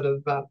and sort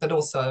of. But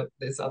also,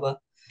 there's other,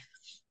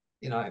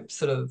 you know,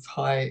 sort of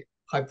high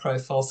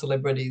profile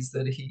celebrities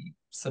that he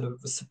sort of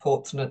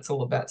supports, and it's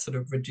all about sort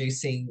of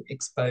reducing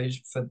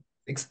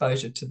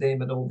exposure to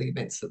them at all the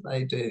events that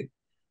they do.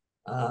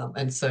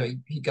 And so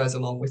he goes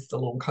along with the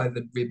long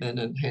COVID ribbon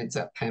and hands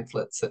out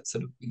pamphlets at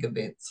sort of big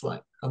events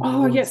like.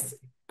 Oh yes,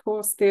 of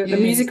course, the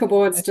music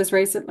awards just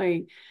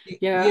recently.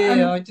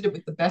 Yeah, I did it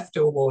with the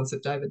BAFTA awards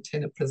that David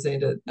Tennant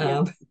presented.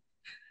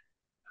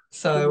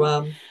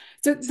 So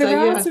there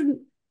are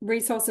some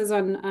resources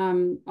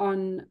on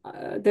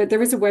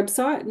there is a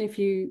website, and if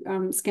you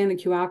scan the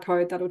QR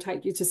code, that'll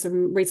take you to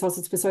some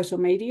resources for social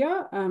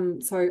media.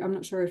 So I'm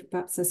not sure if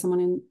perhaps there's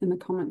someone in the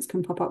comments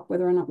can pop up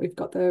whether or not we've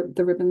got the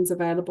ribbons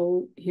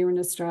available here in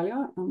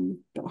Australia,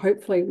 but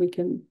hopefully we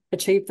can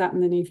achieve that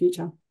in the near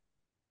future.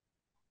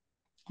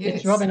 Yes.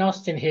 It's Robin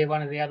Austin here,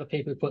 one of the other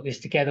people who put this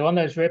together. On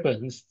those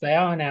ribbons, they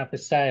are now for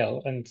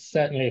sale, and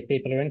certainly if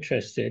people are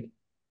interested,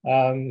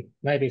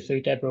 maybe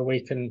through Deborah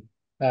we can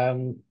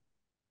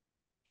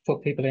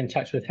put people in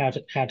touch with how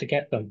to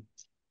get them.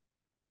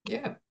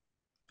 Yeah,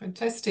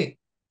 fantastic.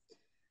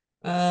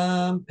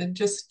 And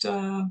just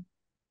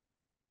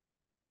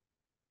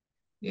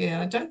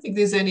Yeah, I don't think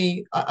there's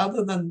any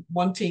other than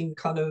wanting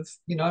kind of,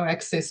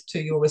 access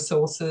to your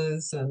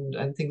resources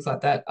and things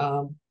like that.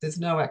 There's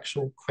no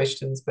actual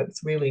questions, but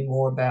it's really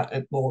more about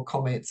more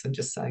comments and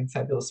just saying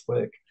fabulous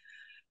work.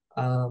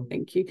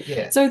 Thank you.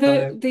 Yeah. So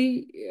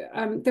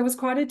there was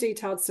quite a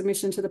detailed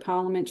submission to the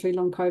Parliamentary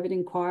Long COVID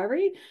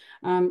Inquiry.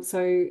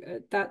 So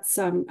that's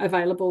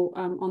available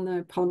on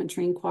the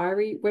Parliamentary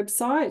Inquiry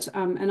website.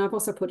 And I've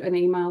also put an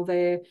email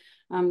there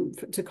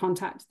to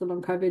contact the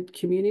Long COVID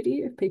community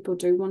if people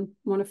do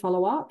want to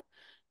follow up.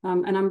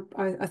 And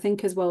I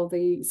think as well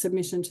the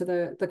submission to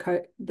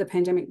the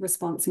Pandemic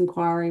Response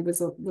Inquiry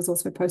was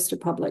also posted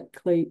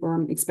publicly, or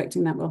I'm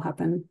expecting that will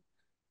happen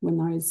when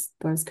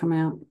those come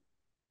out.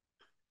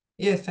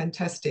 Yeah,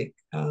 fantastic.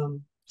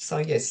 So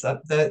yes,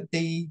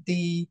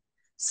 the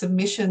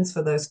submissions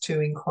for those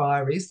two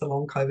inquiries, the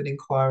long COVID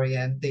inquiry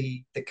and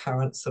the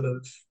current sort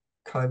of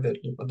COVID,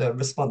 the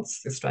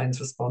response,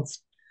 Australia's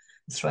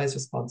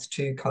response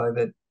to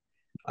COVID,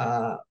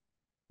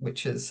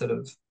 which is sort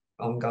of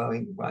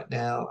ongoing right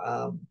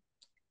now.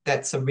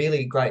 That's a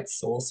really great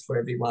source for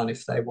everyone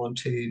if they want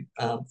to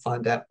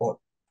find out what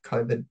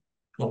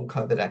long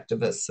COVID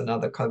activists and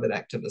other COVID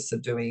activists are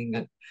doing,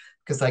 and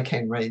because they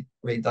can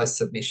read those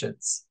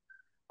submissions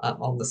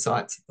on the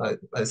sites of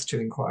those two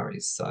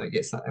inquiries. So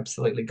yes, I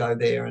absolutely go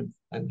there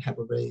and have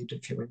a read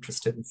if you're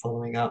interested in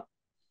following up.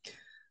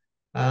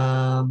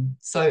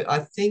 So I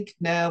think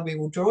now we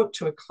will draw it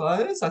to a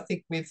close. I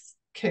think we've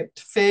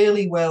kept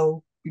fairly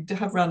well. We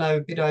have run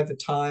a bit over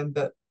time,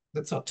 but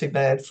that's not too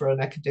bad for an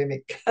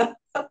academic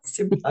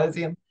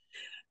symposium.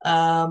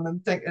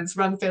 And think it's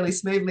run fairly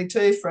smoothly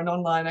too for an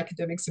online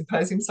academic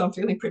symposium. So I'm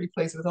feeling pretty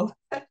pleased with all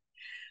that.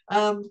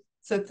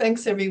 So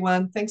thanks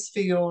everyone. Thanks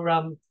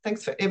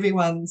for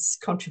everyone's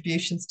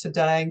contributions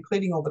today,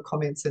 including all the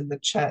comments in the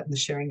chat and the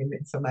sharing of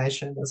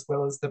information, as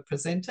well as the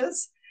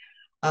presenters.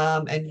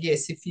 And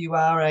yes, if you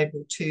are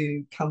able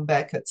to come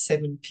back at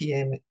 7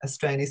 p.m.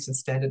 Australian Eastern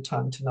Standard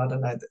Time tonight, I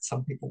know that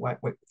some people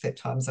won't work with their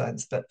time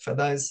zones, but for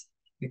those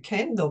who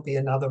can, there'll be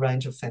another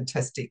range of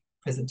fantastic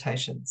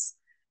presentations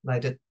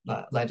later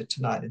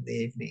tonight in the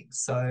evening.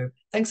 So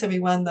thanks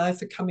everyone though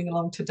for coming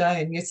along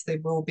today. And yes,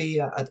 there will be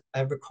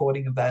a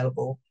recording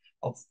available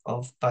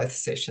of both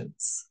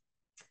sessions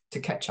to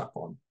catch up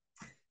on.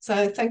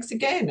 So thanks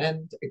again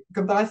and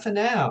goodbye for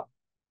now.